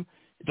jam.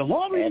 The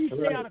longer you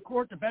stay out of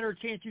court, the better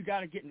chance you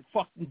got of getting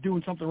fucked and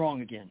doing something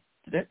wrong again.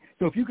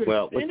 So if you could,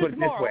 let's put it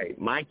this way: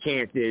 my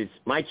chance is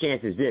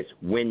this: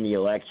 win the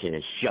election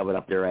and shove it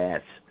up their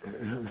ass.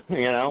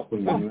 You know,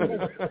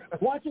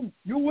 watch them.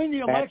 You win the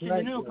election,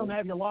 and they'll come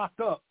have you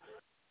locked up.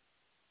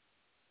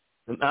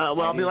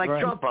 I'll be like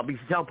Trump. I'll be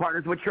selling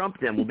partners with Trump.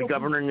 Then we'll be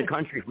governing the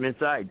country from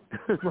inside.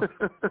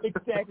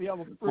 Exactly.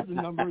 I'm a prison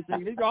number.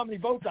 These are how many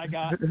votes I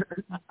got.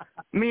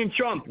 Me and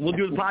Trump. We'll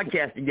do the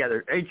podcast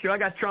together. Hey, I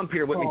got Trump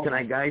here with me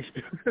tonight, guys.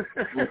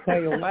 I'll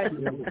tell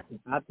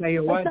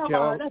you what,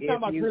 Joe. That's not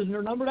my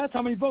prisoner number. That's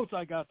how many votes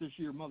I got this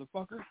year,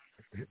 motherfucker.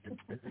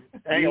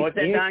 Hey, what's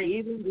that,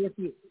 Donnie?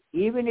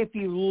 Even if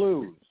you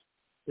lose,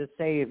 just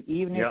say if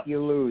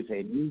you lose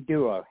and you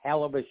do a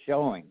hell of a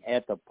showing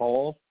at the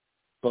polls,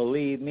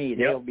 believe me,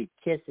 they'll be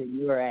kissing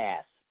your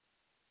ass.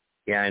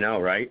 Yeah, I know,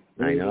 right?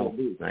 I know.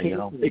 Hey,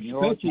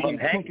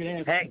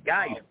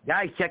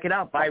 guys, check it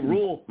out. By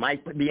rule,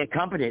 the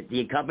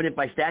incumbent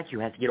by statute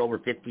has to get over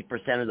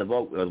 50% of the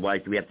vote.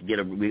 Otherwise, we have to get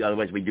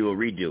otherwise we do a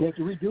redo.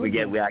 We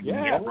get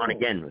a run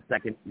again. A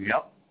second.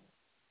 Yep.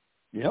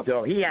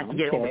 So he has to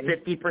get over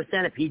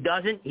 50%. If he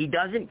doesn't.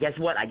 Guess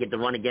what? I get to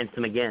run against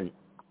him again.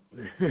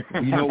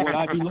 You know what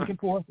I'd be looking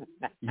for?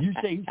 You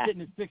say he's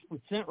sitting at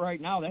 6% right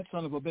now. That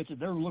son of a bitch,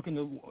 they're looking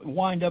to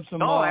wind up some.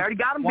 I already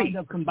got him beat.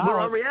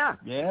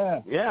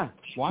 Yeah.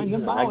 Wind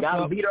them ballots I got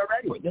him up. beat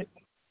already.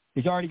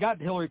 He's already got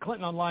Hillary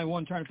Clinton on line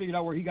one, trying to figure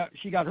out where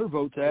she got her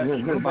votes at. Yeah,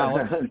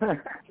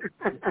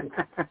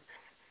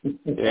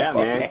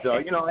 man.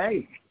 So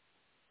hey,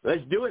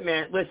 let's do it,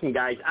 man. Listen,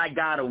 guys, I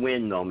gotta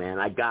win though, man.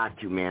 I got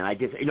to, man. I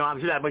just,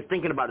 I was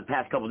thinking about it the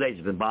past couple of days.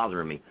 It's been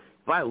bothering me.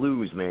 If I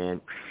lose, man.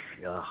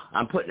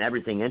 I'm putting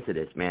everything into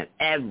this, man.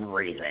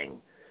 Everything.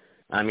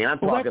 I mean, I'm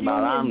talking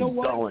about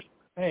going.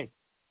 Hey,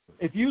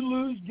 if you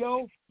lose,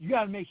 Joe, you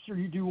got to make sure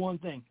you do one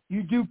thing.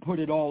 You do put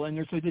it all in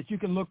there so that you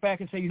can look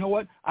back and say, you know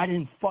what? I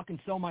didn't fucking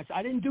sell myself.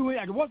 I didn't do it.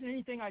 There wasn't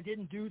anything I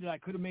didn't do that I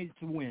could have made it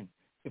to win.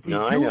 If we No,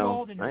 do I it know.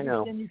 all,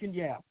 then you can,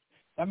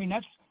 I mean,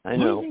 that's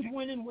losing's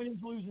winning,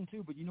 winning's losing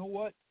too. But you know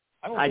what?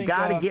 I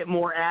got to get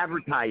more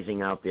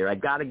advertising out there. I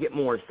got to get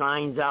more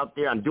signs out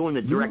there. I'm doing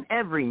the direct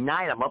every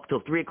night. I'm up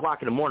till 3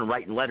 o'clock in the morning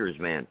writing letters,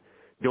 man.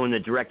 Doing the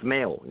direct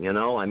mail. You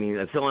know, I mean,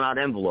 I'm filling out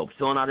envelopes.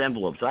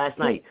 Last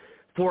night,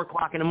 4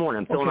 o'clock in the morning,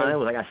 I'm filling out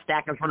envelopes. I got a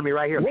stack in front of me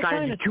right here. I'm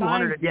trying to do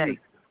 200 a day.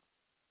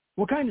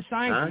 What kind of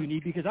signs do you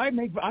need? Because I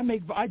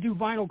do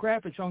vinyl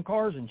graphics on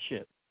cars and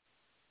shit.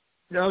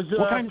 Those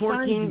what kind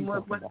 14,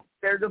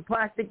 they're the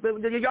plastic,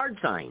 the yard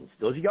signs.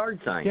 Those yard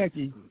signs.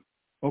 Jackie.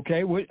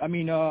 Okay,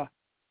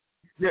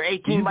 they're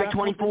 18 by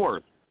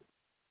 24.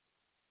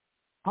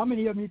 How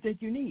many of them do you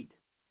think you need?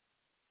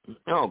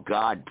 Oh,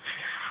 God.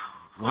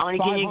 How many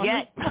can you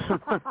get?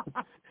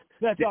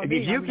 That's what I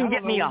mean. If you can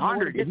get me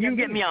 100, if you can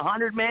get me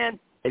 100,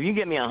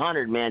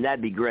 man,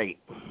 that'd be great.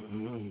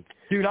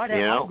 Dude, I'd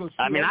have to go see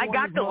I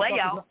got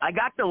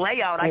the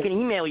layout. I can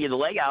email you the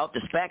layout,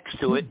 the specs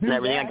to it, and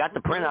everything. I got the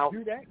printout.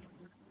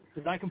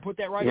 Because I can put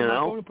that right in my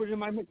phone and put it in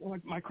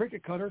my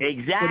Cricut cutter.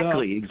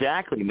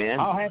 Exactly, man.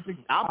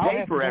 I'll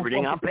pay for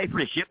everything. I'll pay for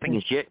the shipping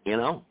and shit, you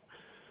know.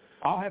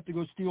 I'll have to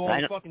go steal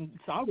all the fucking...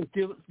 I'll go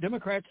steal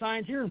Democrat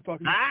signs here and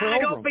fucking...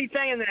 don't be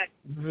saying that.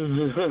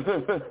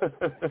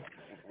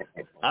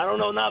 I don't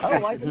know nothing. I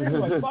don't like it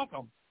anyway. Fuck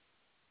them.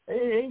 They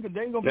ain't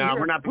gonna be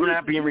we're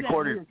not being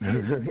recorded.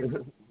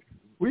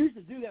 We used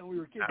to do that when we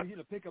were kids. We hit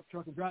a pickup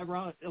truck and drive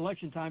around at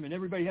election time, and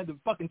everybody had the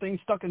fucking thing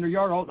stuck in their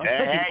yard all the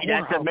time. Hey,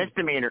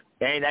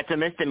 that's a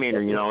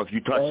misdemeanor. You know, if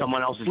you touch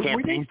someone else's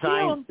campaign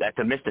sign, that's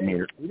a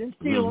misdemeanor. We didn't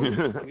steal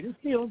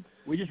them.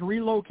 We just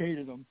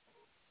relocated them.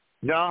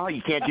 No,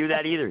 you can't do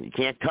that either. You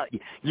can't touch.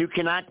 You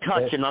cannot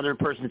touch another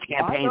person's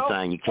campaign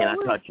sign. You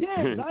cannot touch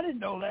it. I didn't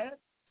know that.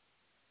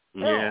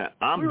 Yeah,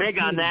 I'm big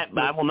on that,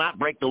 but I will not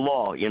break the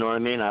law. You know what I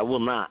mean? I will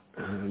not.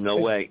 No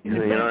way. You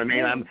know what I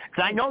mean?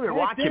 Because I know they're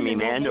watching me,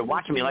 man. They're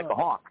watching me like a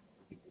hawk.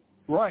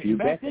 Right.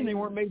 Back then they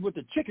weren't made with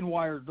the chicken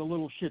wires, the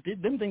little shit.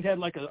 Them things had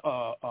like what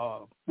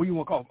do you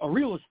want to call it? A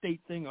real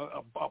estate thing,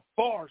 a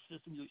bar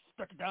system. You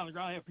stuck it down the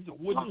ground, have a piece of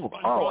wood.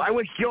 I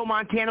wish Joe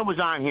Montana was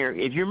on here.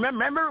 If you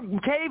remember,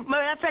 Cave,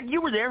 matter of fact, you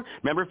were there.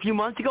 Remember a few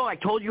months ago I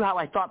told you how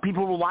I thought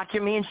people were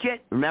watching me and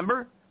shit?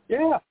 Remember?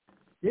 Yeah.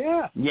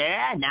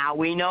 Yeah, now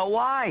we know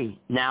why.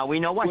 Well,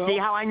 see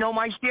how I know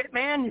my shit,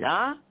 man?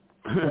 Huh?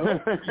 Well,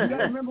 you got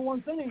to remember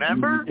one thing.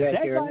 Remember?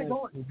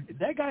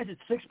 That guy's at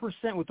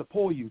 6% with the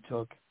poll you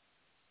took.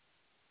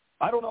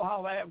 I don't know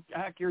how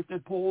accurate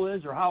that poll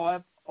is or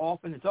how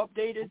often it's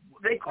updated.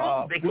 They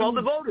called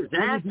the voters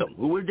and asked them,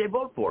 who would they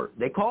vote for?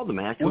 They called them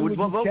and asked who would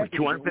vote for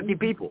 250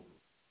 people.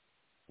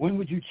 When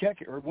would you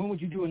check it, or when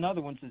would you do another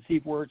one to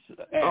see where it's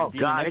at? Oh,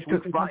 God, it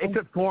took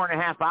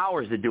 4.5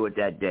 hours to do it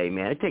that day,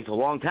 man. It takes a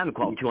long time to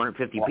call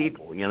 250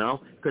 people, you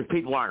know, because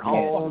people aren't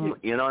home,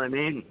 you know what I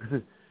mean?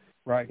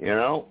 Right. You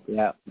know?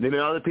 Yeah. Maybe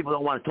other people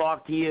don't want to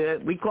talk to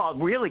you. We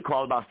really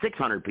called about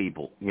 600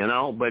 people, you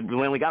know, but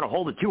when we got a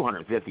hold of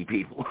 250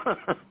 people,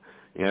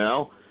 you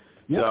know?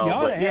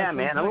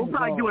 Man, we'll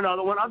probably do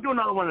another one. I'll do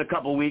another one in a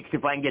couple of weeks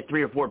if I can get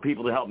 3 or 4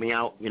 people to help me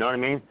out, you know what I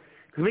mean?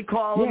 Because we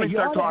call them and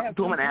start talking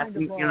to them and ask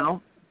them, you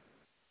know?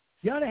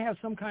 You ought to have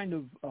some kind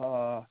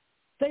of,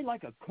 say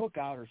like a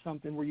cookout or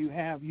something where you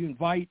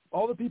invite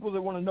all the people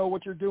that want to know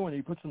what you're doing.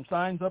 You put some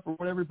signs up or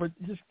whatever, but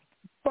just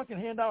fucking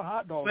hand out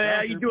hot dogs.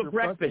 Well, you do a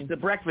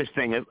breakfast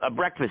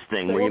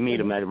thing where you meet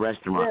them at a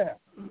restaurant.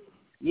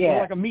 Yeah.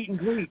 So like a meet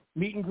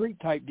and greet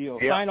type deal.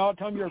 Sign out,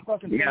 tell them you're a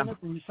fucking famous,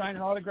 and you sign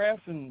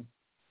autographs, and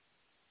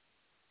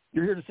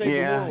you're here to save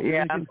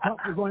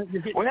the world.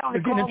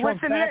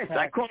 Listen to this.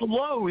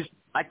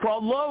 I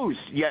called Lowe's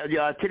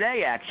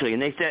today, actually,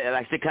 and they said,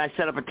 can I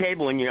set up a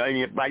table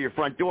by your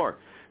front door?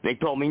 They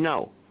told me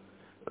no.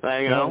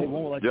 They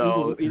won't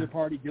let either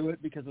party do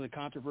it because of the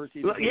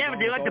controversy. But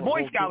they let the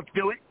Boy Scouts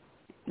do it.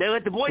 They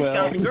let the Boy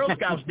Scouts and Girl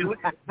Scouts do it.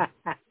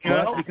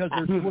 Because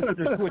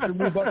they're switching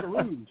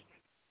buckaroos.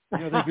 You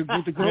know, they could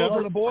put the girls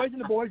are the boys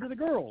and the boys are the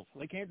girls.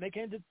 They can't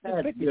just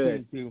pick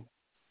between the two.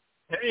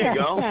 There you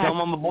go. Tell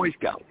them I'm a Boy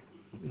Scout.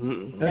 There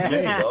you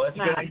go. That's a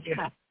good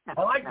idea.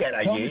 I like that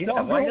idea.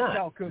 Why not?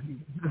 Scout cookies.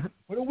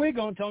 Put a wig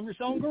on. Tell them you're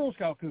selling Girl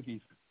Scout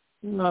cookies.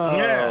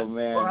 Man.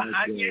 Well,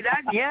 you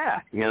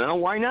know,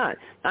 why not?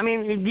 I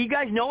mean, do you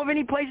guys know of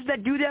any places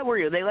that do that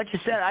where they let you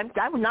set?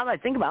 Now that I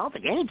think about it, I don't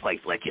think any place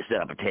lets you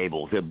set up a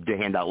table to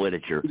hand out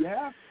literature.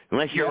 Yeah.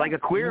 Unless you're like a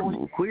queers,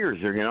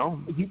 or, you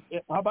know.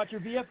 How about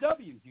your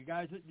VFWs? You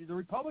guys, the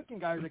Republican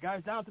guys, the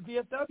guys down at the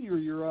VFW, or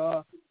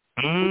your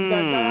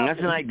that's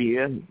an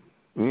idea.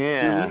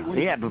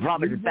 Yeah, but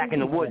probably back in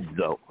the woods,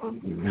 though.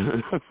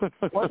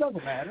 Well, it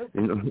doesn't matter.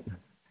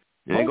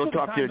 They go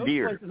talk to a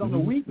deer. On the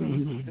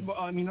weekends,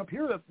 I mean, up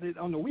here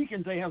on the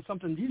weekends they have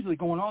something usually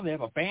going on. They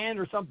have a band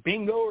or some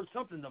bingo or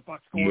something. The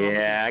fuck's going on?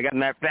 Yeah,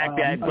 matter of fact,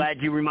 I'm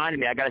glad you reminded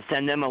me. I got to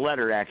send them a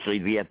letter.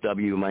 Actually,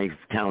 VFW, my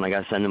town. I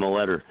got to send them a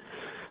letter.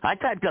 I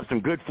typed up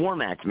some good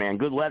formats, man.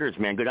 Good letters,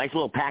 man. Good, nice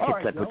little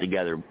packets I put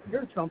together.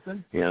 Here's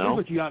something. You know? Here's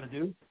what you got to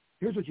do.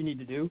 Here's what you need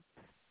to do.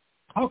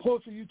 How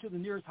close are you to the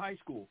nearest high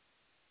school?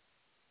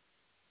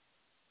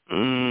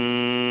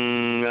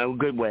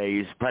 good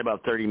ways, probably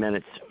about 30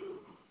 minutes.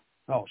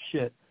 Oh,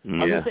 shit. Yeah. I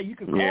was going to say, you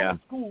could call the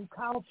school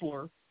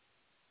counselor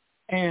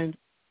and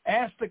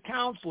ask the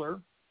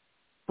counselor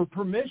for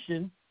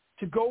permission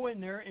to go in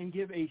there and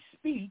give a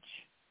speech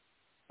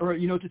or,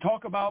 to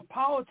talk about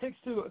politics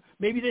to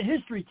maybe the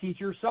history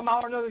teacher,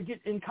 somehow or another get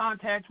in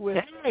contact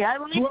with. Hey, I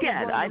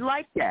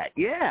like that.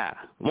 Yeah.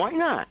 Why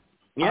not?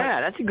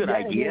 Yeah, that's a good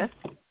idea.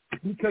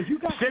 Because you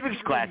got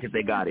civics class if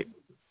they got it.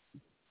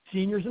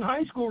 Seniors in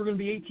high school are going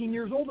to be 18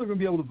 years old. They're going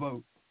to be able to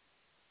vote.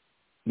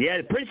 Yeah,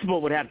 the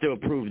principal would have to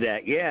approve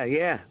that.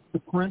 Yeah. The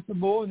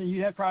principal, and then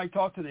you'd have to probably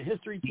talk to the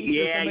history teacher.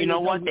 Yeah, you know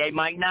what? They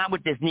might not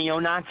with this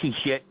neo-Nazi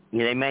shit.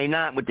 They may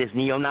not with this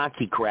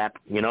neo-Nazi crap.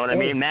 You know what I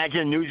mean?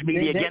 Imagine news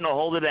media getting a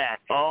hold of that.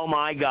 Oh,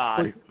 my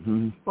God.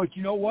 But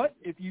you know what?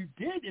 If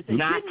they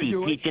Nazi didn't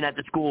do teaching at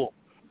the school.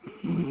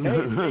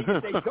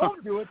 If they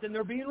don't do it, then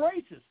they're being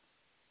racist.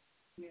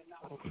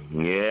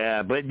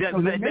 Yeah, but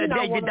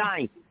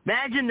Donnie,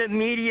 imagine the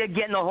media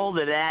getting a hold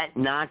of that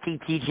Nazi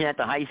teaching at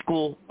the high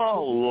school.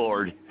 Oh,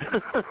 Lord.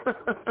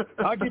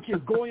 I'll get you a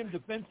Goyim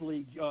Defense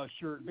League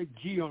shirt, big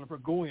G on it for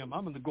Goyim.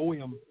 I'm in the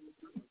Goyim.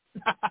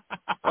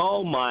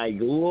 Oh, my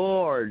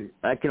Lord.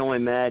 I can only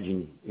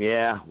imagine.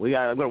 Yeah, I'm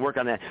going to work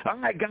on that. All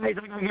right, guys,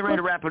 I'm going to get ready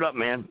to wrap it up,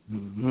 man.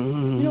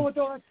 You know what,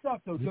 though? That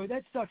sucks, though, Joey.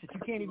 That sucks that you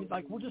can't even,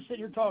 we're just sitting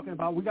here talking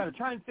about we got to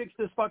try and fix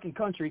this fucking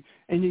country,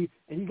 and you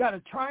got to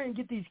try and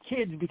get these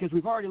kids, because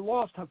we've already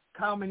lost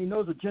how many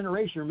knows a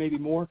generation or maybe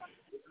more,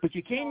 but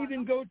you can't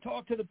even go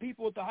talk to the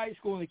people at the high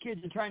school and the kids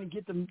and trying to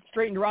get them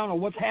straightened around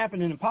on what's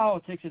happening in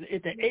politics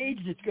at the age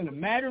that's going to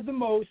matter the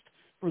most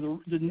for the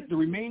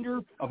remainder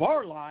of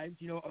our lives,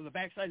 on the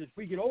backside as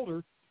we get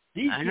older.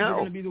 These kids are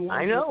going to be the ones.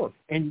 I know.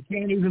 And you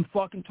can't even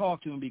fucking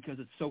talk to them because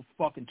it's so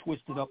fucking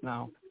twisted up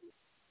now.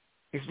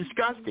 It's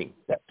disgusting.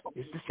 It's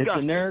disgusting. It's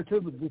a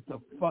narrative of just to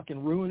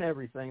fucking ruin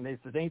everything.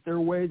 If it ain't their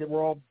way, that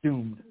we're all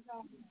doomed.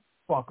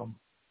 Fuck them.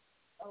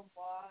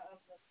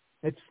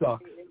 It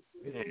sucks.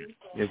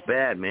 It's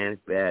bad, man.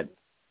 It's bad.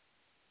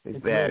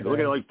 It's bad. Look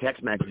at all these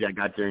text messages I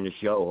got during the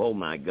show. Oh,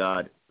 my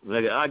God.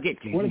 I get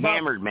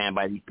hammered, man,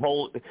 by these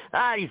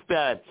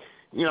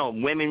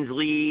Women's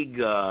League,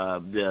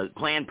 the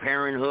Planned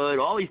Parenthood,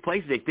 all these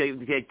places.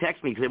 They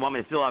text me because they want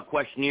me to fill out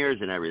questionnaires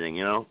and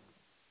everything, Oh,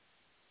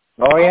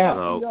 yeah.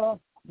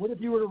 What if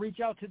you were to reach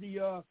out to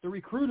the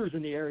recruiters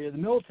in the area, the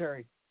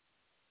military?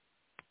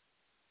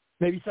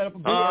 Maybe set up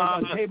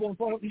a table in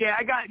front of them?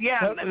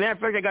 Matter of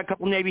fact, I got a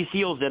couple Navy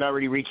SEALs that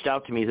already reached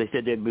out to me. They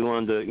said they'd be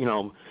willing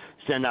to,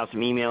 send out some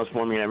emails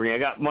for me and everything. I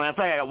got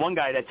one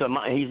guy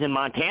he's in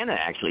Montana,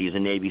 actually. He's a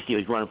Navy SEAL.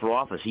 He's running for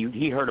office.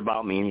 He heard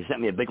about me, and he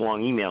sent me a big,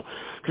 long email.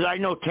 Because I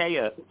know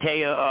Taya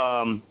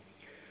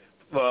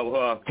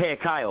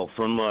Kyle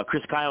from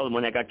Chris Kyle,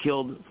 when that got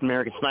killed,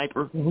 American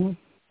Sniper. Mm-hmm.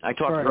 I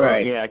talked to her.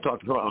 Right. Yeah, I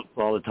talked to her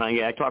all the time.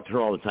 Yeah, I talked to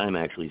her all the time,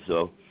 actually.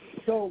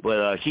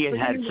 But she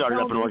had started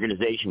up an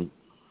organization.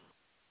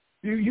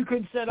 You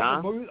couldn't set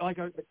up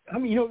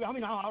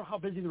how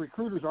busy the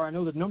recruiters are. I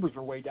know the numbers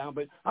are way down,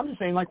 but I'm just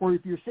saying, where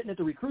if you're sitting at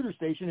the recruiter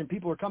station and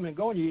people are coming and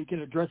going, you can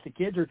address the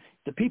kids or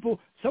the people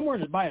somewhere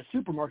by a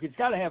supermarket. It's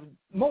got to have,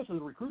 most of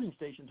the recruiting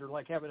stations are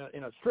having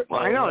in a strip mall.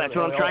 Well, I know, that's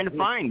what I'm trying to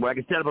find, where I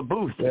can set up a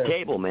booth at the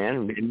table,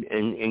 man,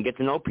 and get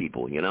to know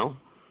people,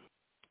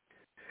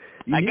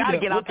 I got to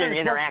get out there and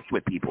interact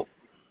with people.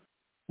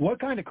 What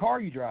kind of car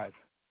you drive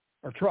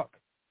or truck?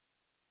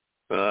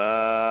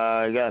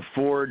 I got a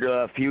Ford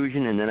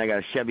Fusion, and then I got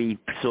a Chevy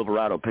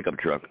Silverado pickup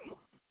truck.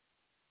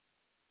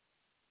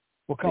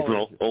 What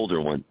color? It's an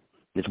older one.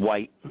 It's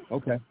white.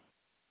 Okay.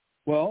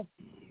 Well,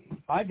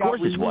 I got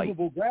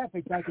removable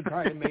graphics I can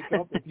try to make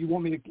up. If you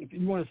want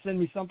to send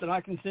me something,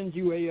 I can send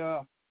you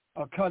a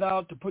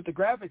cutout to put the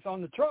graphics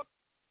on the truck.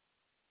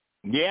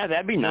 Yeah,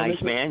 that'd be nice,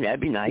 man.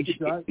 That'd be nice.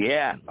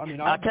 Yeah.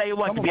 I'll tell you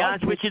what. To be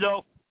honest with you,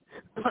 though.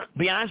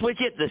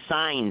 The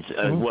signs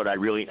what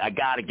I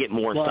got to get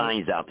more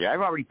signs out there. I've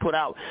already put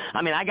out,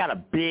 I got a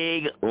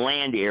big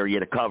land area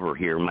to cover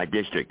here in my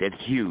district. It's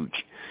huge.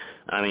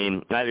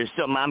 There's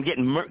still, I'm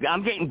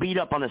getting beat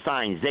up on the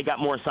signs. They got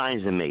more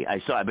signs than me.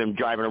 I've been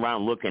driving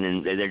around looking,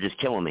 and they're just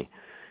killing me,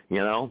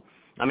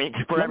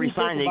 for every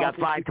sign, they got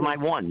 5 to my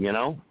 1,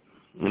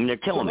 they're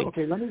killing me.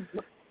 Okay,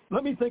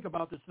 let me think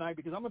about this tonight,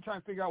 because I'm going to try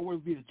and figure out what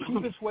would be the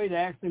cheapest way to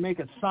actually make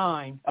a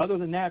sign other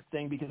than that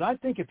thing, because I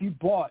think if you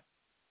bought,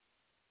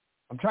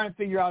 I'm trying to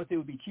figure out if it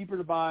would be cheaper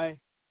to buy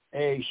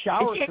a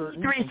shower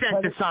curtain. It's 83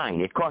 cents a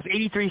sign. It costs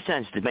 83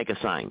 cents to make a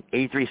sign.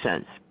 83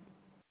 cents.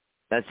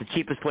 That's the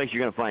cheapest place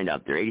you're going to find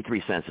out there.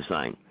 83 cents a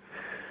sign.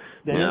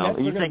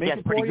 You think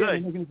that's pretty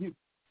good.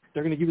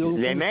 They're going to give you a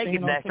little. They make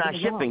it. That's not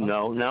shipping,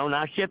 though. No,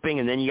 not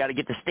shipping. And then you got to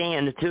get the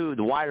stand too,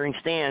 the wiring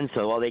stand.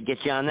 So they get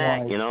you on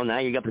that. Right. Now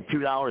you got the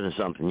 $2 or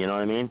something. You know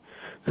what I mean?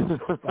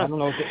 I don't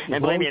know. And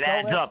believe me, it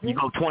adds up. You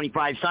go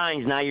 25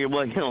 signs. Now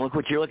look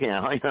what you're looking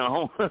at.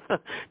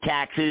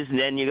 Taxes, and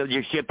then you go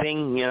your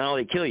shipping.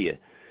 They kill you.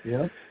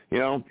 Yeah.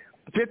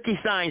 50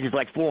 signs is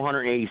like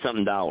 $480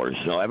 something.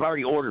 So I've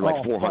already ordered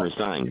 400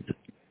 signs.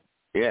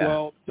 Yeah.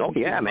 Well,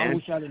 man. I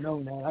wish I'd have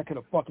known that. I could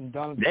have fucking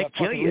done it. They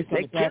kill you.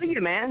 They kill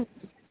you, man.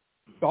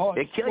 Oh,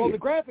 they kill well, you. the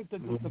graphic, the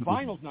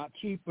vinyl's not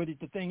cheap, but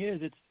the thing is,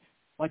 it's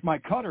like my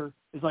cutter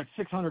is like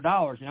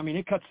 $600. And I mean,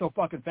 it cuts so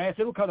fucking fast.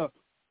 It'll cut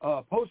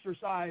a poster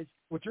size.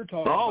 What you're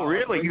talking about? Oh,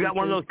 really? Like you got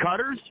one of those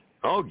cutters?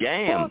 Oh,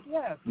 damn. Fuck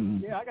yeah,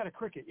 yeah. I got a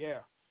Cricut. Yeah.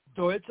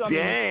 So it's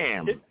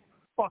damn. It's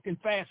fucking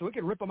fast. So we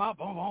can rip them out.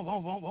 Boom, boom,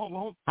 boom, boom, boom,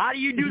 boom. How do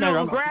you do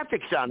those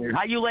graphics on there?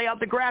 How do you lay out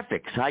the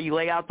graphics? How do you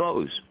lay out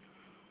those?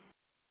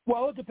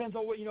 Well, it depends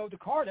on what the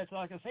car. That's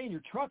like I say in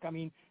your truck. I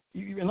mean,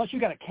 unless you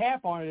got a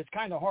cap on it, it's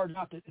kind of hard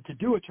not to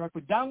do a truck.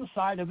 But down the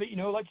side of it,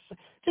 like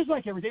just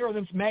like every day, or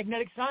them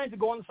magnetic signs that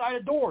go on the side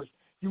of doors.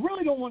 You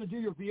really don't want to do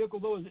your vehicle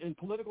though. In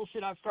political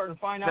shit, I've started to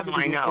find out.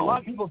 I know. A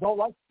lot of people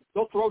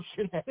they'll throw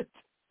shit at it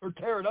or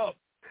tear it up.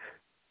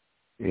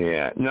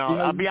 Yeah, no,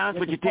 I'll be honest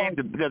with you, Tim.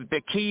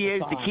 The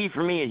key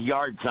for me is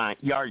yard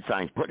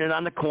signs, putting it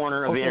on the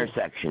corner of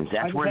intersections.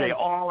 That's where they're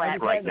all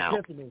at right now.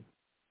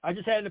 I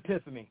just had an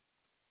epiphany.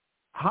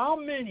 How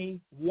many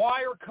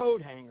wire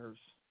coat hangers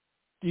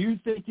do you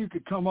think you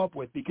could come up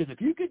with? Because if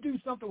you could do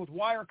something with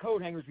wire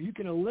coat hangers where you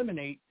can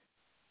eliminate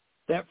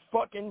that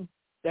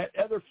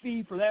other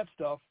fee for that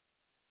stuff,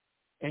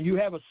 and you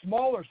have a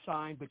smaller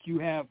sign, but you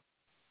have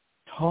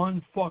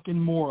ton fucking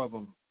more of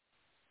them.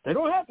 They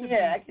don't have to.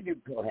 Yeah, I could do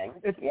coat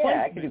hangers.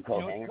 I could do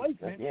coat hangers.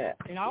 Yeah,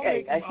 and I'll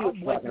I see what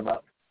you're talking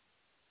about.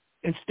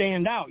 And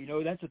stand out,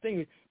 that's the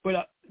thing.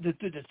 But the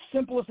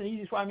simplest and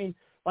easiest way, I mean,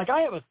 like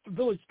I have a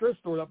village thrift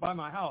store up by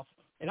my house,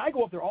 and I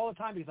go up there all the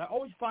time because I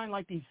always find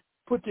like these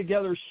put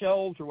together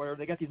shelves or whatever.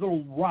 They got these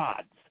little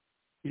rods,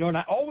 and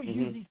I always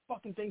use these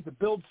fucking things to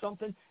build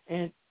something,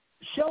 and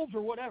shelves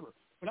or whatever.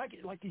 But I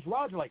get like these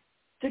rods are like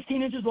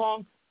 16 inches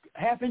long,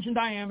 ½ inch in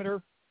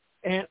diameter,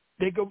 and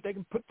they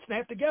can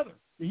snap together.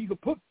 You can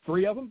put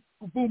 3 of them,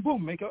 boom,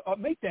 boom, make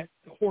that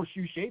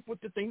horseshoe shape with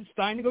the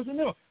sign that goes in the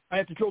middle. I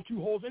have to drill 2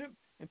 holes in it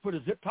and put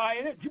a zip tie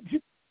in it.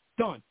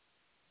 Done.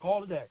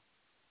 Call it a day.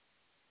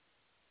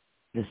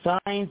 The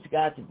signs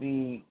got to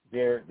be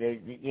there.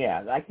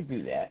 Yeah, I could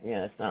do that.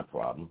 Yeah, that's not a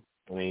problem.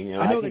 I mean,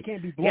 I know they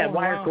can't be blown around.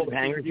 Wire coat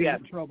hangers. Yeah,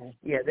 trouble.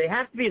 Yeah, they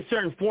have to be a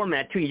certain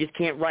format too. You just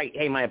can't write,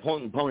 "Hey, my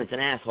opponent's an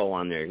asshole"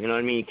 on there. You know what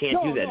I mean? You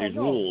can't do that. There's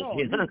rules.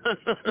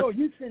 No,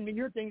 you send me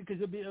your thing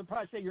because it'll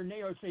probably say your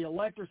name, or say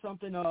elect or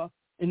something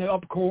in the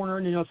upper corner,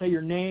 and then it'll say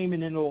your name,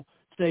 and then it'll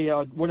say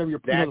whatever your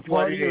That's the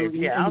party. What it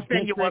is. Yeah, I'll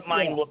send you what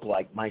mine look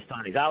like. My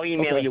son is. I'll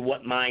email you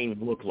what mine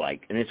look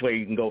like, and this way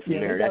you can go from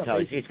there. That's how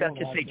it's got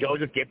to say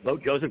Joseph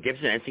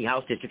Gibson, NC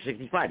House District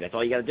 65. That's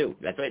all you got to do.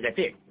 That's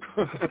it.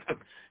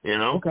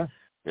 Okay.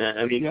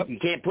 I mean, you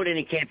can't put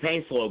any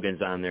campaign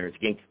slogans on there. It's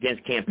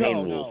against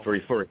campaign rules for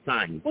a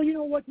sign. Well, you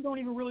know what? You don't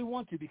even really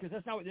want to because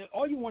that's not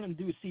all you want them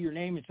to do is see your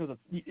name, and so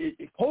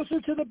closer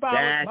to the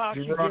ballot box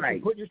you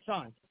get, put your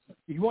sign.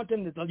 You want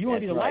them to. You want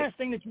to be the last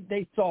thing that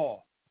they saw.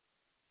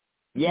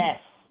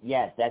 Yes,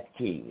 that's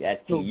key.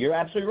 That's key. You're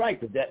absolutely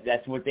right. Because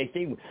that's what they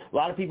see. A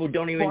lot of people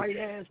don't even,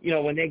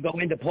 when they go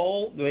into the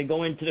polls,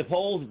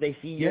 if they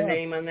see your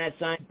name on that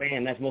sign,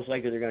 bam, that's most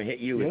likely they're going to hit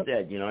you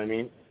instead. You know what I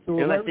mean? So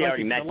unless they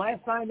already met the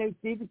last sign they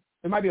see,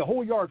 there might be a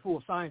whole yard full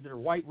of signs that are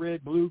white,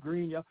 red, blue,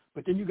 green, yellow,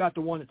 but then you got the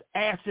one that's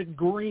acid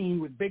green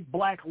with big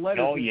black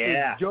letters. Oh,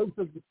 yeah.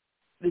 Joseph,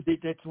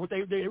 that's what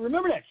they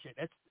remember that shit.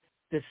 That's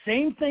the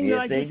same thing that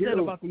I just said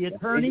about the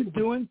attorneys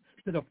doing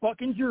to the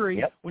fucking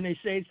jury when they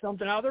say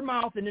something out of their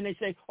mouth and then they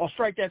say, I'll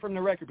strike that from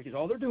the record, because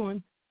all they're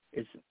doing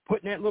is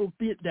putting that little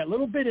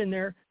bit in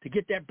there to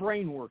get that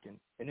brain working.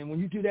 And then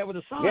when you do that with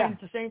a sign,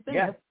 it's the same thing.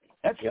 Yeah.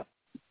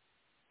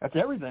 That's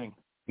everything.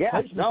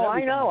 Yeah, no,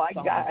 I know.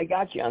 I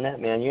got you on that,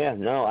 man. Yeah,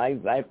 no,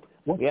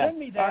 Send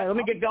me that. All right, let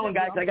me get going,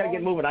 guys. I got to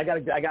get moving. I got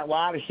a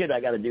lot of shit I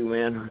got to do,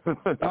 man. All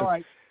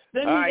right.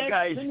 All right,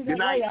 guys. Good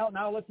night. Layout, and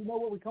I'll let you know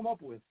what we come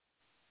up with.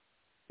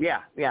 Yeah,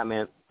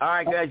 man. All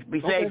right, guys.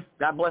 Be safe.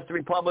 God bless the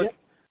Republic.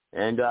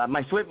 And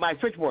my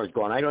switchboard's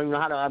gone. I don't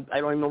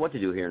even know what to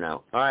do here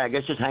now. All right, I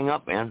guess just hang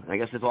up, man. I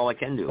guess that's all I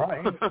can do. All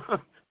right.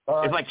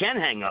 If I can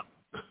hang up.